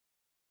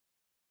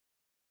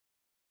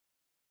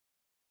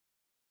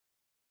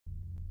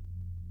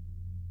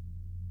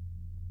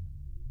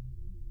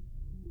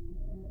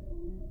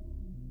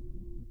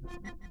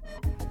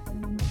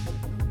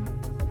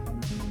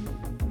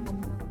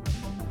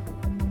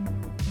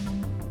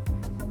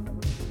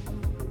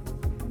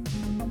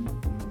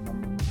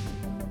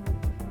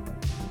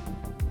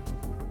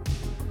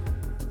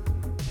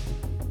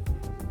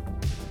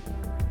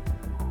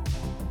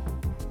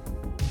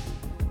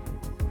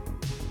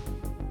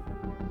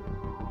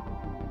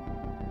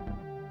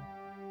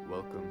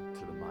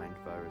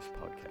Voice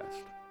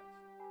podcast.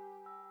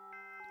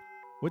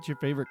 What's your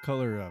favorite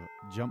color of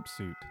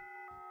jumpsuit,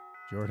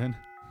 Jordan?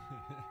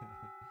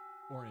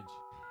 Orange.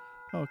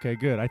 Okay,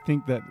 good. I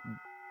think that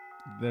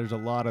there's a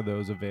lot of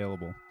those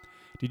available.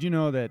 Did you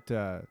know that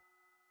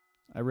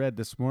I read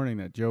this morning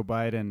that Joe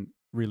Biden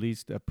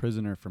released a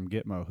prisoner from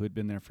Gitmo who'd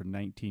been there for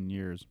 19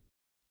 years?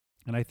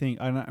 And I think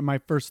my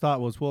first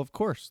thought was, well, of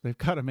course, they've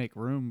got to make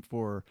room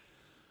for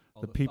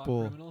All the thought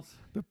people- criminals?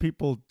 the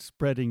people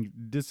spreading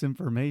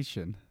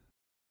disinformation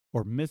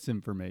or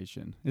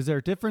misinformation. Is there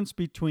a difference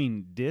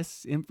between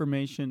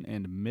disinformation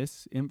and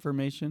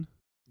misinformation?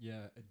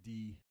 Yeah, a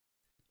D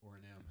or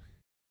an M.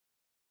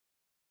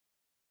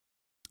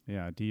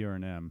 Yeah, D or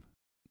an M.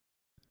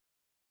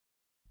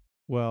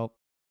 Well,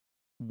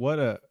 what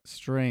a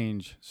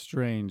strange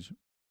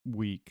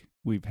week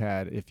we've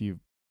had if you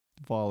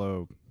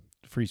follow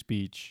free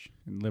speech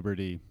and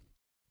liberty,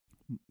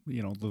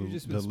 you know, the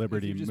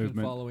liberty if you've just been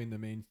movement. following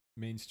the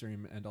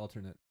mainstream and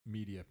alternate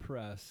media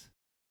press,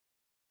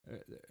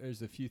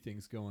 there's a few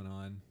things going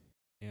on,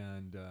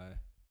 and I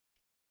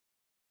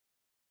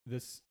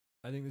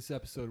think this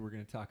episode we're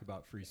going to talk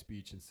about free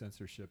speech and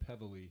censorship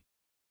heavily,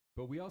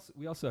 but we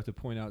also have to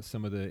point out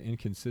some of the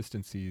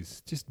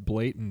inconsistencies, just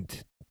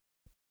blatant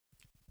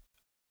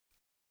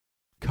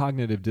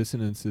cognitive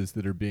dissonances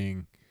that are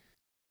being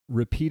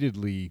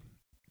repeatedly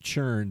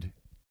churned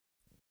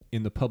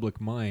in the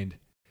public mind.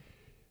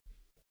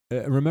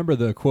 Remember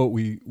the quote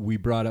we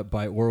brought up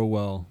by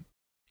Orwell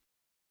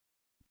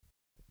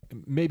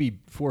maybe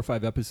 4 or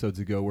 5 episodes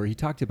ago, where he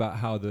talked about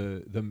how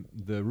the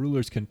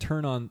rulers can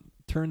turn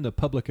the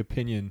public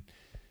opinion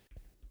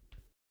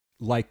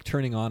like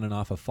turning on and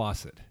off a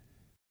faucet.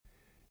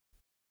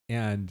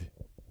 And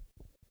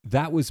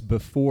that was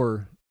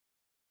before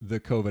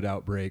the COVID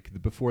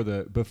outbreak, before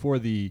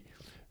the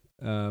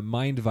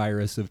mind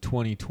virus of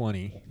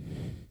 2020.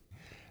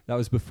 That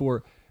was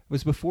before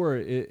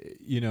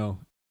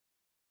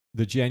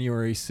the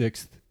January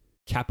 6th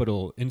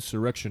Capitol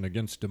insurrection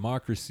against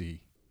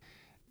democracy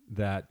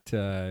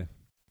that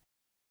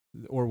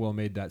Orwell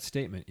made that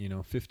statement,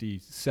 50,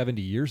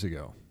 70 years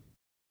ago.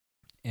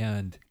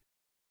 And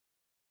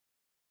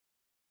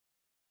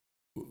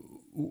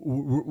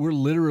we're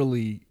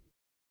literally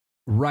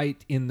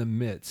right in the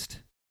midst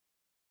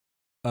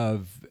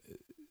of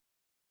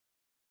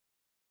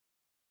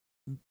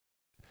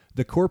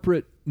the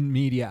corporate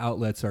media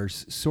outlets are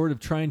sort of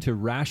trying to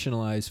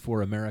rationalize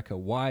for America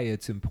why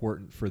it's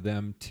important for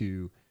them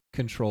to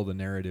control the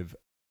narrative,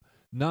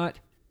 not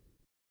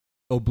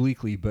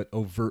obliquely but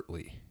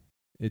overtly.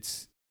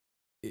 It's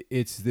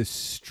this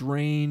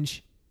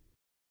strange.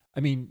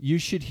 I mean, you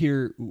should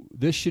hear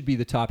this. Should be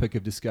the topic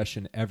of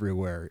discussion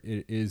everywhere.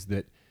 Is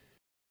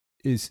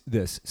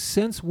this?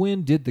 Since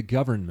when did the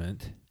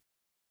government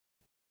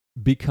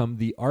become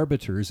the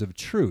arbiters of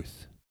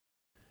truth?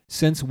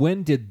 Since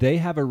when did they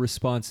have a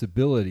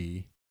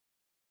responsibility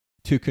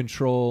to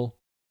control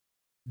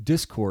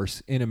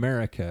discourse in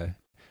America?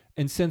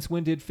 And since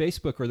when did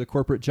Facebook or the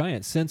corporate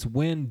giant, since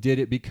when did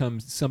it become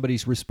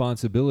somebody's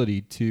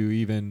responsibility to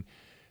even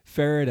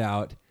ferret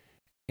out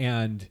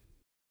and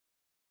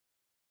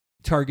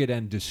target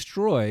and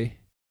destroy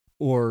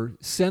or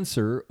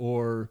censor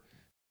or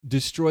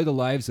destroy the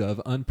lives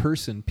of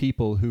unpersoned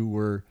people who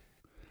were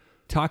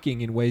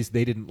talking in ways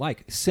they didn't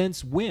like?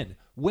 Since when?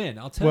 When?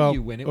 I'll tell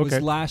you when. It was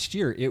last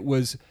year.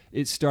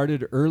 It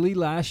started early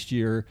last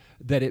year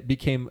that it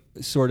became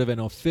sort of an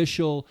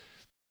official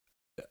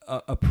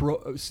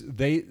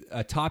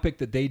a topic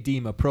that they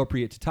deem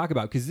appropriate to talk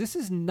about, because this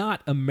is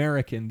not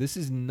American. This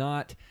does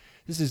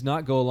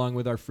not go along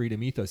with our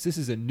freedom ethos. This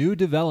is a new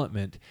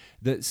development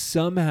that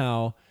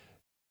somehow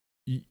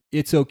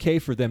it's okay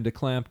for them to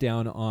clamp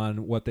down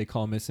on what they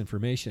call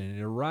misinformation. And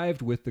it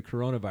arrived with the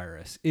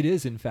coronavirus. It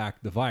is, in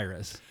fact, the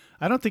virus.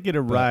 I don't think it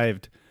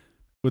arrived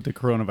with the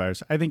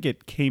coronavirus. I think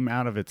it came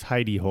out of its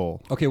hidey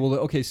hole.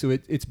 So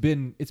it's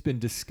been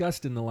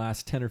discussed in the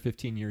last 10 or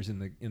 15 years in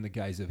the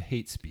guise of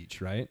hate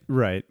speech, right?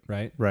 Right.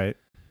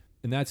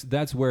 And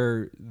that's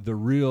where the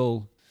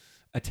real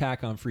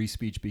attack on free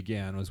speech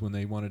began, was when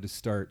they wanted to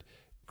start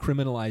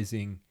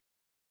criminalizing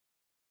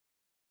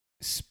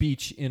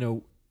speech in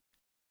a...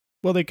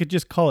 Well, they could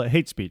just call it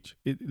hate speech.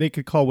 They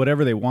could call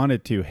whatever they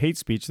wanted to hate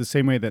speech, the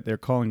same way that they're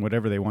calling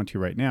whatever they want to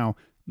right now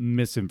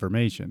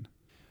misinformation.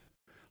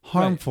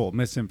 Harmful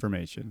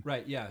misinformation.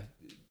 Right, yeah.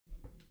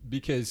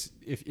 Because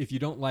if you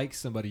don't like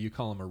somebody, you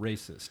call them a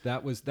racist.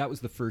 That was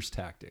the first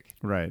tactic.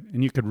 Right.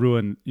 And you could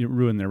ruin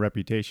their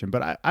reputation.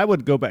 But I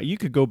would go back. You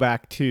could go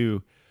back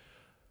to,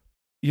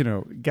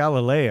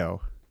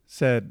 Galileo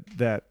said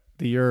that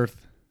the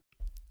Earth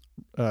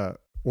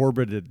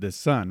orbited the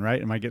sun,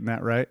 right? Am I getting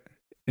that right?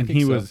 And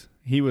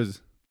he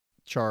was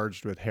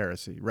charged with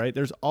heresy, right?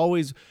 There's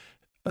always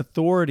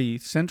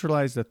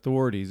centralized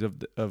authorities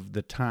of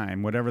the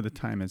time, whatever the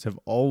time is, have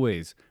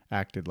always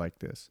acted like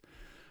this.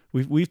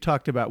 We've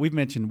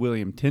mentioned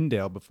William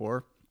Tyndale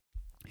before.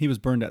 He was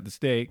burned at the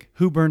stake.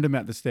 Who burned him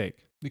at the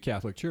stake? The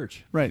Catholic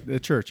Church. Right, the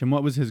church. And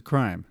what was his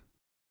crime?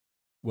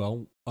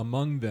 Well,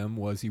 among them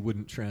was he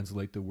wouldn't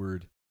translate the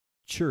word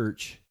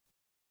church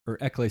or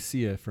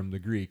ecclesia from the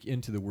Greek,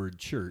 into the word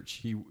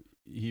church.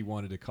 He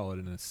wanted to call it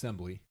an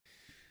assembly.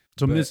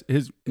 So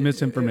his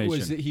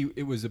misinformation.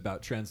 It was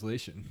about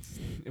translation.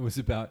 It was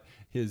about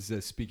his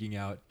speaking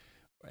out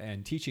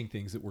and teaching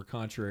things that were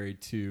contrary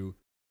to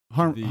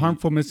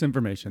harmful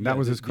misinformation. That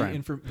was his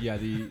crime.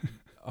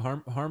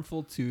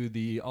 Harmful to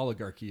the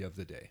oligarchy of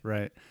the day.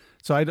 Right.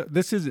 So I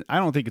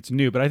don't think it's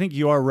new, but I think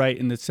you are right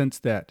in the sense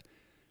that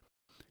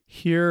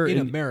here in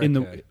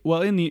America,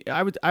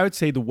 I would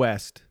say the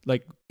West,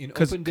 like in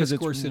open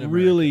discourse in America,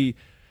 really,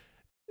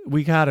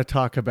 we got to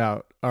talk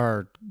about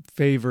our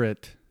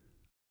favorite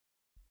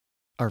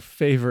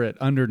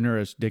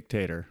undernourished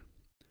dictator,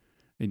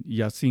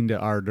 Jacinda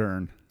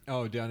Ardern.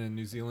 Oh, down in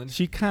New Zealand.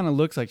 She kind of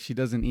looks like she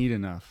doesn't eat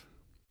enough.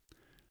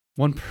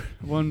 One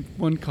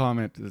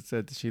comment that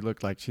said she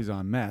looked like she's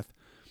on meth,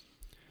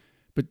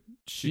 but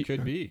she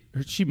could be.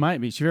 She might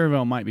be. She very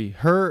well might be.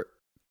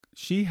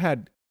 She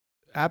had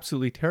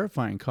absolutely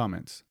terrifying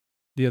comments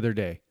the other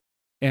day,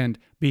 and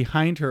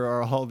behind her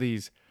are all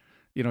these,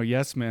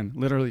 yes men,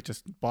 literally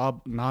just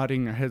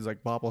nodding their heads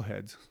like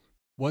bobbleheads.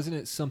 Wasn't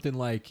it something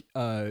like,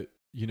 come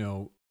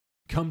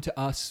to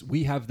us,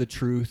 we have the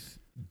truth.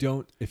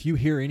 If you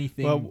hear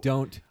anything,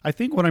 don't. I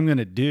think what I'm going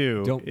to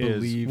do don't is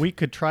believe. We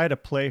could try to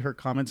play her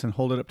comments and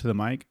hold it up to the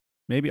mic.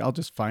 Maybe I'll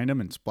just find them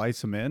and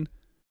splice them in.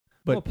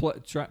 But play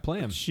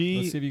them. Let's see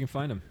if you can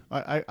find them.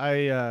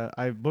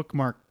 I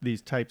bookmarked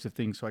these types of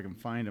things so I can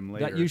find them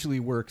later. That usually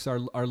works. Our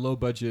low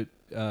budget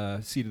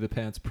seat of the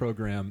pants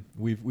program.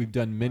 We've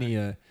done many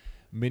a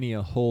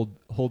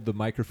hold the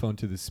microphone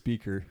to the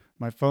speaker.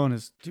 My phone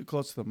is too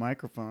close to the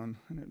microphone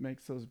and it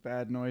makes those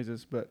bad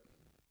noises. But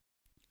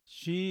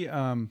she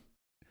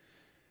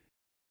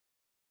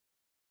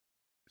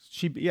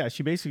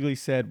basically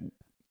said,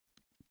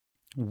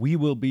 "We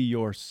will be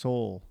your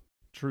sole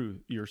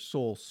truth, your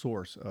sole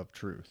source of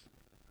truth."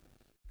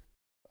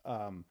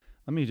 Let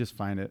me just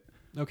find it.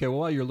 Okay, well,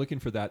 while you're looking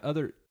for that,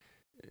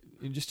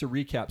 just to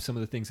recap some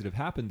of the things that have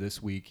happened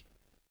this week,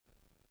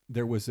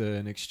 there was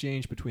an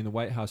exchange between the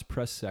White House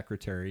press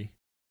secretary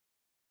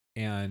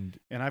and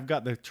I've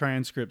got the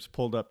transcripts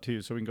pulled up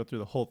too, so we can go through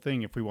the whole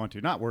thing if we want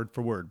to, not word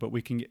for word, but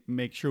we can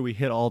make sure we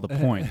hit all the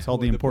points, all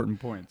the important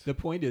points. The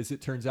point is,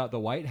 it turns out the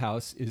White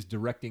House is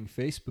directing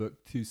Facebook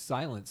to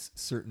silence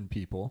certain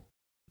people.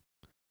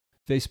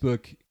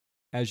 Facebook,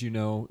 as you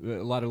know,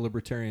 a lot of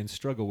libertarians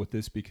struggle with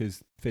this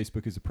because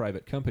Facebook is a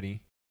private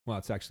company. Well,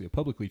 it's actually a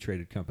publicly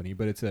traded company,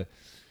 but it's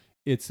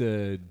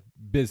a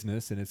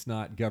business and it's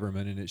not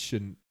government, and it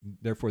shouldn't.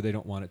 Therefore, they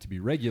don't want it to be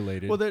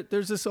regulated. Well,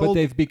 there's this but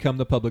they've become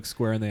the public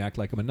square and they act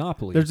like a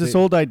monopoly. There's this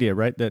old idea,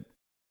 right, that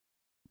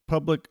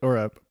public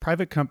or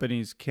private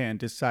companies can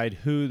decide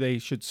who they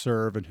should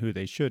serve and who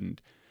they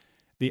shouldn't.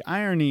 The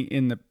irony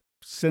in the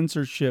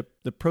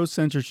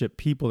pro-censorship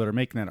people that are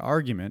making that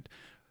argument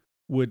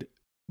would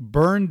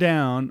burn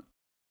down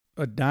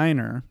a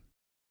diner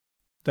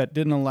that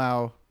didn't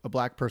allow a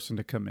black person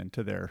to come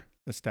into their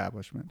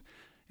establishment.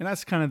 And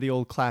that's kind of the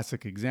old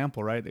classic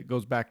example, right? That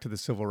goes back to the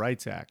Civil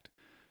Rights Act.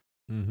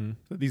 Mm-hmm.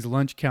 So these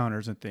lunch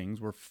counters and things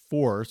were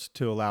forced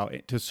to allow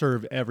it to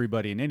serve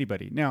everybody and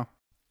anybody. Now,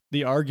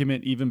 the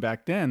argument even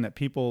back then that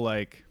people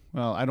I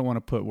don't want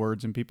to put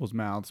words in people's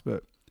mouths,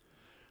 but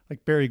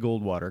like Barry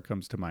Goldwater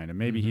comes to mind. And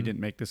maybe he didn't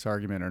make this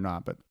argument or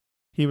not, but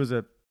he was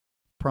a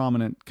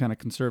prominent kind of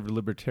conservative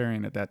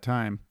libertarian at that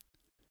time,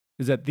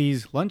 is that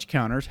these lunch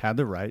counters had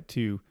the right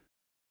to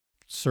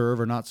serve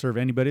or not serve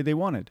anybody they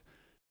wanted.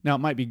 Now, it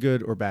might be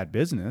good or bad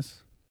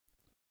business,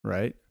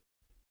 right?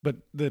 But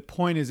the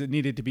point is it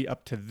needed to be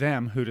up to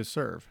them who to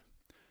serve.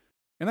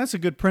 And that's a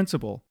good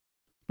principle.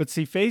 But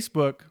see,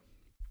 Facebook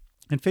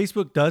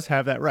does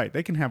have that right.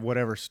 They can have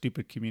whatever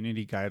stupid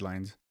community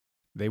guidelines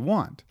they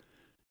want.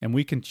 And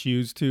we can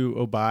choose to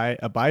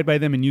abide by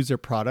them and use their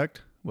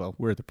product. Well,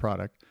 we're the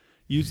product.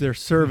 Use their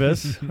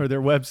service or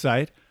their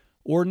website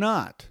or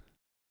not.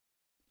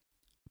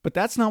 But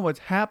that's not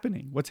what's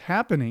happening. What's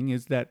happening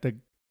is that the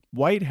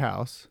White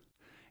House,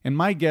 and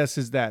my guess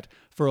is that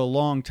for a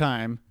long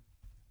time,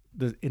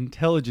 the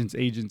intelligence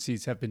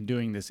agencies have been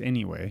doing this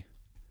anyway.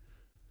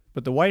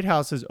 But the White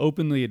House has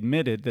openly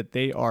admitted that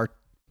they are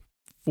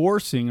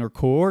forcing or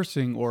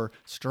coercing or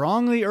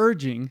strongly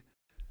urging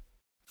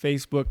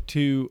Facebook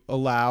to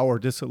allow or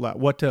disallow,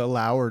 what to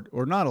allow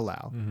or not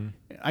allow. Mm-hmm.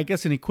 I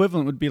guess an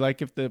equivalent would be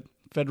like if the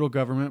federal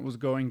government was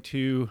going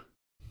to,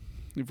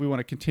 if we want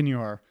to continue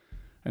our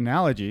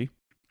analogy,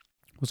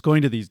 was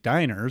going to these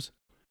diners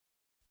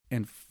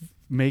and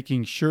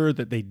making sure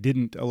that they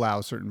didn't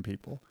allow certain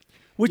people,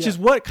 which is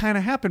what kind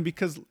of happened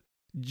because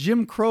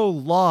Jim Crow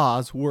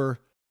laws were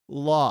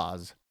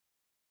laws.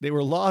 They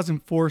were laws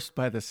enforced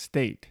by the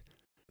state.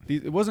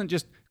 It wasn't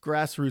just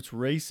grassroots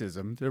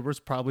racism. There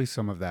was probably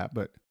some of that,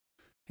 but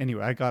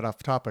anyway, I got off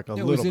topic a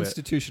little bit. It was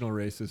institutional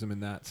racism in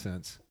that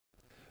sense.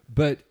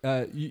 But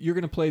you're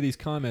going to play these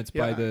comments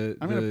by the...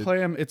 I'm going to play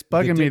them. It's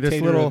bugging me,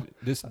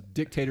 this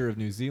dictator of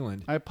New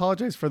Zealand. I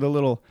apologize for the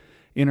little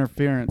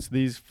interference.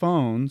 These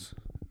phones,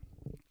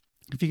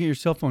 if you get your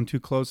cell phone too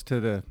close to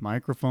the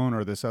microphone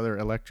or this other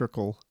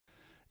electrical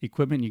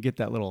equipment, you get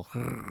that little.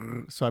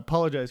 So I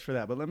apologize for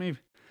that, but let me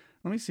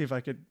see if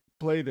I could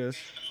play this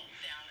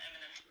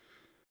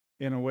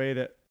in a way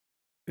that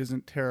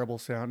isn't terrible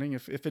sounding.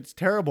 If it's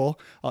terrible,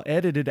 I'll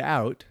edit it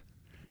out.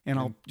 And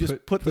I'll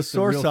just put the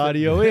source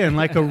audio in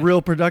like a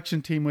real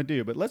production team would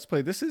do. But let's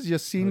play. This is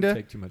Jacinda.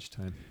 It'll take too much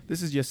time.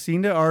 This is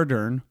Jacinda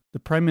Ardern, the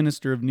Prime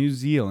Minister of New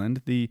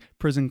Zealand, the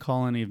prison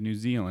colony of New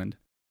Zealand.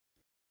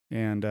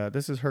 And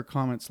this is her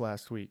comments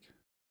last week.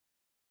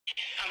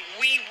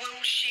 We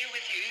will share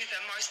with you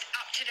the most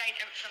up-to-date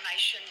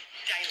information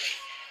daily.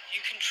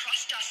 You can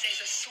trust us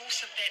as a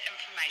source of that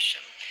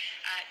information.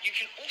 You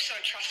can also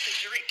trust the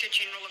Director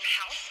General of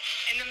Health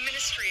and the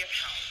Ministry of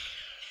Health.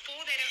 For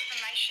that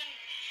information,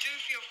 do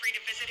feel free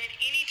to visit at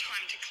any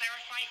time to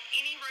clarify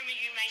any rumour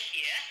you may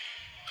hear,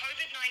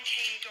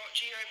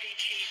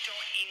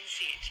 covid19.govt.nz.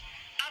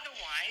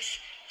 Otherwise,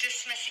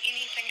 dismiss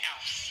anything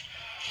else.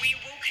 We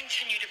will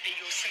continue to be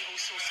your single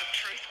source of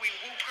truth. We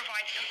will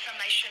provide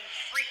information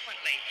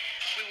frequently.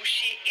 We will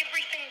share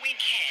everything we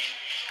can,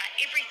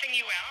 everything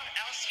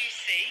else you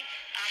see,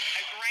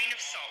 a grain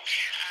of salt.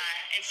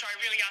 And so I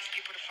really ask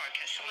people to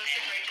focus. The most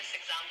egregious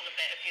example of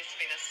that appears to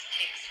be this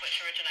text which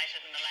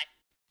originated in the late...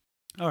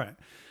 All right.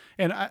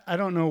 And I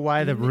don't know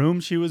why the room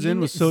she was in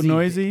was so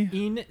noisy.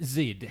 In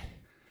Zid.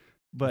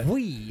 But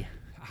we.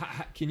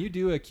 Can you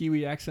do a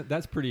Kiwi accent?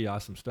 That's pretty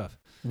awesome stuff.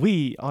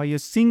 We are your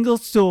single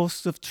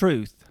source of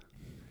truth.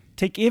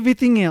 Take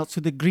everything else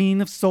with a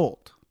grain of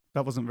salt.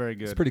 That wasn't very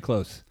good. It's pretty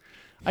close.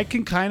 I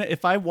can kind of,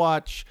 if I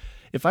watch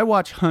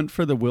Hunt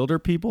for the Wilder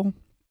People,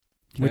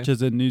 which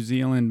is a New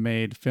Zealand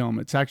made film.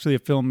 It's actually a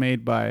film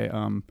made by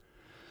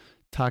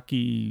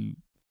Taki,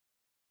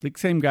 the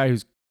same guy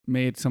who's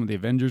made some of the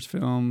Avengers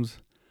films.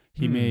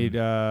 He made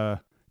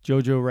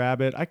Jojo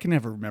Rabbit. I can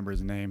never remember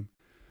his name.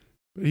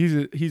 But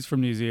he's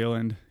from New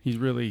Zealand. He's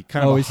really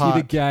kind of a hot,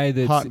 he the guy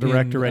that's hot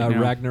director in, right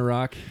now.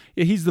 Ragnarok?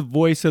 Yeah, he's the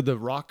voice of the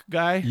rock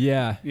guy.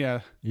 Yeah.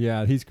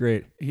 Yeah, he's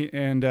great. He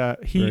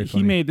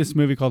made this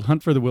movie called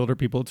Hunt for the Wilder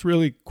People. It's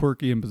really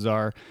quirky and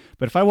bizarre.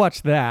 But if I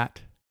watch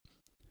that,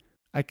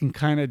 I can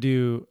kind of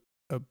do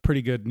a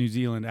pretty good New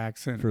Zealand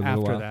accent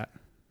after that.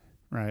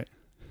 Right.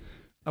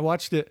 I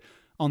watched it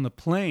on the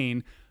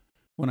plane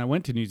when I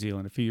went to New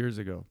Zealand a few years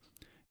ago.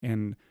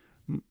 And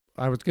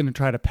I was going to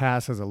try to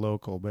pass as a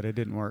local, but it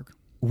didn't work.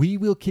 We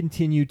will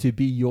continue to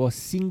be your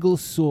single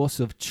source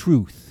of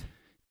truth.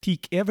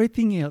 Take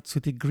everything else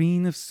with a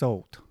grain of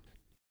salt.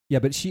 Yeah,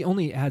 but she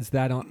only adds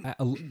that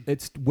on.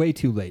 It's way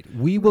too late.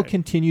 We will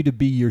continue to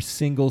be your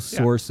single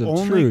source of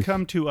truth. Only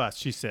come to us,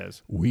 she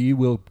says. We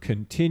will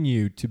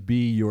continue to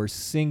be your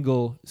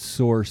single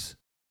source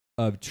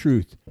of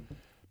truth.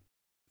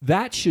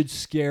 That should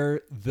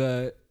scare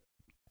the...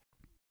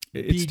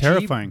 It's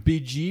terrifying.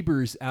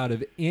 Bejeebers out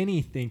of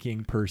any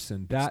thinking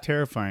person. It's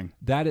terrifying.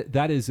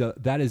 That is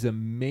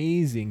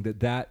amazing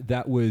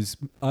that was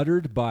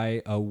uttered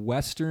by a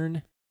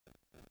Western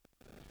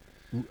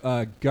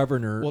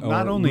governor or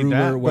not only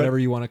ruler, that, whatever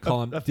you want to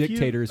call him.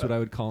 Dictator is what I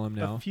would call him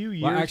now. A few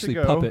years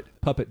ago,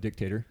 puppet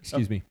dictator.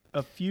 Excuse me.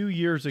 A few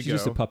years ago, she's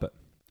just a puppet.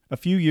 A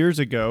few years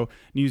ago,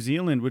 New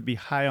Zealand would be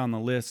high on the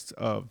list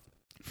of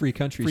free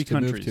countries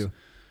to move to.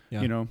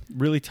 Yeah. You know,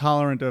 really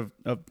tolerant of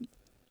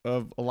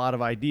a lot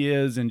of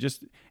ideas and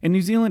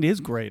New Zealand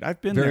is great.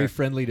 I've been very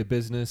friendly to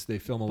business. They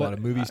film a lot of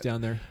movies down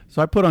there.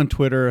 So I put on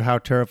Twitter how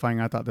terrifying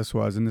I thought this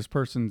was, and this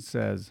person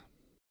says,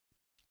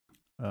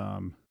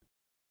 where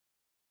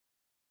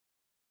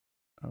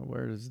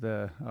is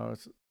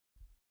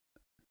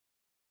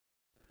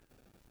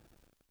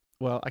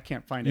well, I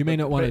can't find it. You may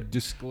not want to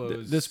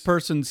disclose. This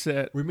person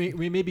said... We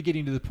may be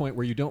getting to the point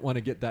where you don't want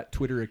to get that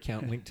Twitter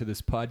account linked to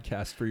this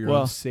podcast for your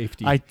own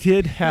safety. I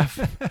did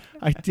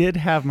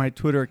have my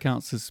Twitter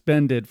account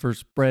suspended for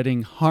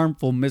spreading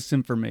harmful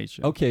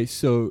misinformation. Okay,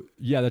 so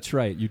yeah, that's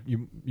right.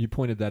 You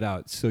pointed that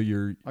out. So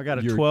I got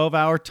a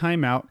 12-hour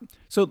timeout.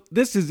 So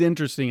this is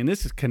interesting, and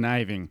this is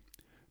conniving.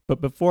 But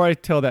before I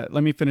tell that,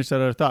 let me finish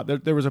that other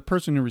thought. There was a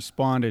person who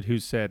responded who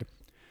said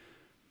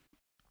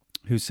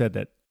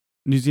that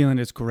New Zealand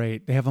is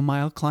great. They have a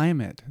mild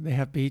climate. They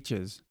have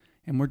beaches,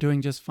 and we're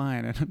doing just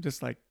fine. And I'm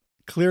just like,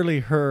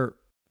 clearly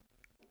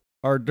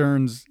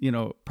Ardern's,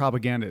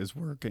 propaganda is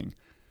working.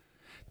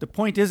 The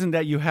point isn't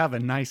that you have a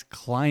nice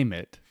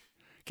climate.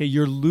 Okay,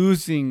 you're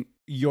losing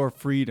your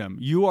freedom.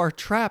 You are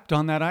trapped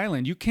on that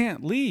island. You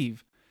can't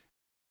leave.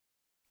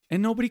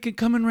 And nobody can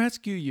come and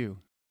rescue you.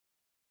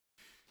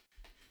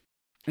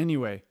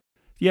 Anyway,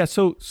 yeah,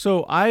 so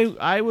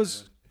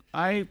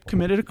I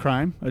committed a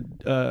crime.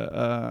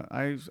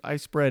 I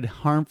spread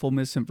harmful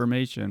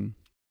misinformation,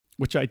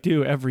 which I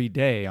do every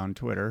day on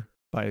Twitter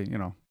by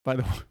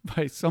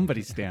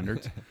somebody's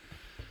standards.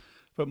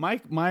 But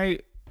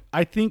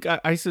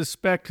I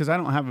suspect, because I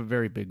don't have a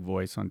very big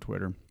voice on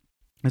Twitter,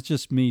 it's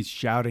just me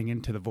shouting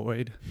into the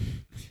void.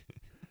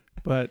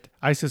 But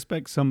I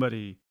suspect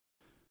somebody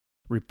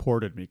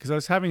reported me because I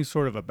was having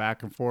sort of a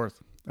back and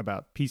forth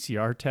about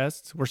PCR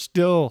tests. We're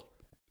still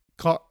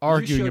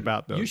arguing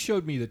about those. You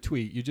showed me the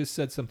tweet. You just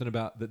said something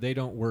about that they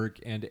don't work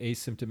and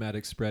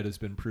asymptomatic spread has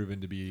been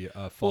proven to be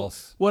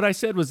false. What I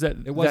said was that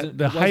It wasn't-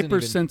 the it wasn't even-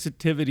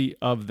 hypersensitivity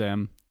of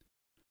them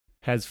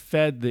has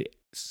fed the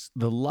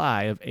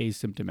lie of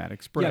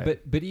asymptomatic spread. Yeah,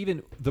 but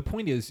even the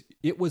point is,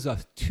 it was a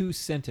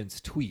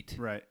 2-sentence tweet.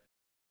 right.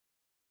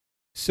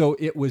 So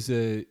it was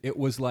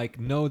like,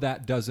 no,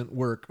 that doesn't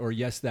work, or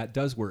yes, that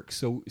does work.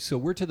 So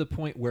we're to the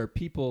point where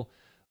people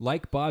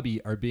like Bobby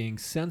are being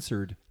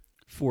censored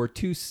for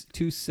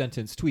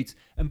two-sentence tweets.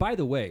 And by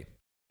the way,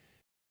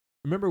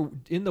 remember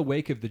in the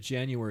wake of the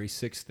January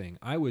 6th thing,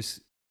 I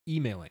was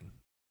emailing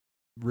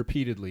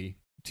repeatedly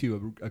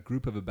to a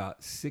group of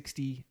about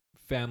 60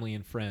 family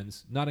and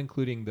friends, not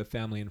including the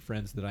family and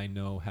friends that I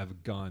know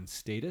have gone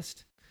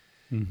statist.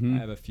 Mm-hmm. I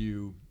have a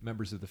few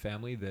members of the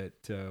family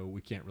that we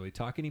can't really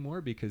talk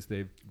anymore because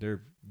they've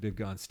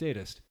gone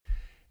statist,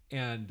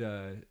 and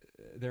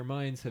their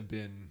minds have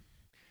been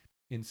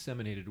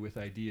inseminated with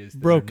ideas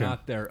that Broken. are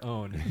not their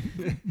own,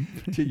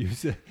 to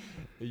use a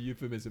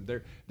euphemism.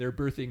 They're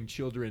birthing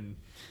children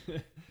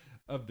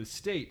of the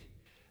state.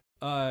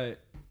 I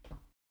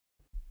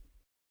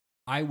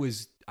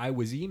was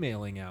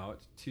emailing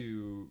out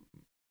to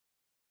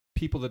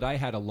people that I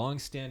had a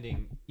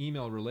long-standing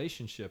email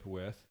relationship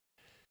with.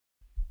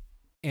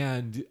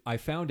 And I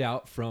found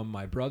out from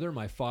my brother,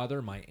 my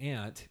father, my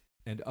aunt,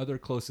 and other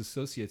close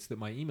associates that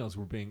my emails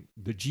were being,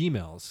 the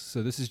Gmails,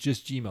 so this is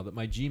just Gmail, that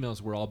my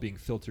Gmails were all being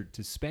filtered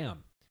to spam.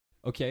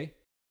 Okay?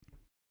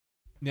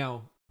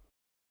 Now,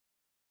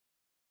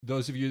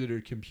 those of you that are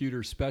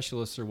computer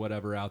specialists or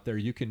whatever out there,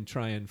 you can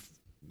try and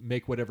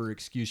make whatever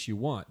excuse you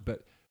want.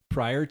 But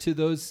prior to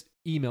those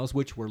emails,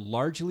 which were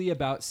largely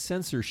about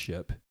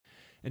censorship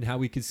and how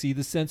we could see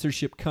the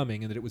censorship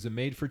coming and that it was a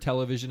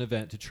made-for-television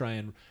event to try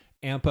and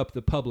amp up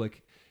the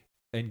public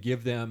and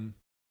give them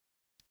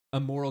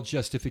a moral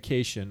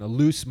justification, a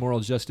loose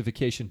moral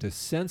justification to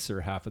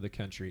censor half of the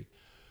country,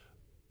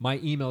 my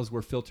emails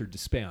were filtered to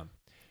spam.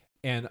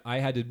 And I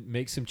had to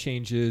make some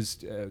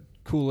changes,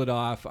 cool it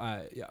off.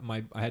 I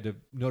had to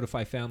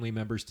notify family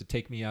members to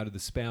take me out of the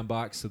spam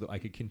box so that I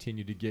could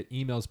continue to get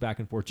emails back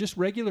and forth, just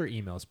regular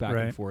emails back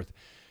and forth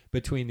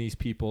between these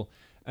people.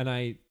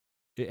 And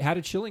it had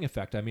a chilling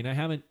effect. I mean, I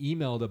haven't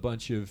emailed a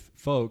bunch of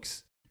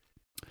folks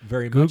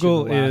very much in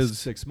the last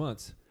 6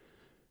 months.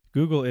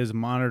 Google is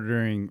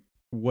monitoring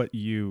what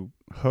you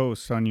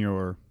host on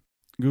your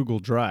Google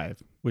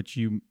Drive, which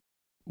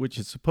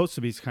is supposed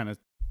to be kind of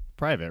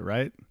private,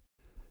 right?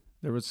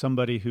 There was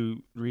somebody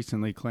who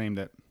recently claimed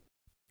that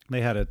they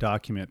had a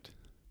document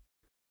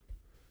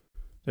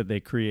that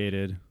they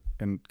created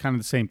and kind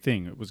of the same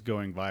thing. It was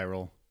going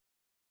viral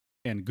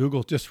and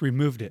Google just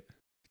removed it.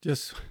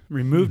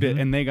 Mm-hmm.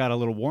 And they got a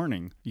little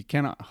warning. You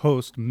cannot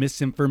host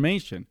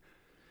misinformation.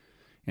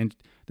 And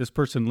this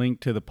person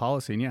linked to the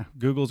policy. And yeah,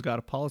 Google's got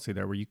a policy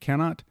there where you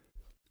cannot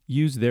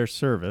use their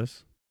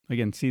service.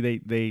 Again, see,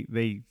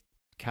 they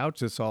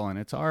couch this all in.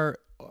 It's our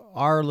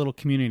little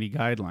community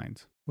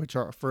guidelines, which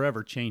are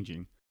forever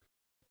changing.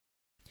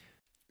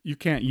 You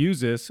can't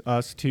use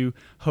us to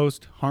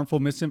host harmful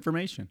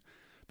misinformation.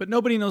 But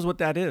nobody knows what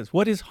that is.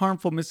 What is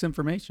harmful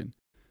misinformation?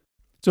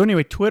 So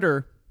anyway,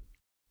 Twitter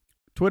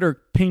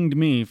pinged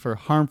me for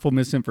harmful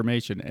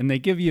misinformation, and they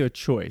give you a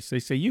choice. They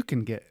say you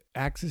can get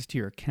access to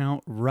your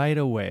account right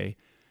away.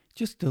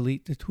 Just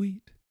delete the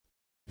tweet.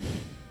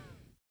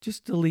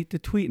 Just delete the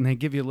tweet, and they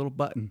give you a little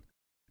button.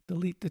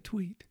 Delete the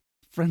tweet.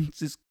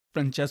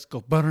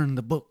 Francesco, burn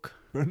the book.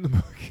 Burn the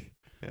book.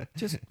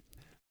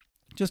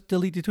 Just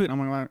delete the tweet.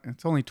 I'm like,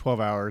 it's only 12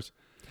 hours.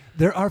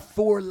 There are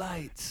 4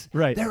 lights.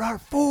 Right. There are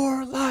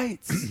 4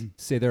 lights.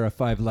 Say there are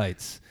 5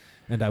 lights,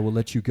 and I will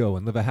let you go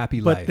and live a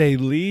happy life. But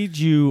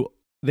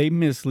they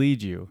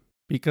mislead you.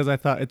 Because I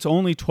thought it's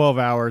only 12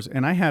 hours,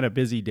 and I had a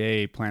busy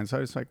day planned, so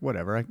I was like,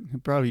 whatever. I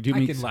can probably do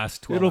I can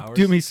last 12 it'll hours.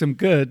 do me some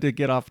good to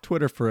get off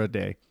Twitter for a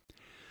day.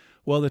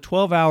 Well, the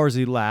 12 hours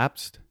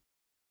elapsed,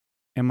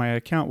 and my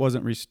account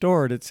wasn't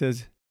restored. It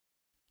says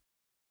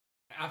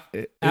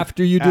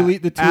after you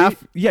delete the tweet?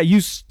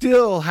 You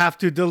still have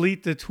to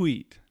delete the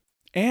tweet,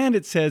 and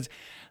it says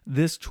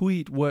this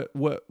tweet, where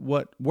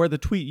the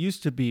tweet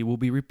used to be, will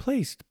be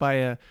replaced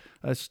by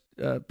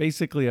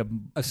basically a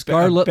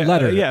scarlet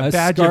letter. A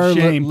badge scarlet of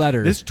shame.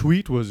 letter. This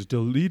tweet was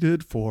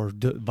deleted for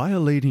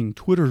violating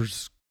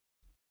Twitter's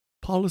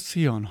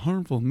policy on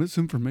harmful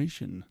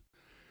misinformation.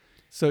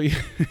 So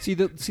see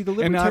the libertarians,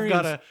 and now I've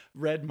got a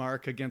red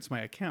mark against my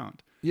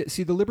account. Yeah,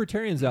 see the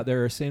libertarians out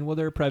there are saying, well,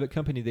 they're a private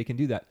company, they can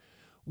do that.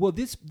 Well,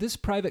 this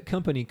private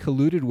company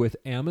colluded with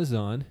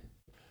Amazon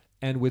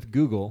and with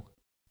Google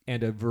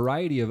and a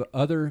variety of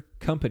other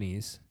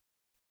companies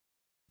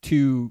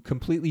to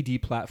completely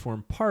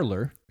deplatform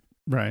Parler,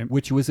 right?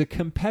 Which was a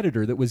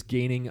competitor that was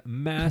gaining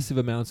massive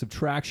amounts of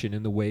traction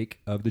in the wake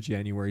of the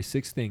January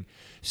 6th thing.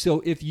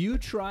 So if you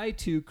try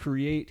to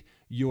create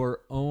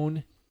your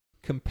own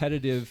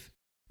competitive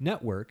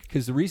network,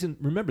 because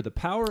remember, the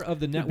power of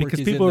the network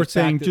because is people in are the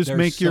saying fact that just there's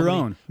make so your many,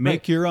 own,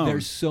 make right, your own.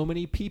 There's so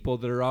many people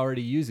that are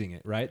already using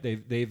it, right?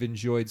 They've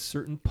enjoyed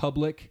certain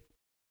public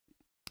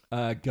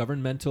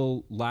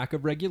governmental lack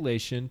of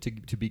regulation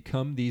to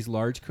become these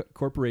large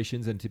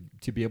corporations and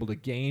to be able to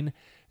gain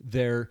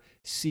their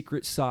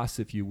secret sauce,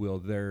 if you will,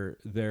 their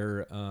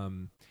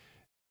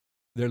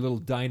little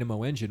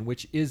dynamo engine,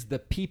 which is the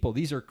people.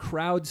 These are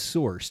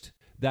crowdsourced.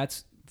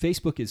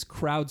 Facebook is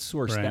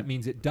crowdsourced. Right. That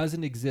means it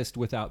doesn't exist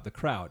without the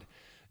crowd.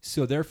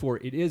 So therefore,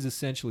 it is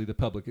essentially the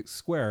public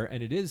square,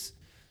 and it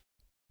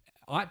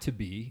ought to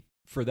be,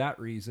 for that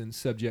reason,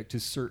 subject to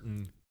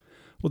certain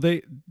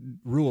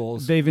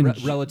rules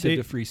relative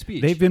to free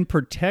speech. They've been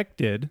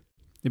protected.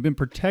 They've been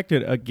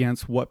protected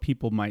against what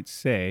people might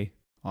say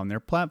on their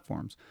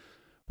platforms,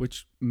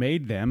 which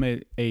made them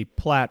a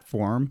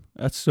platform,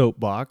 a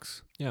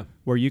soapbox,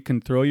 where you can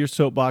throw your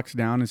soapbox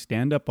down and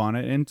stand up on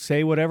it and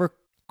say whatever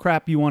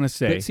crap you want to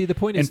say. But see, the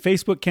point is, and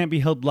Facebook can't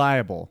be held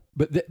liable.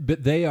 But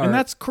they are, and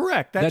that's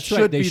correct. That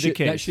should be the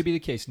case. That should be the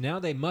case. Now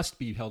they must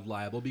be held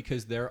liable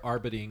because they're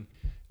arbitering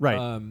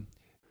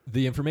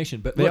the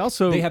information. But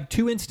they have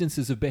two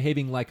instances of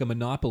behaving like a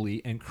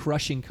monopoly and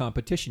crushing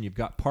competition. You've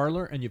got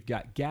Parler and you've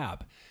got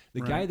Gab. The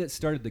guy that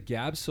started the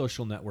Gab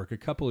social network a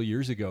couple of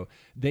years ago,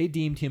 they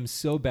deemed him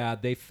so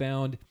bad they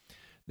found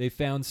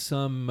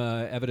some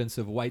evidence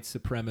of white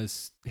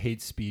supremacist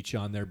hate speech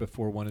on there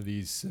before one of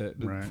these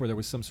before there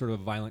was some sort of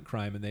violent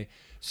crime, and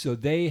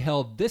they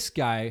held this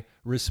guy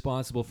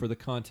responsible for the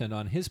content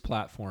on his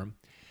platform.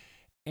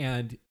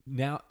 And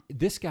now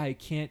this guy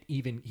can't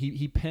even.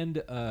 He penned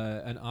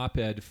an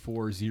op-ed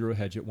for Zero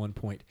Hedge at one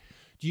point.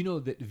 Do you know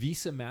that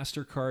Visa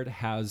MasterCard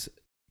has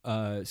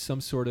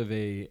some sort of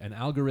an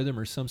algorithm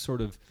or some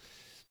sort of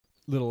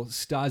little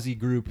Stasi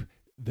group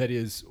that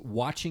is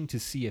watching to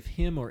see if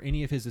him or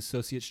any of his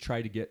associates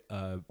try to get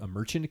a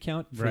merchant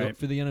account?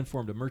 For the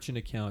uninformed, a merchant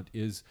account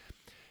is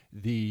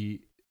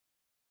the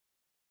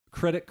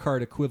credit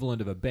card equivalent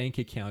of a bank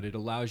account. It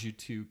allows you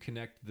to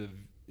connect the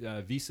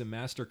Visa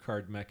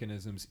MasterCard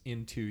mechanisms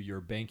into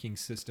your banking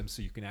system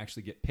so you can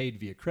actually get paid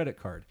via credit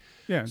card.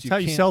 Yeah, it's how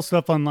you sell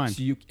stuff online.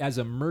 So you, as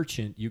a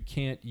merchant, you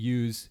can't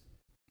use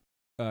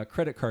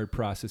credit card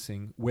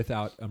processing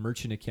without a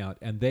merchant account.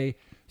 And they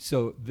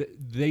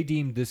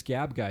deemed this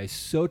Gab guy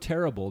so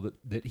terrible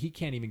that he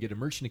can't even get a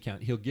merchant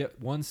account. He'll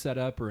get one set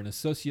up, or an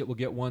associate will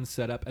get one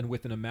set up, and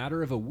within a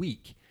matter of a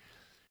week,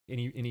 and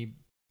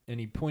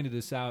he pointed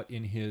this out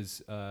in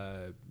his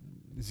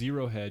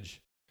Zero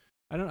Hedge.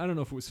 I don't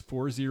know if it was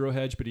for Zero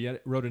Hedge, but he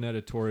wrote an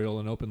editorial,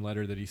 an open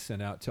letter that he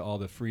sent out to all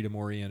the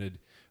freedom-oriented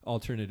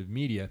alternative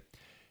media.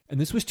 And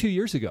this was 2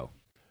 years ago.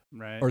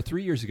 Right. Or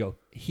 3 years ago.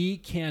 He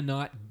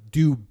cannot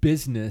do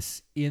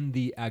business in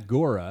the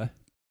agora,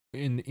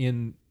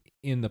 in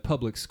the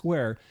public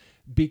square,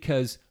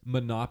 because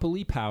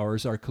monopoly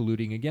powers are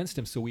colluding against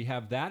him. So we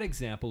have that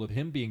example of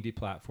him being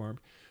deplatformed.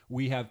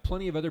 We have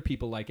plenty of other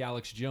people like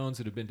Alex Jones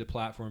that have been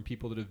deplatformed,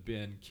 people that have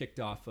been kicked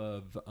off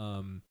of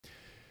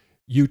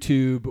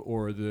YouTube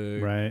or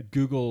the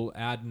Google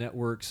ad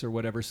networks or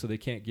whatever, so they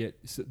can't get.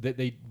 So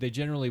they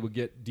generally will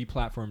get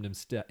deplatformed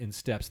in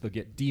steps. They'll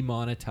get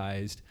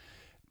demonetized.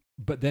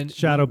 But then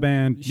shadow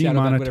banned,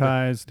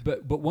 demonetized.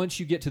 But once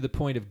you get to the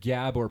point of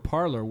Gab or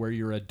Parler, where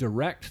you're a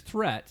direct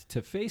threat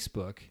to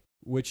Facebook,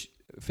 which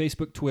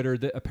Facebook, Twitter,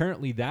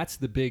 apparently that's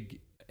the big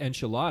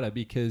enchilada,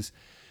 because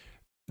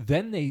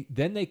then they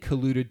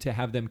colluded to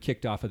have them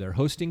kicked off of their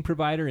hosting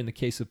provider. In the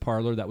case of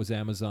Parler, that was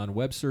Amazon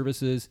Web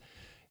Services,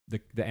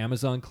 the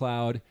Amazon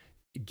Cloud.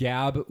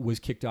 Gab was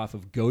kicked off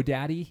of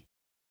GoDaddy,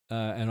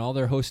 and all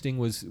their hosting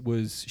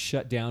was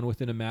shut down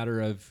within a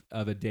matter of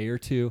a day or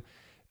two.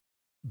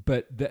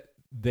 But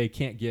they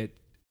can't get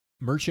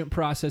merchant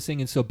processing,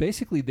 and so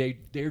basically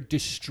they're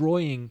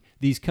destroying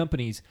these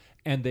companies,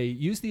 and they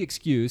use the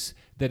excuse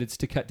that it's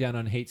to cut down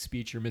on hate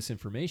speech or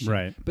misinformation.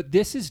 Right. But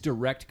this is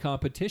direct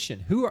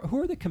competition. Who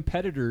are the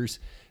competitors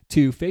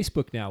to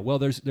Facebook now? Well,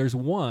 there's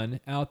one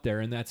out there,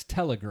 and that's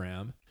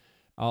Telegram.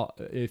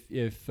 If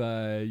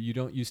you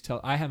don't use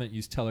I haven't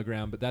used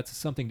Telegram, but that's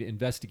something to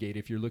investigate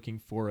if you're looking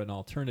for an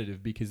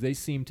alternative, because they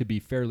seem to be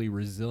fairly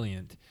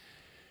resilient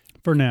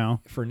for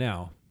now.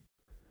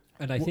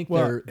 And I think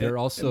they're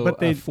also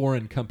a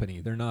foreign company.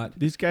 They're not.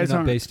 These guys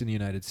aren't aren't based in the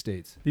United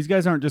States. These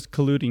guys aren't just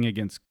colluding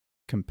against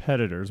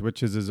competitors,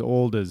 which is as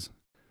old as,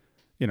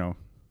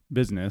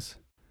 business.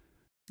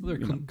 Well,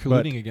 they're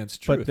colluding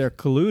against truth. But they're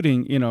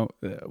colluding.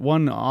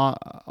 One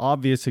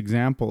obvious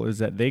example is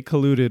that they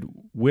colluded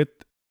with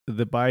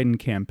the Biden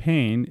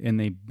campaign, and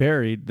they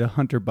buried the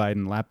Hunter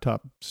Biden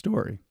laptop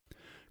story,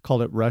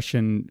 called it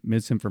Russian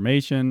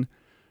misinformation,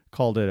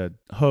 called it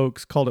a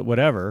hoax, called it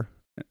whatever.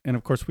 And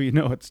of course, we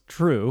know it's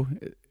true.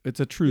 It's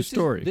a true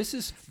story.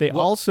 They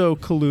also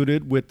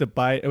colluded with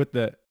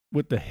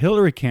the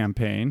Hillary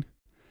campaign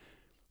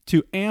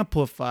to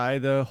amplify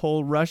the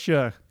whole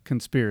Russia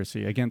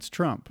conspiracy against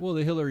Trump. Well,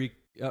 the Hillary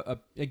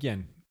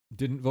again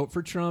didn't vote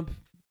for Trump.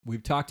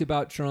 We've talked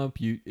about Trump.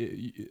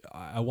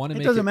 I want to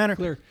make it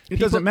clear. It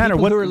doesn't matter.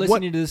 People who are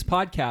listening to this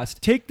podcast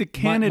take the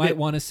candidate might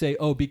want to say,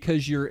 "Oh,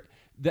 because you're."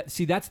 That's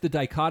the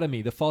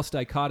dichotomy, the false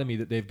dichotomy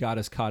that they've got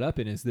us caught up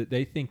in, is that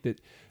they think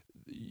that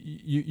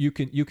you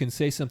can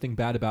say something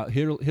bad about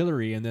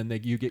Hillary, and then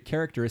you get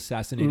character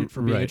assassinated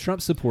for being a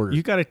Trump supporter.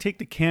 You got to take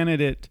the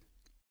candidate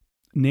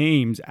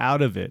names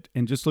out of it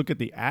and just look at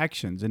the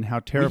actions and how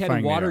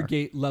terrifying we had a they are.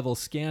 Watergate level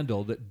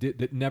scandal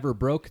that never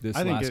broke this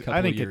last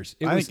couple of years.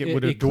 I think it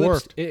would have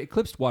dwarfed it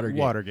eclipsed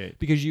Watergate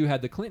because you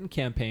had the Clinton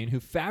campaign who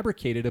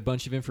fabricated a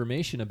bunch of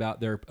information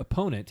about their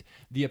opponent.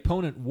 The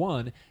opponent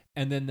won,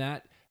 and then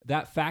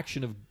that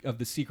faction of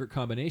the secret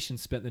combination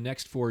spent the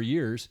next 4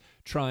 years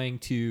trying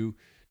to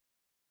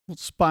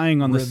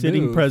spying on the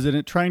sitting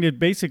president, trying to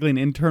basically an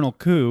internal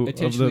coup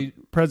of the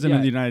president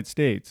of the United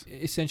States.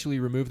 Essentially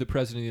remove the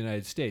president of the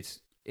United States.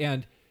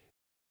 And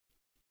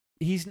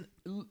he's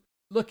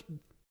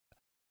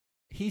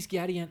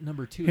Gadiant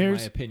number 2 in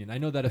my opinion. I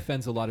know that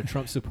offends a lot of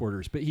Trump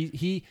supporters, but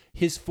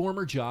his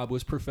former job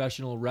was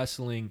professional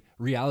wrestling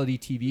reality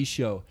TV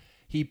show.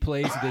 He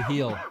plays the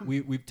heel.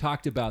 We've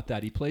talked about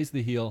that. He plays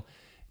the heel,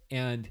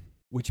 and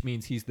which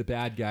means he's the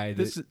bad guy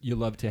that you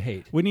love to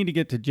hate. We need to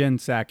get to Jen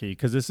Psaki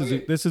because this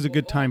is a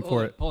good time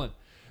for it. Hold on.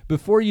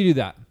 Before you do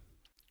that,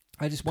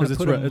 I just want to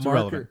put a marker.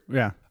 Relevant.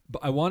 Yeah.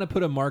 I want to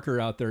put a marker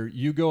out there.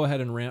 You go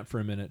ahead and rant for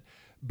a minute.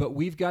 But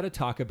we've got to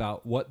talk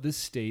about what the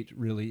state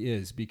really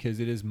is, because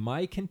it is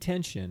my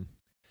contention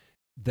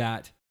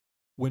that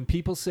when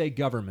people say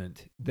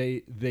government,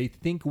 they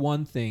think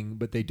one thing,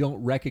 but they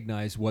don't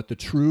recognize what the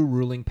true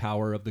ruling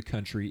power of the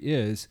country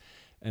is.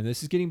 And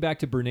this is getting back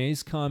to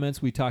Bernays' comments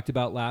we talked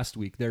about last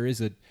week. There is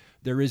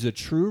a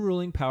true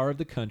ruling power of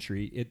the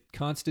country. It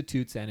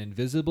constitutes an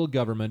invisible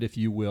government, if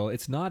you will.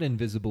 It's not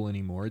invisible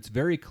anymore. It's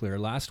very clear.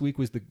 Last week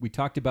we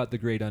talked about the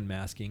great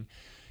unmasking.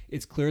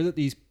 It's clear that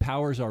these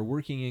powers are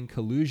working in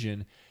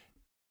collusion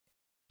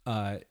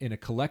in a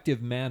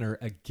collective manner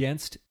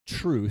against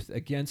truth,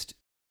 against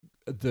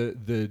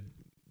the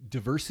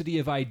diversity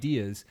of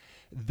ideas.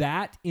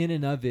 That in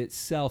and of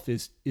itself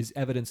is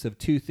evidence of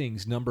two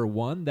things. Number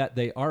one, that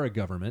they are a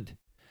government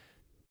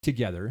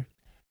together.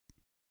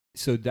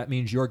 So that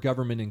means your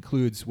government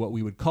includes what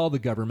we would call the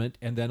government,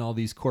 and then all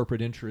these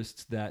corporate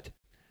interests that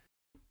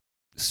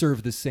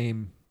serve the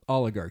same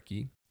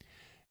oligarchy.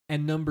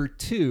 And number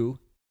two,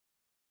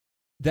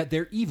 that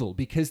they're evil,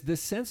 because the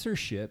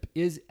censorship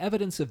is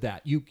evidence of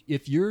that.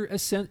 If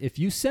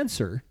you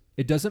censor,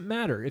 it doesn't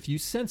matter. If you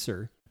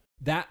censor,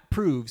 that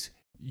proves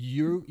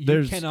you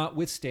cannot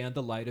withstand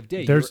the light of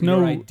day. There's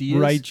no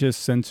righteous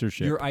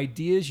censorship. Your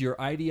ideas, your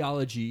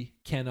ideology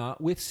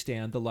cannot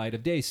withstand the light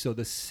of day. So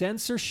the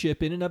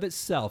censorship in and of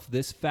itself,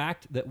 this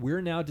fact that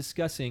we're now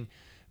discussing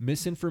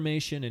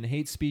misinformation and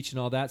hate speech and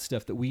all that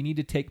stuff, that we need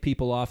to take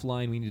people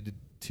offline, we need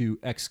to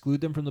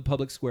exclude them from the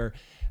public square,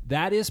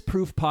 that is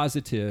proof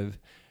positive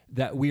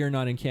that we are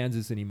not in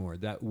Kansas anymore,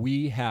 that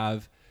we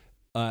have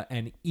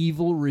an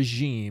evil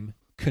regime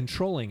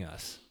controlling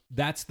us.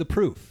 That's the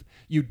proof.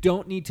 You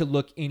don't need to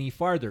look any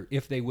farther.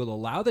 If they will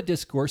allow the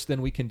discourse, then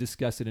we can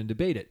discuss it and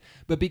debate it.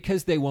 But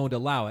because they won't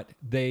allow it,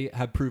 they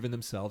have proven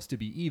themselves to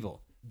be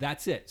evil.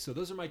 That's it. So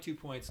those are my 2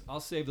 points. I'll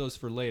save those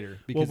for later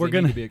because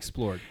they need to be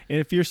explored.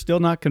 If you're still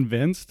not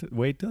convinced,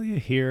 wait till you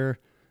hear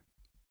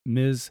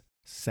Ms.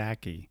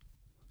 Psaki.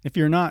 If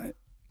you're not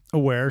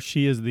aware,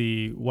 she is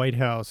the White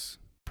House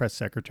press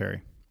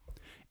secretary.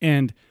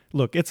 And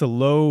look, it's a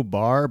low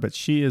bar, but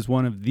she is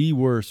one of the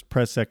worst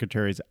press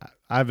secretaries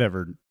I've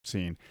ever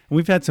seen. And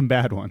we've had some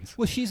bad ones.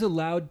 Well, she's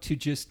allowed to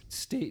just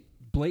state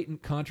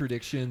blatant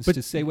contradictions,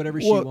 to say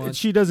whatever she wants.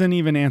 She doesn't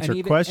even answer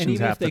questions and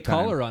even half if they the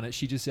time. call her on it,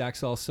 she just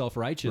acts all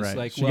self-righteous. Right.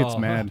 Like, she gets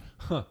mad.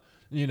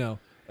 You know.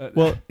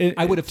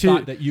 I would have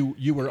thought that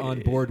you were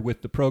on board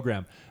with the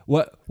program.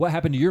 What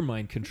happened to your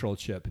mind control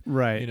chip?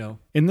 Right. You know.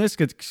 In this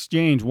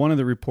exchange, one of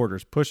the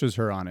reporters pushes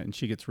her on it, and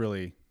she gets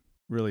really,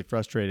 really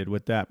frustrated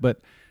with that. But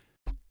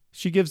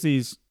she gives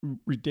these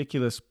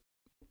ridiculous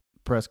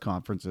press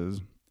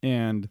conferences,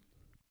 and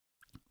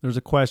there's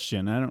a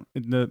question.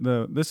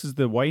 This is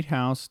the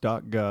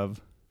whitehouse.gov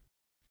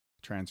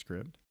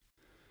transcript.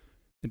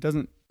 It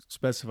doesn't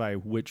specify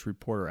which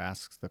reporter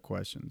asks the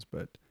questions,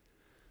 but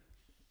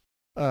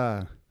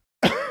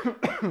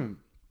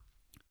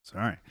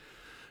sorry.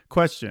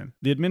 Question.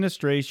 The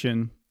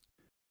administration,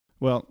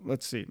 well,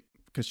 let's see,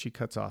 because she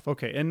cuts off.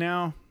 Okay, and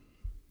now,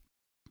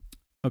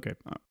 okay,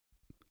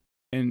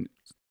 and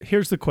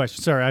here's the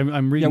question. Sorry,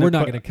 I'm reading. Yeah, we're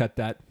not going to cut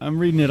that. I'm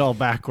reading it all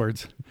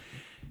backwards.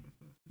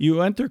 You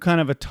went through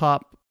kind of a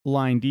top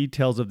line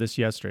details of this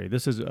yesterday.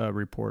 This is a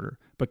reporter.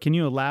 But can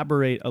you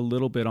elaborate a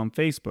little bit on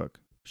Facebook?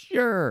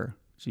 Sure,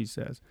 she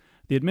says.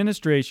 The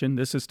administration,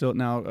 this is still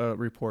now a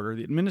reporter,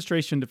 the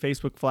administration to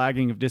Facebook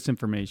flagging of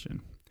disinformation.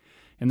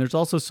 And there's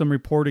also some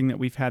reporting that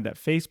we've had that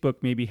Facebook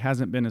maybe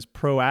hasn't been as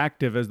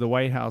proactive as the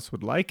White House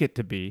would like it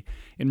to be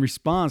in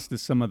response to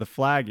some of the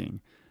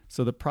flagging.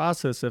 So the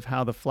process of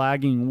how the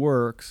flagging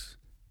works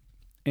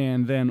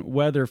and then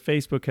whether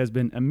Facebook has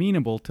been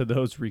amenable to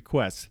those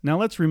requests. Now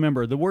let's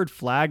remember, the word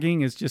flagging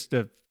is just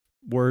a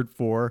word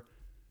for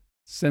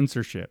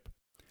censorship.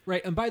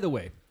 Right. And by the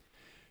way,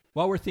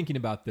 while we're thinking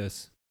about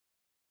this,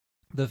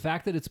 the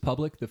fact that it's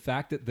public, the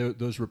fact that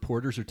those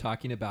reporters are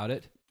talking about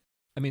it,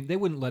 I mean, they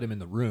wouldn't let him in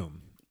the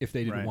room if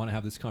they didn't want to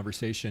have this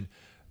conversation.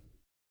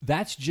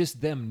 That's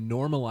just them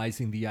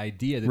normalizing the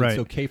idea that Right.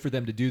 it's okay for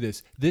them to do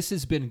this. This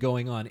has been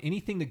going on.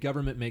 Anything the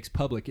government makes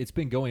public, it's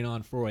been going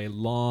on for a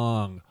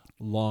long,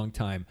 long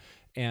time.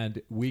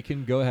 And we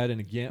can go ahead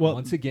and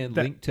once again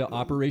link to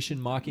Operation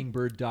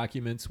Mockingbird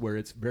documents where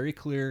it's very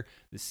clear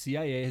the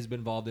CIA has been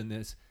involved in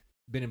this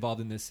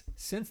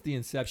since the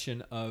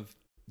inception of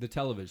the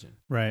television.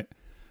 Right.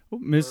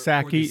 Well, Ms. Or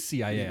Psaki, the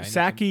CIA.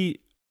 Psaki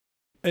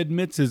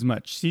admits as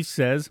much. She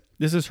says,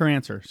 this is her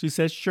answer. She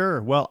says,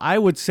 sure. Well, I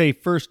would say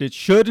first, it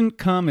shouldn't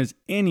come as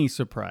any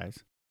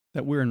surprise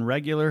that we're in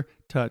regular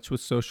touch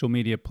with social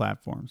media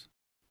platforms.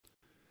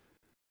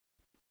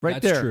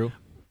 Right That's there. true.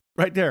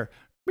 Right there.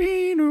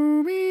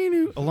 Beenu,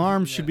 beenu.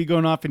 Alarms should be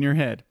going off in your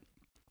head.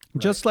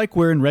 Right. Just like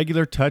we're in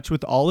regular touch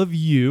with all of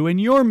you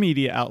and your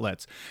media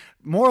outlets.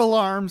 More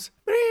alarms.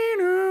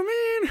 Beenu,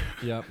 beenu.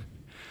 Yep.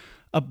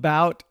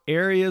 About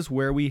areas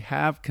where we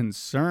have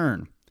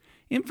concern.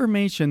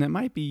 Information that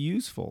might be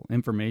useful.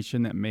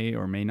 Information that may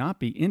or may not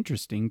be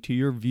interesting to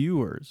your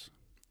viewers.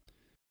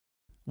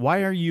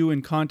 Why are you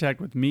in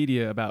contact with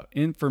media about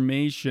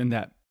information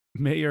that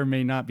may or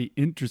may not be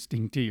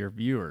interesting to your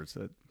viewers?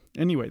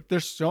 Anyway,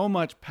 there's so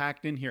much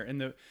packed in here. And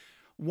the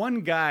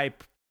one guy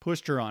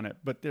pushed her on it,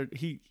 but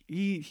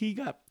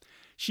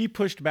she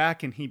pushed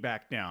back and he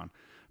backed down.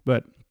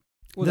 But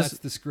that's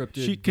the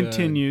scripted. She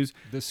continues.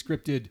 The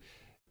scripted,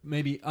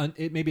 maybe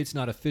it's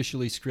not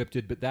officially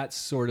scripted, but that's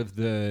sort of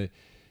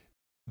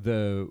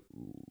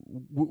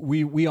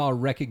we all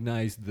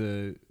recognize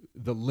the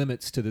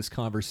limits to this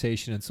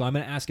conversation, and so I'm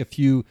going to ask a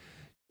few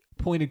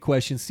pointed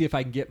questions, see if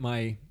I can get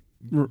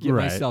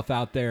myself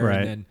out there,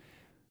 right.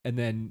 and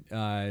then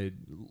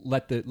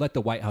let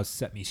the White House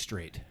set me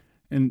straight.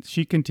 And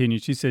she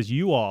continues. She says,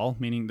 "You all,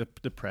 meaning the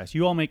press,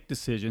 you all make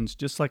decisions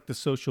just like the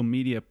social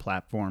media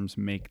platforms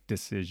make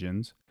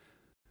decisions."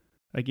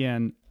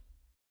 Again,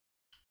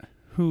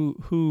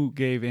 who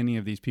gave any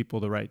of these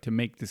people the right to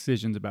make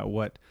decisions about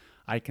what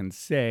I can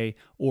say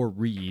or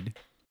read?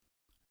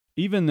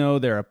 Even though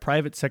they're a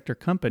private sector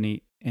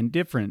company and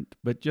different,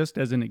 but just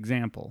as an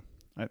example.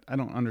 I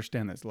don't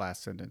understand this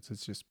last sentence.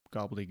 It's just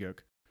gobbledygook.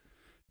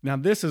 Now,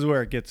 this is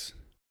where it gets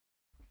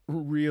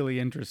really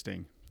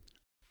interesting.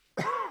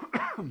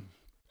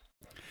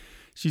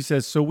 She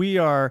says, so we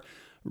are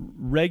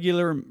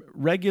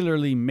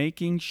regularly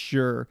making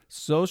sure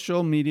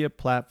social media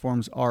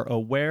platforms are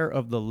aware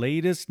of the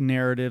latest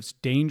narratives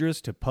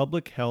dangerous to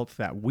public health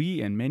that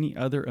we and many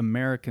other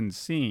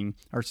Americans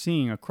are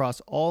seeing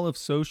across all of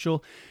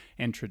social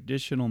and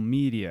traditional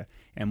media.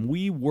 And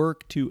we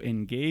work to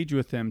engage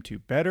with them to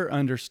better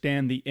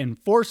understand the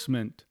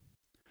enforcement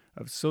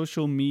of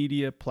social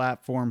media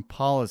platform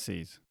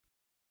policies.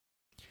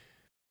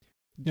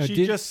 Now,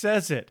 she just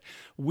says it.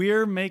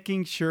 We're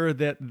making sure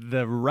that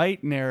the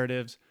right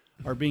narratives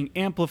are being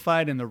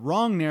amplified and the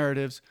wrong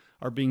narratives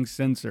are being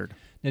censored.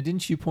 Now,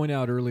 didn't you point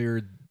out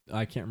earlier,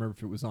 I can't remember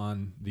if it was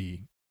on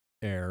the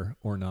air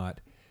or not,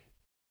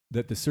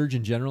 that the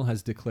Surgeon General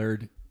has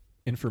declared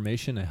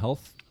information a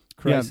health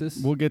crisis?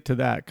 Yeah, we'll get to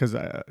that because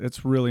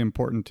it's really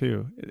important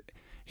too.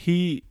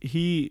 He,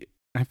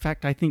 in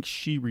fact, I think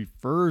she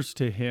refers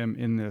to him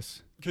in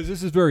this. Because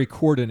this is very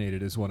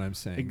coordinated, is what I'm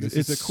saying. This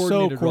it's is a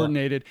coordinated so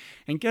coordinated.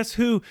 And guess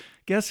who?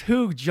 Guess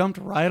who jumped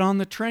right on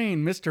the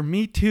train? Mr.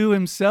 Me Too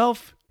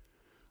himself,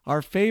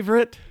 our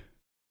favorite,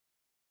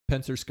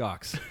 Pencer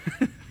Cox.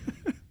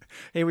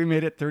 Hey, we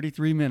made it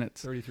 33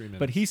 minutes. 33 minutes.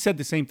 But he said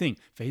the same thing.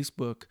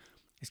 Facebook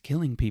is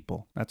killing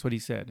people. That's what he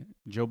said.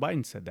 Joe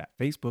Biden said that.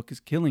 Facebook is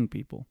killing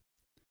people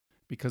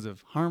because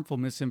of harmful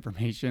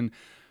misinformation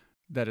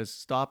that is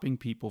stopping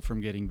people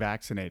from getting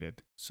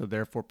vaccinated. So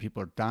therefore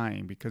people are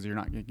dying because you're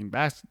not getting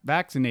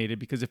vaccinated,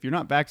 because if you're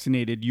not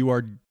vaccinated,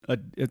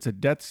 it's a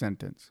death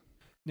sentence.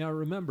 Now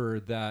remember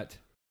that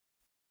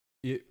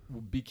it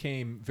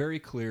became very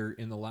clear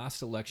in the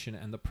last election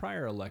and the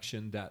prior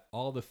election that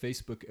all the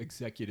Facebook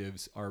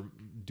executives are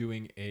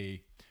doing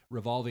a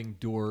revolving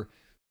door,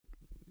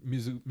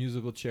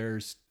 musical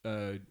chairs,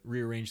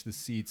 rearrange the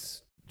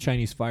seats,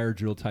 Chinese fire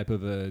drill type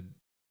of a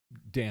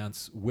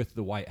dance with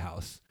the White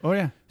House. Oh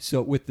yeah.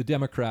 So with the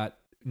Democrat,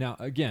 now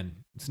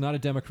again, it's not a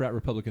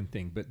Democrat-Republican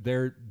thing, but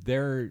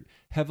they're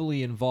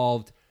heavily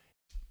involved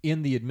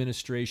in the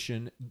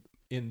administration,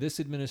 in this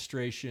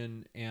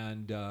administration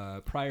and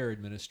prior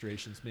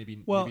administrations.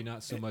 Maybe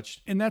not so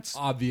much, and that's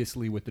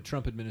obviously with the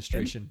Trump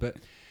administration, but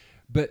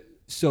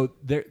so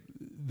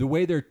the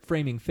way they're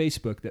framing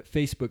Facebook, that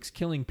Facebook's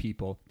killing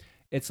people,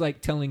 it's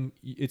like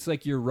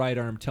your right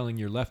arm telling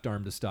your left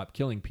arm to stop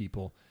killing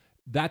people.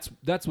 That's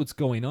what's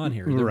going on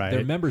here.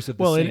 They're members of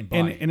the same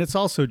body. And it's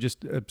also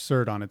just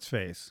absurd on its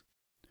face.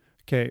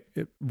 Okay,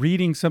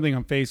 reading something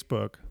on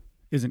Facebook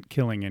isn't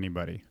killing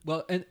anybody.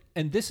 Well, and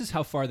this is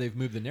how far they've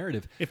moved the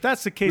narrative. If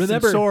that's the case, then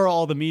so are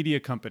all the media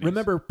companies.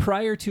 Remember,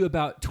 prior to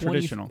about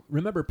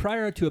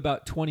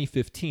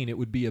 2015, it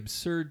would be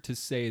absurd to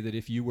say that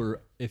if you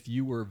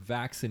were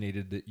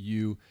vaccinated, that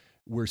you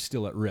were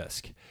still at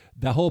risk.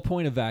 The whole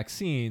point of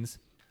vaccines,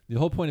 the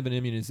whole point of an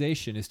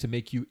immunization, is to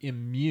make you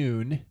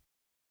immune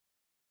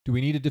Do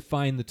we need to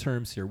define the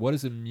terms here? What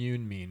does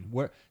immune mean?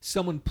 Where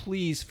someone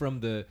please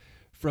from the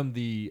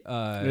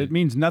It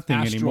means nothing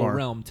astral anymore.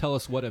 realm tell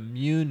us what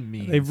immune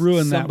means. They've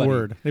ruined Somebody. that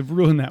word. They've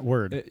ruined that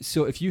word.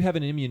 So if you have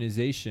an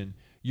immunization,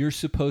 you're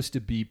supposed to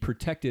be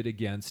protected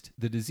against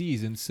the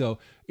disease, and so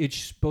it's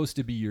supposed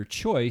to be your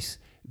choice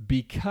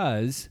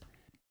because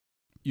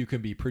you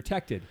can be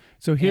protected.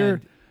 So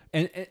here,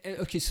 and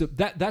okay, so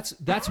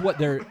that's what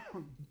they're.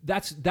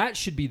 That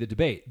should be the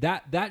debate.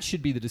 That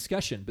should be the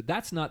discussion. But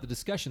that's not the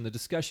discussion. The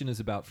discussion is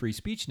about free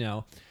speech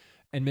now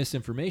and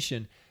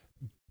misinformation.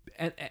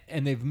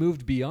 And they've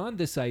moved beyond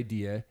this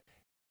idea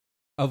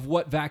of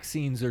what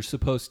vaccines are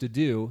supposed to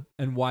do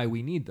and why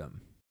we need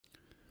them.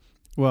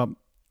 well,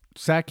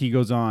 Psaki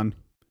goes on,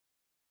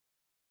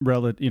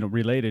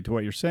 related to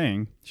what you're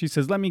saying. She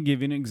says, let me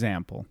give you an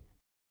example.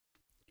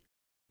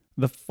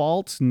 The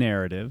false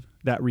narrative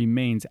that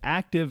remains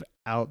active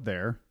out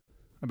there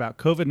about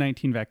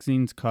COVID-19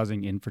 vaccines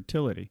causing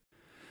infertility.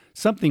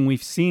 Something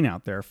we've seen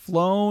out there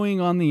flowing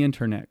on the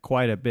internet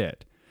quite a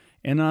bit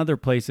and other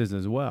places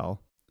as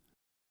well,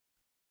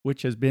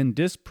 which has been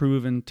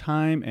disproven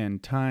time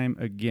and time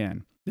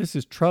again. This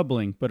is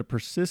troubling, but a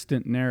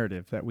persistent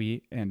narrative that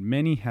we and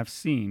many have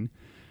seen,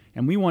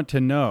 and we want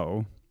to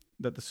know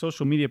that the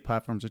social media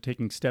platforms are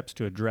taking steps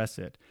to address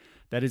it.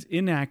 That is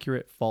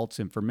inaccurate, false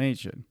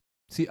information.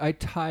 See, I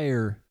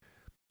tire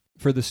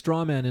for the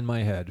straw man in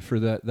my head, for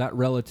that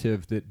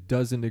relative that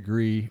doesn't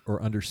agree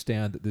or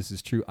understand that this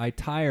is true. I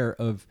tire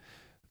of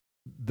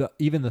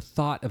even the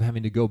thought of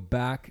having to go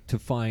back to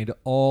find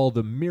all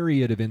the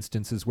myriad of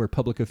instances where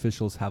public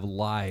officials have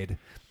lied.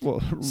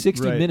 Well,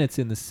 60 right. Minutes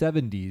in the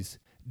 70s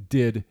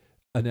did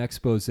an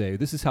expose.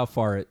 This is how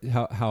far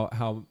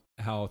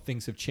how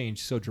things have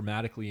changed so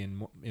dramatically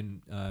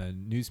in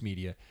news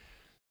media.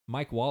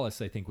 Mike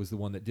Wallace, I think, was the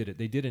one that did it.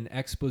 They did an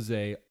expose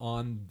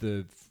on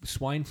the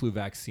swine flu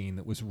vaccine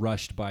that was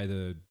rushed by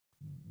the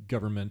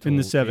governmental in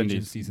the 70s,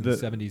 agencies in the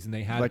 70s, and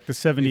they had like the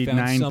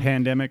 79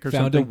 pandemic or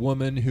found something. a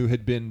woman who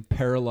had been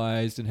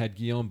paralyzed and had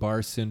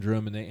Guillain-Barré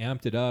syndrome, and they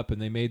amped it up,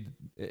 and they made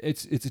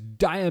it's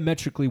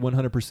diametrically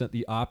 100%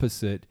 the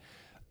opposite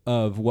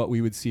of what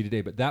we would see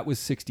today. But that was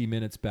 60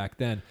 Minutes back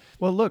then.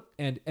 Well, look,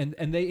 and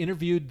they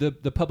interviewed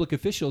the public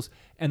officials,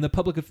 and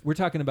we're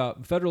talking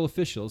about federal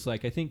officials,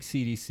 like I think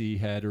CDC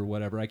head or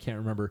whatever, I can't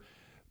remember,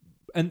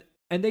 and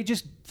they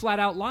just flat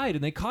out lied,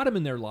 and they caught them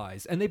in their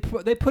lies, and they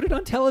put it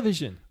on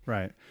television.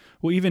 right.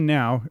 Well, even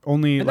now,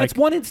 That's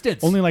one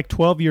instance. only like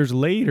 12 years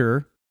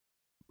later,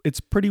 it's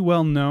pretty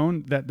well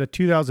known that the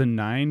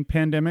 2009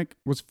 pandemic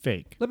was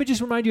fake. Let me just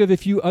remind you of a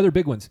few other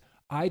big ones.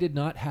 I did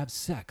not have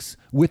sex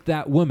with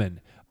that woman.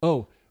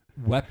 Oh,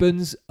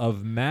 weapons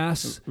of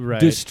mass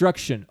Right.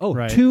 destruction. Oh,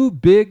 Right. too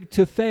big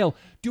to fail.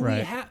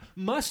 Right.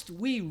 Must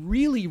we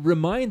really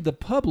remind the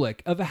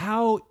public of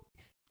how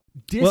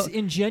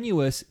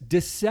disingenuous,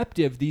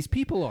 deceptive these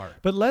people are?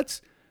 But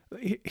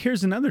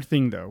here's another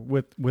thing though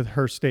with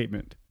her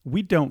statement.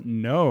 We don't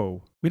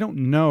know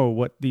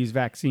what these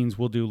vaccines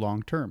will do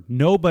long term.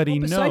 Nobody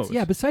knows.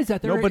 Yeah, besides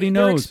that, they're Nobody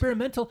knows.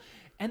 experimental,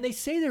 and they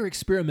say they're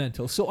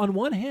experimental. So on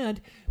one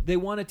hand, they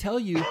want to tell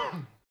you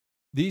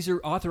these are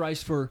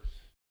authorized for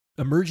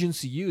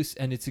emergency use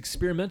and it's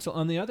experimental.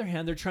 On the other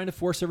hand, they're trying to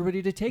force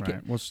everybody to take Right.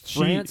 it. Well,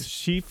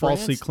 she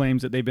falsely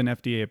claims that they've been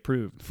FDA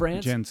approved.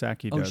 Jen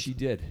Psaki does. Oh, she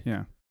did.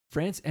 Yeah.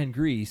 France and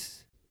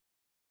Greece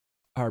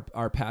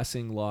are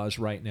passing laws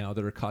right now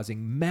that are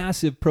causing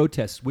massive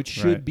protests, which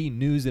should Right. be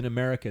news in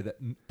America, that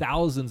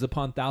thousands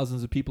upon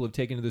thousands of people have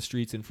taken to the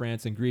streets in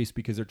France and Greece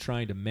because they're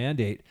trying to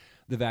mandate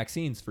the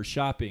vaccines for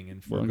shopping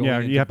and for going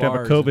into you have to have a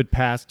bars COVID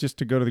pass just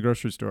to go to the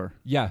grocery store.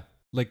 Yeah,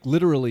 like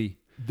literally,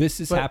 this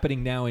is But-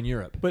 happening now in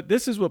Europe. But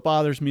this is what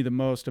bothers me the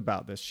most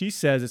about this. She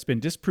says it's been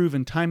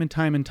disproven time and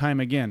time and time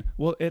again.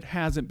 Well, it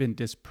hasn't been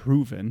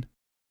disproven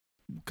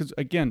because,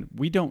 again,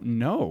 we don't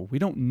know. We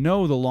don't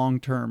know the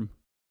long-term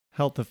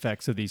health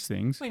effects of these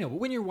things. I know, but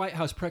when you're White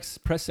House press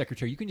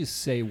secretary, you can just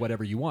say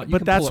whatever you want. You But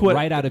can that's pull it what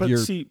right out of but your.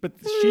 See, but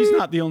she's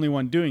not the only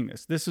one doing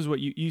this. This is what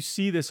you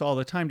see this all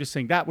the time, just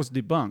saying that was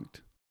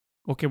debunked.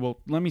 Okay, well,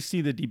 let me see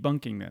the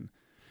debunking then.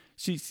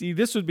 See,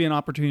 this would be an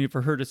opportunity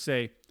for her to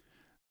say,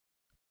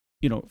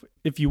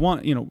 if you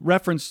want,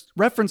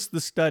 reference the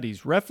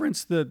studies,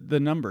 reference the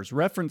numbers,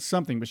 reference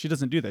something, but she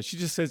doesn't do that. She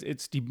just says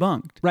it's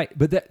debunked. Right,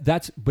 but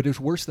but it's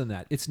worse than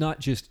that. It's not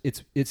just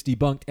it's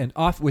debunked and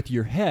off with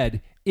your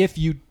head if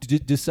you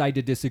decide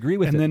to disagree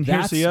with it. And then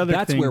here's the other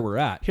that's thing. where we're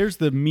at. Here's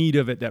the meat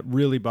of it that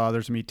really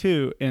bothers me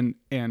too. And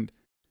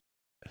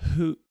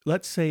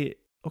let's say,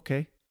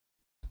 okay,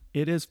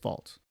 it is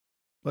false.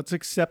 Let's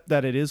accept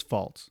that it is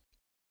false.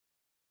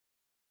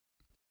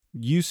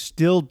 You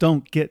still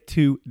don't get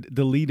to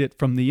delete it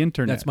from the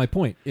internet. That's my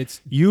point.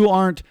 You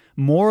aren't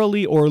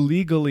morally or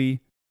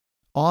legally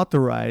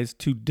authorized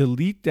to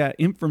delete that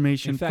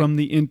information from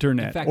the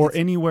internet or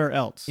anywhere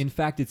else. In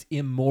fact, it's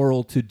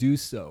immoral to do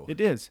so. It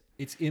is.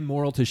 It's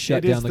immoral to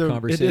shut down the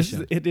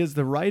conversation. It is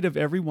the right of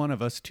every one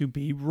of us to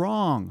be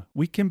wrong.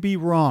 We can be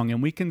wrong,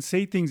 and we can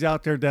say things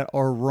out there that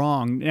are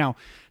wrong. Now,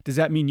 does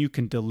that mean you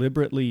can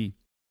deliberately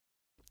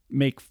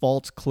make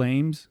false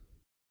claims?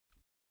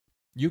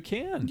 You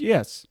can.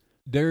 Yes.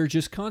 There are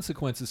just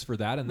consequences for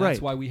that, and that's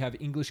Right. why we have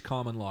English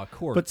common law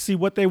courts. But see,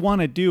 what they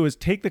want to do is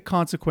take the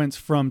consequence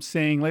from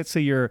saying, let's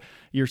say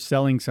you're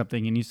selling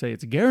something and you say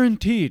it's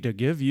guaranteed to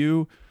give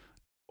you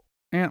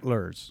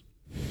antlers.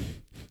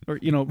 Or,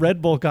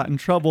 Red Bull got in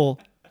trouble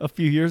a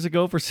few years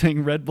ago for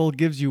saying Red Bull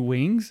gives you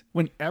wings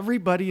when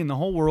everybody in the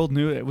whole world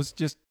knew it was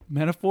just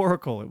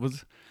metaphorical.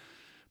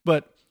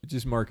 But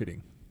just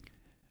marketing.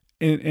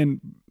 in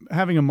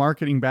having a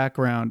marketing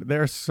background,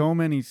 there are so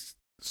many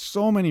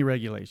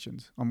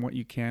regulations on what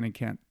you can and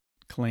can't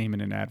claim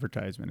in an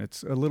advertisement.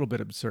 It's a little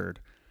bit absurd.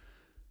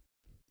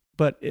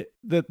 But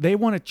they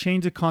want to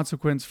change the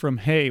consequence from,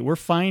 hey, we're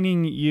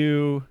fining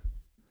you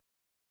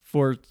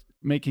for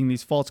making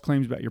these false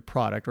claims about your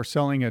product or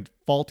selling a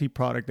faulty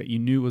product that you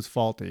knew was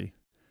faulty,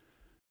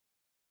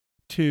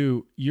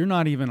 to you're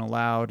not even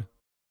allowed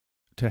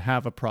to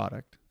have a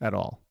product at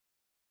all.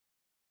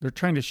 They're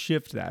trying to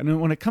shift that. And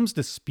when it comes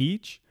to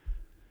speech,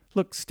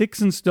 look, sticks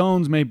and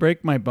stones may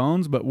break my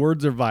bones, but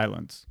words are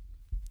violence.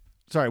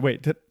 Sorry,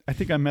 wait, I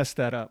think I messed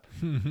that up.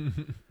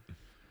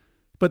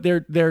 But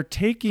they're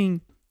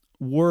taking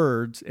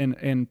words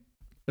and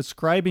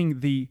ascribing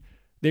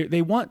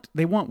they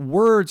want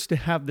words to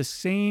have the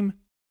same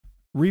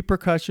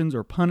repercussions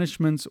or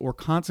punishments or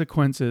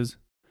consequences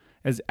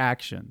as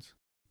actions.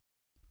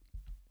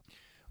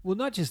 Well,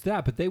 not just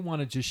that, but they want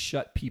to just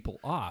shut people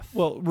off.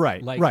 Well,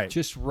 right.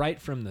 Just right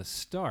from the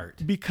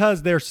start.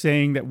 Because they're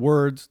saying that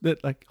words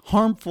that like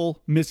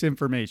harmful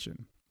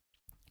misinformation.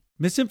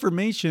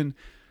 Misinformation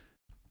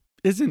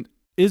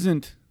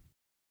isn't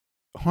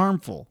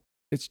harmful.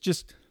 It's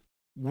just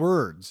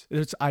words.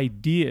 It's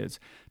ideas.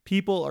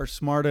 People are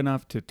smart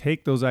enough to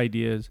take those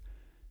ideas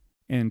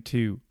and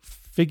to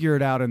figure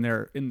it out in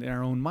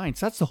their own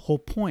minds. That's the whole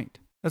point.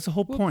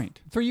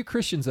 Point. For you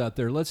Christians out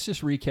there, let's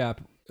just recap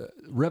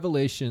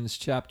Revelations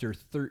chapter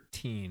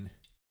 13.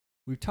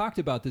 We've talked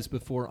about this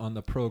before on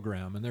the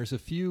program, and there's a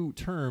few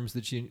terms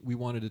that we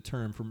wanted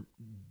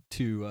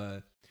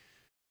the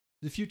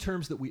few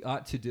terms that we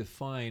ought to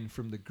define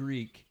from the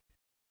Greek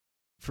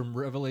from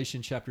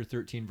Revelation chapter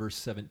 13, verse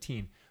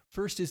 17.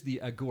 First is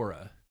the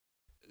agora,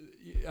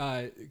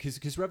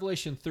 because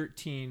Revelation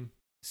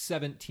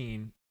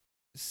 13:17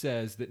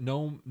 says that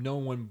no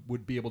one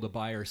would be able to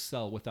buy or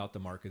sell without the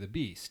mark of the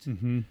beast,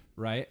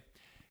 right?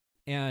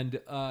 And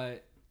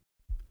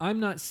I'm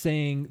not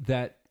saying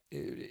that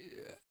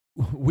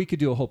we could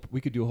do a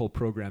whole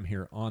program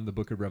here on the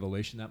Book of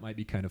Revelation. That might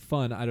be kind of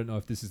fun. I don't know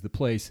if this is the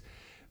place,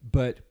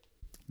 but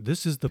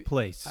this is the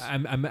place.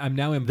 I'm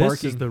now embarking.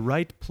 This is the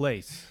right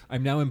place.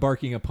 I'm now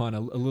embarking upon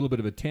a little bit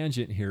of a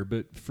tangent here,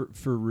 but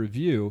for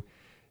review,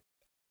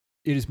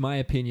 it is my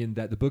opinion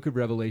that the Book of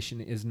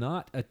Revelation is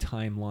not a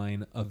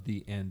timeline of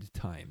the end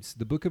times.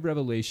 The Book of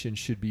Revelation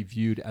should be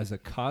viewed as a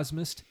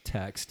cosmist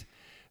text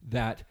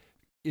that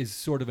is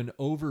sort of an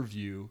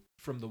overview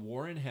from the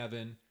war in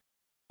heaven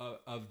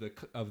of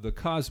the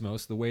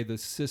cosmos, the way the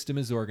system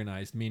is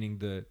organized, meaning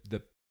the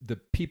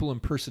people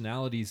and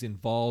personalities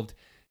involved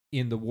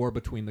in the war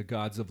between the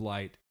gods of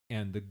light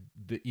and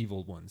the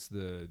evil ones,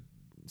 the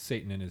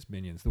Satan and his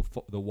minions,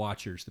 the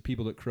Watchers, the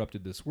people that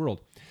corrupted this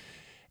world.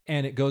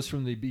 And it goes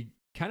from the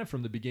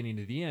beginning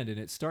to the end, and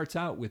it starts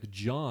out with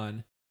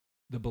John,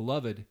 the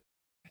beloved,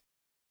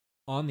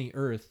 on the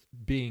earth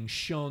being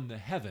shown the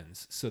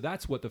heavens. So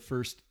that's what the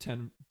first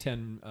 10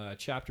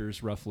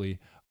 chapters roughly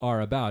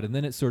are about. And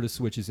then it sort of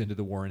switches into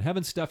the war in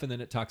heaven stuff, and then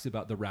it talks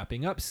about the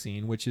wrapping up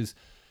scene, which is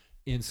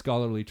in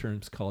scholarly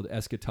terms called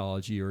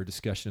eschatology, or a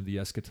discussion of the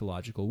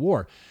eschatological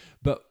war.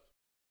 But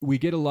we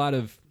get a lot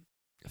of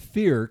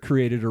fear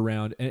created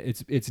around, and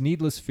it's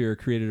needless fear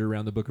created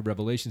around the Book of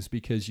Revelations,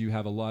 because you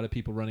have a lot of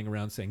people running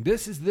around saying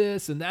this is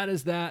this and that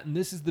is that, and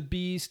this is the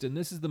beast and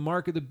this is the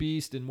mark of the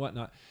beast and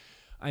whatnot.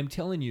 I'm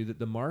telling you that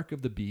the mark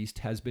of the beast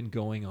has been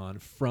going on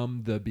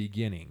from the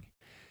beginning.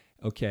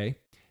 Okay,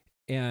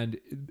 and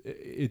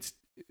it's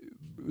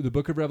the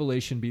Book of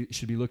Revelation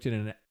should be looked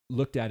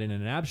at in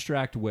an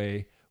abstract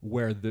way,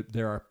 where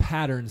there are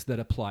patterns that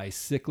apply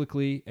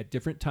cyclically at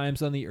different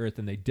times on the earth,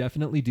 and they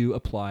definitely do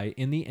apply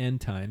in the end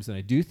times. And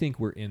I do think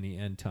we're in the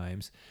end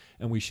times,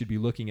 and we should be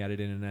looking at it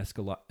in an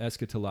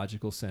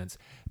eschatological sense.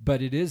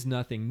 But it is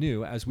nothing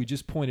new, as we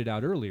just pointed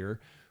out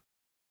earlier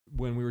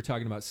when we were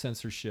talking about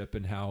censorship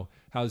and how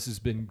this has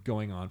been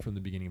going on from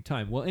the beginning of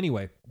time. Well,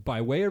 anyway,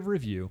 by way of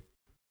review,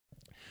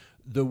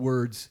 the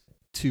words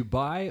to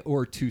buy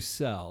or to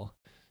sell,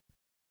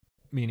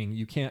 meaning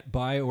you can't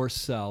buy or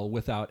sell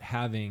without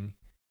having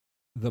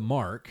the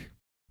mark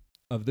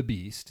of the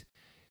beast,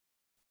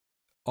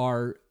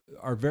 are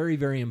very,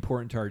 very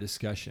important to our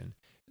discussion.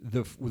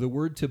 The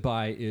word to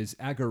buy is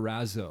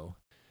agorazo,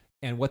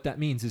 and what that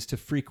means is to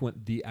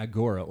frequent the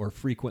agora, or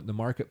frequent the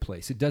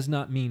marketplace. It does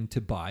not mean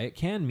to buy. It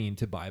can mean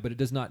to buy, but it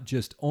does not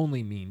just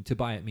only mean to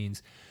buy. It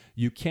means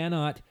you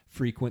cannot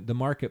frequent the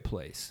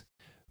marketplace,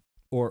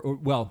 or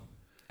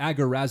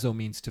agorazo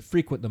means to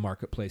frequent the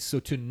marketplace. So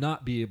to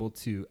not be able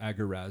to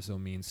agorazo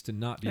means to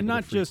not be able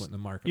to frequent the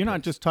marketplace. You're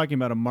not just talking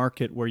about a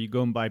market where you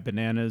go and buy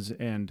bananas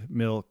and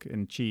milk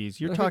and cheese.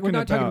 We're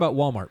not talking about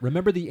Walmart.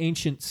 Remember the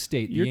ancient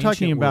state. You're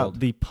talking about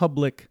the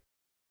public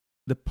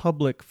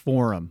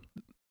forum.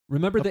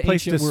 Remember the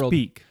place ancient to world.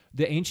 Speak.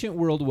 The ancient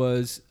world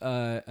was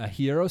a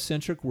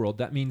hierocentric world.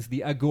 That means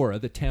the agora,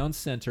 the town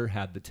center,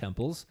 had the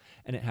temples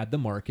and it had the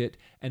market,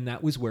 and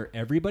that was where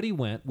everybody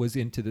went, was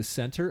into the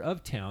center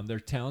of town. Their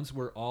towns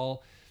were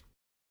all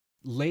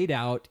laid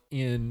out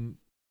in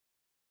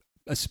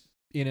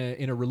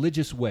a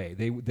religious way.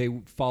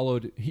 They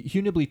followed.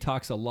 Hugh Nibley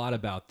talks a lot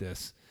about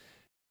this.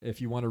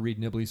 If you want to read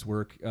Nibley's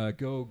work,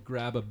 go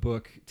grab a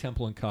book,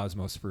 Temple and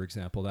Cosmos, for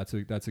example. That's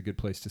a good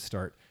place to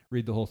start.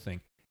 Read the whole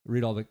thing.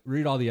 Read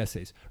all the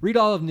essays. Read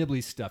all of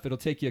Nibley's stuff. It'll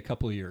take you a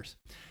couple of years,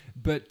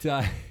 but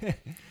and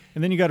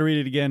then you got to read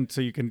it again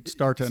so you can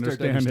start to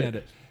understand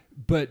it.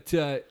 But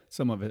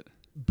some of it.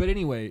 But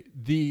anyway,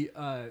 the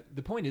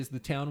point is the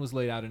town was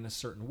laid out in a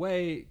certain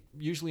way,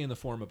 usually in the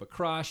form of a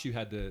cross. You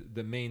had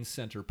the main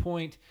center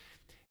point,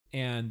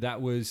 and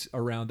that was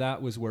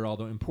where all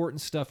the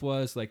important stuff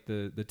was, like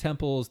the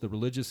temples, the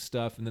religious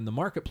stuff, and then the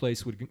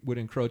marketplace would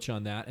encroach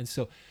on that. And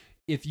so,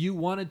 if you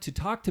wanted to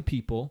talk to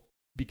people,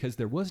 because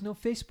there was no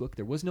Facebook,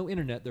 there was no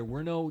internet, there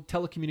were no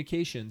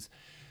telecommunications,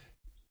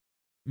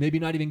 maybe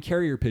not even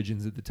carrier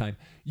pigeons at the time,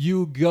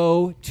 you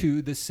go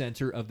to the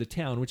center of the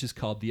town, which is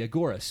called the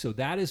agora. So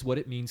that is what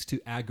it means to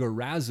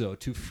agorazo,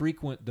 to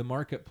frequent the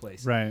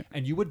marketplace. Right.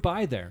 And you would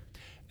buy there.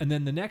 And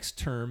then the next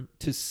term,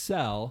 to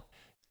sell,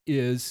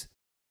 is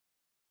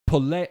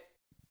poleo,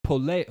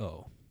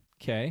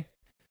 okay?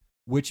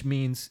 Which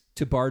means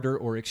to barter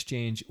or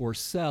exchange or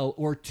sell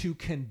or to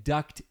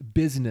conduct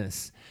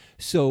business.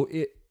 So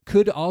it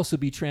could also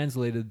be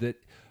translated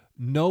that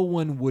no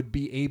one would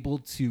be able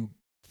to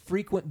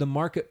frequent the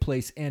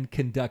marketplace and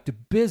conduct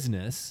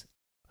business.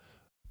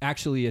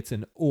 Actually, it's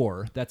an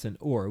or. That's an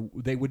or.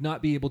 They would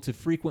not be able to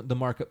frequent the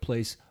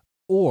marketplace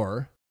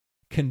or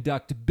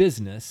conduct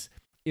business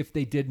if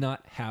they did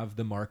not have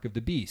the mark of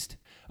the beast.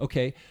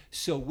 Okay,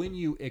 so when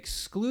you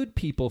exclude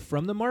people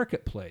from the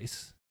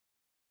marketplace,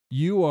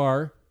 you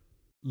are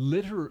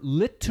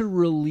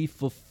literally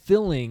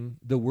fulfilling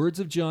the words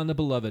of John the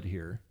Beloved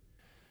here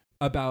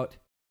about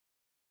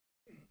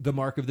the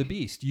mark of the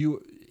beast.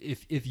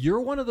 If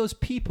you're one of those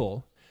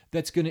people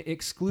that's going to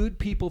exclude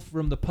people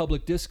from the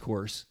public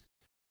discourse,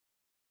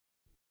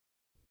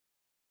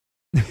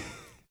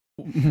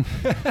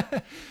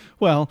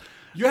 well,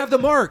 you have the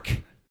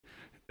mark.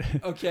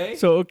 Okay?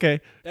 So okay.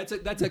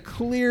 That's a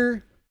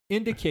clear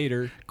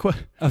indicator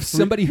of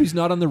somebody who's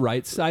not on the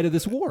right side of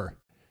this war.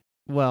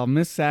 Well,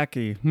 Miss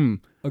Saki,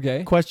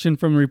 Okay. Question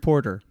from a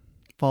reporter.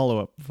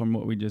 Follow-up from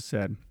what we just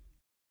said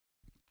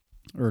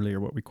earlier,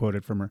 what we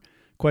quoted from her.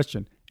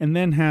 Question. And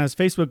then, has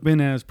Facebook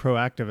been as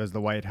proactive as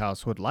the White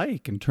House would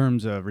like in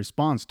terms of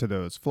response to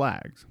those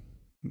flags?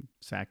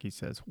 Saki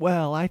says,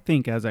 well, I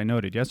think, as I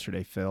noted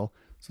yesterday, Phil,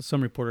 so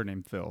some reporter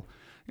named Phil,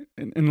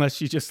 unless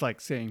she's just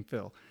like saying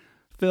Phil,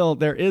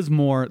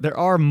 there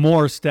are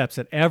more steps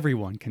that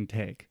everyone can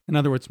take. In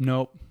other words,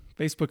 nope,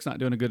 Facebook's not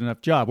doing a good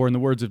enough job. Or in the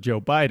words of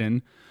Joe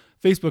Biden,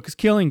 Facebook is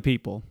killing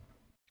people.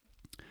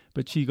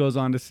 But she goes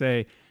on to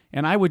say,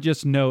 and I would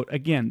just note,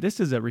 again, this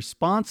is a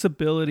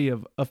responsibility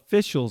of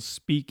officials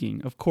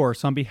speaking, of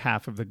course, on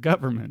behalf of the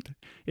government.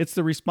 It's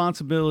the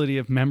responsibility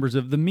of members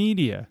of the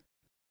media.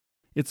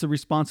 It's the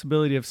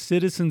responsibility of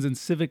citizens and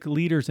civic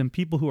leaders and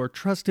people who are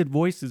trusted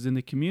voices in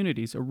the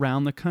communities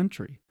around the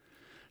country.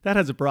 That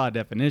has a broad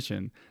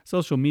definition.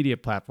 Social media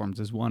platforms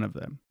is one of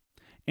them.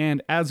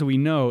 And as we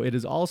know,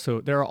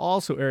 there are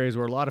also areas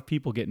where a lot of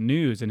people get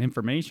news and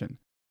information.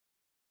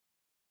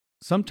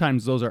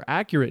 Sometimes those are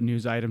accurate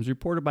news items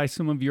reported by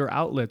some of your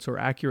outlets or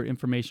accurate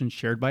information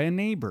shared by a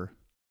neighbor.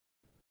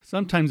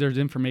 Sometimes there's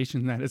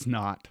information that is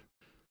not.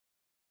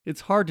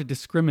 It's hard to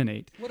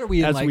discriminate. What are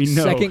we in, as like we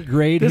know, second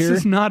grade this here? This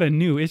is not a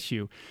new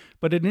issue,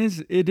 but it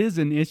is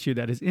an issue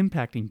that is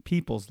impacting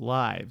people's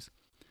lives.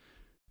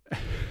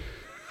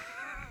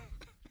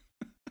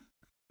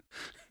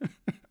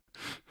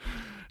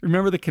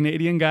 Remember the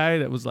Canadian guy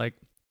that was like,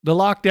 the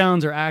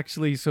lockdowns are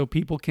actually so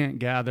people can't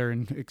gather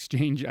and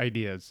exchange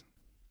ideas.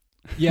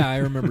 Yeah, I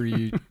remember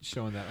you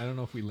showing that. I don't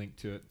know if we linked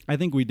to it. I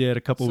think we did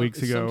a couple weeks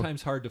ago. It's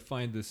sometimes hard to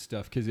find this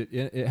stuff because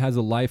it has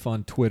a life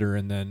on Twitter,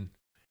 and then...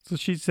 So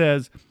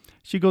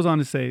she goes on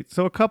to say,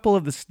 so a couple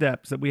of the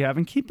steps that we have,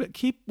 and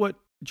keep what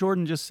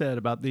Jordan just said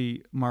about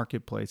the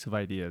marketplace of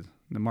ideas,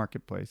 the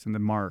marketplace and the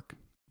mark,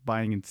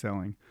 buying and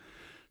selling.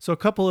 So a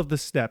couple of the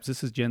steps,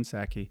 this is Jen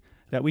Psaki,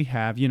 that we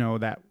have,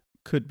 that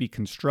could be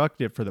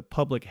constructive for the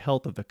public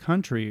health of the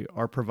country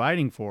are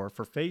providing for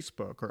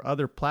Facebook or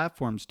other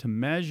platforms to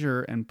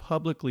measure and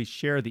publicly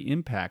share the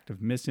impact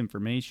of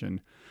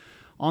misinformation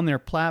on their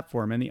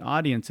platform and the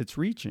audience it's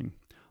reaching.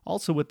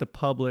 Also with the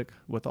public,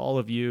 with all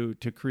of you,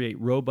 to create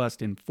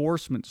robust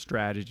enforcement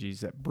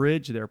strategies that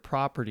bridge their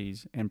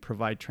properties and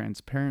provide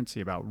transparency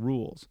about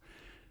rules.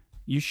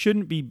 You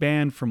shouldn't be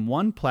banned from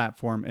one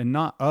platform and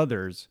not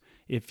others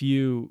if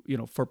you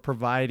know, for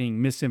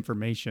providing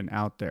misinformation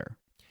out there.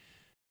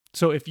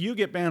 So if you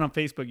get banned on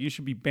Facebook, you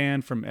should be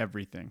banned from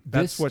everything.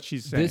 That's what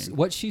she's saying.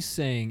 What she's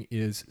saying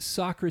is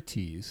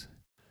Socrates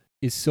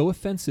is so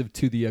offensive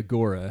to the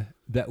Agora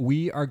that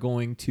we are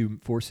going to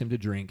force him to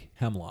drink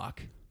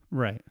hemlock.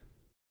 Right.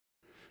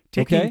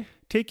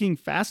 Taking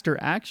faster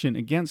action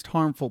against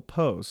harmful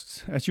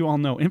posts. As you all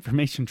know,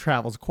 information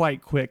travels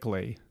quite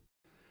quickly.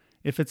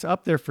 If it's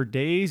up there for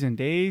days and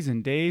days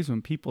and days,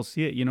 when people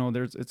see it, you know,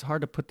 it's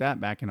hard to put that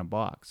back in a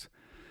box.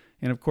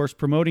 And of course,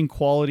 promoting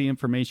quality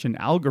information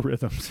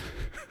algorithms.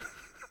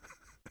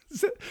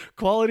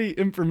 Quality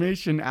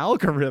information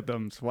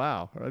algorithms.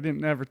 Wow. I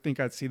didn't ever think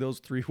I'd see those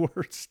three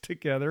words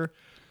together.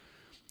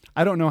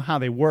 I don't know how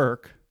they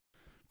work.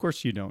 Of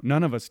course you don't.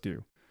 None of us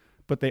do.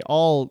 But they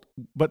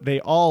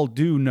all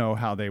do know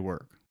how they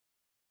work.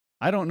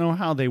 I don't know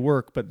how they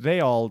work, but they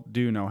all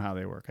do know how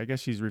they work. I guess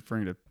she's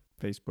referring to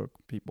Facebook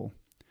people.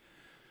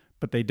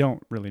 But they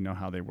don't really know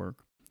how they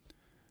work.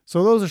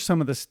 So those are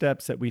some of the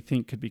steps that we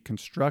think could be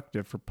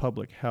constructive for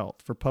public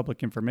health, for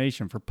public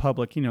information, for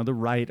public, you know, the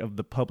right of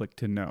the public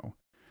to know.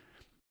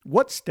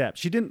 What steps?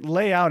 She didn't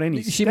lay out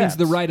any steps. She means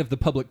the right of the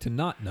public to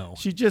not know.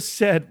 She just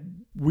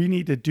said we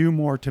need to do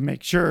more to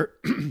make sure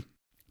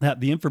that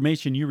the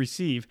information you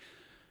receive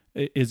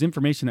is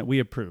information that we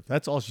approve.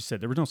 That's all she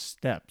said. There were no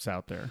steps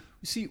out there.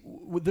 See,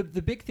 the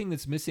big thing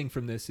that's missing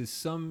from this is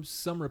some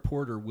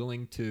reporter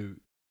willing to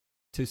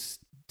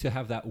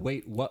have that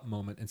wait what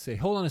moment and say,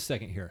 hold on a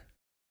second here.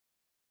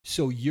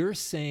 So you're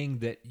saying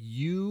that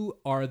you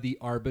are the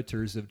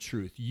arbiters of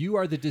truth. You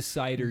are the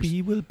deciders.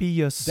 We will be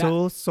your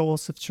sole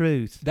source of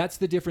truth. That's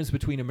the difference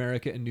between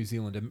America and New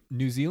Zealand.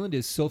 New Zealand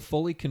is so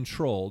fully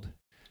controlled,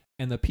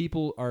 and the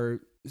people are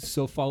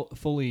so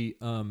fully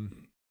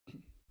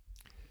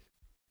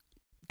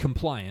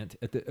compliant.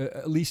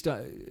 At least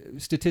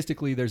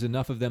statistically, there's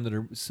enough of them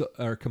that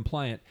are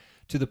compliant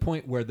to the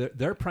point where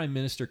their prime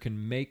minister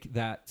can make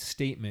that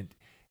statement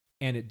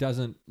and it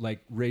doesn't like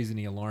raise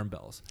any alarm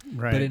bells.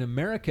 Right. But in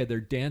America,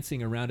 they're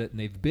dancing around it, and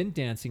they've been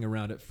dancing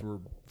around it for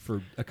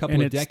a couple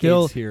and of decades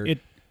still, here.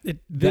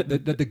 That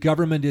the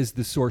government is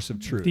the source of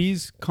truth.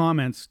 These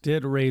comments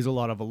did raise a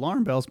lot of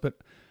alarm bells, but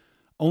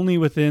only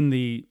within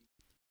the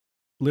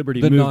liberty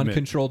movement. The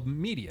non-controlled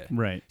media.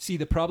 Right. See,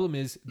 the problem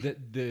is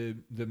that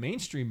the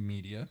mainstream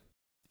media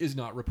is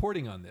not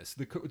reporting on this.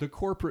 The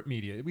corporate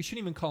media, we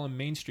shouldn't even call them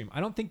mainstream.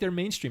 I don't think they're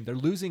mainstream. They're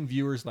losing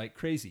viewers like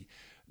crazy.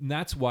 And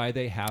that's why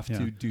they have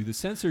to do the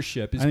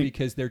censorship, is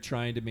because they're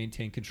trying to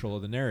maintain control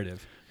of the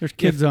narrative. There's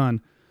kids I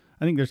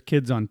think there's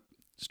kids on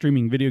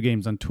streaming video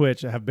games on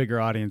Twitch that have bigger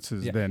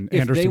audiences than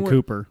Anderson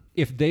Cooper.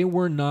 If they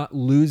were not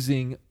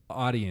losing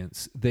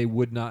audience, they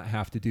would not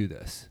have to do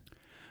this.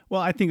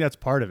 Well, I think that's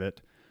part of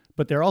it.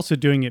 But they're also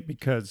doing it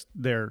because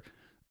they're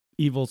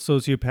evil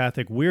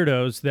sociopathic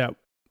weirdos that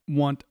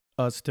want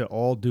us to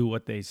all do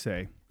what they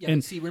say. Yeah,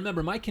 and see,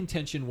 remember, my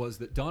contention was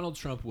that Donald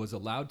Trump was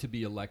allowed to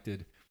be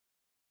elected.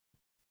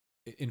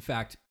 In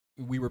fact,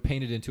 we were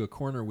painted into a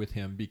corner with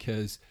him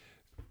because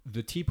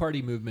the Tea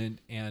Party movement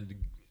and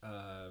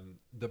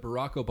the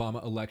Barack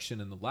Obama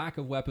election and the lack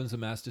of weapons of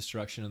mass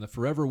destruction and the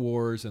forever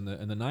wars and the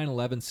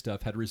 9/11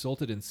 stuff had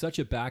resulted in such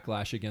a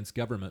backlash against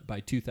government by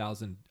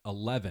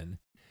 2011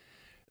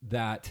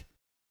 that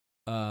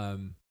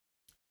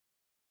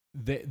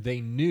they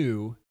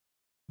knew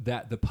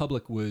that the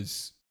public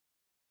was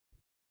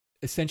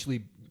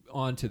essentially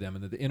onto them,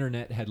 and that the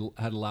internet had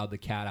allowed the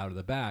cat out of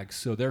the bag.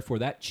 So therefore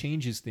that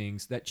changes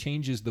things. That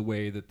changes the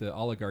way that the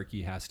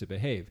oligarchy has to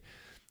behave,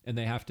 and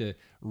they have to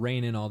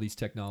rein in all these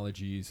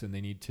technologies, and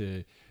they need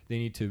to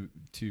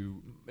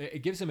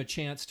it gives them a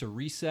chance to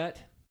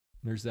reset.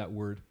 There's that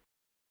word.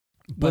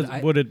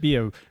 But would it be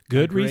a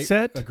great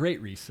reset? A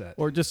great reset.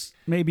 Or just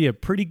maybe a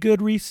pretty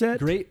good reset?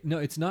 Great. No,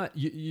 it's not.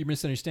 You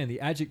misunderstand. The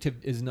adjective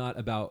is not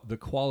about the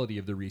quality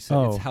of the reset.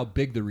 It's how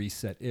big the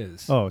reset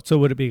is. Oh, so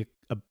would it be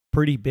a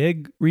pretty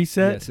big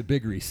reset? Yes, a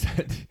big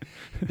reset.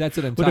 That's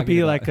what I'm talking about. Would it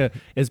be like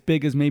as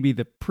big as maybe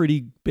the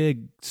pretty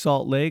big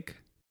Salt Lake?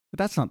 But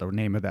that's not the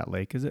name of that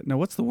lake, is it? No,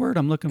 what's the word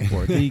I'm looking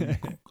for?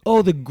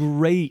 The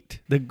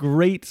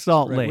Great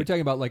Salt Lake. We're talking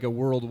about like a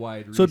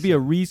worldwide reset. So it'd be a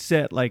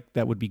reset like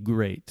that would be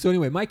great. So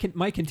anyway, my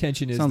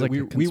contention is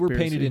that we were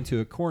painted into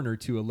a corner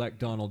to elect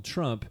Donald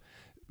Trump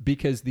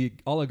because the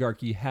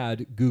oligarchy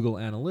had Google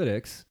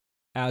Analytics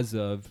as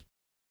of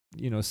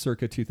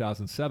circa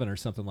 2007 or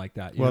something like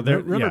that.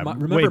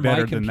 Remember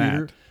my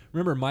computer?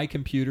 Remember my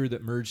computer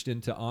that merged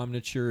into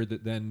Omniture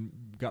that then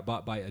got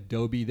bought by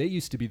Adobe? They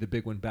used to be the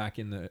big one back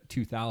in the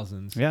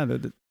 2000s. Yeah,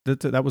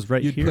 that was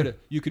right here.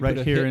 You could put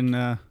a here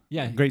in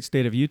great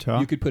state of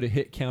Utah. You could put a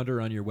hit counter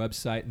on your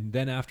website, and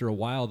then after a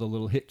while, the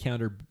little hit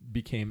counter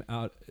became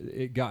out.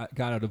 It got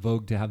out of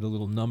vogue to have the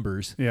little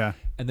numbers. Yeah,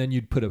 and then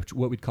you'd put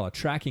what we'd call a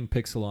tracking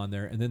pixel on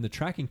there, and then the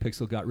tracking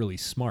pixel got really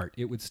smart.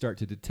 It would start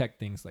to detect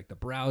things like the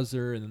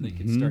browser, and then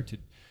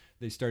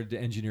they started to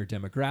engineer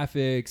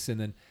demographics, and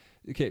then.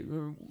 Okay,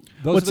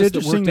 those of us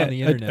that worked on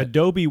the internet.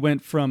 Adobe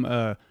went from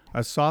a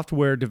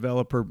software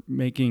developer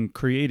making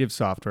creative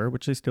software,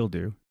 which they still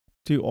do,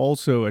 to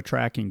also a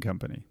tracking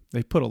company.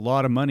 They put a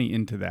lot of money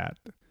into that.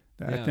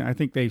 Yeah. I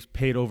think they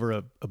paid over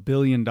 $1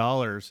 billion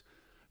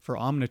for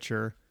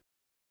Omniture,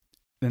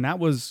 and that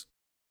was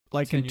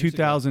like 10 in years ago.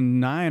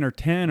 2009 or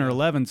 10 or Yeah.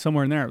 11,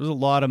 somewhere in there. It was a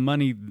lot of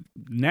money.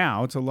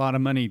 Now it's a lot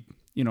of money.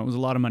 It was a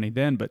lot of money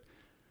then. But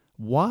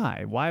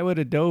why? Why would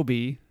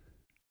Adobe,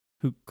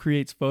 who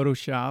creates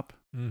Photoshop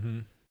Mm-hmm.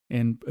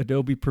 and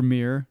Adobe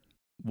Premiere,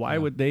 why Yeah.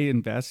 would they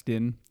invest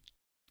in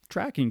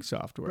tracking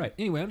software? Right.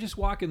 Anyway, I'm just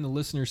walking the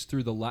listeners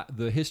through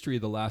the history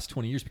of the last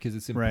 20 years because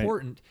it's Right.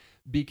 important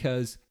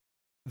because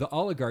the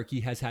oligarchy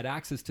has had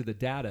access to the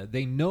data.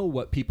 They know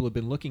what people have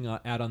been looking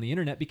at on the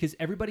internet because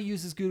everybody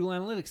uses Google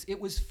Analytics.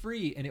 It was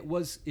free and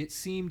it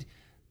seemed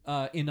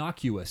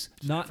innocuous,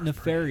 not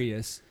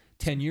nefarious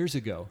 10 years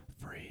ago.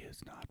 Free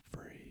is not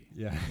free.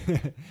 Yeah.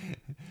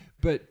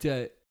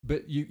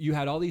 But you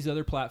had all these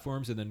other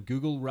platforms, and then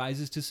Google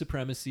rises to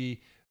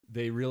supremacy.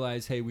 They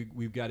realize, hey,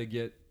 we've got to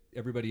get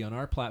everybody on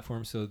our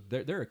platform. So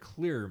they're a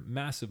clear,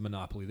 massive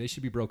monopoly. They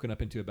should be broken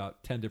up into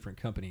about 10 different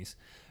companies.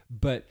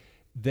 But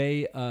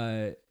they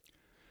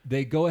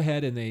go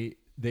ahead and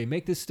they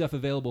make this stuff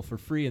available for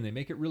free, and they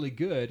make it really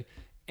good,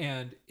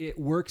 and it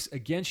works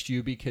against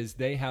you because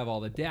they have all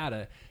the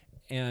data.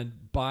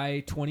 And by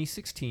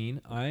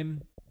 2016,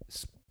 I'm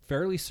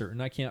fairly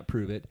certain, I can't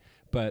prove it,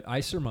 but I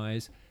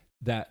surmise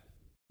that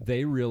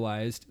they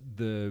realized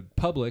the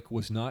public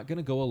was not going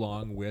to go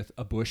along with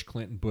a Bush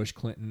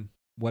Clinton,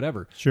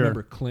 whatever. Sure.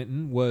 Remember,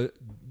 Clinton was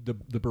the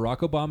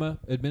Barack Obama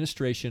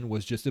administration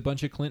was just a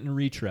bunch of Clinton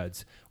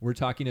retreads. We're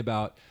talking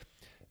about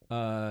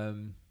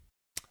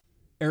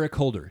Eric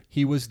Holder.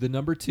 He was the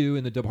number 2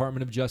 in the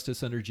Department of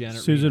Justice under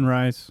Janet Susan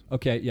Reno. Rice.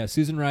 Okay, yeah,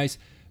 Susan Rice,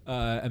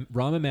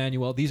 Rahm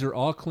Emanuel. These are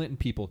all Clinton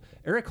people.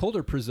 Eric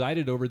Holder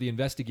presided over the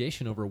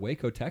investigation over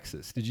Waco,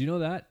 Texas. Did you know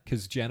that?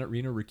 Because Janet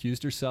Reno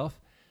recused herself.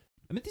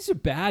 I mean, these are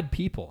bad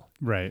people.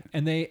 Right.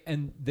 And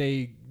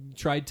they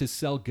tried to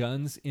sell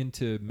guns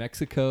into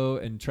Mexico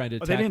and trying to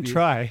attack They didn't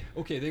try.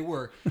 Okay, they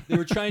were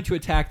trying to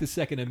attack the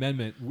Second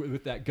Amendment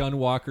with that gun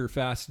walker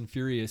Fast and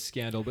Furious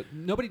scandal, but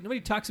nobody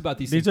talks about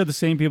these These things. are the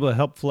same people that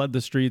helped flood the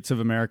streets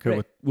of America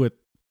Right. with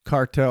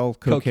cartel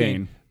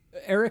cocaine.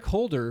 Eric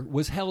Holder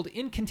was held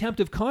in contempt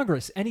of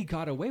Congress, and he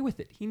got away with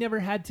it. He never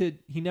had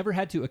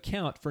to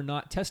account for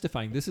not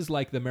testifying. This is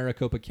like the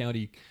Maricopa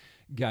County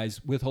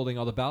guys withholding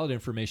all the ballot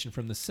information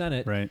from the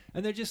Senate, Right.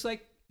 and they're just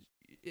like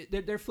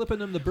they're flipping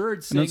them the bird,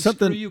 And saying it's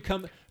something- "Screw you,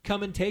 come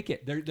and take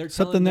it." They're telling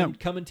Something them that-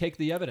 come and take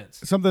the evidence.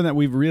 Something that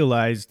we've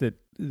realized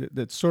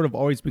that's sort of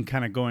always been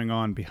kind of going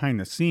on behind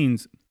the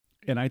scenes,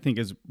 and I think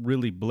is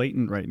really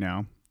blatant right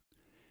now,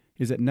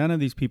 is that none of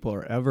these people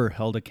are ever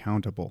held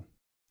accountable.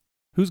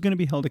 Who's going to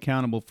be held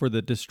accountable for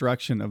the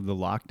destruction of the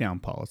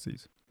lockdown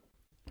policies?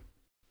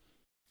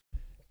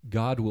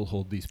 God will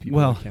hold these people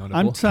Well,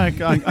 accountable.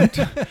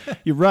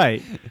 you're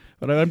right,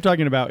 but I'm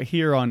talking about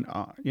here on,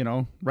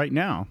 right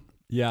now.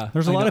 Yeah,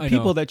 There's a I lot know- of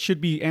people that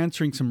should be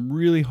answering some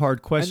really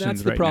hard questions and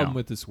that's the right problem now,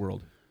 with this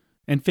world.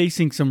 and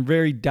facing some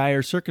very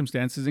dire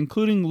circumstances,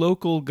 including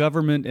local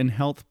government and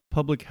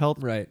public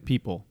health Right.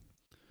 people.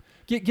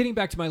 Getting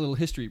back to my little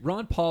history,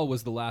 Ron Paul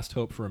was the last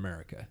hope for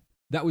America.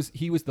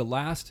 He was the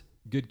last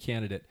good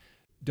candidate.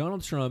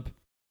 Donald Trump,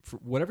 for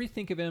whatever you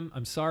think of him,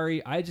 I'm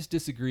sorry, I just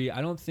disagree.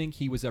 I don't think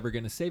he was ever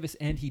going to save us,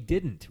 and he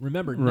didn't.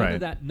 Remember,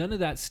 Right. none of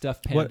that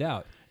stuff panned What-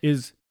 out.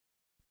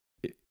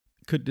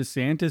 Could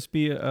DeSantis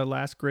be a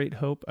last great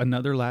hope?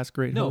 Another last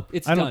great No, hope?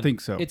 it's I done. don't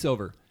think so. It's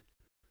over.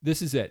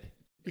 This is it.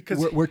 because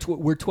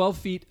We're 12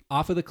 feet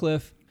off of the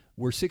cliff.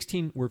 We're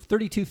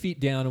 32 feet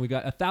down, and we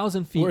got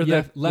 1,000 feet We're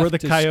left the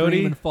to coyote?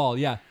 scream and fall.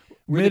 Yeah,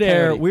 we're the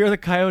midair, coyote. we are the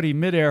coyote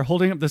midair,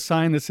 holding up the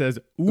sign that says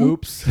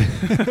 "Oops."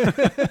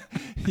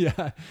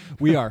 Yeah,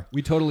 we are.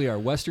 We totally are.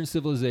 Western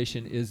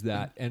civilization is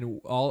that, and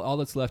all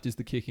that's left is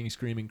the kicking,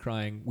 screaming,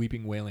 crying,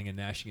 weeping, wailing, and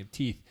gnashing of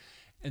teeth.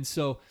 And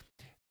so,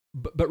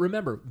 but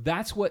remember,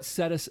 that's what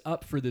set us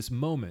up for this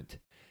moment.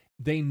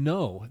 They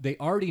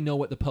already know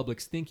what the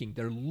public's thinking.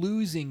 They're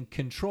losing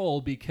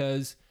control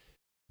because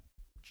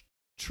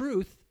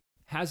truth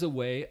has a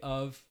way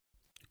of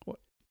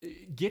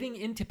getting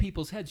into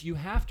people's heads. You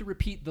have to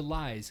repeat the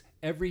lies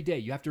every day.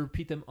 You have to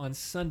repeat them on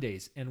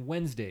Sundays and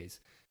Wednesdays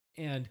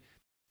and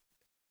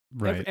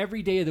Right.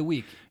 every day of the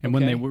week. And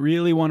when they okay?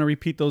 really want to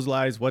repeat those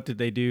lies, what did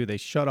they do? They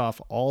shut off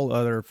all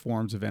other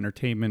forms of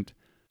entertainment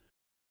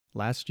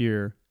last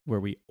year, where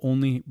we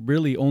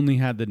really only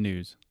had the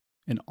news,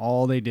 and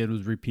all they did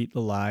was repeat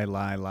the lie.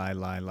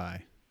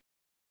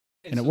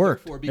 And it so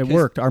worked. therefore, It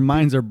worked. Our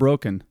minds are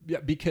broken. Yeah,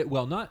 because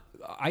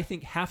I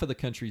think half of the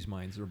country's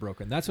minds are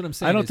broken. That's what I'm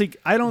saying.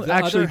 I don't the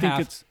actually other think half,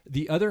 it's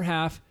the other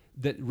half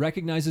that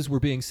recognizes we're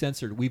being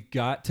censored. We've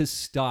got to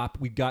stop.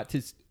 We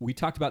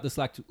talked about this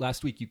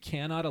last week. You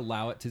cannot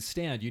allow it to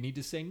stand. You need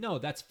to say, no,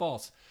 that's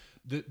false.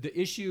 The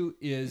issue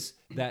is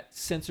that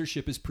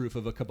censorship is proof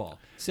of a cabal.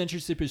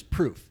 Censorship is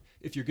proof.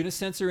 If you're going to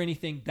censor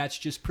anything, that's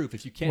just proof.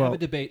 If you can't have a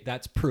debate,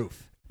 that's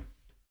proof.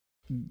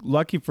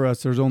 lucky for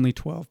us. There's only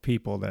 12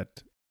 people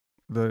that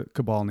the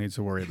cabal needs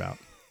to worry about.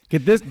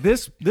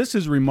 This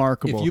is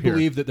remarkable. If you here.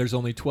 believe that there's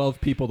only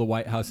 12 people the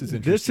White House is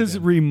interested This is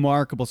in.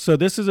 remarkable. So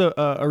this is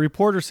a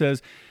reporter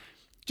says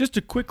Just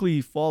to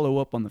quickly follow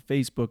up on the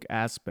Facebook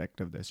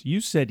aspect of this,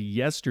 you said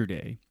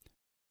yesterday.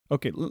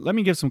 Okay, let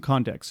me give some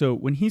context. So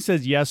when he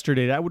says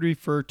yesterday, that would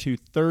refer to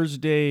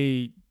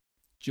Thursday,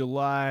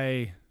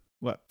 July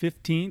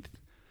 15th,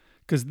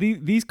 because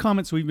these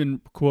comments we've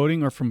been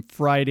quoting are from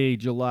Friday,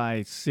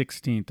 July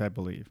 16th, I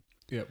believe.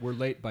 Yeah, we're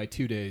late by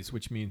 2 days,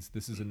 which means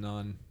this is a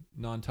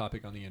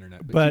non-topic on the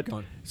internet. But keep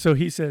going. So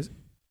he says,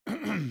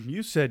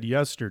 you said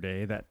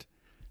yesterday that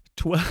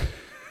 12.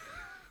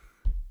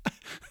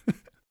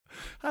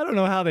 I don't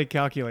know how they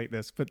calculate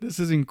this, but this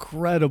is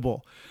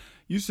incredible.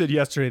 You said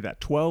yesterday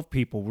that 12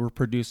 people were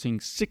producing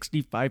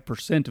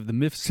 65% of the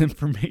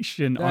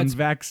misinformation on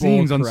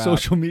vaccines on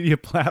social media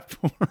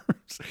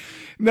platforms.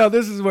 Now,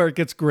 this is where it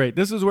gets great.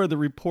 This is where the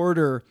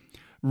reporter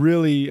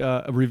really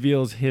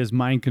reveals his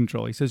mind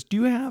control. He says, do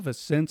you have a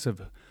sense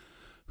of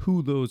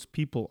who those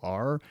people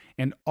are?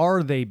 And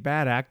are they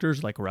bad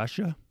actors like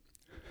Russia?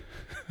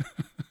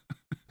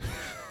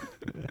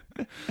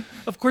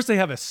 Of course, they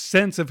have a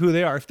sense of who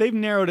they are. If they've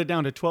narrowed it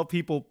down to 12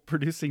 people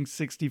producing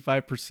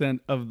 65%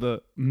 of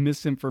the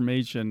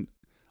misinformation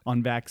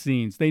on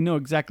vaccines, they know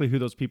exactly who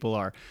those people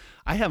are.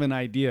 I have an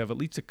idea of at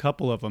least a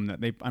couple of them that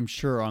I'm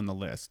sure are on the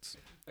lists.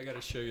 I got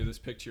to show you this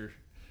picture.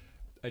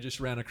 I just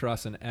ran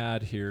across an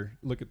ad here.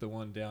 Look at the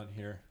one down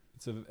here.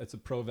 It's a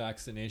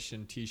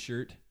pro-vaccination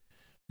T-shirt.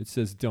 It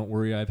says, "Don't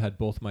worry, I've had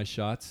both my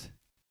shots."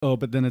 Oh,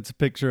 but then it's a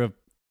picture of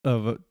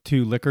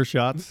 2 liquor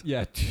shots.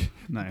 Yeah,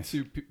 Nice.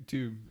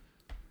 Two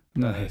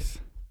Nice.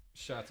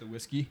 shots of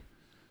whiskey.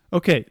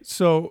 Okay,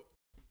 so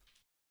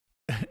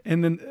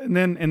and then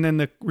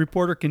the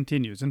reporter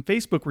continues, and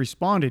Facebook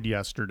responded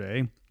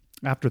yesterday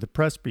after the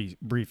press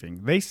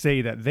briefing. They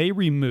say that they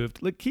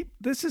removed.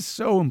 This is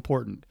so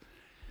important.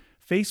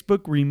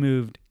 Facebook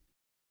removed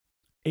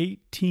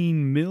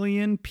 18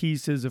 million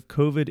pieces of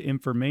COVID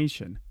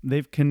information.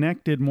 They've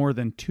connected more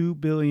than 2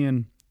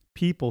 billion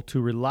people to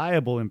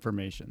reliable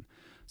information.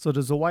 So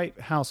does the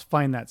White House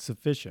find that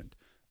sufficient?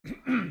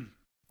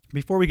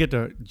 Before we get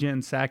to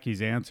Jen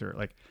Psaki's answer,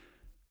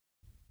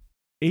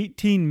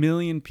 18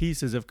 million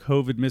pieces of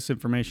COVID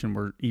misinformation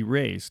were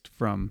erased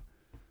from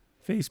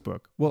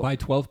Facebook. Well, by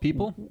 12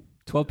 people?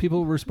 12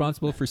 people were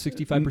responsible for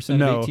 65%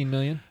 no, of 18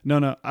 million?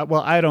 No.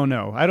 I don't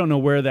know. I don't know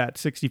where that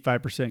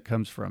 65%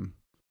 comes from.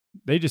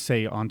 They just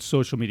say on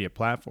social media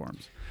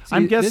platforms. See,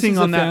 I'm guessing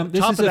on that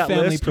top of that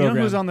list. Program. You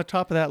know who's on the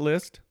top of that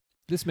list?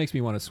 This makes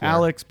me want to swear.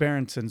 Alex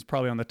Berenson's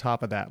probably on the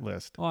top of that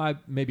list. Oh,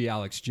 maybe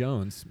Alex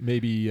Jones,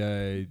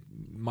 maybe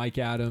Mike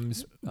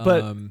Adams.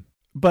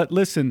 But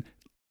listen,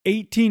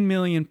 18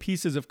 million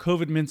pieces of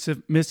COVID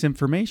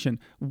misinformation.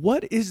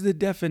 What is the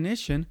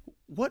definition?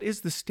 What is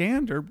the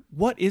standard?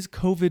 What is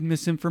COVID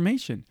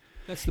misinformation?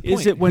 That's the point.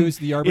 Is it when who's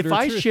the arbiter if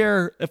I of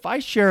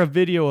truth? share a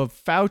video of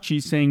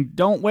Fauci saying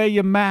don't wear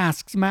your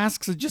masks,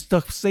 masks are just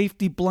a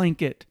safety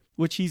blanket,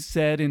 which he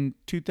said in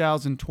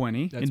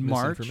 2020 That's in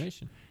March.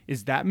 Misinformation.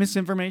 Is that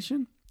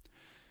misinformation?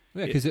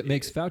 Yeah, because it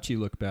makes Fauci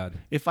look bad.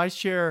 If I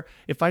share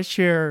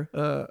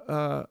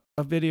a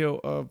video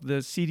of the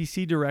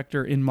CDC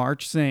director in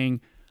March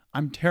saying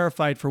I'm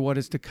terrified for what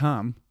is to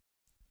come,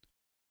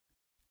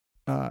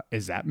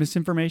 is that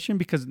misinformation?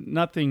 Because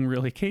nothing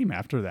really came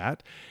after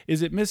that.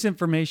 Is it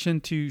misinformation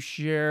to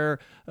share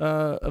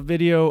a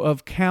video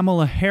of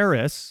Kamala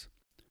Harris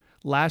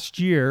last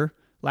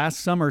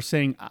summer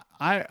saying,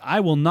 I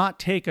will not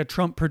take a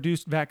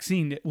Trump-produced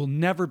vaccine. It will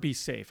never be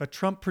safe. A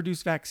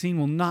Trump-produced vaccine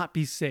will not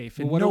be safe,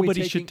 and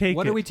nobody should take it.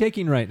 What are we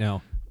taking right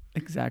now?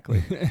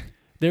 Exactly.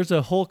 There's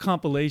a whole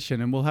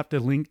compilation, and we'll have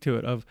to link to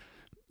it, of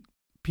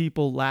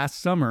people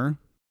last summer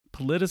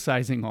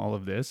politicizing all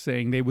of this,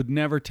 saying they would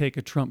never take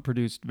a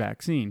Trump-produced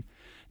vaccine.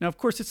 Now, of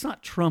course, it's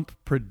not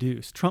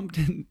Trump-produced.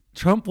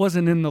 Trump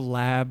wasn't in the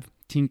lab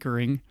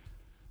tinkering,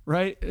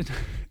 right?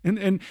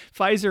 And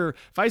Pfizer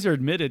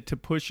admitted to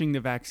pushing the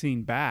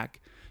vaccine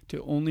back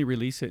to only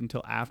release it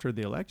until after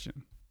the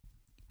election.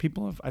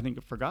 People have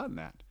forgotten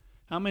that.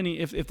 How many,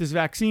 if this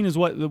vaccine is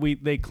what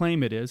they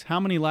claim it is, how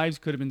many lives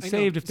could have been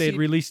saved if they had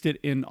released it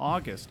in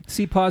August?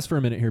 Pause for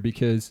a minute here,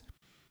 because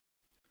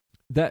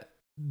that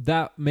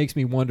makes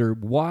me wonder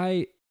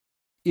why,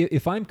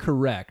 if I'm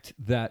correct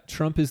that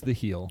Trump is the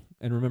heel,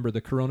 and remember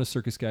the Corona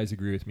Circus guys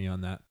agree with me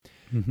on that,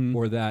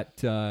 or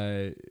that,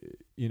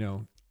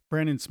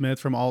 Brandon Smith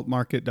from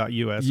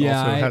altmarket.us also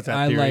has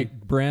that theory.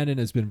 Brandon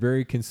has been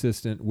very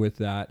consistent with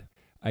that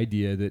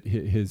idea that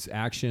his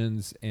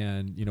actions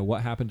and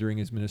what happened during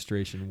his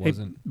administration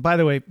wasn't. Hey, by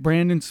the way,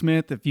 Brandon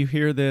Smith, if you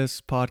hear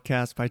this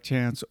podcast by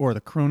chance, or the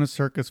Corona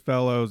Circus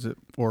fellows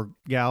or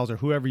gals or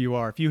whoever you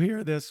are, if you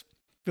hear this,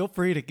 feel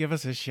free to give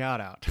us a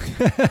shout out.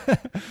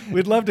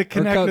 We'd love to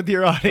connect with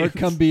your audience. Or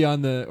come be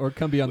on the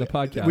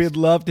podcast. We'd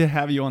love to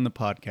have you on the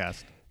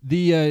podcast.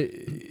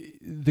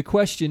 The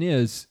question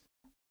is,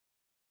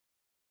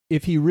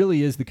 if he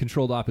really is the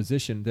controlled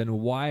opposition, then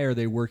why are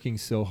they working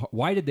so hard?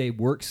 Why did they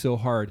work so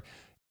hard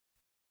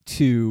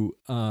to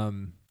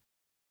and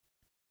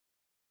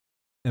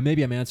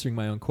maybe I'm answering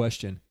my own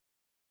question.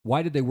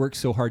 Why did they work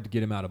so hard to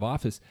get him out of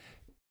office?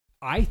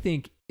 I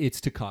think it's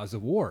to cause a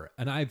war,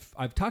 and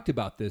I've talked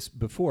about this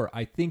before.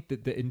 I think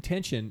that the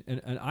intention,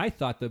 and I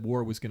thought the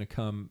war was going to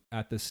come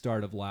at the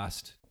start of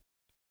last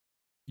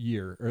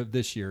year or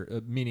this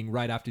year, meaning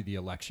right after the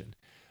election.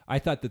 I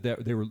thought that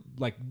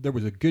there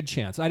was a good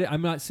chance.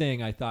 I'm not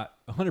saying I thought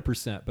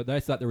 100%, but I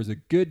thought there was a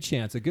good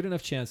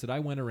enough chance that I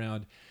went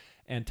around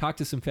and talked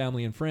to some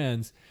family and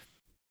friends,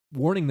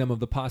 warning them of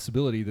the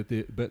possibility that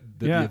the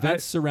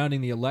events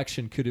surrounding the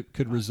election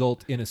could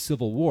result in a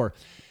civil war,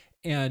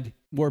 and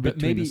war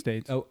between the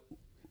states.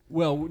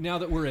 Well, now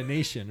that we're a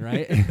nation,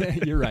 right?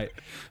 You're right.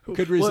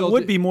 Could result. Well, it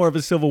would be more of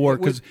a civil war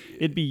because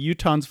it'd be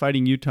Utahns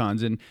fighting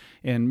Utahns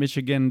and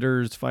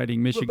Michiganders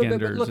fighting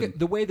Michiganders. But look at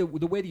the way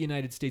the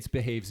United States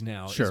behaves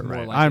now. Sure, is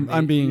more right.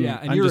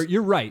 like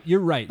you're right. You're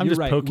right. I'm you're just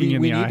right. poking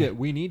in the eye.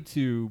 We need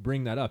to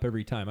bring that up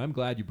every time. I'm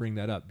glad you bring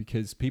that up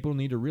because people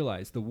need to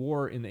realize the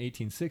war in the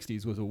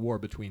 1860s was a war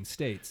between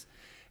states.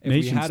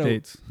 Nation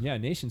states.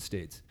 Nation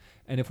states.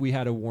 And if we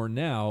had a war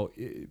now,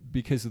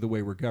 because of the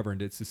way we're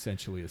governed, it's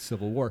essentially a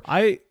civil war.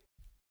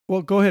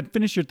 Well, go ahead.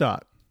 Finish your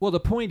thought. Well, the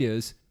point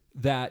is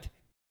that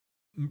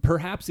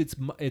perhaps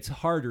it's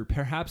harder.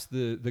 Perhaps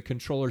the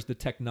controllers, the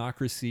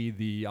technocracy,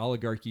 the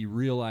oligarchy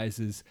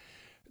realizes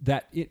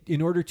that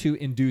in order to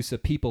induce a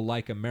people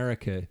like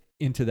America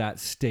into that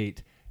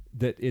state,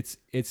 that it's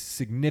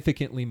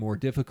significantly more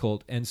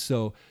difficult. And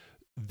so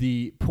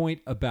the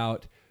point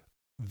about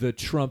the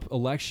Trump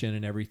election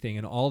and everything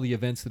and all the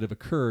events that have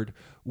occurred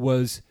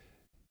was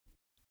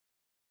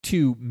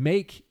to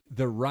make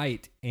the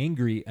right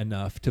angry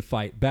enough to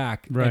fight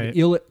back right.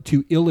 and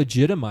to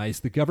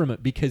illegitimize the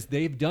government because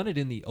they've done it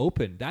in the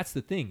open. That's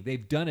the thing.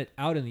 They've done it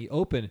out in the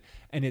open,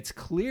 and it's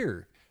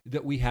clear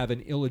that we have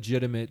an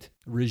illegitimate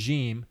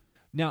regime.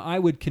 Now, I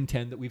would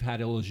contend that we've had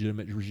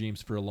illegitimate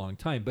regimes for a long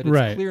time, but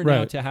it's clear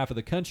now to half of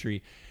the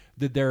country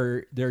that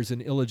there's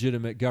an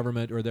illegitimate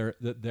government or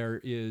that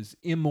there is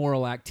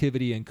immoral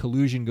activity and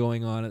collusion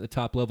going on at the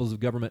top levels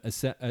of government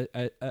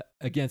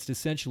against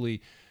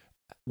essentially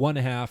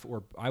 1/2,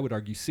 or I would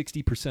argue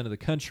 60% of the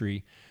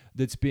country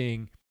that's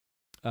being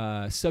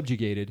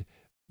subjugated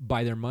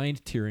by their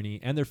mind tyranny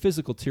and their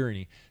physical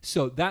tyranny.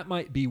 So that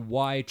might be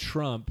why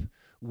Trump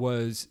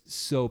was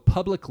so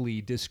publicly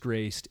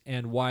disgraced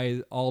and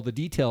why all the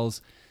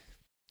details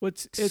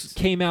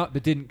came out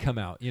but didn't come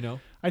out, you know?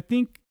 I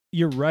think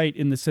you're right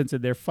in the sense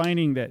that they're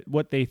finding that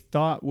what they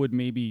thought would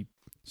maybe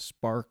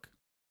spark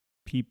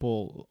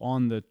people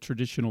on the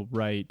traditional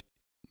right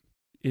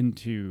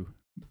into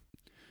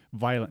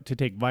to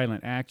take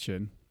violent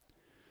action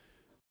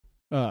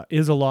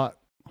is a lot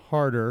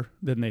harder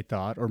than they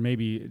thought, or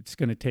maybe it's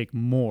going to take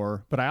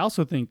more. But I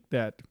also think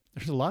that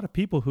there's a lot of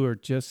people who are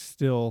just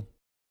still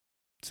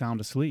sound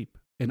asleep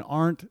and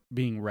aren't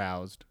being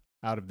roused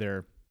out of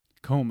their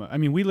coma. I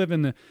mean, we live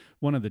in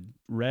one of the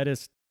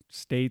reddest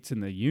states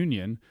in the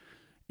union,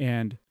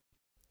 and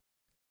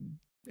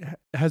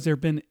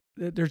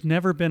there's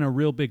never been a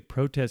real big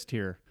protest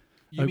here.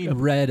 You mean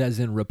red as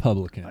in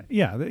Republican?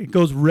 Yeah, it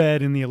goes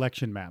red in the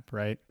election map,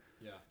 right?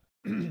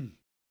 Yeah.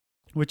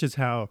 Which is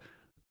how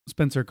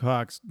Spencer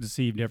Cox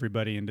deceived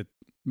everybody into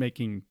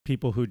making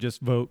people who just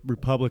vote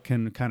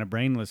Republican kind of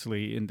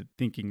brainlessly into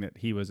thinking that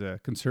he was a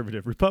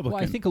conservative Republican.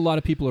 Well, I think a lot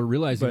of people are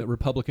realizing that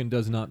Republican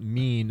does not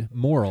mean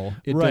moral.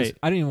 Right.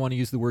 I don't even want to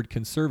use the word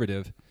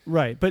conservative.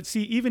 Right. But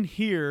see, even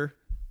here,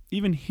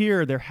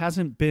 there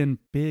hasn't been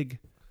big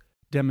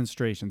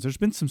demonstrations. There's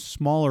been some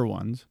smaller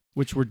ones,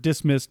 which were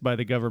dismissed by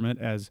the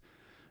government as,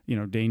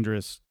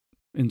 dangerous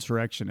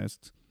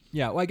insurrectionists.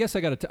 Yeah, well, I guess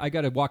I got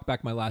to walk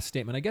back my last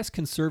statement. I guess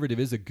conservative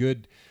is a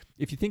good,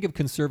 if you think of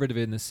conservative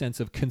in the sense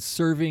of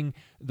conserving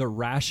the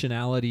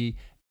rationality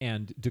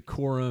and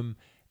decorum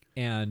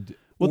and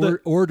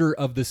order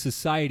of the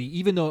society,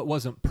 even though it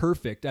wasn't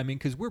perfect. I mean,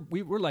 because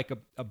we're like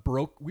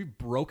we've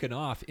broken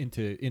off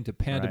into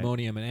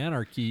pandemonium and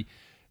anarchy,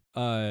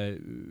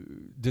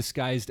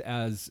 disguised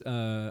as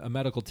a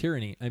medical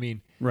tyranny. I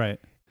mean, right.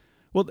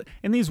 Well,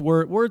 and these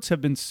words have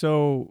been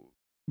so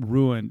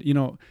ruined.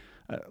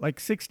 Like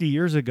 60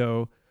 years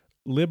ago,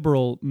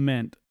 liberal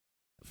meant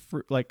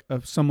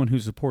someone who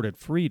supported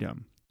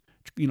freedom.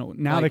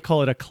 Now they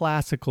call it a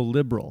classical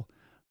liberal.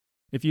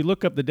 If you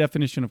look up the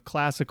definition of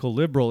classical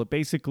liberal, it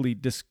basically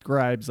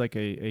describes like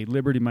a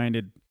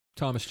liberty-minded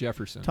Thomas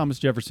Jefferson. Thomas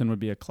Jefferson would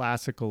be a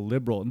classical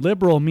liberal.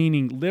 Liberal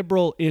meaning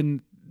liberal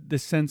in the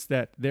sense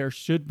that there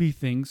should be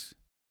things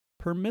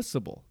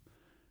permissible,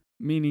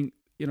 meaning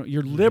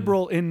you're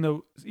liberal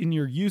in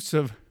your use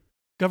of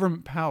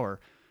government power.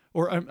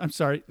 Or I'm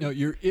sorry. No,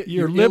 you're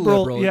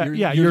liberal. Illiberal.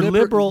 You're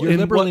liberal. You're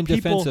liberal in people,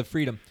 defense of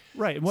freedom.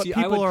 Right. And what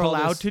people are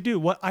allowed to do.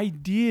 What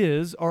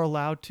ideas are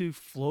allowed to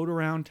float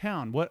around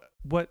town.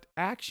 What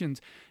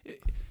actions.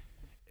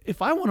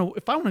 If I want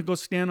to go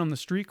stand on the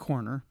street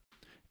corner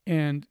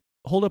and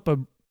hold up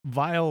a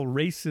vile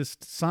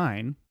racist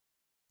sign,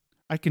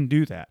 I can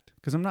do that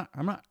because I'm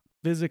not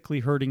physically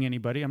hurting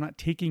anybody. I'm not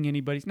taking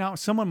anybody's. Now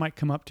someone might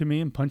come up to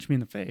me and punch me in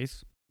the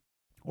face,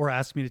 or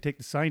ask me to take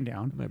the sign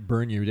down. I might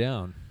burn you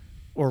down.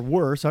 Or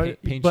worse,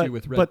 paint you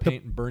with red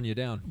paint and burn you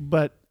down.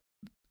 But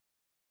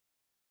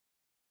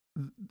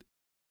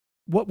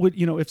what would,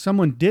 if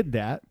someone did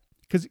that,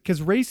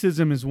 because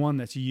racism is one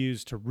that's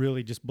used to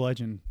really just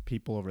bludgeon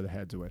people over the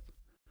heads with,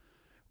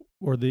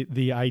 or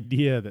the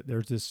idea that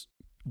there's this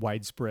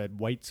widespread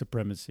white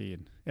supremacy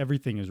and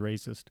everything is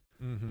racist.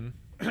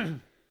 Mm-hmm.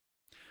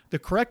 The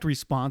correct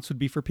response would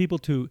be for people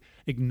to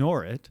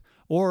ignore it,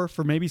 or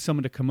for maybe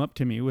someone to come up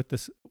to me with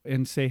this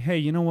and say, hey,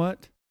 you know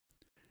what?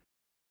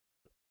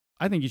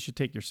 I think you should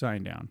take your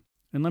sign down.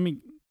 And let me,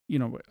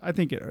 I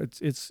think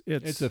it's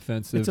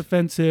offensive. It's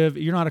offensive.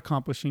 You're not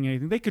accomplishing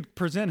anything. They could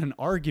present an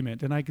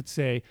argument and I could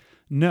say,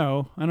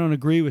 no, I don't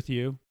agree with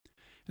you.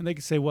 And they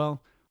could say,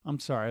 well, I'm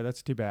sorry,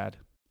 that's too bad.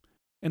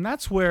 And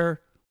that's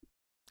where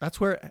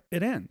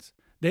it ends.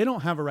 They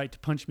don't have a right to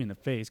punch me in the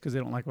face because they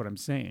don't like what I'm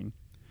saying.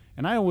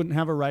 And I wouldn't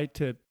have a right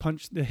to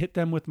hit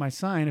them with my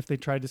sign if they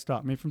tried to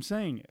stop me from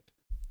saying it.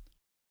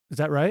 Is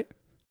that right?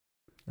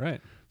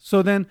 Right.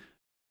 So then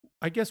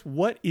I guess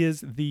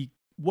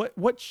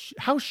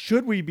how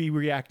should we be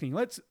reacting?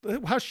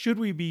 How should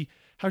we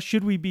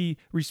be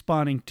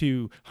responding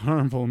to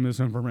harmful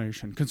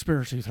misinformation,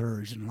 conspiracy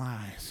theories, and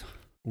lies?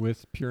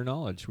 With pure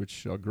knowledge, which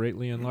shall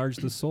greatly enlarge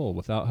the soul,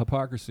 without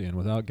hypocrisy and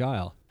without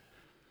guile.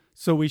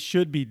 So we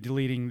should be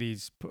deleting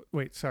these.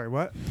 Wait, sorry,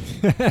 what?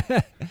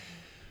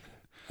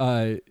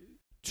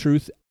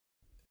 Truth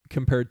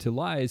compared to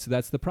lies,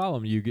 that's the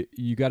problem.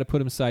 You got to put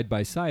them side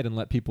by side and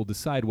let people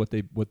decide what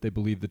they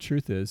believe the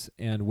truth is.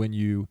 And when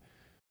you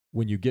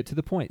get to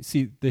the point,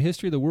 see, the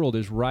history of the world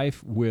is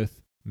rife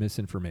with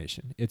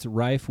misinformation. It's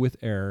rife with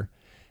error,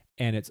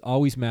 and it's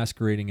always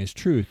masquerading as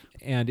truth.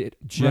 And it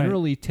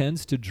generally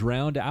tends to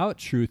drown out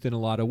truth in a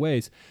lot of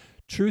ways.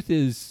 Truth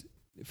is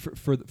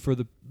for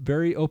the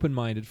very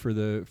open-minded, for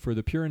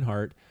the pure in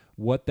heart.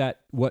 What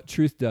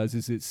truth does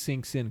is it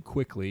sinks in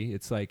quickly.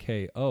 It's like,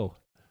 hey,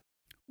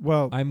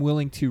 well, I'm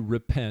willing to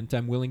repent.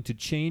 I'm willing to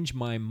change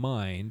my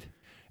mind.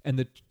 And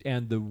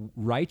the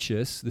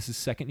righteous, this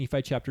is 2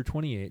 Nephi chapter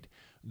 28,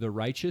 the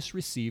righteous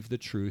receive the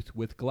truth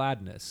with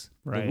gladness.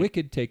 Right. The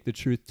wicked take the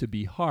truth to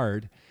be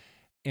hard,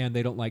 and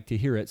they don't like to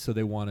hear it, so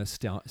they want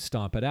to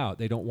stomp it out.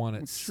 They don't want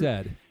it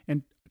said.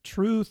 And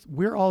truth,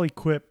 we're all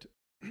equipped.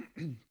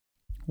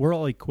 We're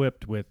all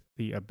equipped with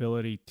the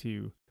ability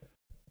to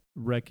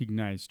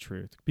recognize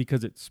truth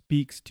because it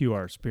speaks to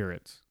our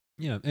spirits.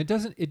 Yeah, it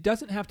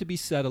doesn't have to be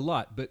said a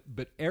lot, but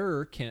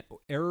error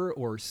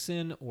or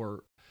sin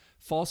or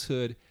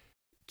falsehood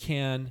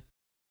can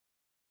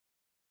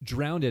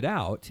drown it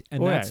out,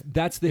 and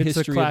that's the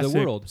history of the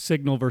world.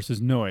 Signal versus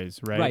noise,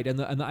 right? Right, and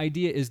the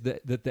idea is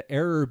that the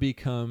error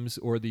becomes,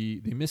 or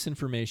the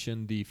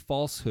misinformation, the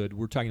falsehood,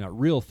 we're talking about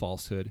real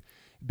falsehood,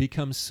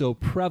 becomes so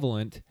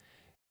prevalent,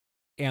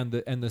 and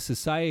the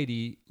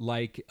society,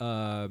 like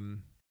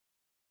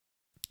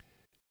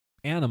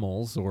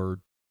animals or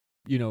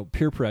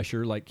peer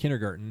pressure, like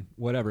kindergarten,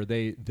 whatever,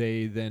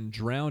 they then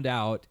drowned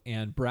out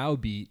and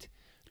browbeat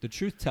the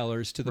truth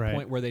tellers to the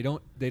point where they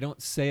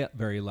don't say it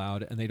very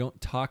loud and they don't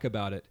talk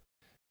about it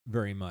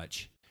very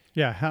much.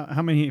 Yeah,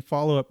 how many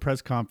follow-up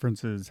press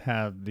conferences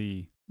have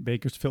the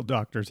Bakersfield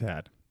doctors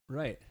had?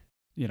 Right.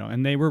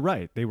 And they were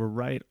right. They were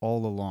right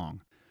all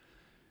along.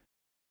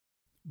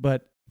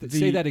 But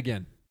say that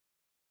again.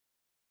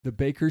 The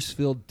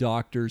Bakersfield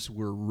doctors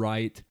were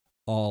right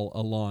all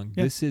along.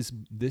 Yeah. This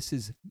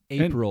is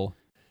April.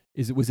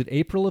 Was it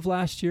April of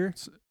last year?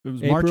 It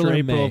was March or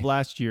April of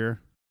last year.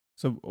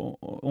 So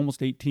almost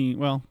 13,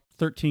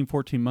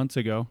 14 months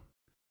ago.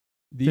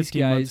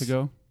 15 months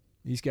ago.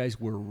 These guys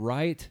were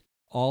right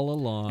all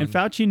along. And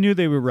Fauci knew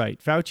they were right.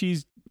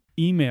 Fauci's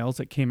emails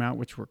that came out,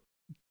 which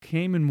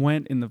came and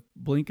went in the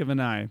blink of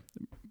an eye,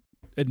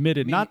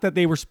 admitted not that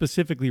they were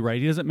specifically right.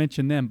 He doesn't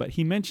mention them, but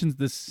he mentions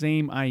the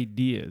same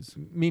ideas.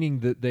 Meaning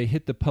that they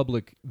hit the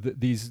public,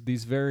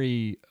 these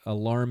very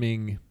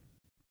alarming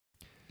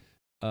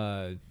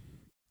emails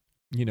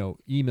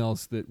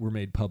that were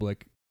made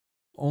public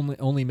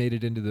only made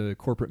it into the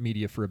corporate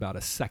media for about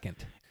a second.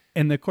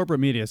 And the corporate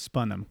media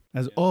spun them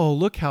as,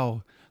 look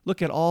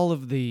at all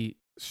of the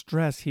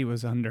stress he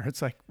was under.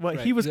 It's like,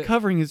 he was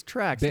covering his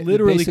tracks,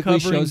 literally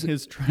covering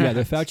his tracks. Yeah,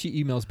 the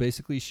Fauci emails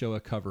basically show a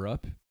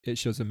cover-up. It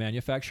shows a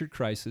manufactured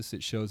crisis.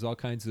 It shows all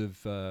kinds of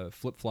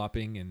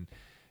flip-flopping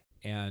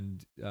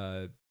and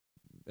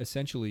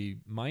essentially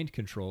mind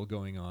control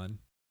going on.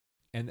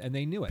 And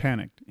they knew it.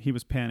 Panicked. He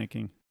was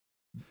panicking.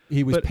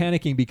 He was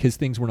panicking because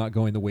things were not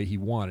going the way he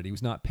wanted. He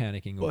was not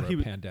panicking over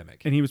a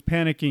pandemic. And he was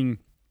panicking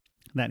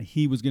that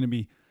he was going to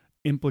be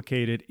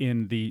implicated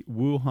in the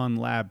Wuhan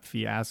lab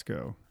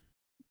fiasco,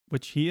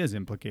 which he is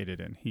implicated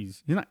in.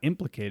 He's not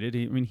implicated.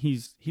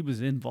 He was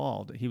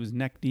involved. He was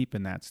neck deep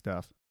in that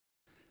stuff.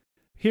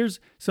 Here's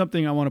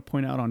something I want to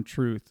point out on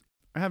truth.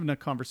 I had a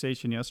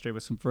conversation yesterday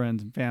with some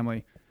friends and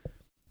family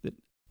that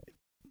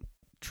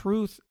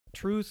truth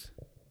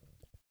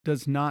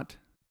does not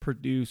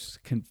produce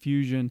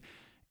confusion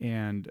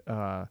and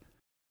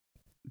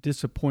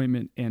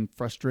disappointment and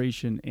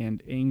frustration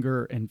and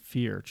anger and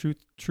fear.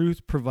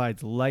 Truth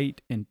provides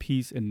light and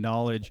peace and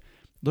knowledge.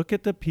 Look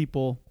at the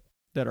people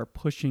that are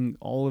pushing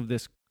all of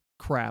this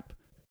crap,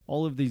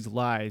 all of these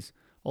lies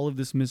all of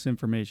this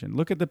misinformation.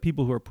 Look at the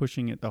people who are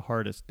pushing it the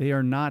hardest. They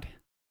are not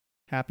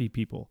happy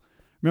people.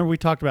 Remember we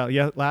talked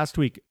about last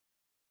week,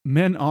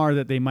 men are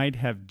that they might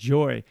have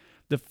joy.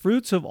 The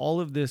fruits of all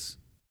of this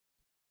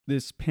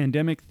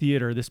pandemic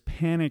theater, this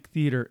panic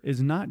theater,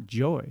 is not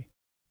joy.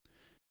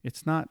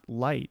 It's not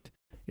light.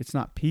 It's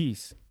not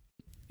peace.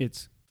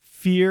 It's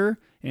fear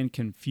and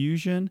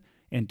confusion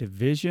and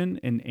division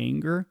and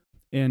anger.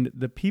 And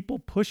the people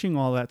pushing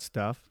all that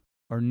stuff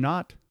are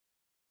not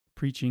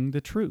preaching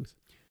the truth.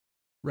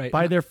 Right.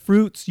 By their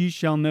fruits you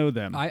shall know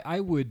them. I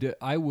would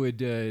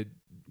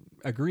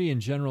agree in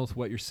general with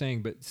what you're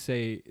saying, but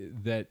say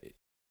that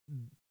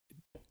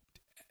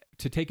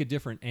to take a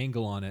different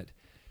angle on it,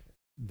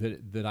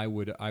 that I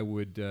would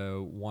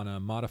want to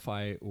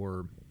modify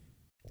or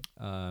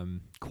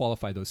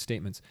qualify those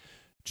statements.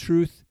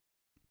 Truth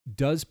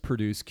does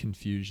produce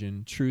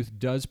confusion. Truth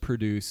does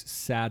produce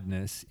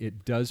sadness.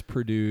 It does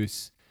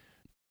produce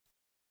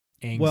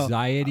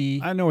anxiety.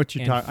 I know what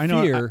you're talking. I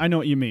know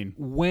what you mean.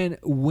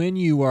 When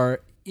you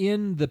are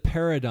in the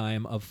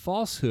paradigm of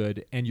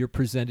falsehood and you're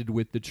presented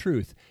with the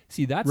truth.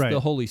 See, that's right. The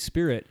Holy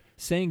Spirit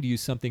saying to you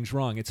something's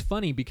wrong. It's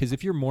funny because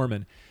if you're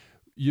Mormon,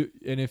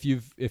 if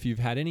you've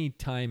had any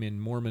time in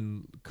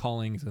Mormon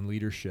callings and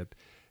leadership,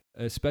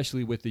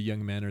 especially with the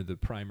young men or the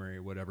primary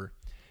or whatever,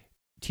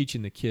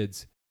 teaching the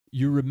kids,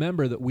 you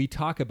remember that we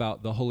talk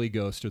about the Holy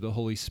Ghost or the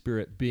Holy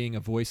Spirit being a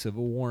voice of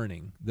a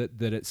warning,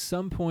 that at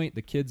some point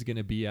the kid's going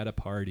to be at a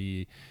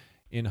party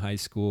in high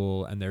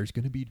school and there's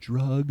going to be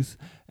drugs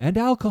and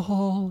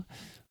alcohol.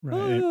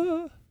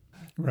 Right.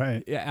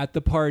 Right. At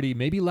the party,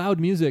 maybe loud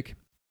music.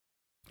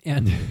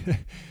 And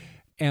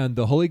and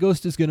the Holy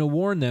Ghost is going to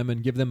warn them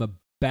and give them a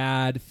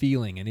bad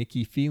feeling, an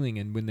icky feeling.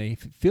 And when they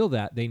feel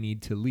that, they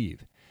need to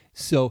leave.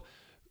 So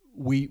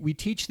we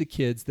teach the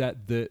kids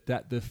that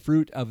the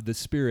fruit of the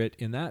Spirit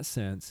in that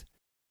sense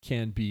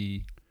can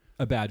be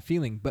a bad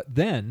feeling. But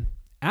then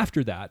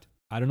after that,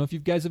 I don't know if you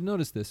guys have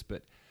noticed this,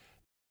 but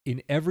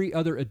in every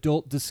other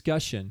adult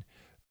discussion,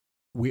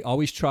 we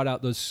always trot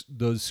out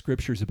those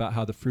scriptures about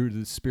how the fruit of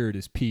the Spirit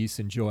is peace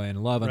and joy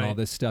and love and all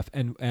this stuff,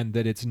 and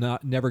that it's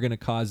never going to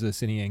cause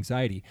us any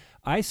anxiety.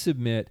 I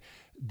submit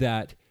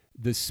that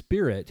the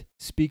Spirit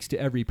speaks to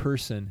every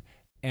person,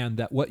 and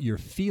that what you're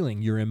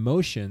feeling, your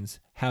emotions,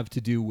 have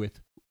to do with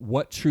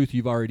what truth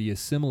you've already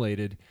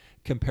assimilated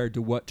compared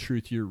to what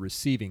truth you're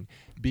receiving.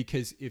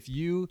 Because if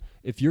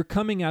you're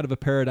coming out of a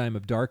paradigm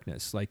of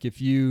darkness, like if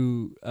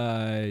you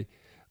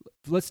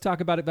let's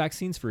talk about it,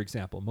 vaccines, for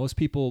example. Most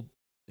people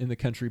in the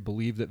country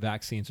believe that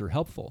vaccines are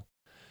helpful.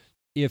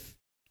 If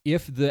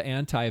the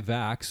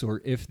anti-vax, or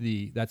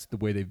that's the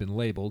way they've been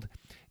labeled,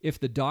 if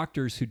the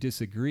doctors who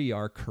disagree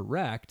are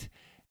correct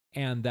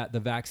and that the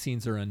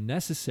vaccines are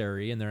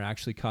unnecessary and they're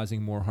actually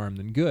causing more harm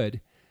than good,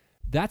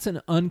 that's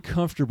an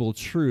uncomfortable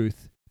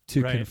truth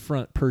to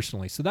confront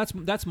personally. So that's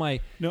my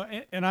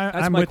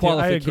I'm my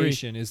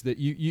qualification is that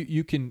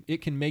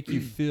it can make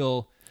you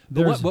feel.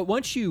 But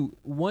once you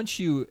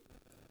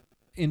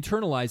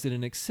internalize it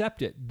and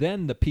accept it,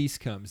 then the peace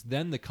comes,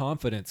 then the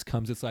confidence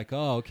comes. It's like,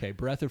 oh, okay,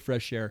 breath of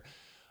fresh air.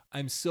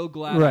 I'm so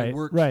glad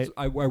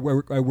I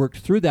worked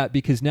through that,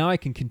 because now I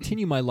can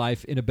continue my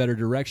life in a better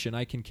direction.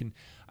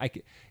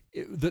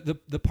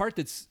 The part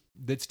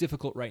that's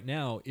difficult right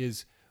now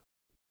is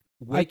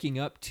waking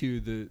up to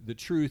the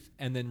truth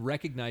and then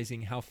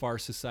recognizing how far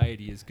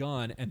society has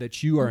gone and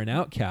that you are an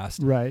outcast.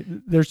 Right.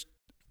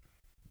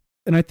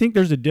 And I think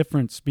there's a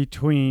difference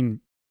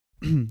between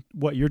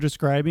what you're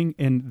describing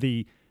and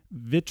the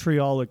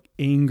vitriolic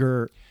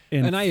anger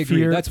and I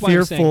agree. That's why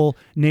fearful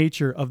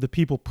nature of the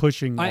people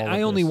pushing.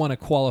 I only want to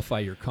qualify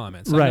your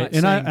comments. Right.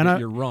 I'm not saying that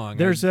you're wrong.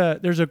 There's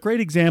a great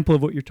example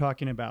of what you're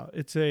talking about.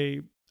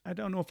 I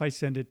don't know if I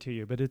send it to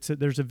you, but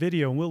there's a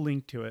video and we'll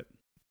link to it.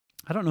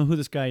 I don't know who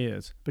this guy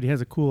is, but he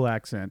has a cool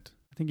accent.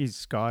 I think he's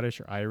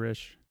Scottish or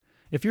Irish.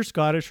 If you're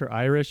Scottish or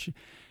Irish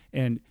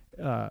and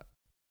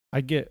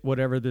I get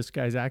whatever this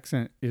guy's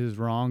accent is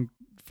wrong,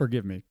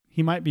 forgive me.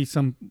 He might be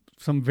some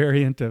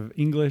variant of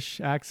English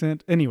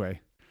accent.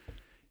 Anyway,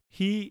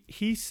 he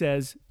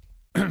says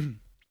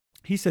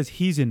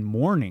he's in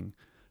mourning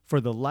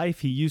for the life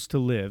he used to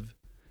live,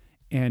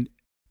 and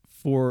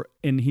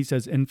he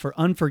says, and for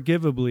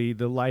unforgivably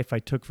the life I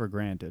took for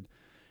granted.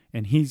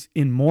 And he's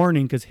in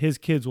mourning because his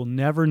kids will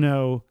never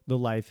know the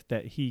life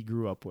that he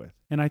grew up with.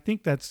 And I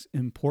think that's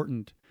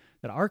important,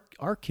 that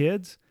our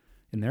kids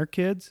and their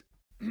kids,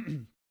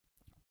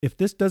 if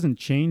this doesn't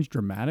change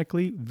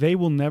dramatically, they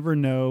will never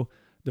know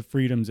the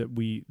freedoms that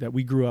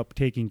we grew up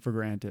taking for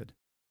granted,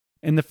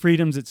 and the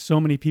freedoms that so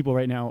many people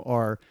right now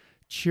are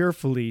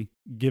cheerfully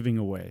giving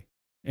away,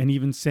 and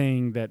even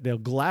saying that they'll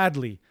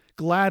gladly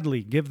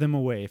give them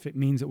away if it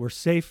means that we're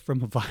safe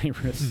from a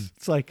virus.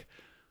 It's like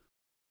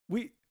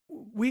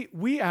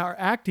we are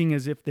acting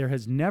as if there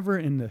has never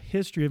in the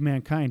history of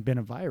mankind been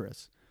a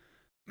virus.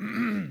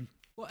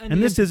 Well,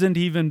 and this hasn't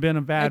even been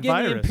a bad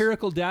virus. The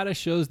empirical data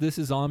shows this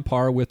is on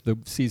par with the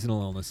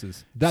seasonal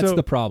illnesses. That's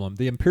the problem.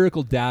 The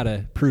empirical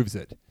data proves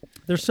it.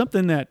 There's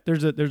something that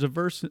there's a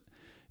verse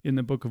in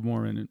the Book of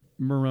Mormon,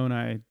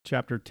 Moroni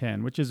chapter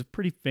 10, which is a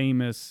pretty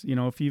famous,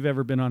 if you've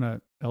ever been on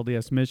a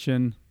LDS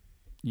mission,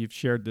 you've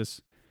shared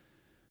this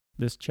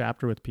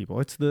chapter with people.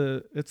 It's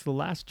the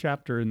last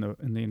chapter in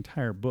the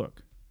entire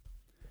book.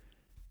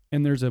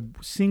 And there's a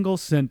single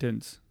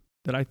sentence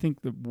that I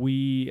think that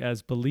we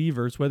as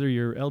believers, whether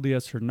you're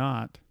LDS or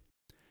not,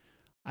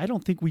 I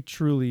don't think we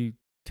truly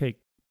take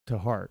to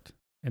heart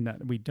and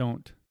that we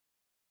don't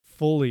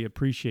fully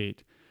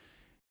appreciate.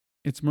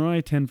 It's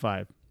Moroni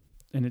 10:5,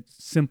 and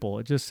it's simple.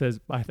 It just says,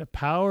 by the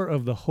power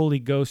of the Holy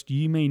Ghost,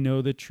 you may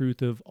know the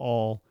truth of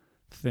all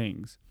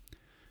things.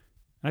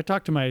 And I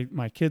talk to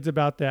my kids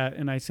about that,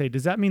 and I say,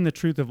 does that mean the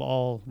truth of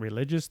all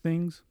religious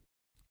things?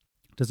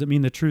 Does it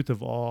mean the truth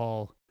of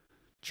all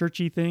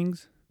churchy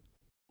things?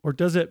 Or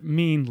does it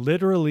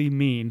literally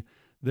mean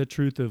the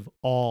truth of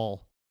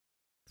all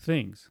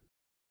things?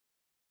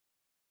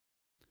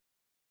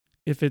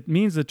 If it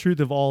means the truth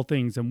of all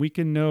things, then we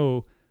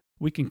can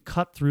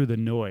cut through the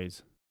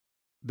noise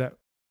that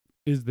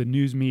is the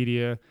news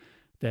media,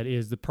 that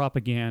is the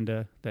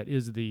propaganda, that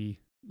is the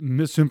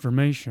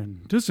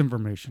misinformation,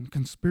 disinformation,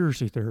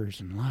 conspiracy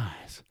theories, and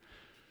lies.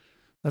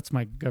 That's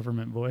my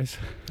government voice.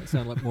 That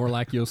sounds more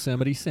like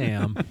Yosemite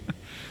Sam.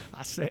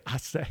 I say.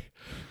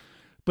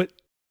 But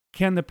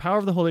can the power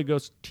of the Holy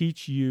Ghost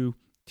teach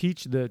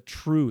the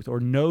truth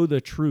or know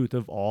the truth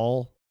of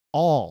all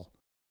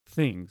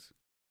things?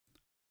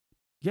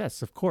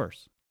 Yes, of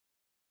course.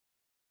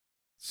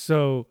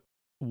 So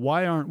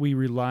why aren't we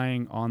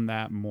relying on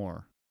that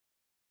more?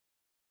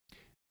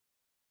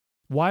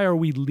 Why are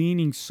we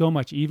leaning so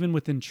much, even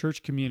within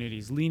church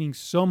communities, leaning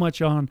so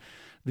much on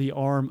the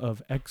arm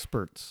of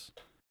experts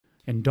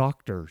and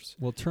doctors?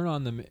 Well, turn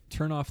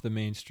off the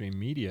mainstream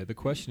media. The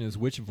question is,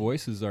 which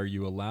voices are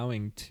you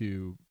allowing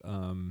to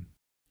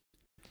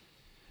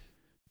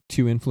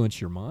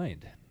influence your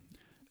mind?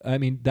 I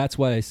mean, that's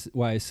why I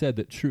said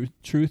that truth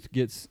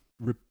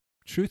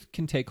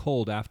can take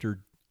hold after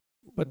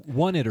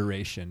one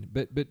iteration,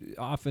 but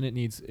often it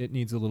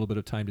needs a little bit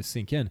of time to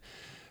sink in.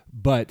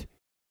 But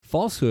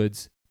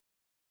falsehoods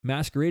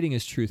masquerading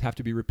as truth have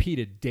to be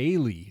repeated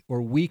daily or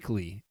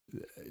weekly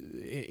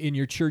in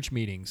your church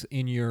meetings,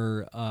 in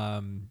your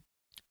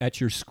at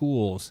your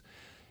schools,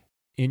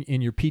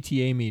 in your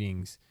PTA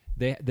meetings.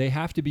 They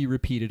have to be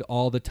repeated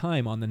all the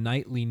time on the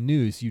nightly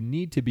news. You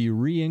need to be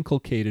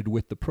reinculcated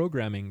with the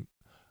programming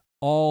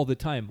all the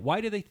time.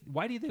 Why do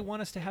they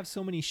want us to have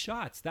so many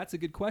shots? That's a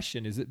good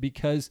question. Is it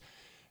because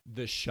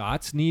the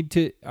shots need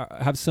to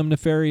have some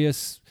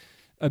nefarious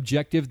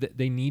objective that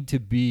they need to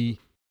be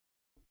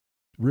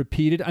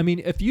repeated? I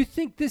mean, if you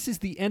think this is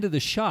the end of the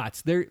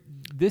shots,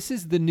 this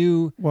is the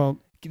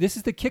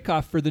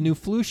kickoff for the new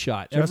flu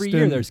shot. Every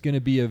year there's going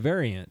to be a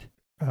variant.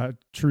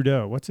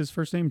 Trudeau, what's his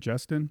first name?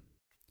 Justin?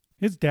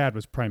 His dad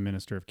was Prime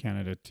Minister of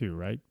Canada too,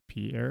 right?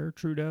 Pierre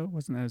Trudeau?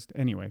 Wasn't that his...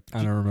 Anyway.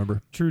 I don't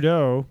remember.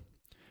 Trudeau,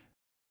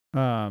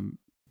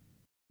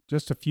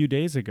 just a few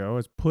days ago,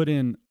 has put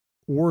in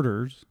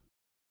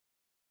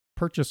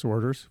purchase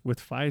orders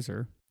with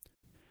Pfizer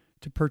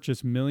to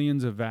purchase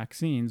millions of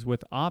vaccines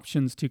with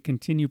options to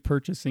continue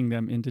purchasing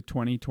them into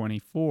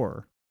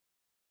 2024.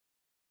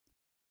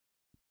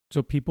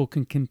 So people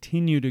can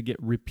continue to get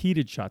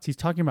repeated shots. He's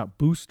talking about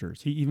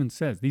boosters. He even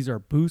says these are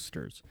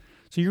boosters.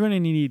 So you're going to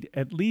need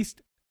at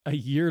least a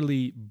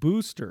yearly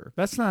booster.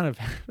 That's not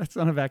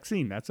a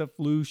vaccine. That's a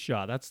flu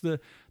shot.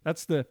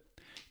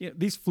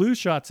 These flu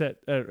shots that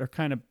are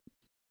kind of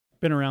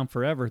been around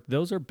forever.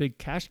 Those are big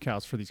cash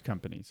cows for these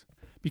companies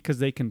because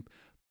they can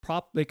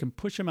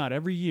push them out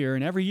every year,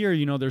 and every year,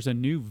 there's a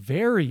new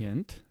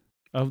variant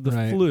of the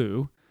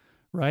flu,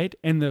 right?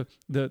 And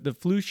the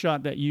flu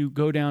shot that you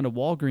go down to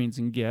Walgreens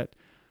and get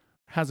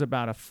has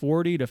about a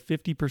 40 to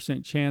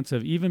 50% chance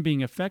of even being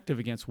effective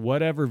against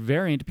whatever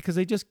variant because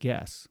they just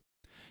guess.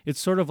 It's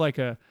sort of like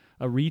a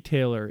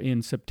retailer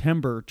in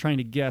September trying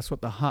to guess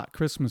what the hot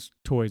Christmas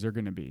toys are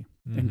going to be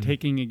and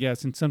taking a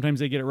guess. And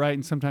sometimes they get it right,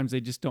 and sometimes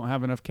they just don't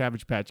have enough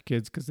Cabbage Patch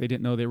Kids because they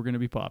didn't know they were going to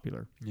be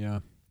popular. Yeah.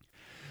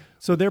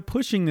 So they're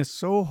pushing this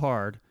so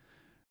hard.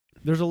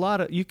 There's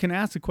you can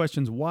ask the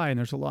questions why, and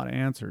there's a lot of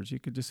answers. You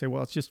could just say,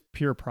 well, it's just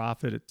pure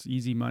profit. It's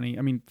easy money.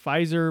 I mean,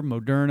 Pfizer,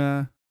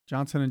 Moderna,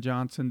 Johnson &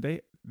 Johnson,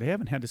 they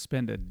haven't had to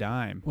spend a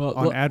dime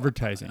on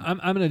advertising. I'm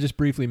going to just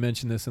briefly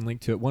mention this and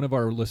link to it. One of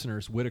our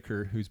listeners,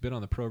 Whitaker, who's been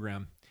on the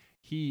program,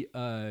 he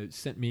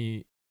sent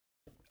me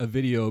a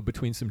video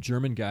between some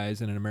German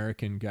guys and an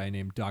American guy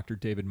named Dr.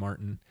 David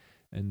Martin,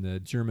 and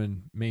the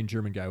main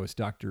German guy was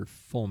Dr.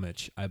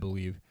 Fulmich, I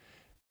believe.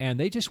 And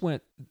they just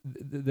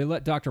they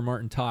let Dr.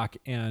 Martin talk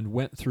and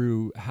went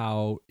through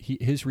how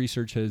his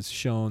research has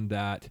shown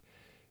that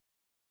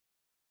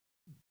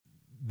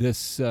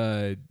this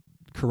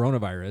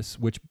coronavirus,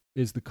 which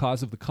is the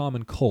cause of the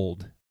common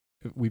cold,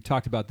 we've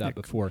talked about that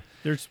before.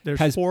 There's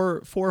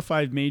four or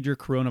five major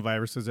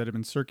coronaviruses that have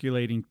been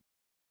circulating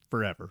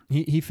forever.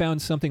 He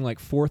found something like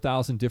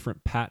 4,000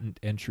 different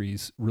patent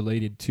entries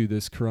related to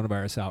this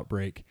coronavirus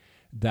outbreak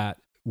that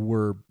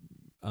were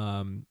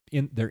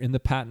they're in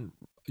the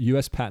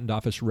U.S. Patent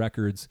Office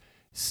records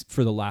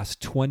for the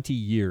last 20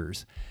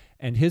 years.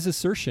 And his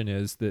assertion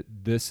is that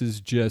this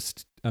is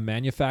just a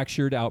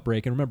manufactured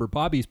outbreak. And remember,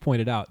 Bobby's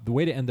pointed out the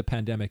way to end the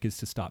pandemic is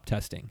to stop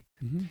testing.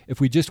 Mm-hmm.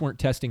 If we just weren't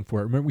testing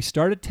for it. Remember, we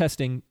started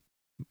testing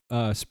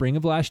spring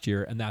of last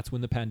year, and that's when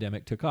the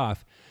pandemic took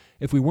off.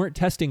 If we weren't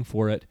testing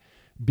for it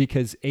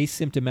because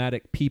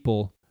asymptomatic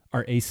people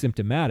are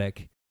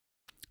asymptomatic,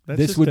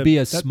 this would be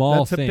a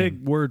small thing. That's a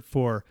big word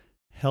for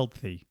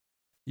healthy.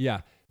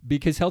 Yeah,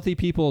 because healthy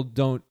people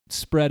don't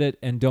spread it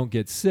and don't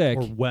get sick.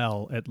 Or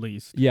well, at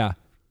least. Yeah.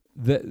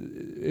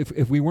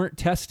 If we weren't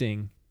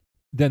testing,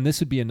 then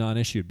this would be a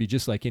non-issue. It'd be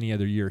just like any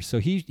other year. So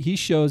he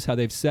shows how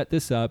they've set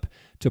this up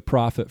to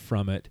profit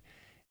from it.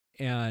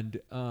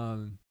 And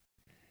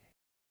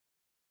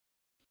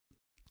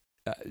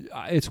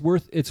it's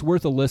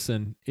worth a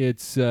listen.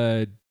 It's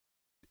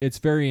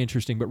very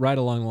interesting, but right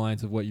along the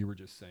lines of what you were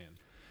just saying.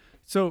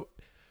 So,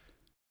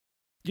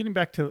 getting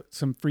back to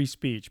some free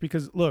speech,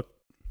 because look,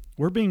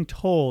 we're being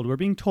told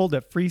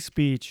that free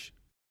speech,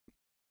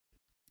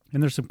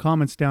 and there's some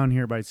comments down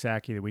here by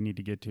Saki that we need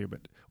to get to,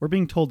 but we're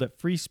being told that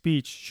free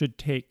speech should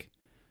take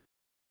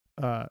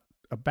a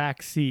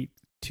back seat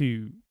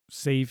to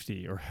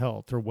safety or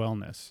health or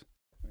wellness.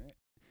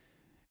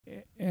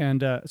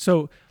 And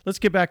so let's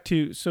get back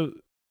to, so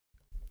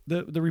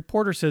the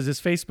reporter says, is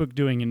Facebook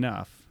doing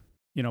enough,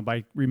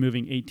 by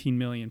removing 18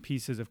 million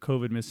pieces of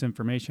COVID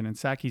misinformation? And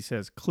Saki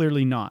says,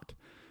 clearly not,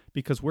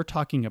 because we're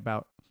talking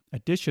about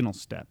additional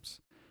steps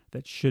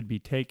that should be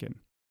taken.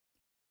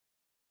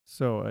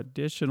 So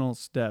additional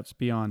steps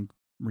beyond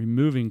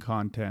removing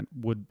content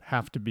would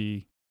have to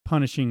be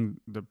punishing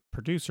the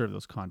producer of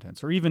those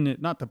contents, or even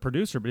not the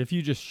producer, but if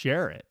you just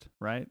share it,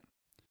 right?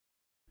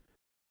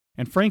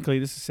 And frankly,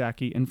 this is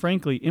Saki, and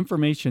frankly,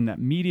 information that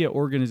media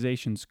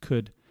organizations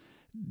could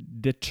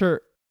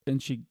deter,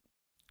 and she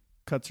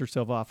cuts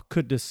herself off,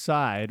 could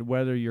decide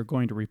whether you're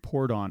going to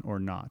report on or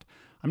not.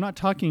 I'm not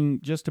talking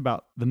just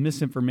about the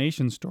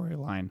misinformation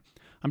storyline.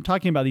 I'm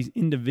talking about these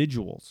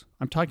individuals.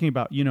 I'm talking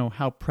about,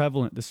 how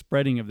prevalent the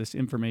spreading of this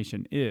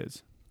information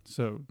is.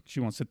 So she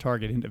wants to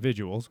target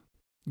individuals,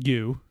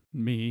 you,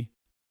 me,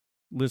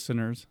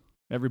 listeners,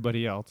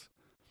 everybody else.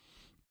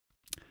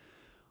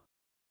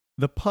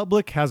 The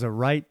public has a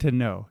right to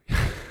know.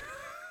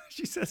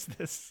 She says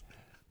this.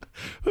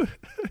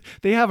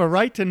 They have a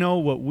right to know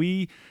what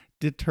we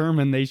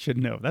determine they should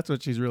know. That's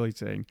what she's really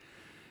saying.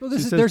 Well,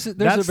 there's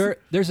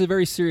a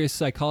very serious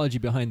psychology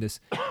behind this.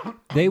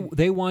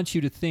 They want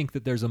you to think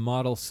that there's a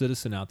model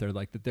citizen out there,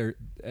 like that there,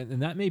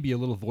 and that may be a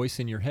little voice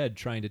in your head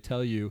trying to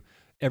tell you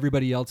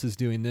everybody else is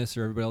doing this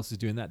or everybody else is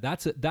doing that.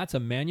 That's a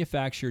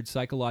manufactured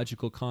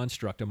psychological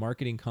construct, a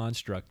marketing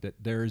construct, that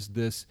there's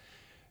this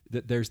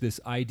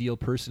ideal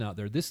person out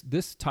there.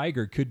 This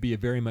tiger could be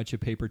very much a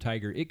paper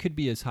tiger. It could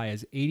be as high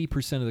as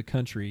 80% of the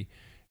country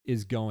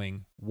is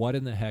going, what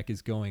in the heck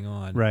is going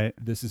on? Right.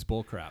 This is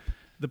bullcrap.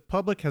 The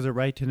public has a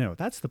right to know.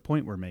 That's the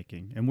point we're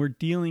making. And we're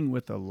dealing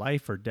with a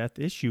life or death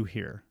issue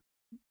here,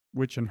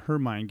 which in her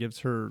mind gives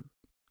her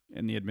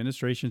and the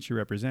administration she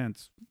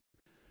represents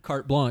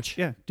carte blanche.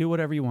 Yeah, do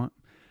whatever you want.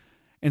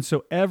 And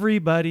so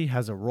everybody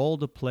has a role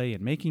to play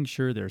in making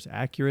sure there's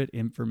accurate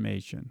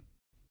information.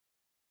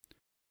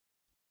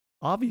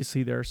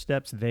 Obviously, there are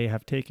steps they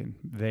have taken.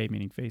 They,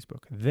 meaning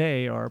Facebook.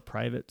 They are a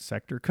private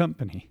sector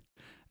company.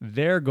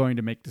 They're going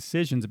to make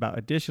decisions about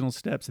additional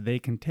steps they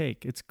can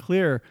take. It's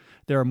clear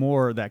there are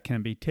more that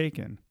can be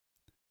taken.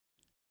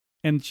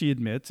 And she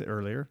admits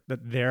earlier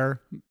that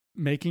they're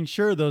making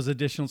sure those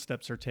additional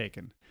steps are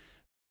taken.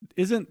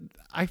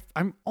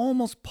 I'm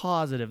almost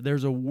positive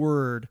there's a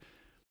word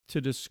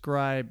to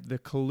describe the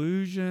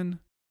collusion,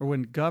 or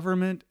when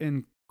government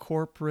and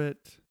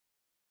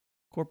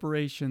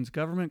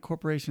government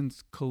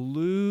corporations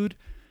collude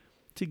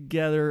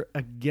together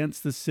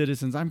against the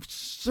citizens. I'm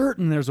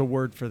certain there's a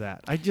word for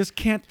that. I just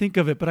can't think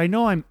of it, but I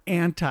know I'm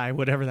anti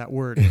whatever that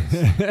word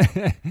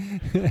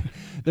is.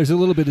 There's a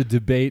little bit of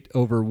debate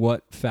over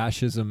what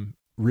fascism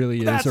really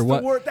is, that's or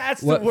the word.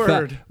 That's the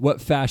word.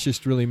 What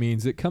fascist really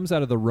means. It comes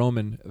out of the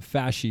Roman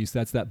fasces.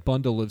 That's that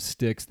bundle of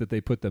sticks that they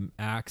put the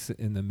axe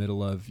in the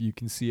middle of. You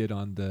can see it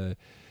on the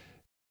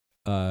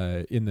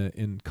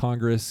in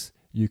Congress.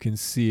 You can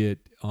see it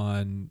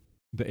on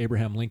the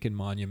Abraham Lincoln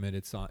Monument.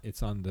 It's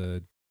on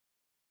the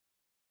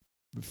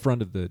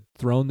front of the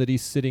throne that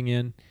he's sitting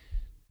in.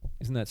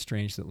 Isn't that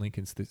strange that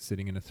Lincoln's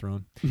sitting in a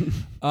throne?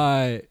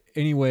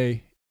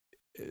 Anyway,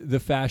 the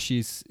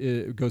fasces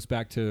goes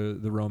back to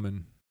the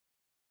Roman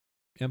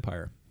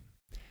Empire.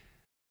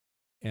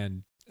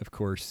 And of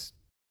course,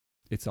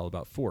 it's all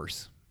about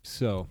force.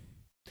 So,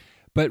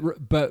 but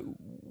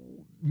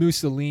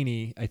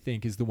Mussolini, I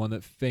think, is the one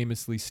that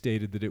famously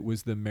stated that it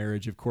was the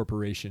marriage of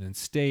corporation and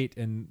state,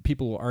 and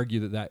people will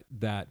argue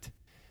that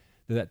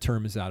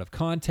term is out of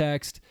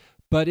context.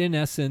 But in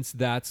essence,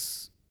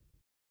 that's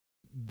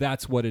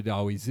what it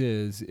always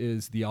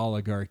is the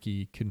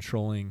oligarchy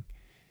controlling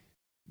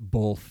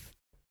both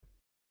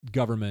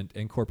government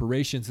and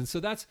corporations. And so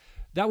that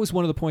was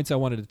one of the points I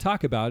wanted to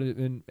talk about.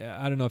 And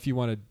I don't know if you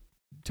want to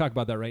talk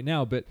about that right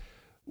now, but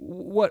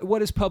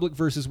what is public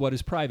versus what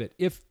is private?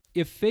 If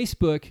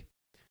Facebook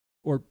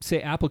or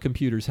say Apple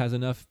Computers has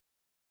enough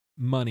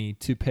money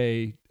to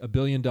pay $1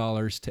 billion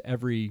to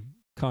every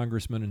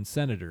congressman and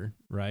senator,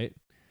 right?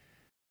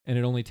 And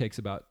it only takes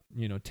about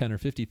 $10,000 or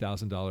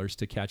 $50,000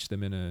 to catch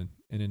them in an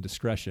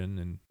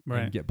indiscretion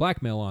and get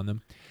blackmail on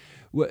them.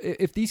 Well,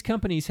 if these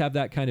companies have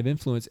that kind of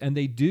influence and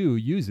they do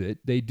use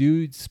it, they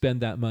do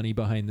spend that money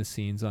behind the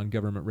scenes on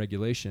government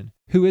regulation.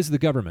 Who is the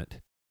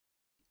government?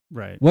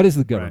 Right. What is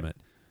the government?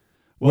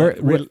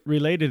 Right. Well,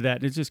 related to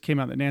that, it just came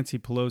out that Nancy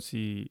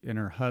Pelosi and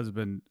her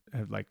husband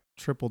have like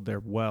tripled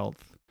their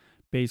wealth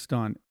based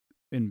on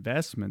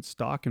investments,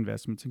 stock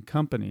investments in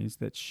companies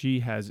that she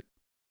has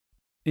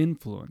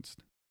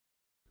influenced.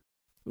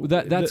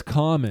 That's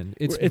common.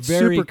 It's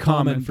very super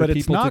common for but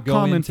people it's not to go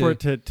common into, for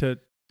it to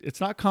it's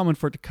not common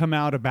for it to come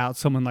out about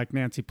someone like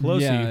Nancy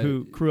Pelosi,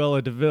 who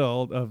Cruella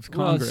DeVille of Congress.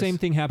 Well, the same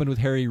thing happened with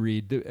Harry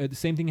Reid. The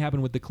same thing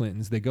happened with the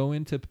Clintons. They go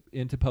into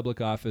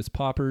public office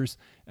paupers,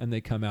 and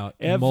they come out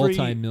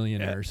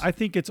multi-millionaires. I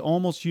think it's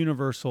almost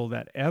universal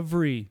that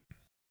every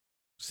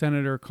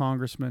senator,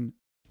 congressman,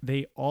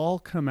 they all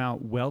come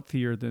out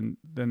wealthier than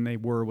they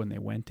were when they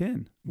went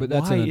in. But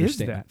that's why an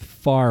understatement.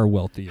 Far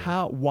wealthier.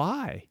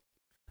 Why?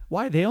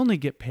 Why? They only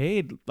get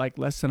paid like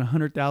less than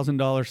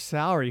 $100,000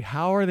 salary.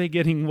 How are they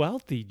getting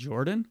wealthy,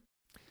 Jordan?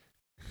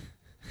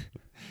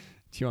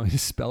 Do you want me to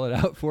spell it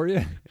out for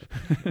you?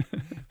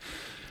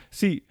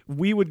 See,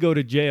 we would go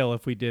to jail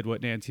if we did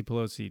what Nancy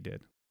Pelosi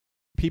did.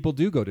 People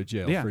do go to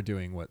jail for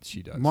doing what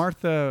she does.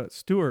 Martha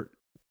Stewart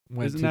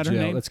went to that jail. Her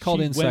name? It's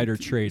called insider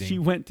trading. She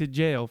went to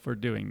jail for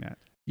doing that.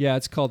 Yeah,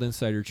 it's called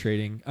insider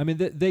trading. I mean,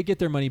 they get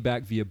their money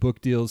back via book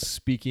deals,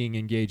 speaking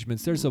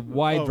engagements. There's a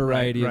wide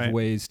variety of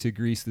ways to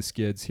grease the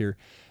skids here.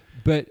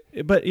 But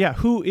yeah,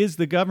 who is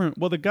the government?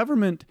 Well, the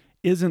government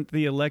isn't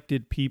the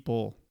elected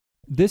people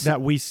that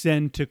we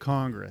send to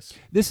Congress.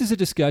 This is a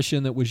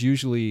discussion that was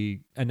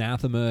usually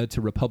anathema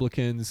to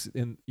Republicans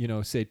in,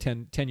 say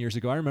 10 years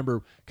ago. I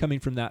remember coming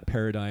from that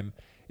paradigm.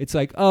 It's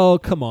like, oh,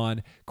 come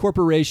on,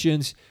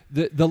 corporations.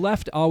 The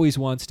left always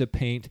wants to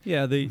paint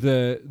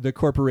the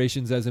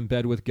corporations as in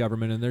bed with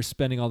government, and they're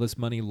spending all this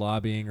money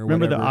lobbying or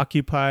Remember whatever. the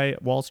Occupy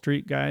Wall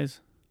Street guys?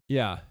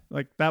 Yeah.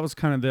 Like that was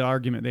kind of the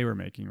argument they were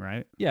making,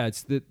 right? Yeah,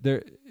 it's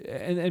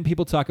and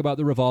people talk about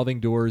the revolving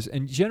doors,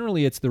 and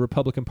generally it's the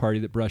Republican Party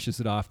that brushes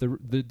it off.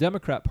 The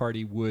Democrat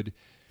Party would.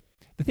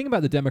 The thing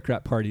about the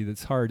Democrat Party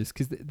that's hard is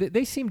because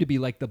they seem to be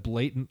like the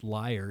blatant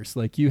liars.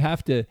 Like you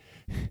have to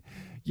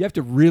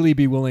really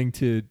be willing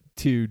to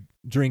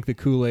drink the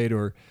Kool-Aid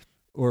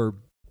or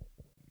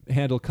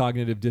handle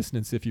cognitive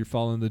dissonance if you're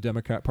following the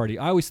Democrat Party.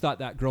 I always thought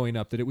that growing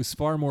up, that it was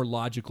far more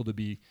logical to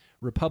be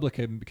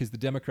Republican because the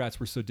Democrats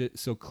were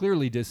so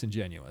clearly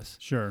disingenuous.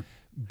 Sure.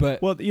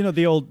 But well,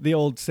 the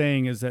old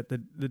saying is that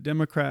the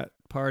Democrat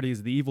Party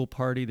is the evil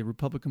party, the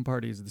Republican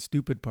Party is the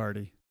stupid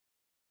party.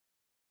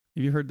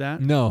 Have you heard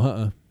that?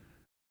 No,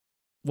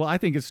 Well, I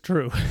think it's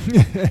true.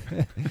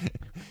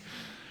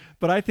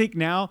 But I think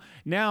now,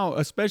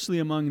 especially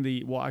among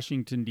the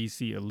Washington,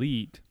 D.C.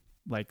 elite,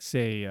 like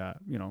say,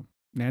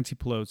 Nancy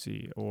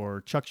Pelosi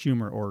or Chuck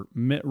Schumer or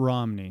Mitt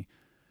Romney.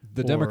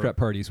 The Democrat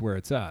Party is where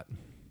it's at.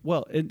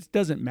 Well, it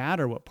doesn't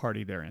matter what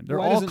party they're in. They're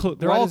Why all doesn't-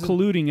 they're why all doesn't-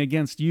 colluding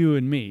against you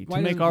and me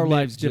to make our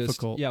lives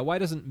difficult. Yeah, why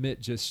doesn't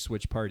Mitt just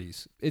switch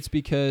parties? It's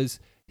because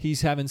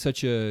he's having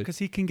such a... Because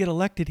he can get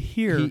elected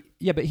here.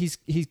 But he's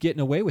getting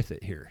away with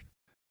it here.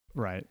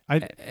 Right.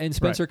 And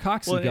Spencer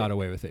Cox got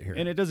away with it here.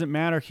 And it doesn't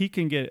matter. He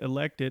can get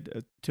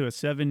elected to a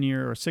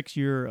 7-year or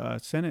 6-year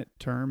Senate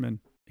term, and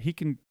he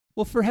can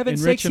for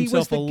heaven's enrich sakes,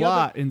 himself a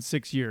lot in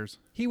 6 years.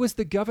 He was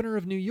the governor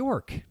of New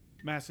York.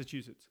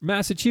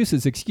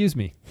 Massachusetts, excuse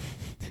me.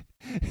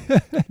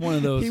 One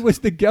of those. He was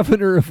the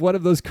governor of one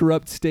of those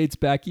corrupt states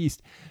back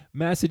east.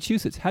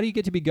 Massachusetts. How do you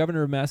get to be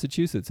governor of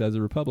Massachusetts as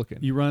a Republican?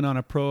 You run on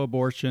a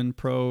pro-abortion,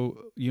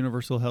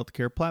 pro-universal health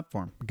care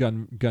platform.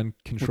 Gun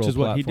control which is platform.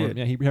 What he did.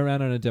 Yeah, he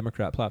ran on a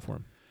Democrat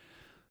platform.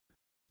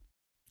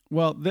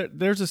 Well,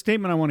 there's a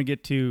statement I want to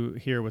get to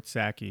here with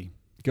Psaki.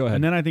 Go ahead.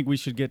 And then I think we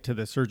should get to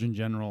the Surgeon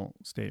General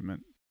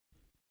statement.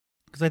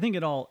 Because I think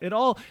it all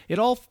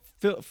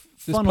this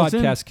funnels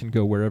podcast can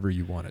go wherever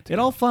you want it to. It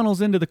all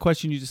funnels into the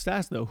question you just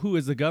asked, though. Who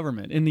is the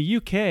government? In the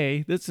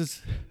UK, this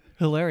is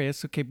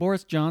hilarious. Okay,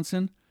 Boris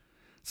Johnson.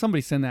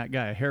 Somebody send that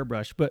guy a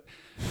hairbrush. But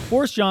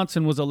Boris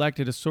Johnson was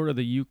elected as sort of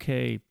the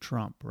UK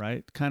Trump,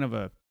 right? Kind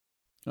of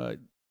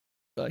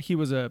he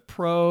was a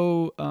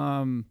pro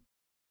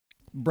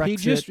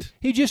Brexit.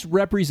 He just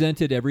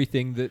represented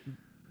everything that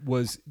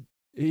was...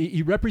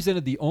 He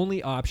represented the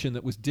only option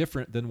that was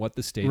different than what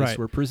the statists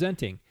were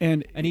presenting.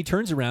 And he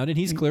turns around and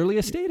he's clearly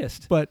a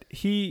statist. But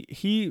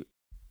he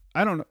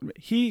I don't know,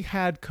 he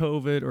had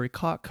COVID or he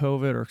caught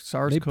COVID or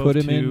SARS-CoV-2 they put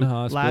him in the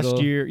hospital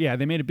last year. Yeah,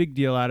 they made a big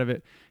deal out of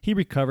it. He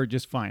recovered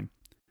just fine.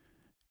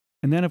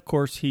 And then, of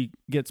course, he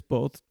gets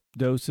both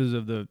doses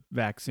of the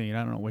vaccine.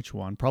 I don't know which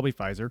one, probably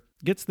Pfizer.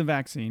 Gets the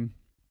vaccine,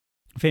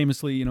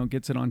 famously,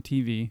 gets it on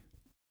TV.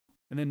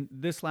 And then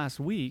this last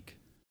week,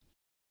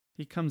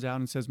 he comes out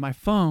and says, my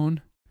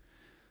phone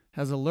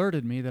has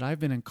alerted me that I've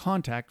been in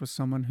contact with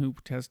someone who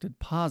tested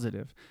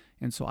positive,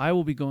 and so I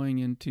will be going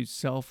into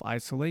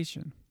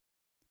self-isolation.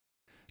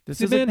 This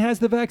The is man has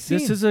the vaccine.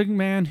 This is a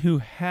man who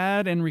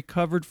had and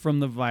recovered from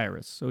the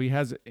virus, so he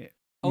has. Yeah.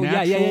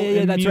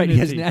 That's right. He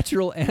has immunity.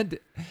 natural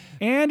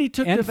And he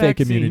took and the fake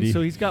vaccine, immunity.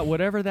 so he's got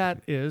whatever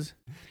that is.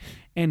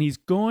 And he's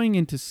going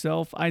into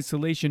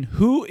self-isolation.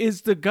 Who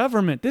is the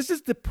government? This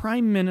is the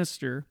Prime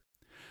Minister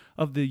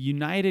of the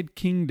United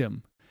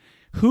Kingdom.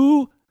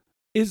 Who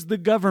is the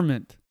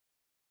government?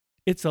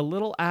 It's a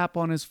little app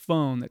on his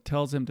phone that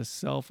tells him to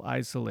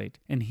self-isolate.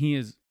 And he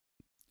is...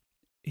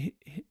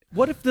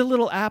 what if the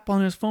little app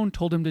on his phone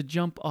told him to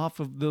jump off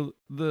of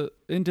the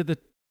into the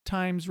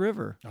Thames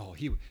River? Oh,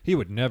 he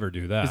would never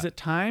do that. Is it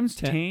Thames?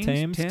 Thames?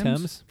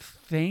 Thames?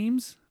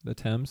 Thames? The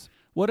Thames?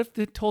 What if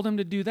it told him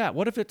to do that?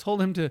 What if it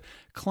told him to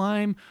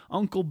climb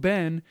Uncle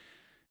Ben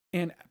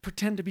and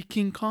pretend to be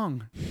King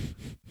Kong?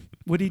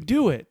 Would he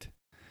do it?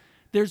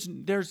 There's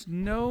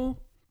no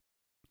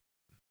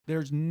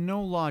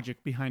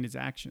logic behind his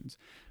actions.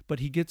 But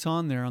he gets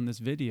on there on this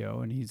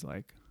video and he's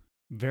like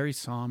very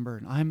somber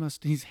and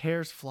his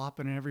hair's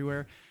flopping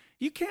everywhere.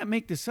 You can't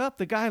make this up.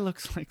 The guy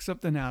looks like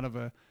something out of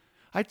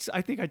I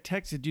think I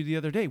texted you the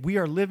other day. We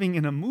are living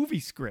in a movie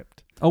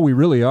script. Oh, we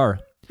really are.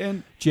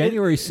 And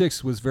January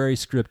 6th was very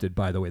scripted,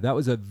 by the way. That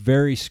was a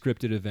very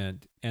scripted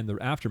event, and the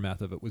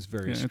aftermath of it was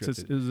very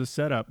scripted. It was a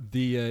setup.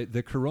 The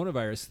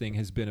coronavirus thing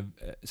has been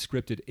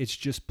scripted. It's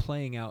just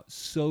playing out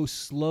so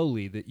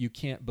slowly that you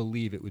can't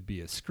believe it would be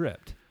a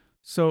script.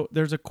 So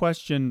there's a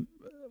question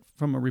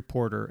from a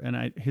reporter,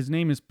 and his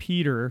name is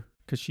Peter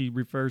because she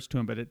refers to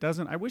him, but it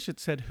doesn't. I wish it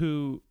said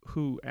who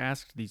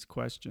asked these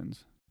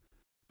questions.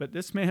 But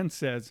this man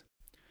says,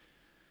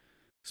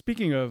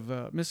 speaking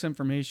of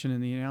misinformation in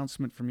the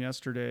announcement from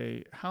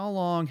yesterday, how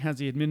long has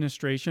the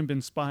administration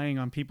been spying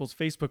on people's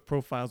Facebook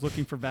profiles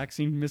looking for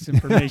vaccine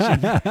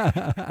misinformation?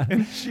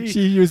 And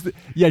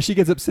she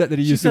gets upset that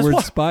he used the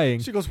word spying.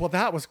 She goes, well,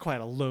 that was quite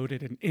a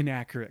loaded and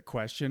inaccurate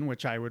question,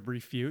 which I would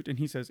refute. And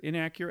he says,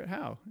 inaccurate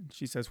how? And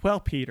she says, well,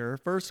 Peter,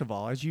 first of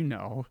all, as you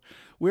know,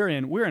 we're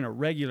in a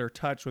regular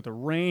touch with a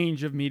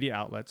range of media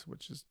outlets,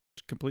 which is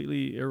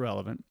completely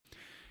irrelevant.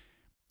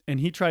 And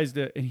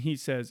he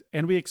says,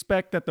 and we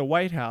expect that the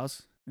White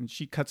House, and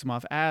she cuts him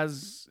off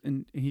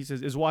and he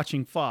says, is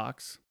watching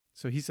Fox.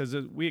 So he says,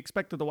 we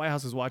expect that the White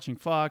House is watching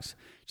Fox.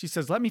 She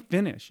says, let me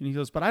finish. And he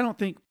goes, but I don't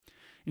think,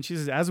 and she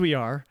says, as we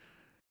are.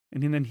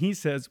 And then he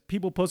says,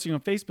 people posting on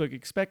Facebook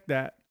expect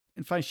that.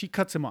 And finally, she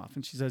cuts him off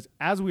and she says,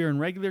 as we are in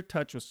regular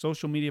touch with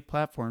social media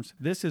platforms,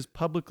 this is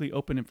publicly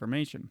open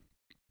information.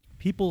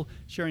 People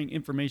sharing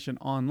information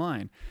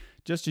online,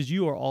 just as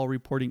you are all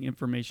reporting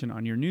information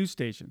on your news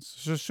stations.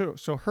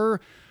 So her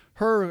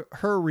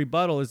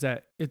rebuttal is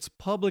that it's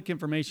public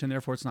information,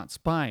 therefore it's not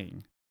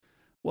spying.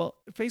 Well,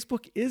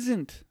 Facebook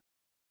isn't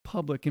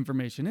public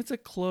information. It's a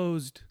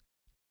closed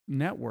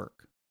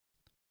network.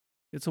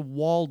 It's a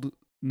walled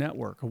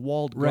network, a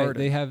walled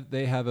garden. Right.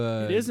 They have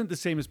a. It isn't the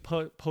same as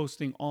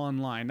posting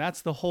online.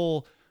 That's the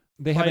whole.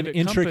 They have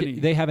an company.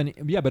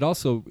 But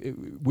also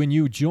when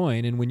you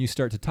join and when you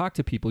start to talk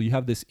to people, you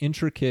have this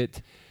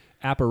intricate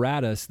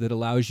apparatus that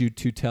allows you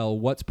to tell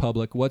what's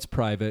public, what's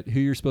private, who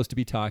you're supposed to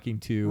be talking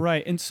to.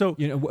 Right. And so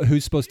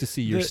who's supposed to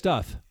see your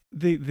stuff.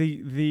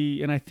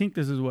 And I think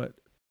this is what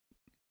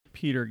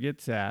Peter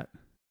gets at.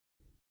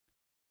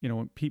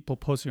 When people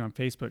posting on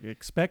Facebook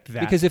expect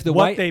that, because if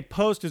what they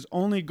post is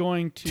only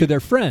going to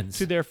their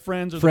friends, or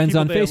friends the people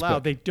on they Facebook.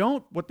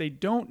 allow. What they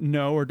don't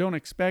know or don't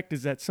expect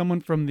is that someone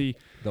from the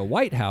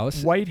White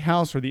House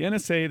or the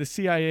NSA, the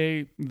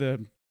CIA,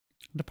 the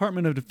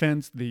Department of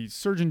Defense, the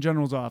Surgeon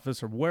General's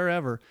office, or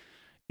wherever,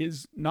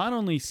 is not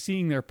only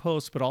seeing their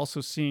posts but also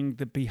seeing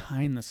the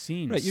behind the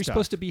scenes. Right, you're stuff.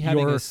 supposed to be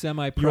having a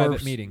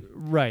semi-private meeting.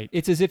 Right.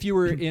 It's as if you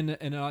were in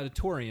an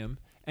auditorium.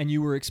 And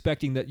you were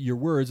expecting that your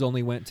words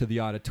only went to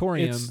the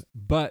auditorium,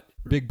 but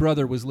Big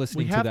Brother was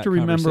listening to that conversation. We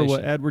have to remember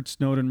what Edward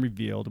Snowden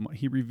revealed, and what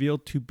he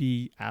revealed to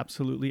be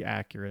absolutely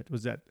accurate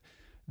was that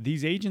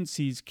these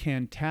agencies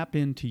can tap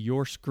into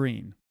your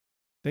screen.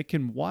 They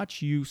can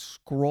watch you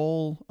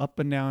scroll up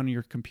and down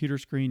your computer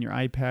screen, your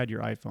iPad,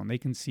 your iPhone. They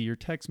can see your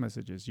text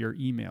messages, your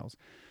emails.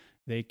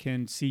 They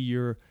can see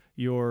your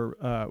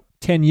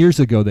 10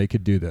 years ago, they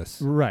could do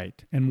this.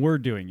 Right, and we're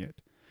doing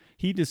it.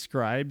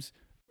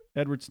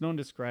 Edward Snowden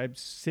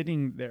describes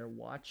sitting there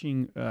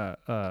watching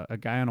a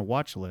guy on a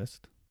watch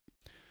list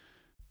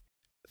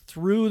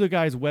through the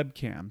guy's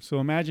webcam. So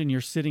imagine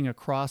you're sitting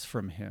across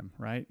from him,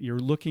 right? You're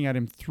looking at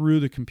him through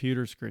the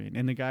computer screen,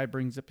 and the guy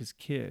brings up his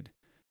kid,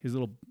 his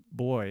little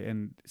boy,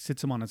 and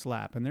sits him on his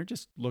lap, and they're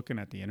just looking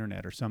at the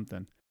internet or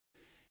something.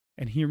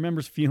 And he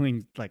remembers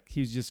feeling like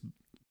he's just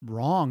the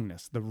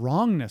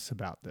wrongness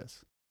about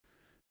this.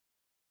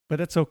 But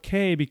that's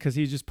okay because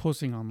he's just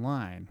posting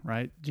online,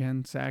 right?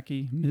 Jen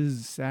Psaki,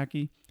 Ms.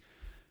 Psaki.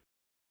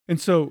 And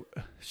so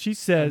she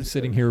says... I'm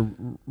sitting here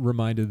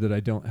reminded that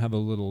I don't have a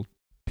little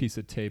piece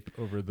of tape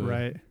over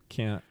the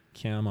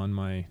cam on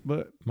my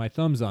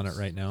thumb's on it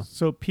right now.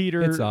 So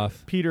Peter... It's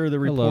off. Peter, the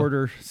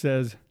reporter,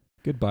 says...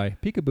 Goodbye.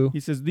 Peekaboo.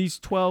 He says, these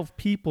 12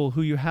 people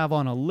who you have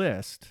on a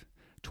list,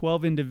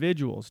 12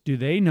 individuals, do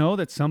they know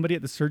that somebody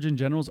at the Surgeon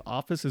General's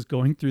office is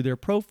going through their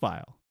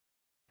profile?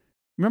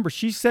 Remember,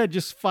 she said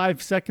just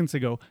 5 seconds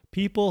ago,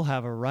 people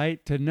have a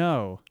right to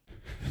know.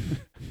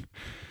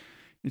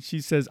 And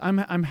she says,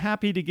 I'm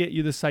happy to get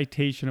you the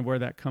citation of where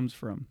that comes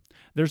from.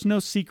 There's no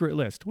secret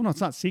list. Well, no, it's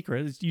not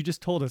secret. You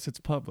just told us it's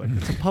public.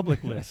 It's a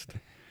public list.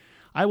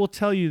 I will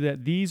tell you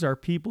that these are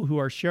people who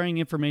are sharing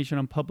information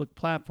on public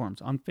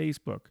platforms, on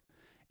Facebook.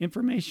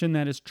 Information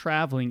that is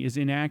traveling is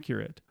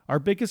inaccurate. Our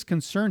biggest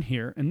concern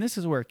here, and this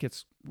is where it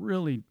gets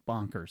really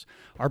bonkers,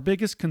 our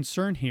biggest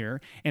concern here,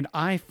 and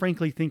I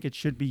frankly think it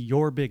should be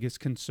your biggest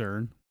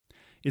concern,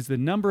 is the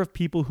number of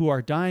people who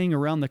are dying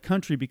around the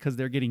country because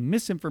they're getting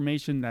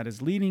misinformation that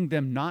is leading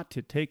them not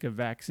to take a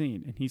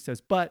vaccine. And he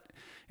says,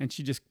 and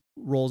she just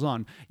rolls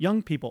on,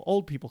 young people,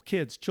 old people,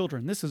 kids,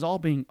 children,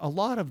 a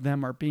lot of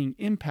them are being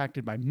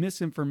impacted by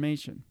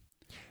misinformation.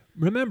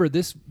 Remember,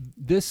 this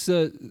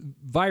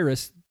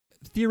virus,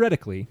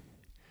 theoretically,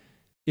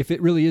 if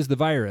it really is the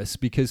virus,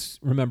 because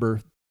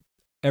remember,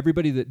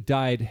 everybody that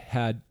died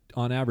had,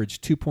 on average,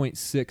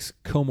 2.6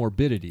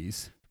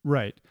 comorbidities.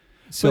 Right.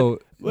 So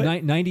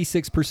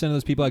 96% of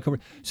those people had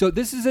comorbidities. So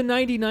this is a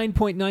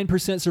 99.9%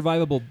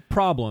 survivable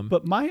problem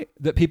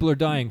that people are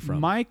dying from.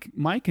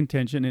 My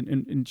contention,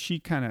 and she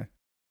kind of,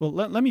 well,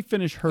 let me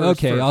finish hers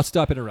Okay, first. I'll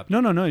stop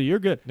interrupting. No, you're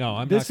good. No,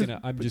 I'm This not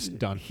going to. I'm just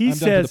done. He I'm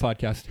says, done for the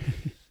podcast.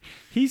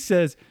 He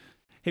says,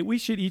 hey, we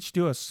should each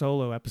do a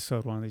solo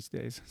episode one of these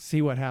days.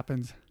 See what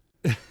happens.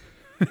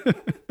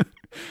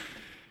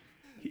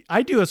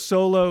 I do a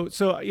solo.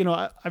 So,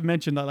 I've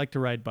mentioned I like to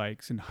ride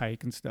bikes and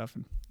hike and stuff.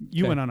 And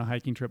you went on a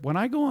hiking trip. When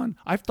I go on,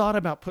 I've thought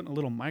about putting a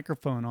little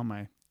microphone on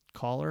my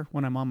collar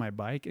when I'm on my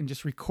bike and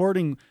just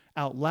recording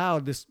out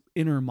loud this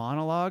inner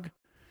monologue.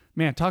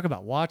 Man, talk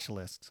about watch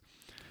lists.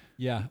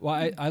 Yeah.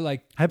 Well, I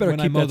like I better when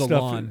keep I mow that the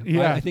stuff lawn. in-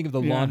 yeah. I think of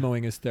the Yeah. lawn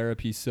mowing as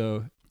therapy.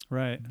 So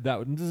Right. that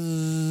would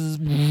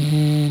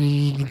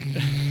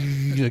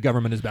the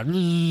government is bad.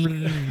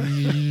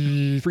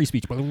 Free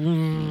speech.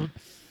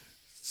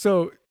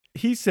 So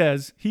he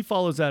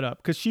follows that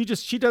up because she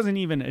doesn't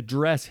even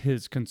address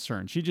his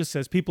concern. She just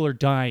says people are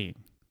dying.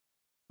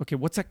 Okay,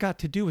 what's that got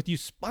to do with you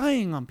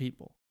spying on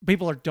people?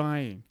 People are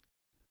dying.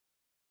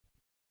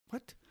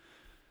 What?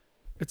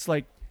 It's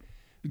like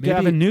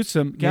Gavin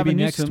Newsom. Maybe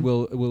next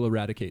we'll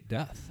eradicate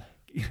death.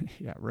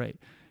 Yeah, right.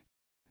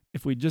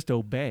 If we just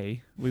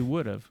obey, we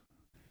would have.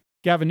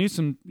 Gavin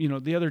Newsom,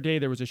 the other day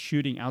there was a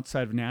shooting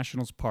outside of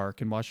Nationals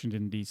Park in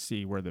Washington,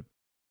 D.C., where the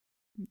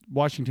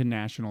Washington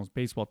Nationals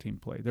baseball team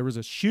played. There was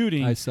a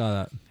shooting. I saw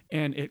that.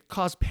 And it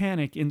caused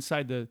panic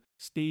inside the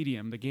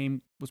stadium. The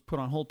game was put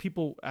on hold.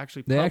 People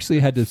actually... They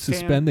actually had to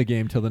suspend the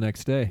game till the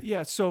next day.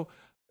 Yeah, so...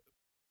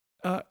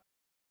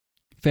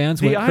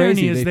 fans went crazy. The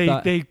irony is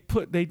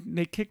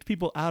they kicked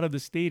people out of the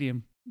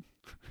stadium.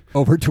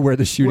 Over to where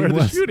the shooting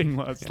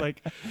was. Yeah.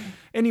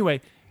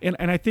 Anyway, and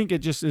I think it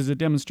just is a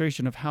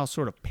demonstration of how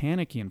sort of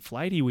panicky and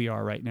flighty we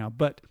are right now.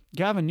 But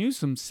Gavin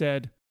Newsom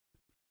said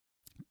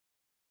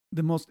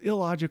the most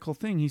illogical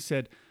thing. He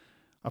said,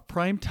 a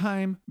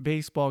primetime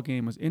baseball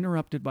game was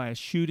interrupted by a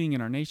shooting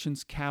in our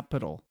nation's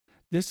capital.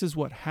 This is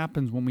what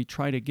happens when we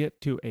try to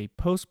get to a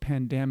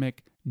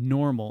post-pandemic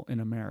normal in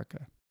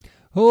America.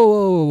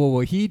 Whoa.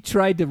 He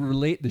tried to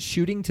relate the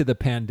shooting to the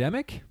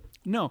pandemic?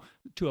 No,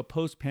 to a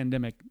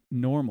post-pandemic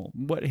normal.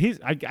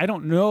 I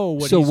don't know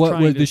what. So he's what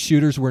trying were to, the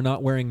shooters were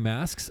not wearing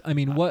masks? I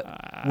mean, what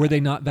were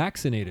they not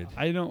vaccinated?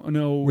 I don't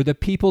know. Were the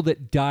people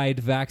that died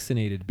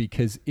vaccinated?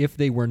 Because if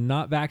they were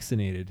not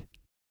vaccinated,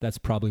 that's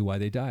probably why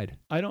they died.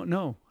 I don't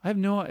know. I have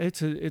no. It's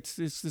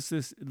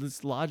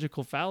this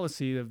logical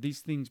fallacy of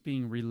these things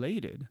being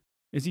related.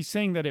 Is he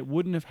saying that it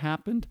wouldn't have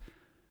happened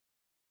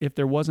if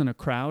there wasn't a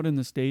crowd in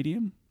the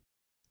stadium?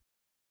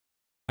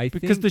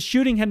 Because the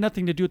shooting had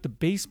nothing to do with the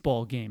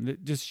baseball game.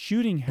 Just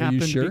shooting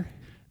happened. Are you sure?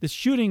 The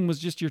shooting was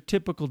just your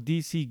typical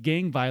DC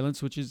gang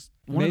violence, which is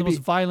one of the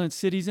most violent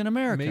cities in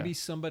America. Maybe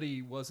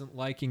somebody wasn't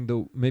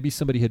liking maybe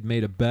somebody had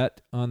made a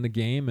bet on the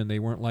game and they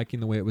weren't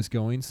liking the way it was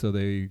going, so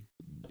they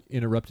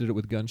interrupted it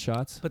with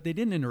gunshots. But they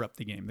didn't interrupt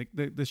the game.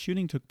 The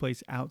shooting took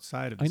place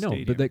outside of the stadium. I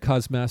know, but that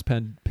caused mass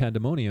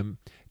pandemonium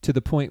to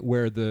the point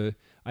where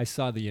I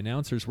saw the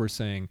announcers were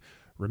saying,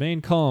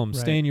 remain calm,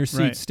 stay in your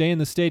seats, stay in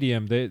the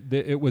stadium.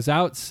 It was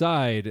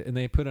outside, and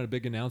they put out a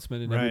big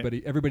announcement,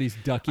 and everybody's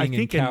ducking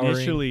and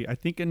cowering. I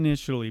think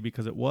initially,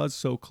 because it was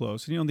so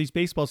close, these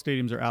baseball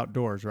stadiums are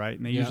outdoors, right?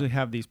 And they usually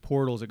have these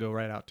portals that go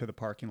right out to the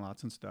parking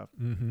lots and stuff.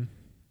 Mm-hmm.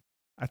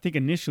 I think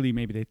initially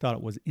maybe they thought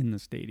it was in the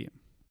stadium.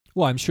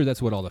 Well, I'm sure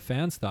that's what all the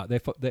fans thought.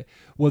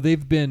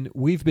 We've been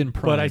primed.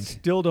 But I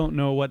still don't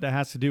know what that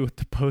has to do with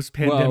the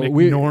post-pandemic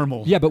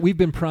normal. Yeah, but we've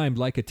been primed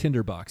like a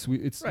tinderbox.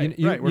 You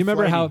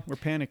remember how we're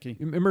panicky.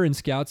 Remember in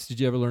Scouts, did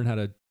you ever learn how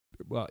to,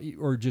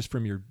 or just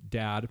from your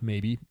dad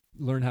maybe,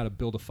 learn how to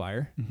build a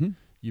fire? Mm-hmm.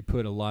 You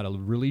put a lot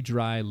of really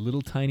dry,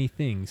 little tiny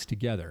things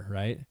together,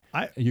 right?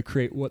 You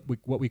create what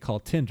we call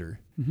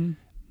tinder. Mm-hmm.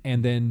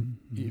 And then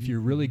if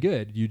you're really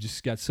good, you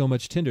just got so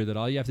much tinder that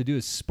all you have to do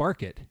is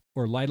spark it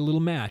or light a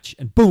little match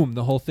and boom,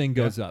 the whole thing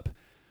goes up.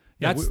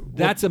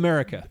 That's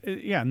America.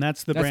 Yeah, and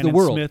that's Brandon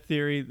Smith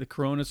theory, the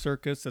Corona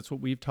circus. That's what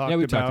we've talked about. Yeah,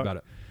 we've talked about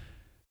it.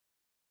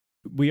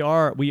 we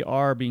are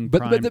being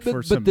primed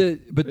for some.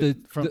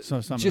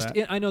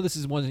 I know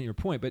this wasn't your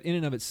point, but in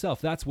and of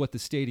itself, that's what the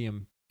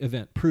stadium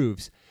event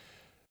proves.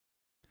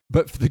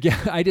 But for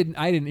I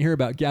didn't hear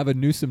about Gavin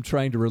Newsom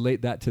trying to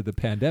relate that to the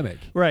pandemic.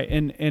 Right,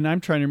 and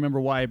I'm trying to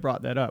remember why I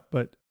brought that up,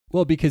 but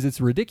because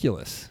it's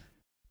ridiculous.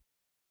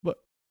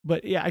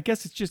 But yeah, I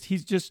guess it's just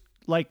he's just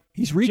like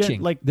he's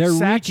reaching. They're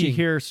reaching Psaki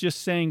here is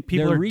just saying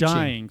people are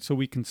dying, so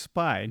we can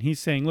spy, and he's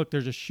saying, look,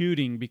 there's a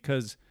shooting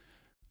because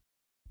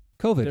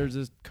COVID. There's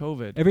this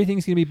COVID.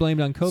 Everything's going to be blamed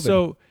on COVID.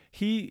 So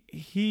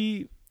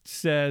he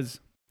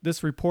says,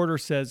 this reporter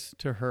says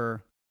to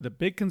her, the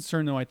big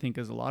concern, though, I think,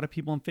 is a lot of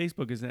people on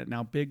Facebook is that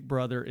now Big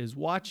Brother is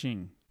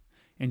watching.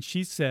 And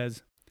she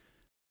says,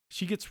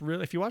 she gets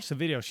really, if you watch the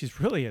video, she's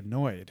really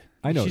annoyed.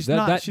 I know. She's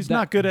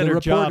not good at her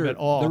job at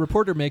all. The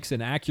reporter makes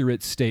an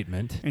accurate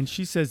statement. And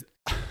she says,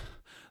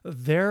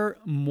 they're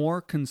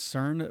more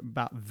concerned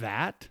about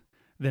that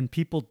than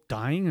people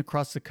dying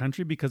across the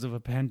country because of a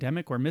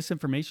pandemic where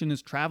misinformation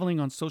is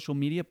traveling on social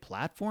media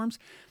platforms.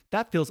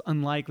 That feels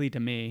unlikely to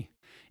me.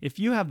 If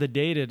you have the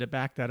data to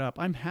back that up,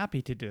 I'm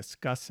happy to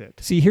discuss it.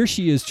 See, here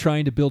she is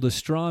trying to build a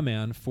straw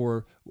man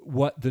for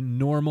what the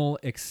normal,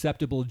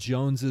 acceptable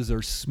Joneses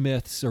or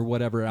Smiths or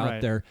whatever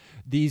out there,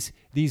 these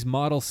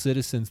model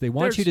citizens, they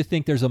want you to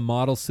think there's a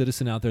model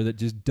citizen out there that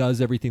just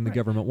does everything the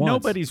government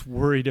wants. Nobody's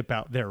worried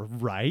about their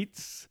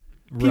rights.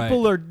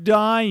 People are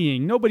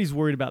dying. Nobody's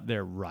worried about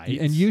their rights.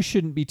 And you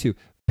shouldn't be too.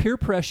 Peer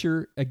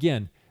pressure,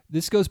 again,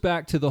 this goes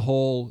back to the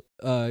whole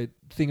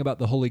thing about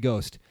the Holy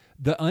Ghost.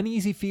 The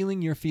uneasy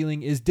feeling you're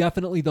feeling is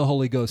definitely the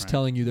Holy Ghost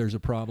telling you there's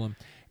a problem.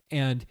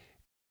 And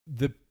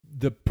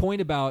the point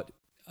about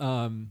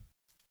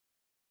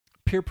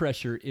peer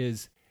pressure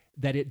is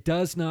that it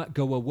does not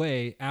go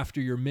away after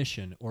your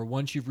mission or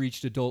once you've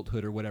reached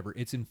adulthood or whatever.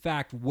 It's in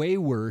fact way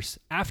worse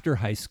after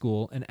high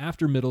school and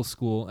after middle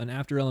school and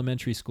after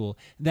elementary school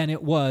than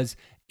it was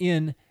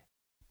in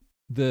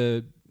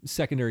the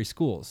secondary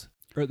schools,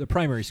 or the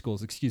primary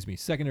schools, excuse me.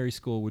 Secondary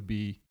school would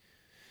be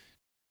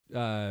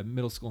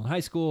middle school and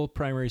high school.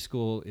 Primary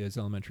school is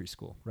elementary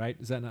school, right?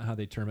 Is that not how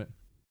they term it?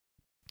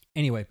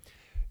 Anyway,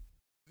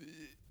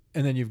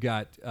 and then you've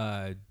got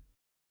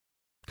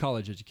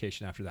college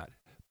education after that.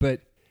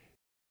 But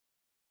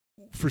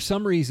for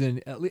some reason,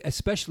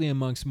 especially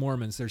amongst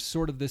Mormons, there's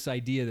sort of this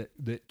idea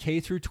that K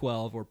through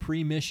 12 or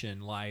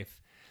pre-mission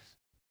life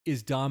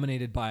is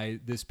dominated by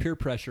this peer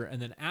pressure, and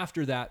then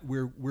after that,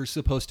 we're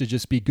supposed to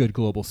just be good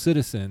global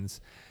citizens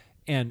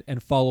and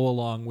follow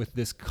along with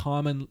this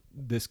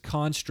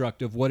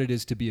construct of what it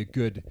is to be a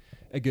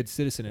good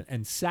citizen.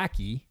 And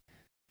Psaki,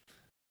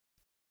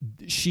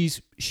 she's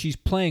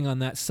playing on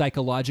that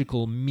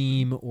psychological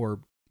meme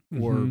or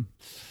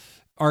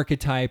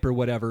archetype or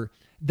whatever.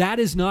 That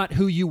is not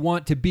who you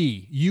want to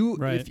be.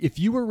 If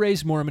you were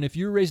raised Mormon, if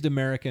you were raised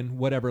American,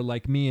 whatever,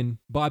 like me and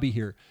Bobby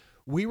here,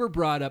 we were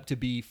brought up to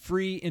be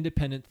free,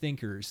 independent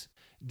thinkers.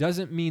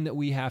 Doesn't mean that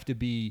we have to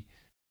be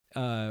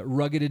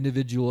rugged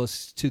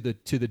individualists to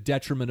the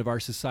detriment of our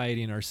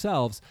society and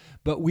ourselves,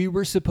 but we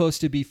were supposed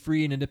to be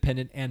free and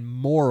independent and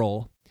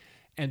moral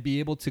and be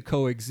able to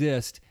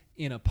coexist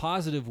in a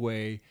positive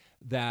way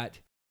that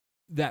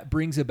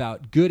brings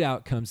about good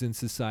outcomes in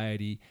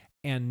society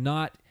and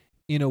not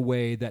in a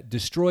way that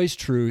destroys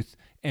truth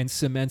and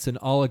cements an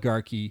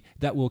oligarchy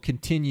that will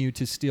continue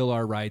to steal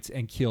our rights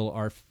and kill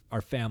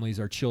our families,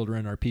 our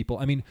children, our people.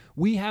 I mean,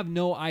 we have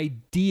no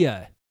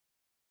idea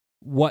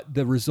what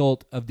the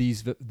result of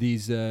these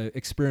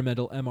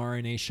experimental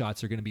mRNA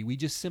shots are going to be. We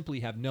just simply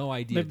have no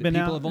idea.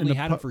 People have only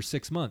had them for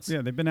 6 months.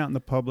 Yeah, they've been out in the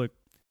public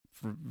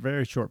for a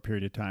very short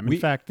period of time. In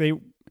fact,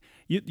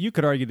 you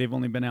could argue they've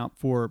only been out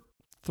for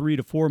 3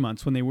 to 4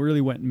 months when they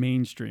really went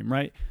mainstream,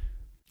 right?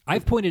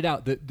 I've pointed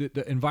out that the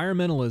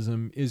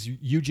environmentalism is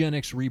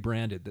eugenics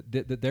rebranded,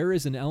 that there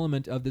is an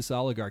element of this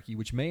oligarchy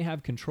which may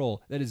have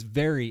control that is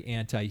very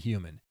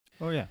anti-human.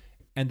 Oh, yeah.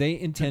 And they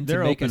intend to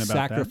make a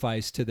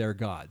sacrifice to their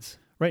gods.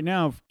 Right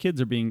now,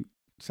 kids are being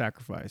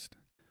sacrificed.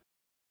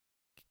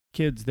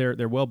 Kids, their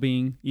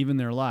well-being, even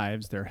their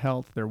lives, their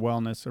health, their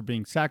wellness are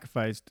being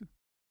sacrificed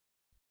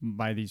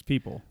by these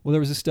people. Well,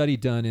 there was a study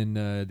done in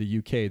the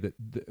UK that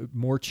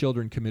more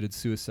children committed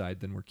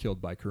suicide than were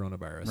killed by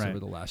coronavirus over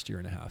the last year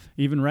and a half.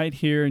 Even right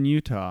here in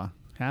Utah,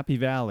 Happy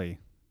Valley,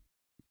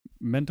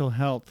 mental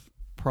health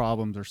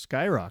problems are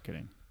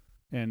skyrocketing.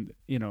 And,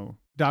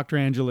 Dr.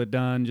 Angela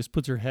Dunn just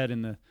puts her head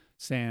in the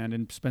sand,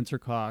 and Spencer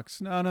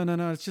Cox, no.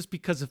 It's just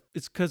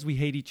because we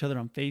hate each other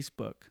on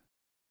Facebook.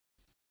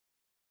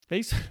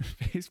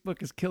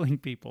 Facebook is killing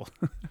people.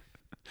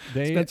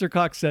 Spencer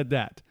Cox said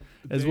that,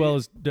 as well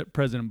as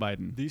President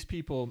Biden. These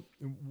people,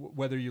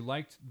 whether you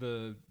liked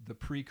the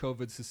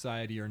pre-COVID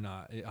society or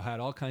not, it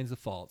had all kinds of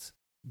faults.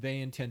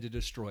 They intend to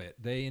destroy it.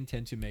 They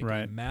intend to make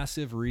a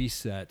massive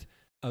reset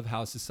of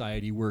how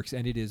society works,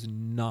 and it is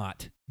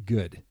not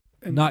good.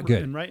 Not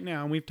good. And right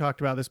now, and we've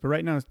talked about this, but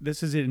right now,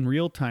 this is in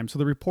real time. So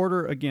the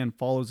reporter, again,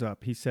 follows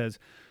up. He says,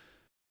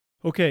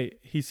 Okay,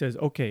 he says,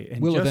 okay.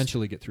 And We'll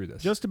eventually get through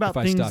this. Just about if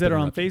I things stop that are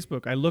on interrupting.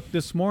 Facebook. I looked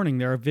this morning.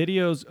 There are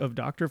videos of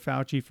Dr.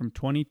 Fauci from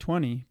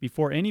 2020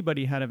 before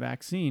anybody had a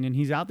vaccine, and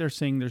he's out there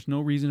saying there's no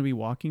reason to be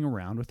walking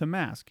around with a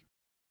mask.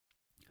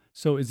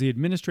 So is the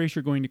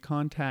administration going to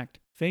contact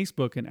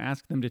Facebook and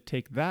ask them to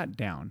take that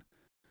down?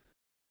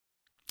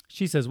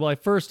 She says, well,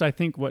 at first, I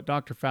think what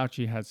Dr.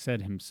 Fauci has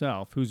said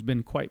himself, who's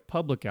been quite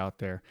public out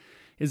there,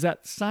 is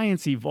that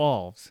science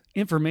evolves,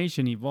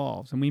 information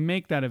evolves, and we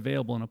make that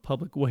available in a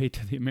public way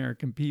to the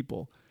American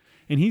people.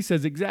 And he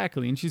says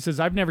exactly. And she says,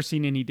 I've never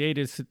seen any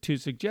data to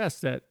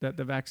suggest that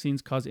the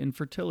vaccines cause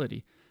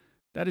infertility.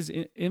 That is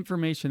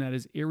information that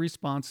is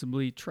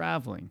irresponsibly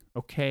traveling,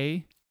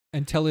 okay?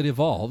 Until it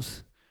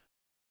evolves.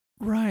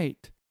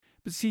 Right.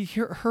 But see,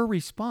 her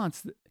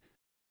response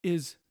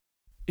is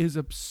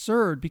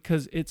absurd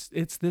because it's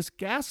this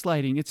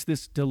gaslighting. It's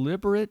this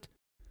deliberate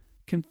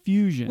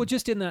confusion. Well,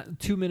 just in that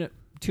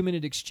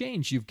two-minute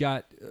exchange, you've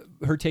got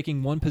her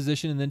taking one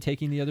position and then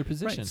taking the other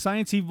position. Right.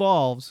 Science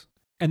evolves.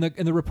 And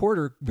the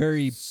reporter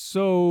very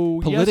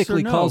so politically yes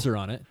or no? calls her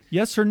on it.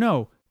 Yes or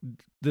no?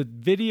 The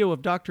video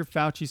of Dr.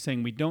 Fauci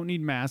saying we don't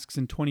need masks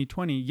in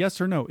 2020,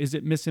 yes or no? Is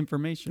it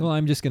misinformation? Well,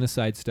 I'm just going to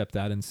sidestep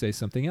that and say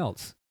something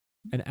else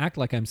and act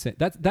like I'm saying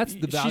that's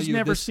the value. She's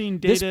never seen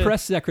data. This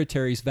press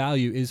secretary's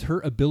value is her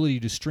ability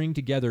to string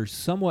together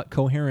somewhat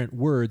coherent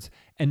words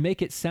and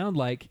make it sound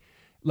like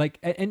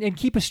and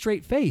keep a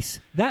straight face.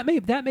 That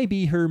may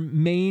be her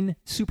main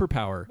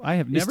superpower. I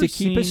have never is to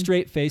keep a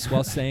straight face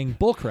while saying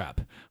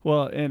bullcrap.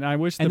 Well, and I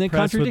wish the and then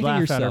press would contradicting laugh at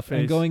her yourself face.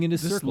 and going into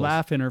Just circles.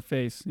 laugh in her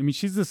face. I mean,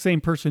 she's the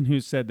same person who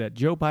said that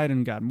Joe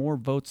Biden got more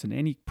votes than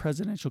any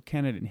presidential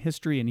candidate in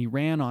history, and he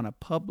ran on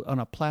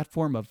a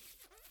platform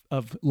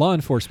of law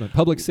enforcement,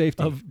 public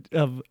safety,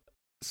 of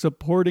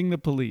supporting the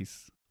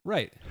police.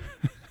 Right.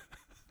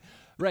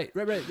 Right.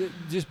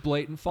 Just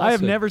blatant falsehood. I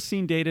have never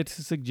seen data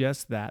to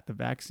suggest that the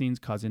vaccines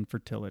cause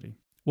infertility.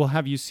 Well,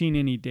 have you seen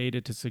any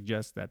data to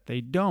suggest that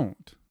they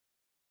don't?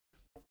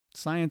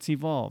 Science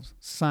evolves.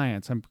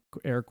 Science, I'm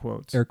air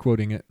quotes. Air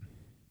quoting it.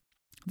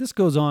 This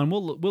goes on.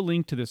 We'll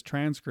link to this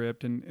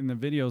transcript, and the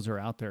videos are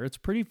out there. It's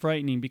pretty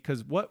frightening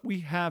because what we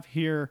have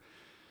here,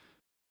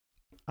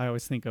 I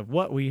always think of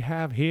what we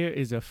have here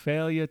is a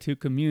failure to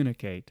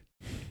communicate.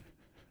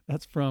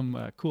 That's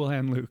from Cool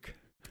Hand Luke.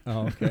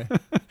 Oh, okay.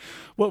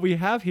 What we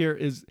have here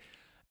is,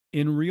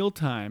 in real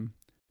time,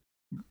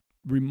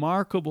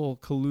 remarkable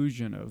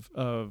collusion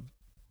of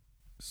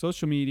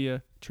social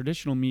media,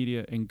 traditional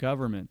media, and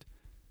government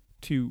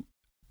to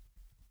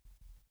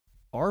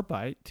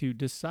arbite to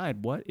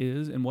decide what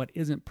is and what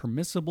isn't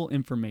permissible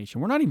information.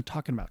 We're not even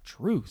talking about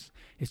truth.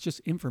 It's just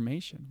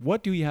information.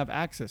 What do we have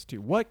access to?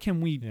 What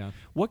can we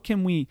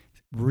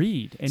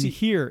read and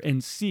hear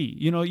and see?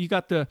 You know, you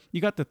got the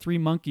three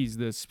monkeys,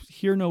 this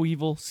hear no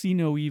evil, see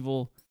no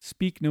evil,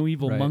 speak no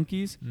evil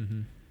monkeys.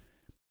 Mm-hmm.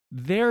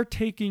 They're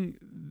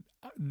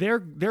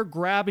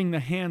grabbing the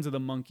hands of the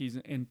monkeys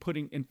and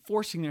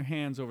forcing their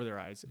hands over their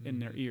eyes, in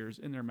their ears,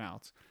 in their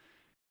mouths.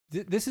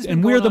 This is,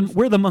 and we're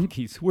the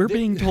monkeys. We're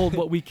being told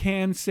what we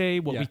can say,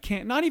 what we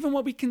can't. Not even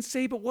what we can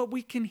say, but what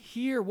we can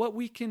hear, what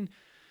we can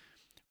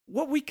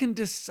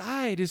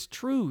decide is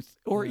truth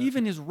or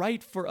even is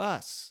right for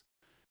us.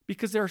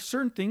 Because there are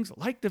certain things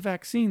like the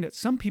vaccine that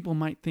some people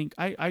might think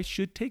I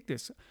should take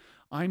this.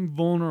 I'm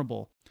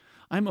vulnerable.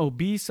 I'm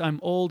obese. I'm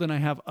old, and I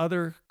have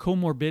other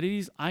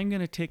comorbidities. I'm going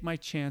to take my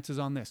chances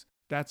on this.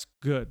 That's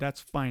good.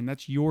 That's fine.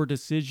 That's your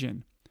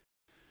decision.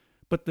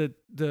 But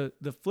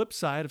the flip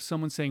side of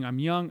someone saying, I'm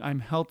young, I'm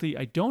healthy,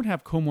 I don't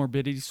have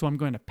comorbidities, so I'm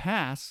going to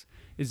pass,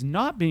 is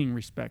not being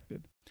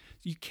respected.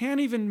 You can't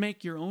even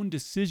make your own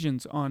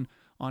decisions on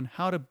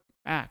how to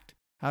act,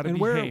 how to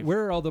behave. And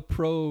where are all the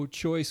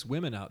pro-choice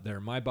women out there?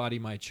 My body,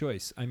 my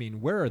choice. I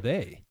mean, where are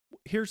they?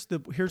 Here's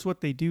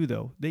what they do,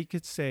 though. They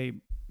could say,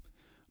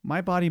 my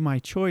body, my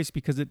choice,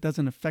 because it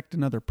doesn't affect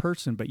another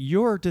person. But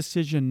your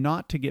decision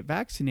not to get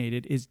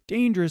vaccinated is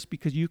dangerous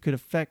because you could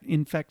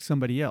infect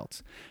somebody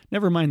else.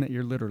 Never mind that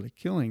you're literally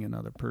killing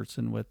another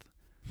person with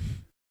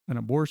an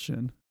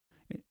abortion.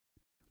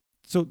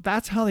 So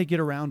that's how they get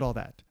around all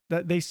that.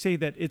 That they say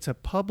that it's a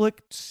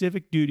public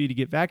civic duty to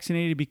get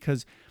vaccinated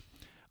because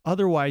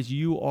otherwise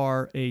you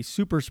are a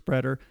super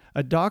spreader.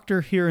 A doctor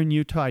here in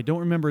Utah, I don't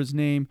remember his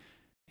name.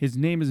 His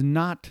name is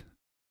not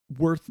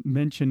worth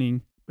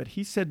mentioning. But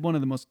he said one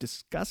of the most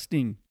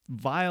disgusting,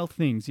 vile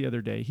things the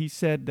other day. He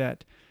said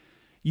that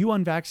you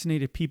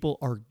unvaccinated people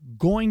are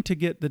going to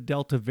get the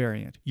Delta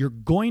variant. You're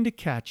going to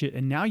catch it,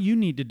 and now you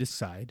need to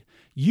decide.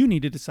 You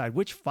need to decide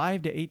which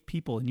 5 to 8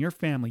 people in your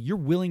family you're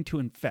willing to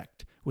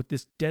infect with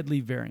this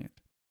deadly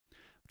variant.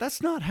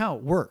 That's not how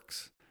it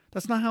works.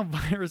 That's not how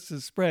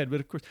viruses spread.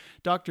 But of course,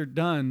 Dr.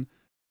 Dunn,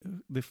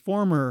 the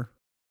former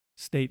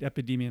state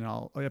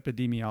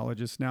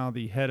epidemiologist, now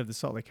the head of the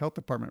Salt Lake Health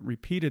Department,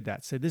 repeated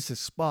that, said this is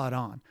spot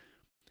on.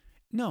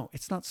 No,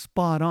 it's not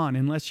spot on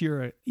unless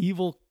you're an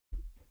evil,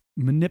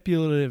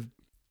 manipulative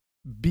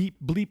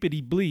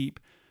bleepity bleep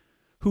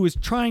who is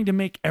trying to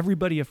make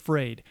everybody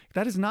afraid.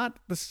 That is not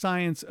the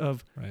science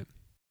of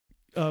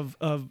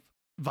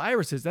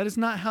viruses. That is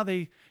not how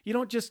you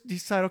don't just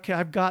decide, okay,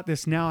 I've got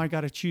this. Now I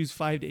got to choose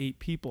 5 to 8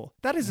 people.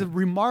 That is a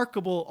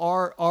remarkable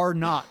R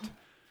naught,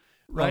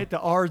 right? The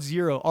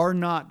R0, R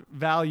naught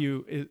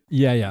value is.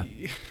 Yeah.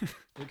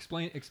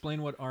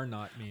 Explain what R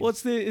naught means. Well,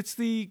 it's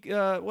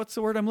the what's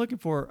the word I'm looking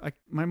for?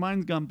 My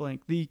mind's gone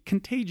blank. The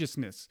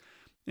contagiousness.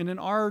 And an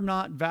R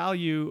naught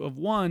value of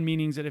 1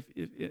 means that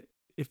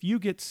if you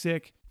get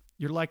sick,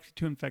 you're likely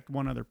to infect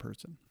one other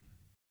person.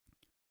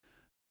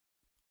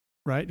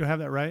 Right? Do I have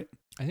that right?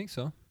 I think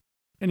so.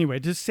 Anyway,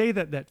 to say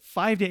that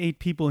 5 to 8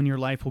 people in your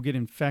life will get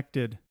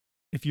infected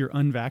if you're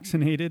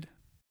unvaccinated,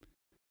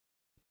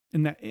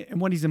 and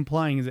what he's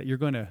implying is that you're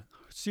going to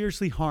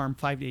seriously harm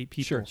 5 to 8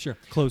 people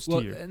close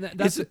to you.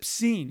 That's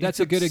obscene. That's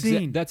a good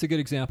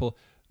example.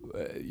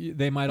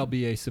 They might all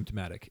be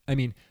asymptomatic. I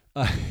mean,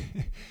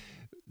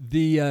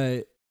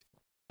 the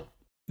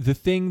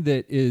thing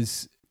that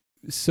is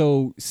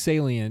so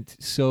salient,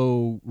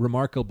 so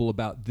remarkable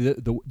about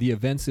the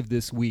events of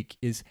this week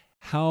is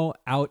how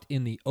out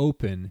in the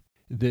open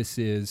this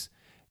is.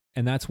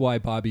 And that's why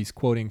Bobby's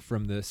quoting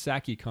from the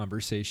Psaki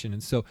conversation.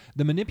 And so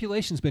the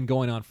manipulation's been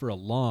going on for a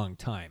long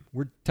time.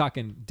 We're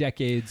talking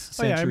decades,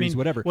 centuries,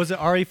 whatever. Was it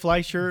Ari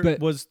Fleischer?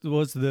 Was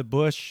the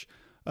Bush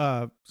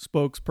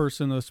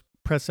spokesperson, the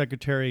press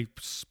secretary,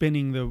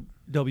 spinning the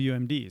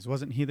WMDs?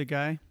 Wasn't he the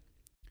guy?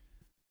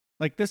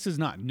 Like, this is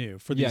not new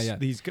for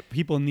these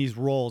people in these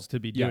roles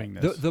to be doing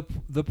this.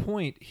 The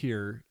point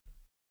here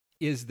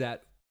is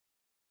that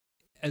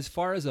as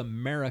far as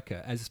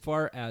America, as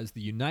far as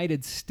the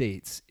United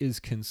States is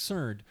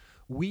concerned,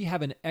 we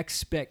have an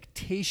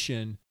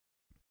expectation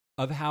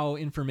of how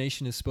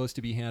information is supposed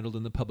to be handled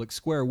in the public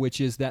square,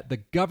 which is that the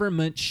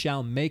government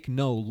shall make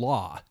no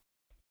law.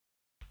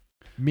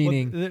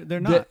 Meaning, they're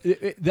not.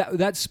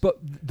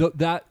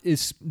 That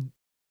is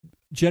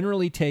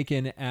generally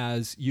taken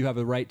as you have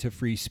a right to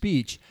free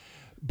speech.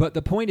 But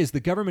the point is, the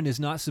government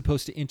is not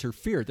supposed to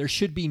interfere. There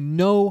should be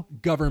no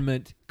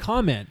government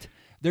comment.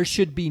 There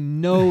should be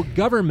no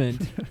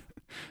government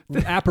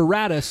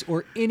apparatus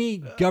or any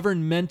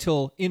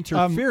governmental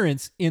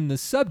interference in the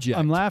subject.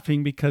 I'm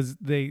laughing because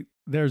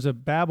there's a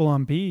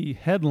Babylon Bee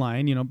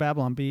headline. You know,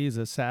 Babylon Bee is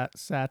a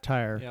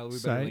satire Yeah, we better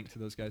site. link to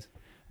those guys.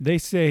 They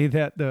say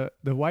that the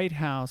White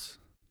House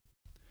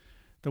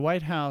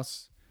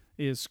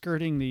is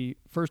skirting the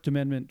First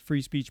Amendment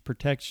free speech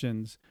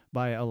protections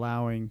by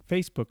allowing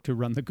Facebook to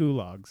run the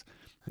gulags.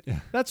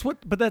 Yeah.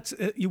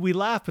 We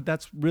laugh, but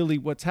that's really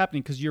what's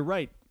happening, because you're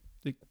right.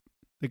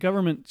 The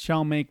government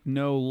shall make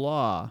no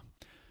law.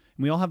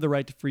 And we all have the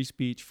right to free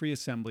speech, free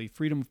assembly,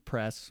 freedom of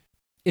press.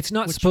 It's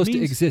not supposed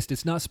to exist.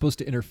 It's not supposed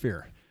to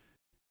interfere.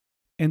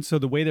 And so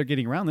the way they're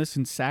getting around this,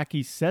 and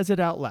Psaki says it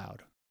out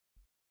loud,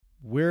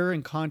 we're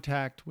in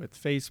contact with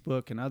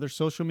Facebook and other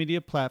social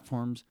media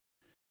platforms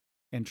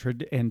and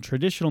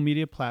traditional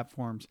media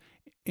platforms,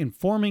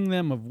 informing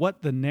them of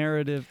what the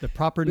narrative, the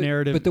proper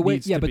narrative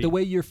needs to be. The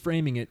way you're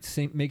framing it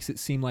makes it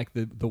seem like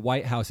the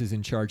White House is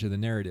in charge of the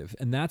narrative.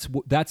 And that's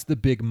the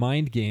big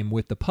mind game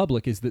with the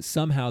public, is that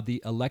somehow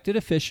the elected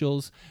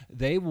officials,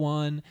 they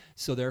won,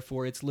 so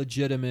therefore it's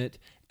legitimate,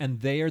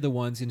 and they are the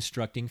ones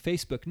instructing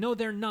Facebook. No,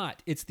 they're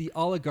not. It's the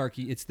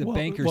oligarchy. It's the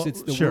bankers.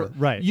 It's the world.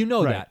 Right. You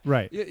know that.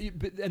 Right.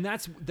 And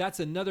that's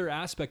another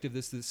aspect of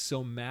this that's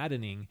so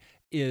maddening,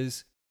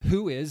 is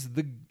who is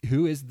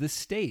the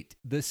state?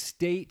 The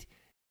state,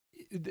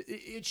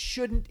 it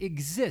shouldn't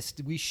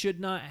exist. We should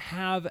not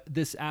have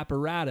this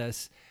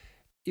apparatus.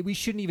 We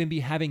shouldn't even be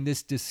having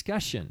this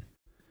discussion.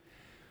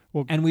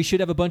 Well, and we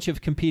should have a bunch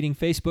of competing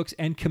Facebooks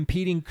and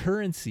competing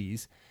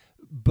currencies.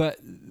 But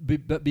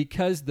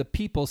because the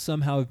people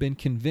somehow have been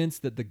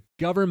convinced that the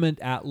government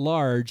at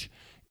large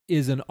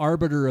is an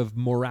arbiter of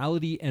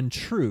morality and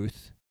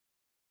truth,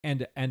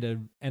 and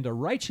a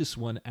righteous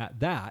one at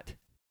that,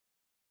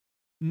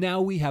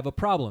 now we have a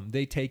problem.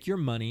 They take your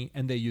money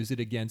and they use it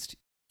against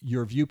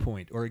your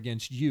viewpoint or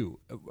against you,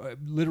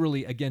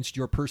 literally against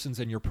your persons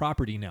and your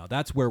property now.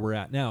 That's where we're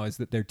at now, is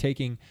that they're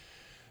taking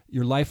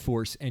your life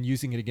force and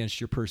using it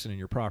against your person and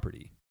your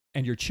property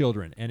and your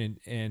children and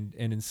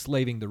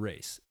enslaving the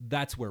race.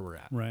 That's where we're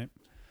at. Right.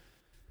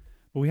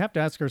 But we have to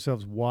ask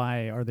ourselves,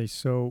 why are they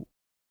so...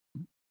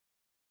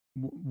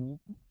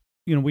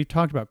 we've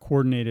talked about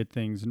coordinated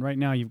things, and right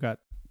now you've got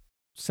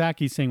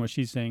Psaki saying what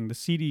she's saying. The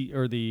CD,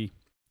 or the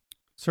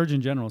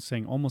Surgeon General, is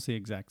saying almost the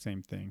exact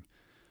same thing.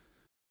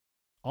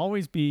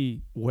 Always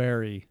be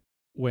wary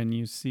when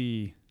you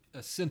see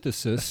a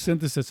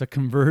synthesis, a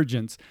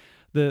convergence.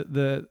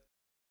 The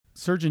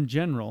Surgeon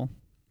General,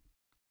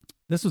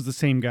 this was the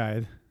same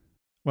guy.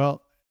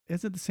 Well,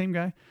 is it the same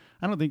guy?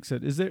 I don't think so.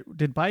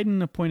 Did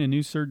Biden appoint a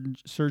new Surgeon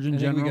General? I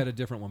think we got a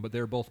different one, but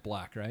they're both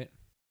black, right?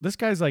 This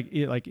guy's like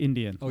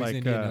Indian. Oh, he's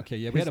Indian. Okay,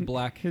 yeah, we had a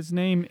black. His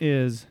name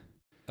is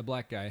a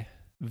black guy,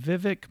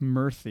 Vivek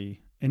Murthy,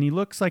 and he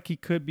looks like he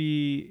could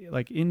be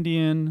like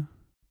Indian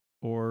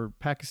or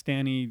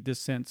Pakistani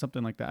descent,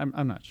 something like that.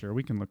 I'm not sure.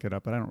 We can look it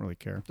up, but I don't really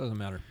care. Doesn't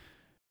matter.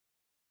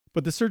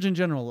 But the Surgeon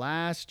General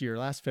last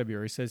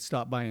February, said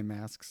stop buying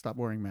masks, stop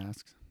wearing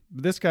masks.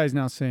 But this guy's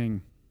now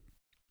saying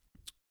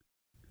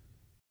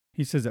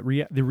He says that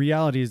the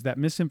reality is that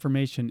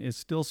misinformation is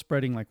still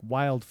spreading like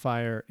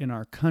wildfire in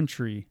our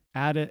country,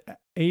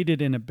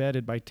 aided and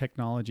abetted by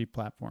technology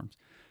platforms.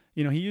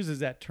 You know, he uses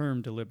that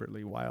term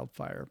deliberately,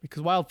 wildfire,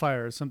 because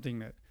wildfire is something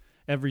that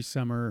every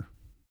summer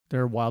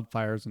there are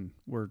wildfires, and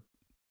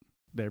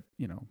they're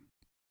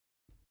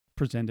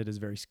presented as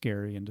very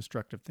scary and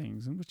destructive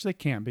things, and which they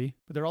can be,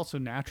 but they're also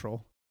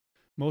natural.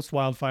 Most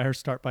wildfires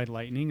start by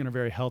lightning and are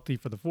very healthy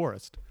for the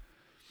forest.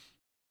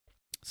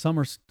 Some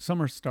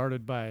are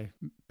started by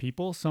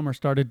people. Some are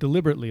started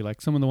deliberately,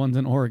 like some of the ones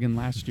in Oregon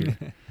last year,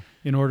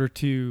 in order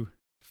to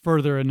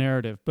further a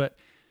narrative. But,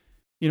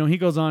 you know, he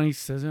goes on, he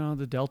says,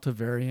 the Delta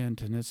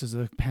variant, and this is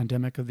a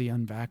pandemic of the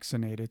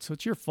unvaccinated. So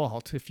it's your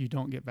fault if you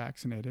don't get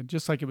vaccinated.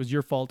 Just like it was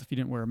your fault if you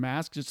didn't wear a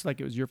mask. Just like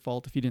it was your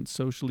fault if you didn't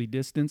socially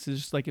distance.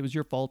 It's just like it was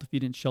your fault if you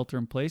didn't shelter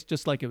in place.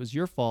 Just like it was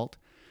your fault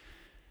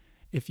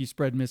if you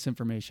spread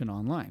misinformation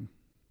online.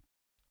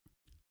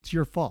 It's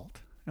your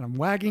fault. And I'm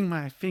wagging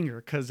my finger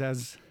because,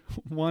 as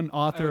one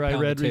author I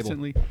read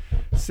recently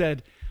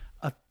said,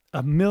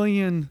 a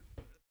million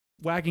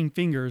wagging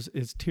fingers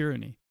is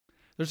tyranny.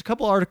 There's a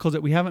couple articles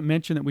that we haven't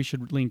mentioned that we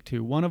should link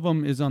to. One of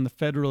them is on the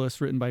Federalist,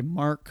 written by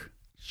Mark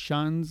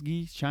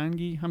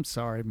Shangi. I'm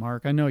sorry,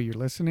 Mark. I know you're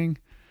listening.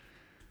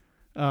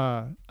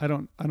 I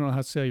don't know how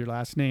to say your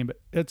last name, but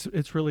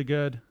it's really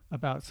good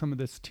about some of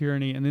this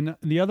tyranny. And then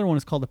the other one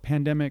is called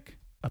Panic.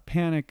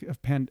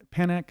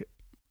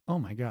 Oh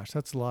my gosh,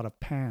 that's a lot of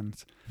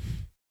pans.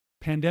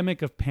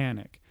 Pandemic of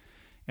Panic.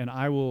 And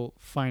I will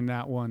find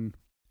that one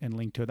and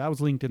link to it. That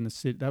was linked in the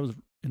city. That was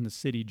in the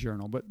City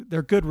Journal, but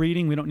they're good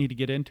reading. We don't need to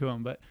get into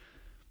them. But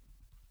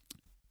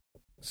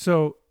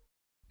so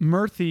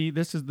Murthy,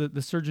 this is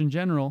the Surgeon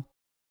General.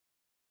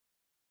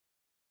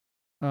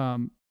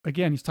 Again,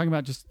 he's talking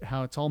about just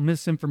how it's all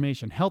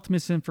misinformation. Health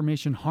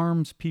misinformation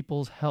harms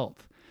people's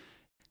health.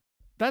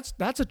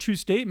 That's a true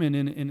statement.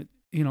 In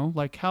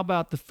like, how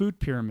about the food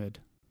pyramid?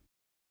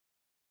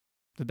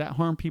 Did that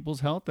harm people's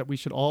health, that we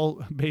should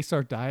all base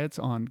our diets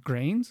on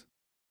grains?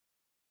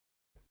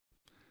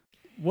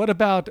 What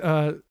about,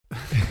 I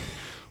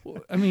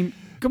mean,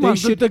 come on.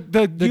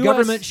 The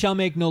government shall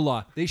make no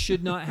law. They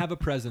should not have a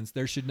presence.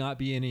 There should not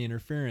be any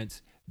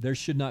interference. There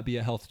should not be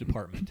a health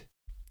department.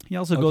 He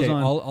also goes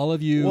on. All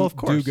of you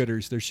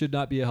do-gooders, there should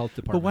not be a health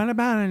department. But what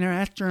about in a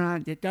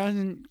restaurant that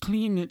doesn't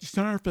clean its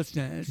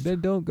surfaces?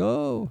 Then don't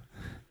go.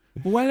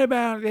 What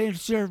about they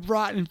serve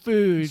rotten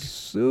food?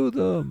 Sue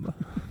them.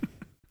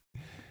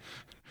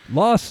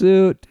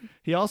 Lawsuit.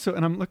 He also,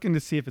 and I'm looking to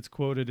see if it's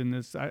quoted in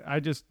this. I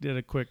just did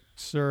a quick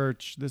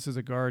search. This is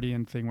a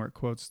Guardian thing where it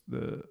quotes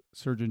the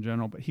Surgeon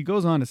General. But he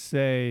goes on to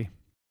say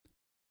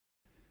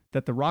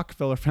that the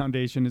Rockefeller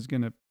Foundation is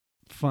going to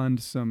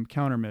fund some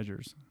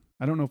countermeasures.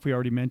 I don't know if we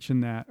already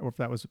mentioned that or if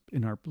that was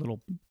in our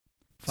little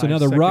 5 So now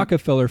the second.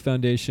 Rockefeller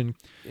Foundation,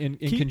 in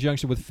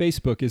conjunction with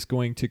Facebook, is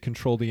going to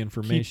control the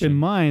information. Keep in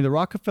mind, the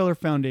Rockefeller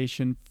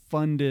Foundation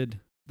funded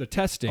the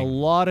testing. A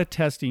lot of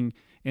testing.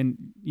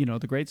 And,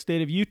 the great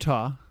state of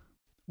Utah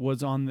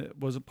was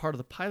a part of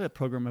the pilot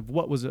program of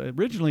what was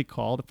originally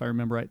called, if I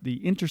remember right,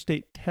 the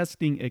Interstate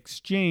Testing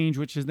Exchange,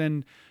 which is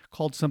then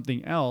called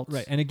something else.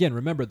 Right. And again,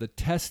 remember, the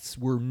tests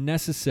were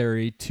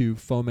necessary to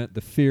foment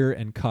the fear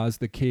and cause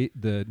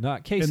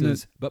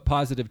but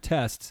positive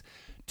tests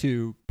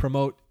to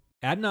promote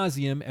ad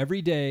nauseum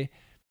every day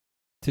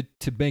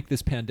to make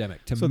this pandemic,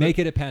 make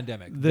it a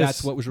pandemic.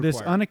 That's what was required.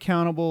 This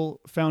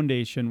unaccountable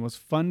foundation was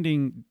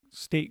funding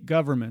state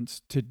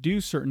governments to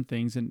do certain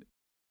things. And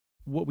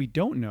what we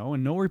don't know,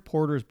 and no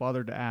reporter has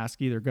bothered to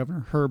ask either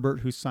Governor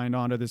Herbert, who signed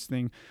on to this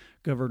thing,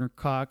 Governor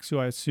Cox, who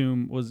I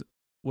assume was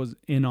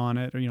in on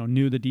it, or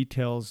knew the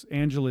details,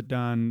 Angela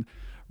Dunn,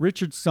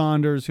 Richard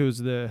Saunders, who's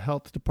the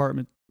health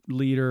department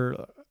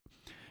leader,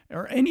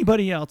 or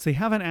anybody else. They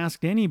haven't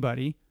asked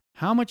anybody,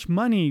 how much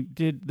money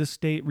did the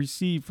state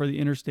receive for the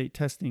Interstate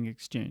Testing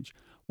Exchange?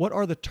 What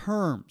are the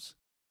terms?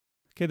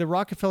 Okay, the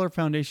Rockefeller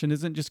Foundation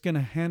isn't just going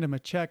to hand him a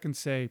check and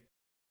say,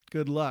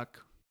 good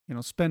luck,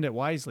 spend it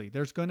wisely.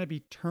 There's going to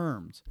be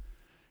terms.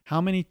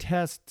 How many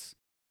tests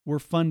were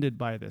funded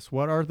by this?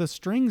 What are the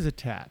strings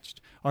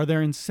attached? Are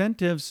there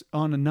incentives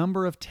on a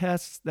number of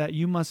tests that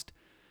you must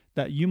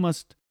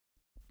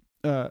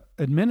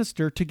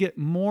administer to get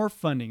more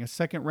funding, a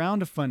second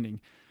round of funding?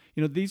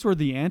 These were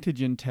the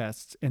antigen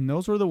tests, and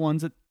those were the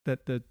ones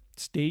that the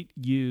state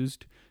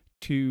used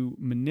to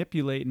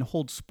manipulate and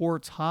hold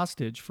sports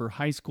hostage for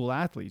high school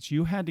athletes.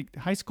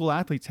 High school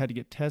athletes had to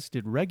get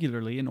tested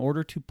regularly in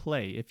order to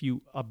play. If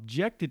you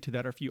objected to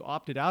that, or if you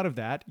opted out of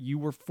that, you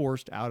were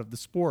forced out of the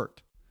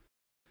sport.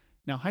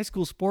 Now, high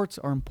school sports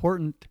are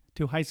important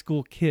to high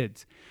school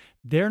kids.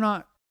 They're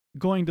not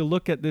going to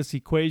look at this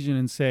equation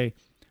and say,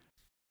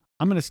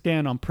 I'm going to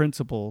stand on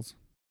principles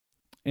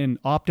and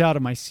opt out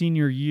of my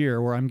senior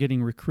year where I'm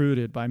getting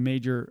recruited by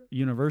major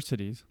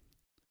universities.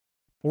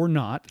 Or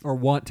not. Or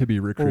want to be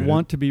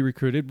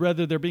recruited.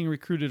 Whether they're being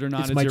recruited or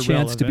not is irrelevant.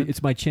 irrelevant.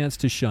 It's my chance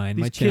to shine,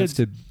 chance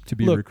to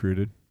be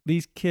recruited.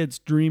 These kids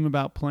dream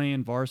about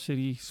playing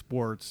varsity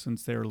sports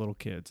since they were little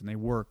kids, and they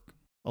work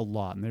a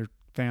lot, and they're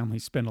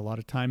families spend a lot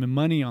of time and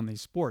money on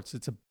these sports.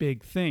 It's a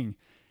big thing.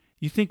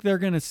 You think they're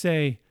going to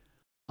say,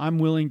 I'm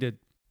willing to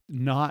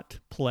not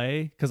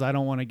play because I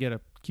don't want to get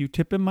a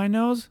Q-tip in my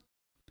nose?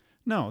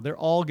 No, they're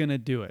all going to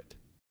do it.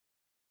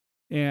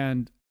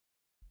 And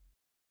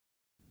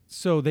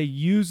so they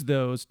use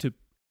those to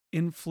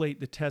inflate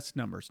the test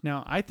numbers.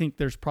 Now, I think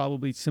there's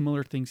probably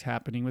similar things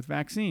happening with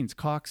vaccines.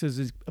 Cox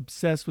is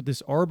obsessed with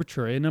this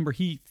arbitrary, a number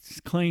he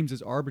claims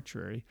is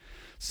arbitrary,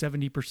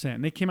 70%.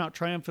 And they came out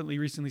triumphantly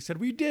recently, said,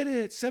 we did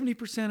it.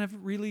 70%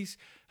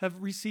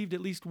 have received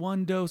at least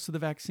one dose of the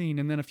vaccine.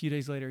 And then a few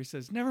days later, he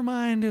says, never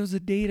mind, it was a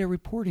data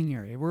reporting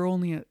area. We're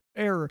only at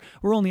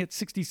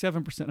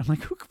 67%. I'm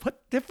like,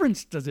 what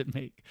difference does it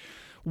make?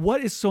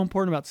 What is so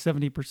important about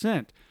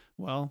 70%?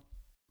 Well,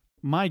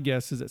 my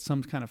guess is that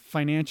some kind of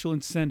financial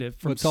incentive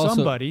from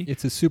somebody.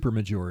 It's a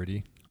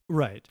supermajority.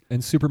 Right.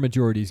 And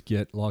supermajorities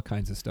get all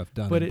kinds of stuff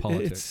done in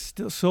politics. It's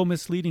still so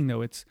misleading,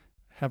 though. It's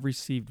have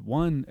received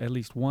at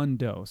least one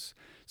dose.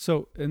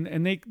 So,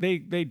 and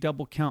they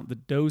double count the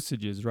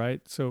dosages,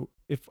 right? So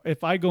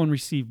if I go and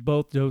receive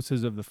both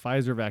doses of the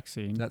Pfizer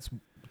vaccine. That's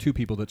two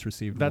people that's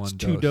received one dose.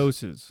 That's two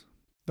doses.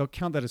 They'll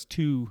count that as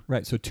two.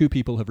 Right. So two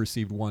people have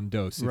received one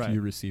dose if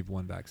you receive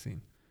one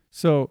vaccine.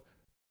 So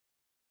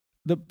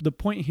the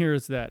point here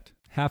is that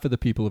half of the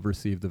people have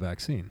received the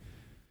vaccine.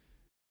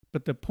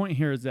 But the point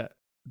here is that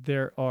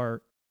there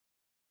are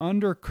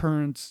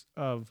undercurrents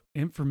of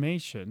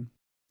information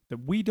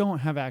that we don't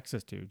have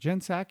access to. Jen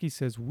Psaki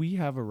says we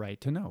have a right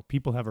to know.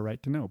 People have a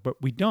right to know, but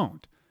we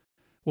don't.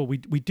 Well, we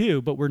do,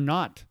 but we're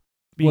not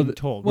being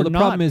told. Well, the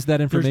problem is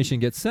that information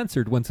gets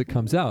censored once it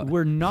comes out.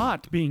 We're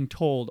not being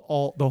told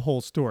the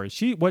whole story.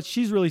 What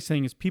she's really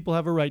saying is people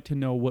have a right to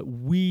know what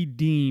we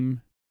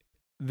deem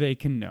they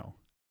can know.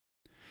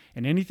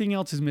 And anything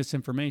else is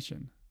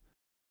misinformation.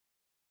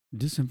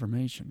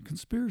 Disinformation,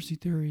 conspiracy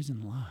theories,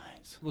 and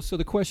lies. Well, so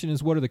the question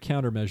is, what are the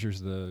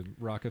countermeasures the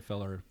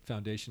Rockefeller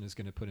Foundation is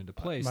going to put into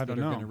place that are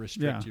going to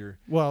restrict your?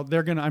 Well,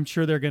 I'm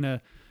sure they're going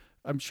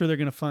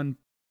to fund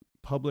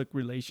public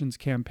relations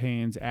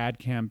campaigns, ad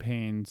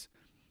campaigns,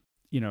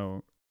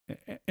 and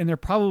they're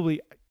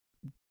probably.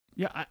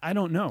 Yeah, I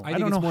don't know. I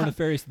think it's more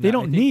nefarious than that. They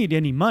don't need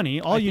any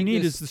money. All you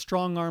need is the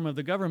strong arm of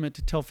the government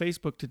to tell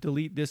Facebook to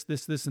delete this,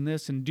 and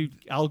this, and do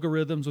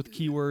algorithms with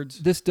keywords.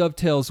 This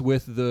dovetails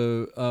with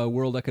the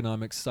World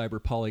Economic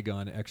Cyber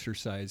Polygon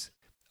exercise.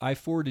 I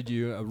forwarded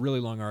you a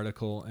really long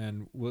article,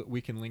 and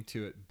we can link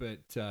to it,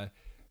 but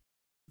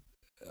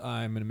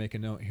I'm going to make a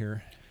note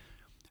here.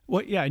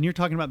 Well, yeah, and you're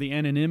talking about the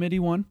anonymity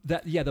one?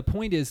 The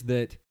point is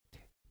that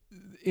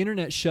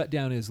internet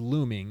shutdown is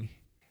looming,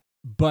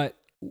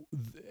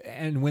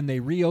 and when they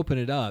reopen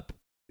it up,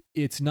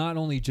 it's not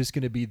only just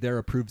going to be their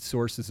approved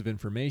sources of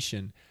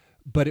information,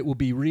 but it will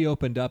be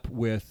reopened up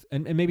with,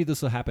 and maybe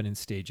this will happen in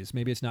stages.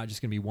 Maybe it's not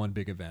just going to be one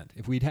big event.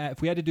 If we had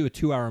to do a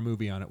 2-hour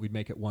movie on it, we'd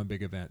make it one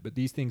big event. But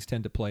these things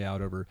tend to play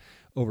out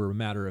over a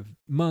matter of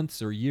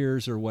months or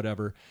years or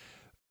whatever.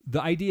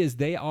 The idea is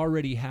they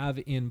already have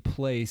in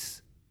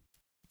place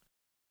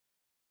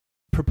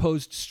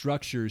proposed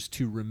structures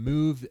to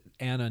remove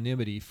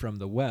anonymity from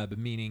the web,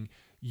 meaning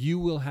you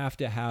will have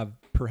to have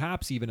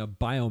perhaps even a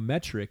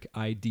biometric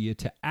idea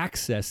to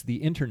access the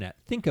internet.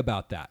 Think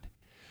about that.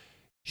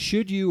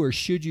 Should you or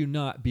should you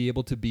not be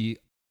able to be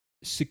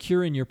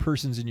secure in your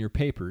persons and your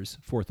papers,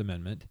 Fourth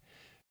Amendment,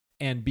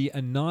 and be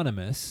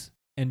anonymous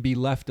and be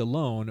left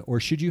alone?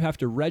 Or should you have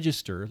to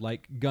register,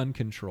 like gun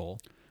control?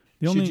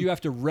 Should you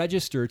have to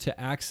register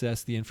to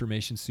access the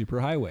information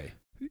superhighway?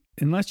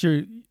 Unless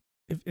the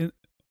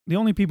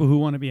only people who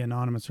want to be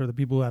anonymous are the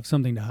people who have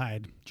something to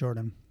hide,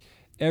 Jordan.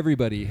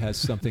 Everybody has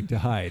something to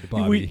hide,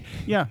 Bobby.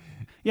 Yeah.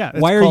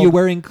 Why are you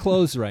wearing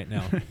clothes right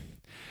now?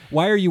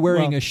 Why are you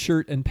wearing a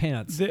shirt and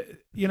pants?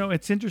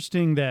 It's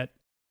interesting that,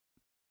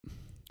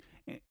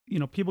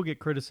 people get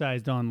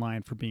criticized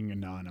online for being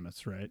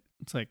anonymous, right?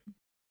 It's like,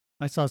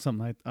 I saw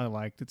something I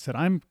liked. It said,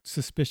 I'm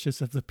suspicious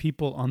of the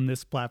people on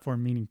this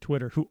platform, meaning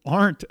Twitter, who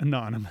aren't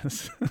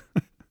anonymous.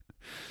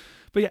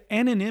 But yeah,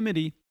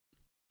 anonymity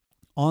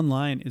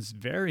online is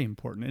very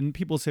important. And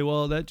people say,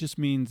 well, that just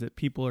means that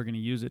people are going to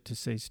use it to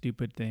say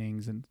stupid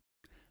things. And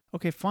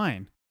okay,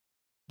 fine.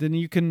 Then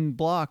you can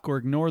block or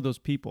ignore those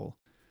people.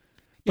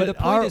 Yeah, but the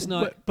point is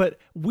not. But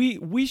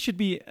we should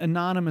be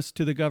anonymous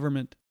to the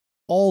government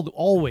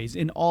always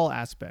in all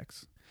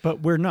aspects.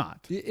 But we're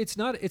not. It's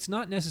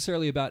not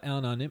necessarily about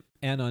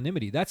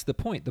anonymity. That's the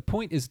point. The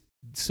point is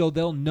so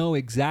they'll know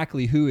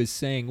exactly who is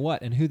saying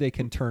what and who they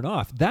can turn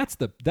off. That's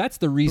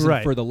the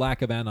reason for the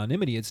lack of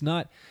anonymity. It's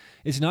not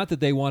that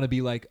they want to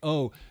be like,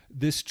 oh,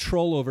 this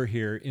troll over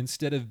here,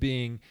 instead of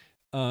being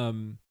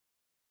Bobby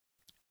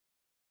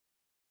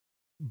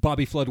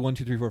Flood 1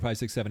 2 3 4 5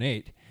 6 7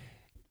 8,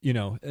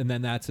 and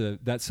then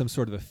that's some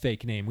sort of a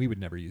fake name. We would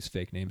never use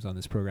fake names on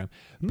this program,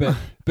 but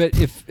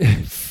if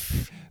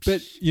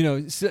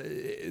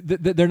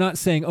they're not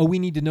saying, oh, we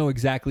need to know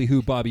exactly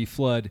who Bobby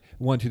Flood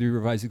 123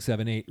 Revised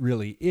 678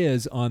 really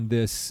is on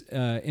this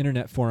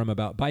internet forum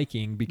about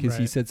biking because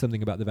he said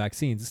something about the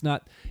vaccines. It's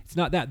not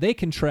that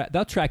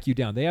they'll track you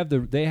down. They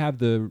have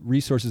the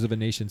resources of a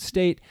nation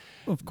state.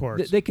 Of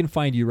course, they can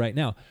find you right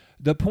now.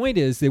 The point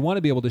is they want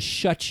to be able to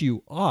shut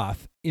you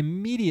off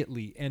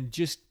immediately and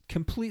just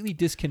completely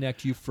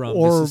disconnect you from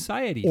the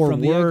society,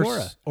 from the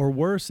agora. Or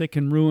worse, they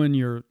can ruin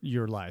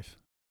your life.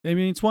 I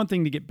mean, it's one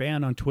thing to get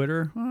banned on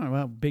Twitter. Oh,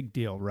 well, big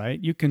deal, right?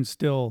 You can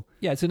still...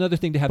 Yeah, it's another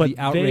thing to have the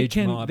outrage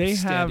mob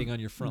standing on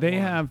your front lawn. They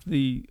have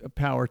the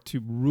power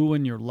to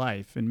ruin your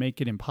life and make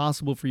it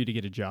impossible for you to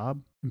get a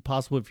job,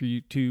 impossible for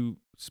you to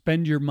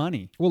spend your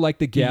money. Well, like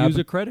the Gab... use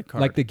a credit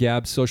card. Like the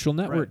Gab social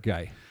network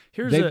guy.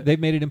 They've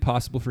made it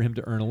impossible for him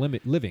to earn a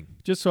living.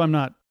 Just so I'm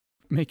not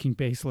making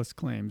baseless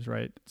claims,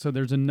 right? So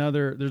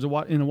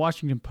in a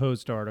Washington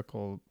Post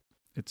article,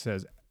 it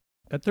says,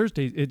 at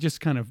Thursday, it just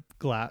kind of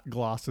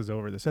glosses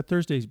over this. At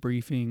Thursday's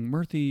briefing,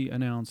 Murthy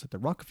announced that the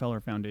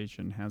Rockefeller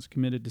Foundation has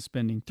committed to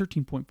spending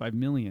 $13.5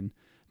 million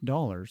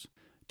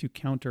to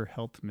counter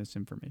health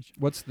misinformation.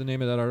 What's the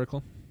name of that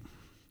article?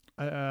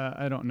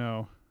 I don't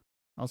know.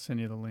 I'll send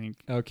you the link.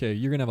 Okay,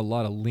 you're going to have a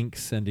lot of link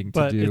sending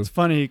to do. But it's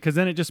funny because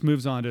then it just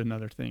moves on to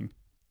another thing.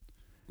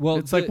 Well,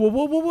 it's like,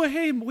 whoa,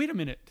 hey, wait a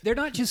minute. They're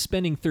not just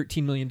spending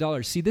 $13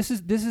 million. See, this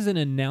is an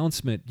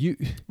announcement. You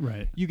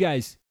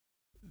guys,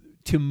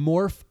 to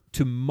morph,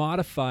 to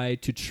modify,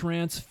 to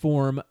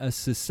transform a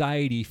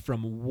society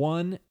from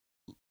one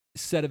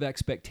set of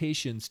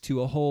expectations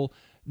to a whole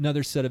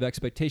another set of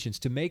expectations,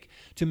 to make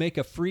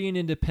a free and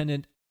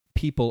independent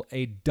people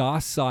a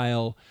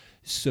docile,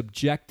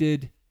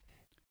 subjected.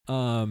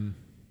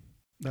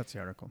 That's the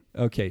article.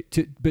 Okay,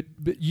 but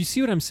you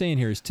see what I'm saying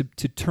here is to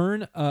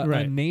turn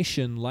a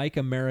nation like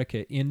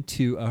America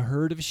into a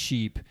herd of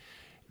sheep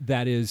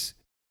that is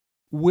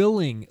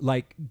willing,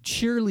 like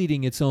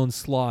cheerleading its own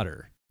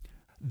slaughter.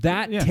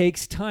 That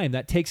takes time.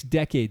 That takes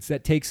decades.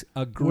 That takes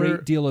a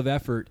great deal of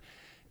effort,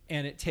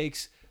 and it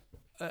takes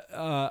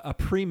a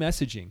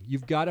pre-messaging.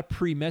 You've got to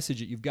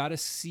pre-message it. You've got to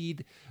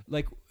seed.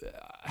 Like,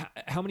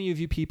 how many of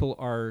you people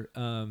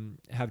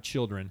have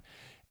children,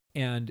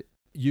 and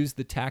use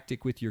the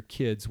tactic with your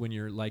kids when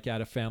you're like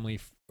at a family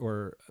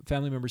or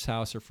family member's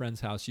house or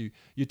friend's house? You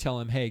tell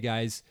them, hey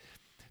guys,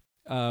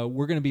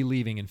 we're going to be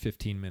leaving in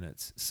 15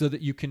 minutes, so that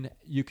you can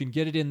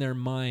get it in their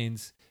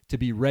minds to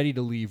be ready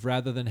to leave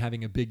rather than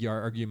having a big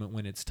argument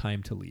when it's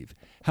time to leave.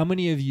 How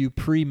many of you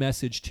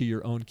pre-message to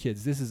your own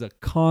kids? This is a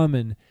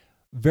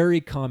very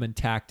common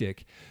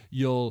tactic.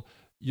 You'll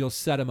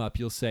set them up.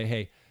 You'll say,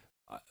 hey,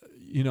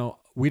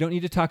 we don't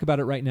need to talk about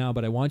it right now,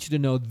 but I want you to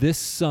know this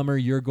summer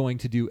you're going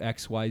to do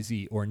X, Y,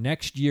 Z, or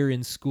next year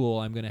in school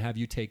I'm going to have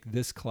you take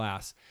this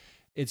class.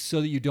 It's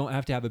so that you don't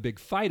have to have a big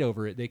fight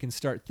over it. They can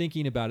start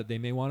thinking about it. They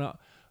may want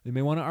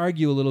to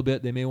argue a little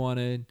bit. They may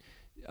want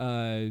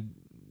to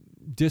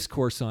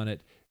discourse on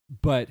it.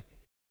 But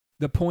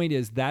the point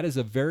is that is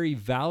a very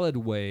valid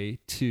way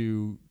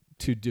to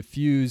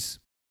diffuse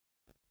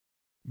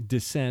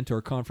dissent or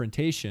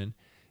confrontation,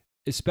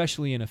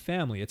 especially in a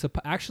family. It's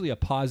actually a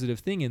positive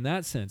thing in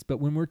that sense. But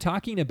when we're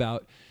talking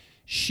about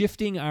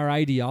shifting our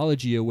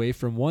ideology away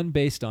from one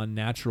based on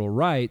natural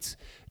rights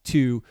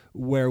to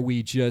where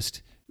we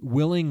just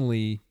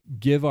willingly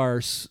give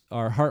our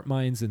heart,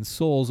 minds, and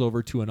souls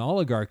over to an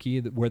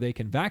oligarchy where they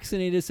can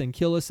vaccinate us and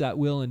kill us at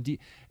will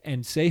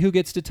and say who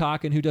gets to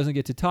talk and who doesn't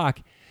get to talk,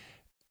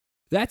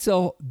 that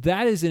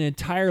is an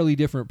entirely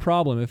different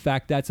problem. In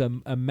fact, that's a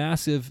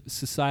massive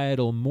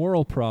societal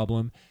moral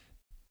problem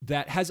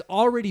that has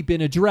already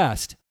been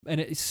addressed, and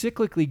it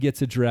cyclically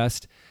gets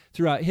addressed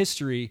throughout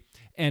history.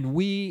 And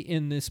we,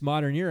 in this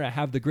modern era,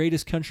 have the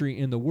greatest country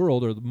in the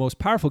world, or the most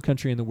powerful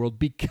country in the world,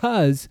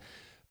 because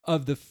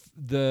of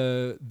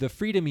the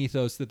freedom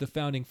ethos that the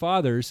founding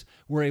fathers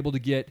were able to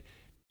get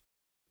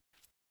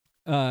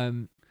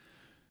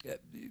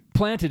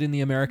planted in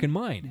the American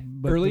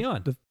mind early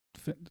on. The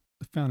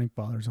founding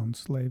fathers owned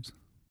slaves,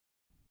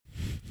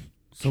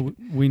 so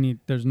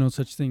there's no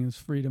such thing as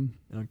freedom.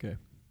 Okay.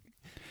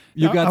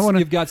 You've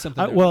got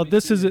something.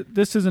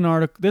 This is an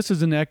article. This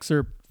is an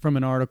excerpt from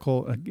an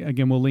article.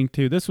 Again, we'll link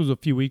to. This was a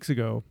few weeks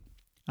ago.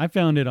 I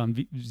found it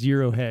on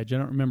Zero Hedge. I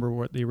don't remember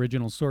what the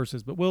original source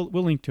is, but we'll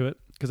link to it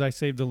because I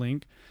saved the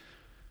link.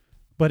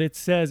 But it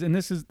says, and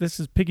this is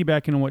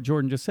piggybacking on what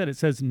Jordan just said. It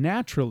says,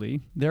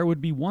 naturally, there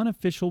would be one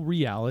official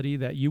reality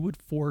that you would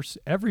force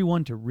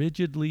everyone to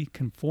rigidly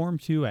conform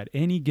to at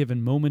any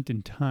given moment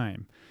in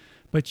time,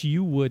 but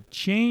you would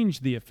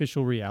change the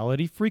official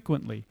reality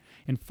frequently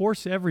and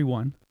force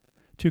everyone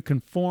to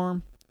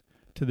conform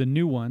to the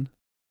new one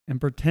and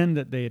pretend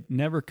that they had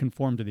never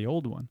conformed to the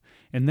old one.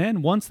 And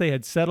then once they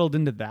had settled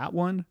into that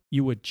one,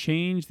 you would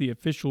change the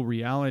official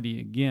reality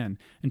again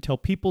until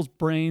people's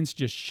brains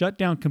just shut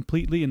down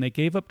completely and they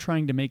gave up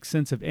trying to make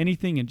sense of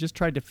anything and just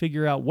tried to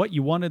figure out what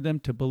you wanted them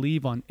to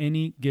believe on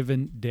any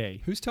given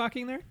day. Who's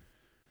talking there?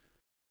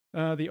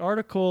 The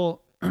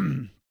article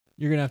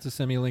You're going to have to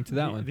send me a link to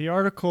that one. The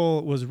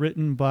article was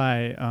written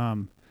by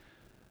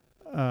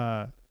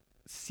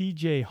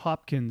C.J.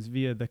 Hopkins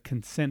via The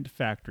Consent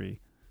Factory.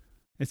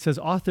 It says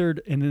authored,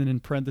 and then in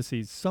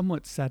parentheses,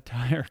 somewhat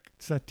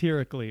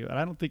satirically.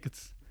 I don't think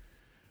it's,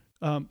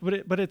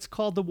 but it's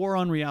called The War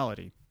on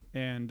Reality,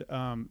 and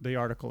the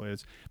article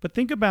is. But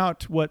think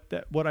about what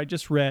I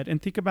just read,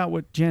 and think about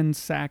what Jen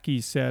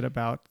Psaki said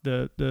about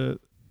the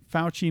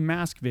Fauci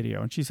mask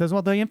video. And she says,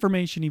 well, the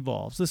information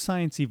evolves, the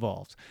science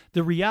evolves.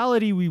 The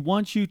reality we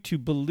want you to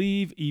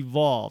believe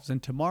evolves,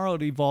 and tomorrow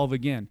it'll evolve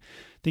again.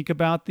 Think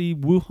about the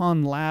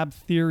Wuhan lab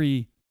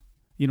theory,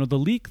 the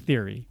leak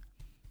theory.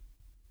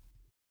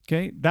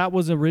 Okay, that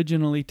was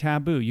originally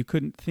taboo. You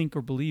couldn't think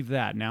or believe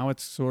that. Now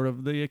it's sort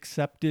of the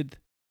accepted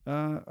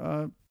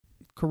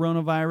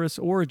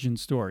coronavirus origin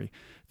story.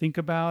 Think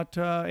about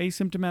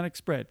asymptomatic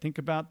spread. Think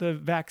about the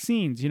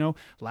vaccines.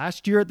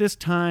 Last year at this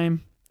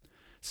time,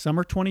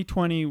 summer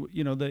 2020,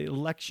 the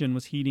election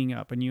was heating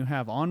up, and you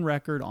have on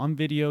record, on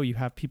video, you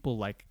have people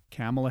like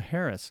Kamala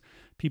Harris,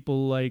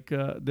 people like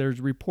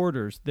there's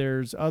reporters,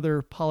 there's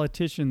other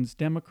politicians,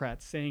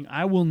 Democrats saying,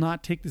 I will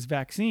not take this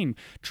vaccine.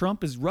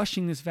 Trump is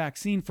rushing this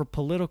vaccine for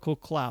political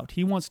clout.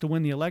 He wants to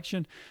win the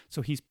election,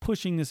 so he's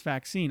pushing this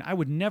vaccine. I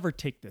would never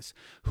take this.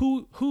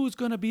 Who's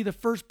going to be the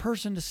first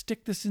person to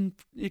stick this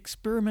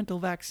experimental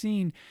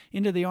vaccine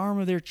into the arm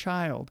of their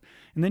child?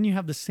 And then you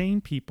have the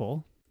same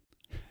people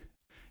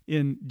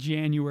in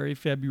January,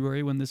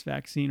 February, when this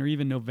vaccine, or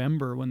even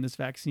November when this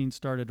vaccine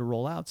started to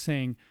roll out,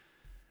 saying,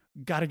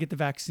 got to get the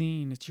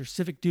vaccine. It's your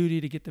civic duty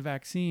to get the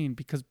vaccine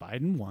because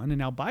Biden won, and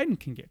now Biden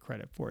can get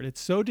credit for it.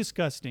 It's so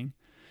disgusting,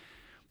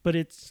 but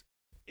it's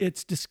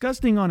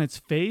disgusting on its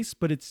face,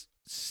 but it's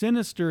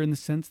sinister in the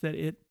sense that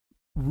it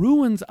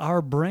ruins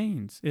our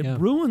brains. It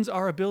ruins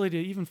our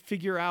ability to even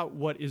figure out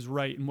what is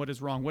right and what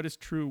is wrong, what is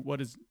true, what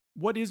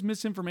is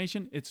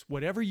misinformation. It's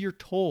whatever you're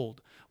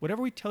told.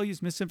 Whatever we tell you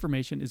is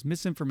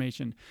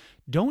misinformation.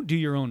 Don't do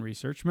your own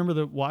research. Remember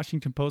the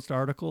Washington Post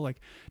article? Like,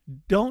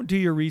 don't do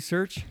your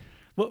research.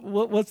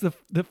 What's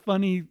the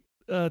funny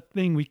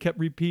thing we kept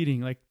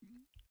repeating? Like,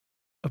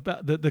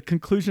 about the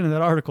conclusion of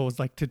that article was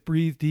like to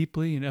breathe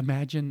deeply and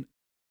imagine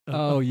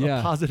a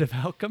positive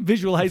outcome.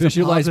 Visualize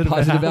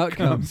positive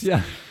outcomes.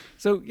 Yeah.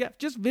 So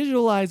just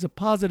visualize a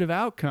positive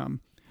outcome.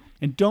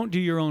 And don't do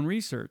your own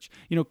research.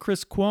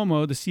 Chris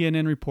Cuomo, the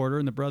CNN reporter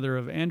and the brother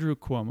of Andrew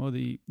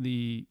Cuomo,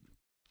 the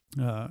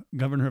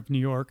governor of New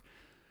York,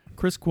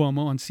 Chris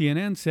Cuomo on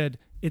CNN said,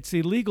 it's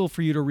illegal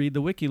for you to read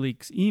the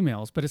WikiLeaks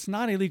emails, but it's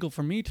not illegal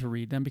for me to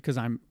read them because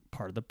I'm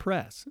part of the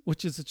press,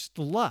 which is just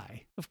a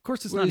lie. Of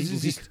course it's not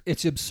illegal.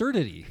 It's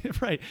absurdity.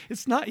 Right.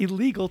 It's not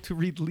illegal to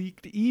read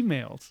leaked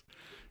emails.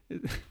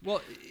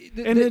 Well,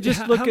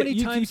 just look at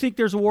you think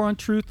there's a war on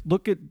truth.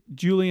 Look at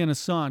Julian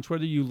Assange.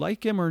 Whether you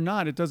like him or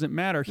not, it doesn't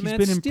matter. He's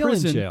been in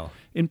prison. In jail.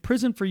 In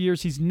prison for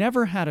years. He's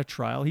never had a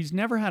trial. He's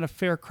never had a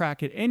fair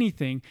crack at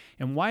anything.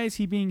 And why is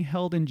he being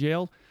held in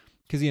jail?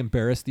 Because he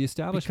embarrassed the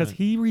establishment. Because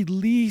he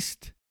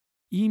released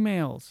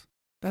emails.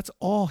 That's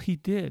all he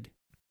did,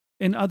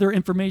 and other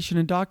information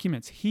and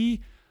documents.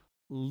 He,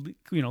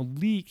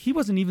 leaked. He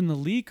wasn't even the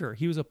leaker.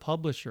 He was a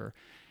publisher.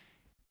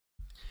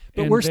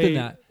 But worse than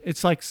that,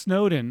 it's like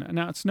Snowden.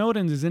 Now,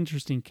 Snowden's is an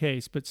interesting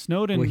case, but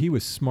Snowden... Well, he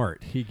was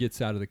smart. He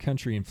gets out of the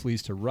country and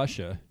flees to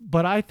Russia.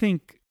 But I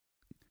think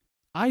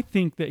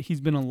that he's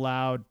been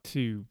allowed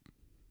to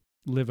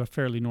live a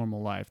fairly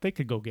normal life. They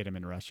could go get him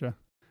in Russia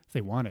if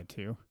they wanted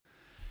to.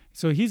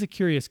 So he's a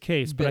curious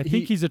case, but I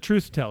think he's a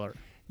truth teller.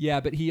 Yeah,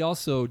 but he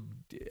also...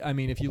 I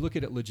mean, if you look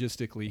at it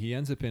logistically, he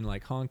ends up in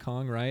like Hong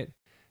Kong, right?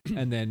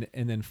 and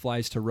then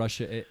flies to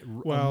Russia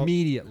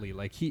immediately.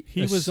 Like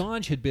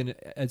Assange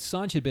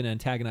had been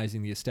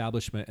antagonizing the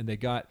establishment, and they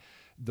got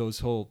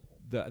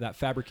that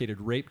fabricated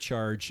rape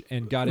charge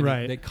and got him.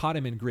 Right. They caught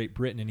him in Great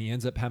Britain, and he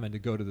ends up having to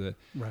go to the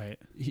right.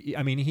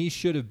 He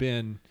should have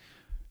been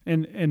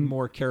and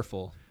more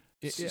careful.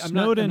 I'm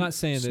not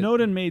saying that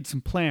Snowden made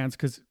some plans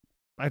because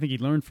I think he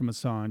learned from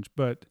Assange,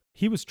 but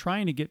he was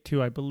trying to get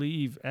to, I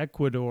believe,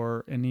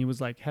 Ecuador, and he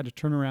was like had to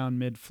turn around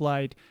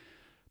mid-flight.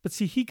 But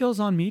see, he goes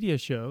on media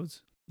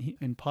shows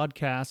and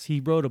podcasts. He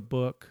wrote a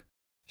book.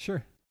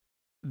 Sure.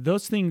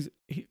 Those things,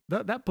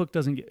 that book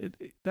doesn't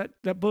get,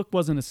 that book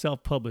wasn't a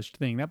self-published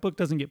thing. That book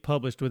doesn't get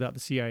published without the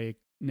CIA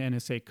and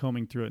NSA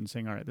combing through it and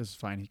saying, all right, this is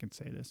fine. He can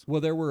say this.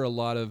 Well, there were a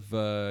lot of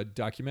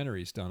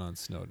documentaries done on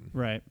Snowden.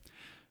 Right.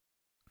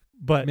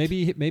 But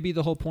maybe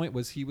the whole point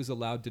was he was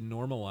allowed to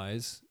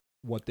normalize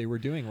what they were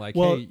doing. Like,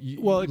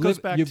 it goes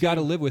back you've got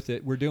to live with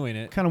it. We're doing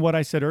it. Kind of what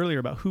I said earlier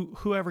about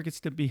whoever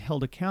gets to be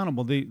held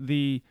accountable.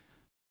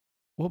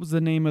 What was the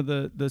name of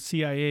the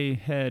CIA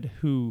head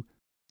who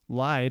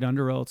lied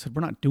under oath, said,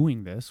 we're not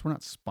doing this. We're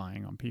not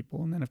spying on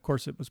people. And then, of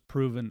course, it was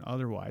proven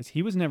otherwise.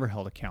 He was never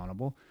held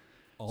accountable.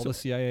 The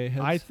CIA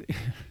heads?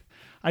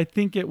 I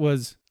think you're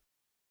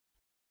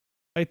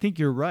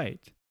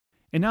right.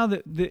 And now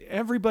that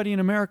everybody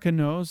in America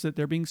knows that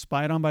they're being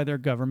spied on by their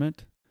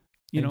government.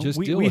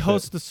 We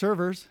host the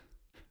servers.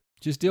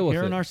 Just deal with it.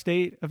 Here in our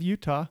state of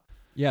Utah.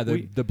 Yeah,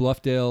 the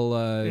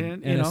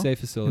Bluffdale NSA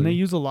facility. And they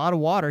use a lot of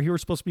water. Here we're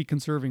supposed to be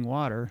conserving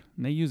water,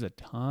 and they use a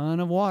ton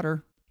of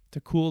water to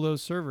cool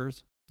those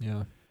servers.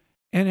 Yeah.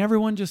 And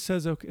everyone just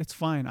says, okay, it's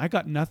fine. I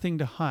got nothing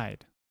to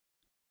hide.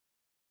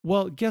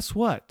 Well, guess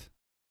what?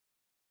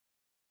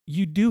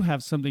 You do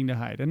have something to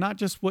hide, and not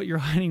just what you're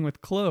hiding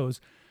with clothes,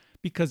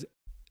 because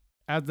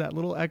as that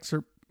little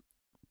excerpt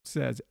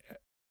says,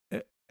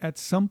 at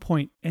some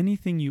point,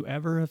 anything you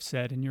ever have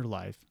said in your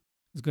life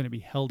is going to be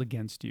held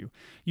against you.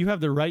 You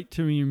have the right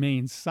to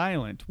remain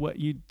silent. What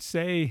you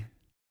say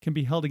can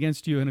be held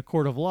against you in a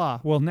court of law.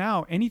 Well,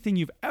 now anything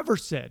you've ever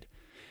said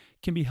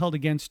can be held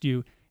against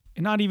you,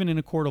 and not even in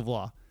a court of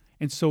law.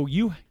 And so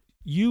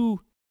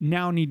you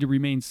now need to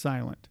remain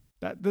silent.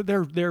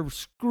 They're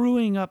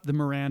screwing up the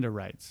Miranda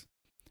rights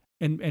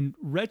and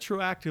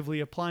retroactively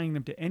applying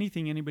them to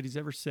anything anybody's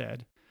ever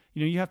said.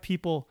 You have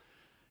people.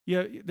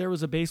 Yeah, there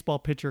was a baseball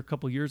pitcher a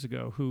couple years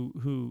ago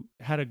who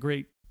had a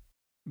great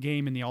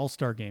game in the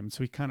All-Star game.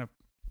 So he kind of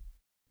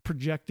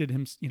projected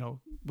him,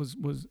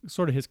 was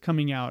sort of his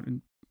coming out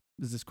and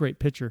is this great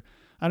pitcher.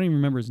 I don't even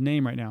remember his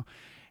name right now.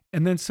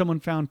 And then someone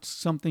found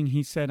something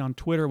he said on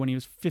Twitter when he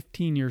was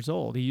 15 years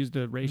old. He used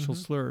a racial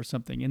slur or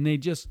something, and they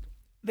just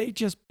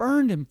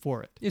burned him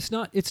for it. It's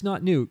not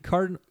new.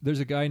 There's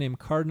a guy named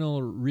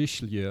Cardinal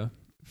Richelieu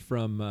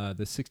from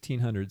the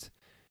 1600s.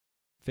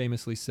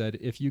 Famously said,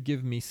 "If you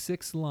give me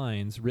 6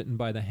 lines written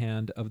by the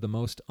hand of the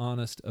most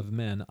honest of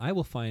men, I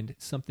will find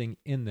something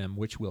in them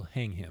which will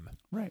hang him."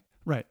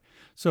 Right.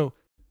 So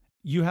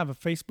you have a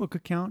Facebook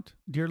account,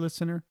 dear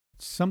listener.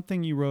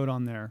 Something you wrote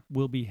on there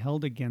will be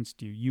held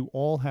against you. You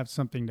all have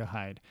something to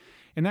hide.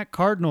 And that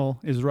cardinal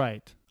is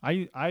right.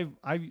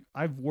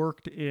 I've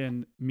worked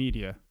in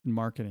media and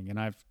marketing, and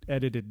I've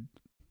edited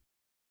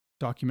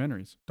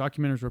documentaries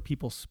where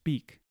people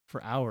speak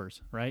for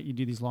hours, right? You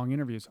do these long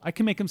interviews. I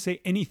can make them say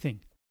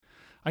anything.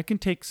 I can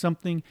take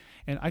something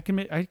and I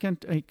can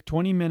take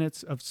 20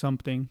 minutes of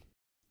something,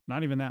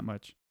 not even that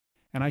much,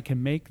 and I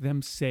can make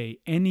them say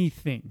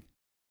anything.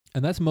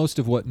 And that's most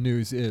of what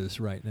news is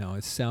right now.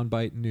 It's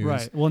soundbite news.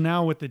 Right. Well,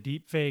 now with the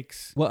deep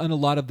fakes. Well, and a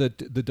lot of the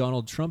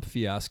Donald Trump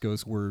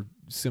fiascos were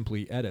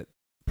simply edit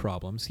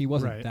problems. He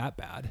wasn't that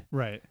bad.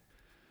 Right.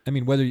 I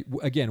mean, whether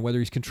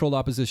he's controlled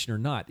opposition or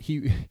not,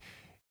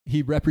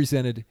 he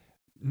represented.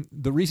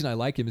 The reason I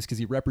like him is because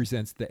he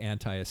represents the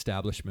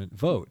anti-establishment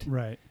vote.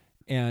 Right.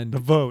 And the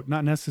vote,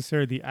 not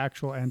necessarily the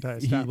actual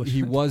anti-establishment.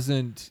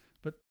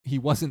 He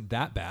wasn't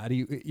that bad.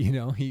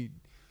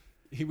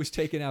 He was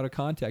taken out of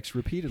context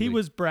repeatedly. He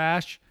was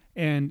brash,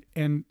 and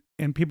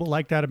people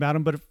like that about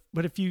him.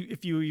 But if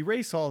you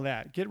erase all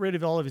that, get rid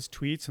of all of his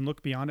tweets and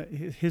look beyond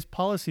it, his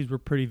policies were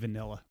pretty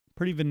vanilla,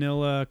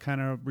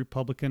 kind of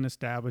Republican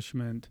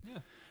establishment. Yeah.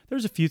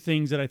 There's a few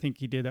things that I think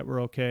he did that were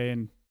okay,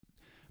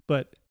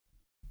 but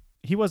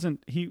he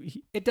wasn't.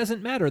 It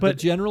doesn't matter. The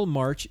general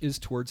march is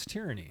towards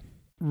tyranny.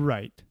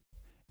 Right.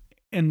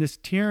 And this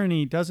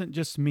tyranny doesn't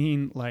just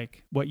mean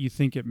like what you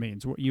think it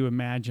means, what you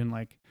imagine,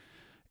 like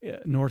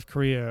North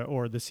Korea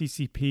or the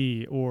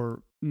CCP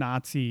or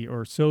Nazi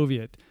or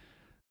Soviet.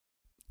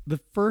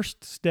 The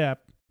first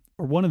step,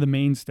 or one of the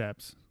main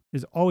steps,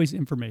 is always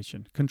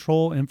information.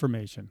 Control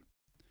information.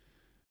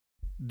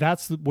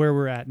 That's where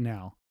we're at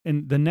now.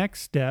 And the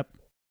next step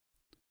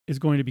is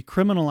going to be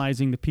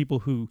criminalizing the people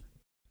who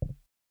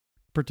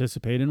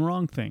participate in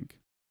wrongthink.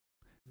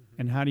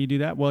 And how do you do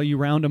that? Well, you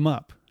round them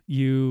up.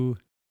 You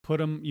put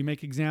them. You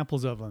make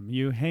examples of them.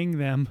 You hang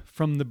them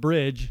from the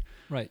bridge,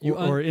 right?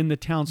 Or in the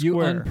town square.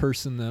 You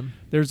unperson them.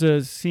 There's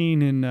a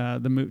scene in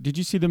the movie. Did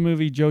you see the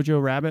movie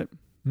Jojo Rabbit?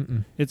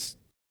 Mm-mm. It's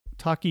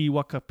Taki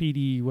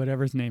Wakapiti,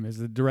 whatever his name is,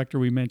 the director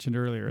we mentioned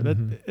earlier.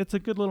 Mm-hmm. It's a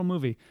good little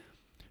movie.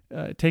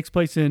 It takes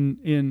place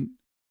in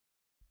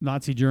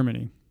Nazi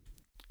Germany,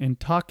 and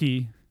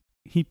Taki,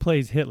 he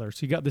plays Hitler.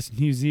 So you got this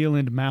New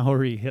Zealand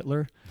Maori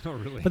Hitler. Oh,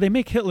 really? But they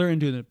make Hitler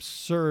into an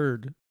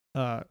absurd,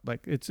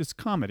 it's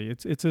comedy.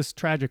 It's this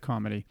tragic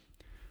comedy.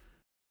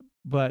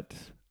 But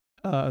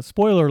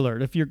spoiler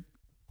alert!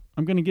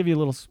 I'm going to give you a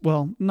little,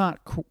 well, not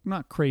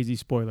crazy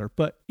spoiler,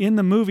 but in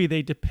the movie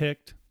they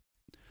depict,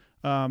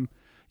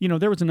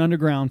 there was an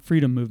underground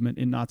freedom movement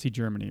in Nazi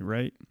Germany,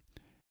 right?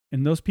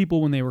 And those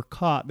people, when they were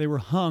caught, they were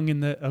hung in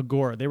the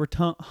agora. They were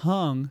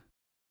hung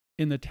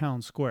in the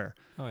town square.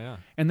 Oh, yeah.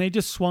 And they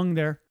just swung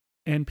there,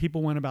 and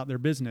people went about their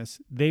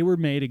business. They were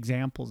made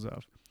examples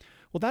of.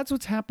 Well, that's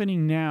what's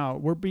happening now.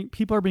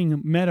 People are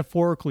being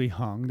metaphorically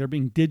hung. They're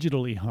being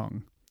digitally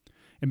hung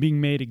and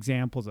being made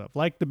examples of,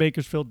 like the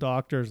Bakersfield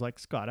doctors, like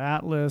Scott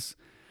Atlas,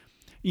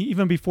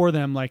 even before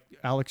them, like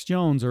Alex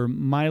Jones or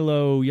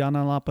Milo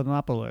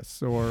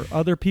Yiannopoulos, or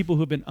other people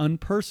who have been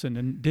unpersoned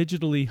and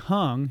digitally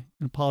hung.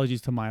 And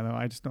apologies to Milo,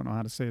 I just don't know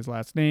how to say his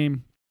last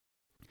name.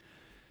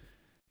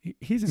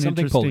 He's an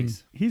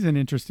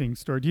interesting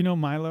story. Do you know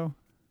Milo?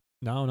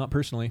 No, not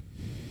personally.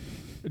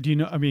 Do you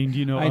know? I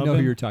know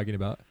who you're talking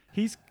about.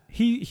 He's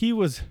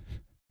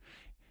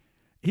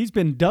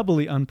been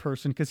doubly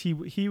unpersoned because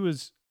he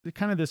was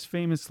kind of this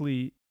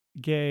famously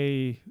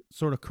gay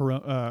sort of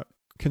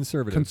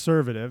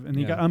conservative, and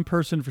he got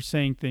unpersoned for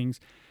saying things,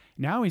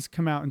 Now he's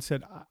come out and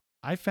said,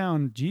 I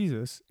found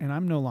Jesus and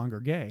I'm no longer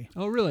gay.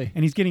 Oh, really?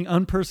 And he's getting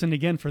unpersoned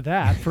again for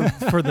that,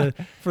 for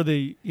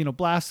the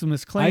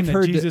blasphemous claim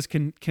that Jesus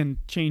can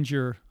change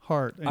your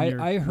heart.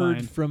 And I heard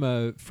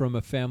mind. from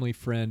a family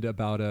friend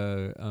about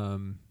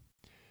a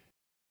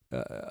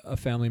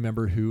family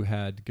member who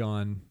had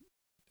gone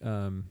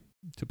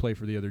to play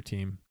for the other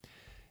team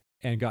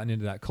and gotten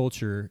into that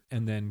culture,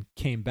 and then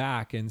came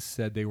back and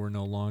said they were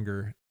no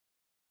longer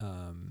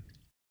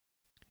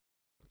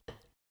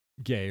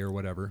gay or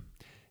whatever.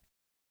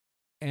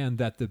 And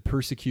that the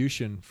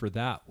persecution for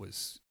that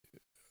was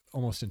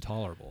almost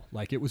intolerable.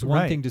 Like, it was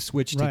one thing to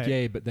switch to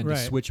gay, but then to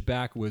switch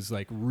back was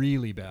like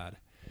really bad.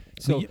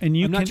 So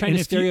I'm not trying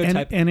to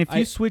stereotype. And if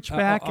you switch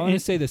back, I want to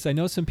say this. I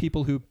know some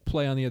people who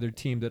play on the other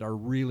team that are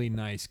really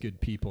nice, good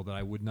people that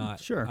I would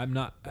not. Sure. I'm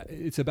not.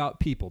 It's about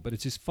people, but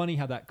it's just funny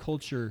how that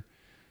culture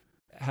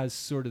has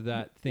sort of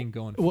that thing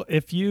going. Well,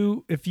 if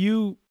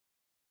you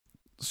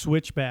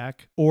switch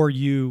back, or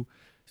you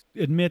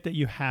admit that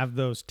you have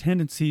those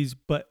tendencies,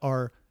 but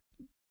are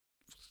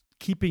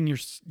keeping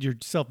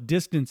yourself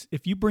distance,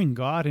 if you bring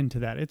God into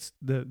that, it's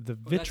the vitriol.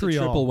 That's a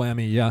triple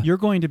whammy. Yeah, you're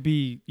going to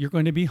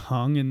be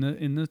hung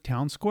in the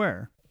town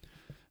square.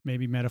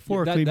 Maybe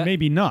metaphorically,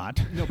 maybe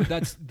not. No, but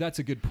that's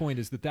a good point.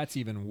 Is that's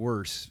even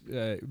worse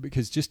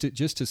because just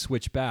to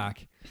switch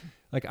back,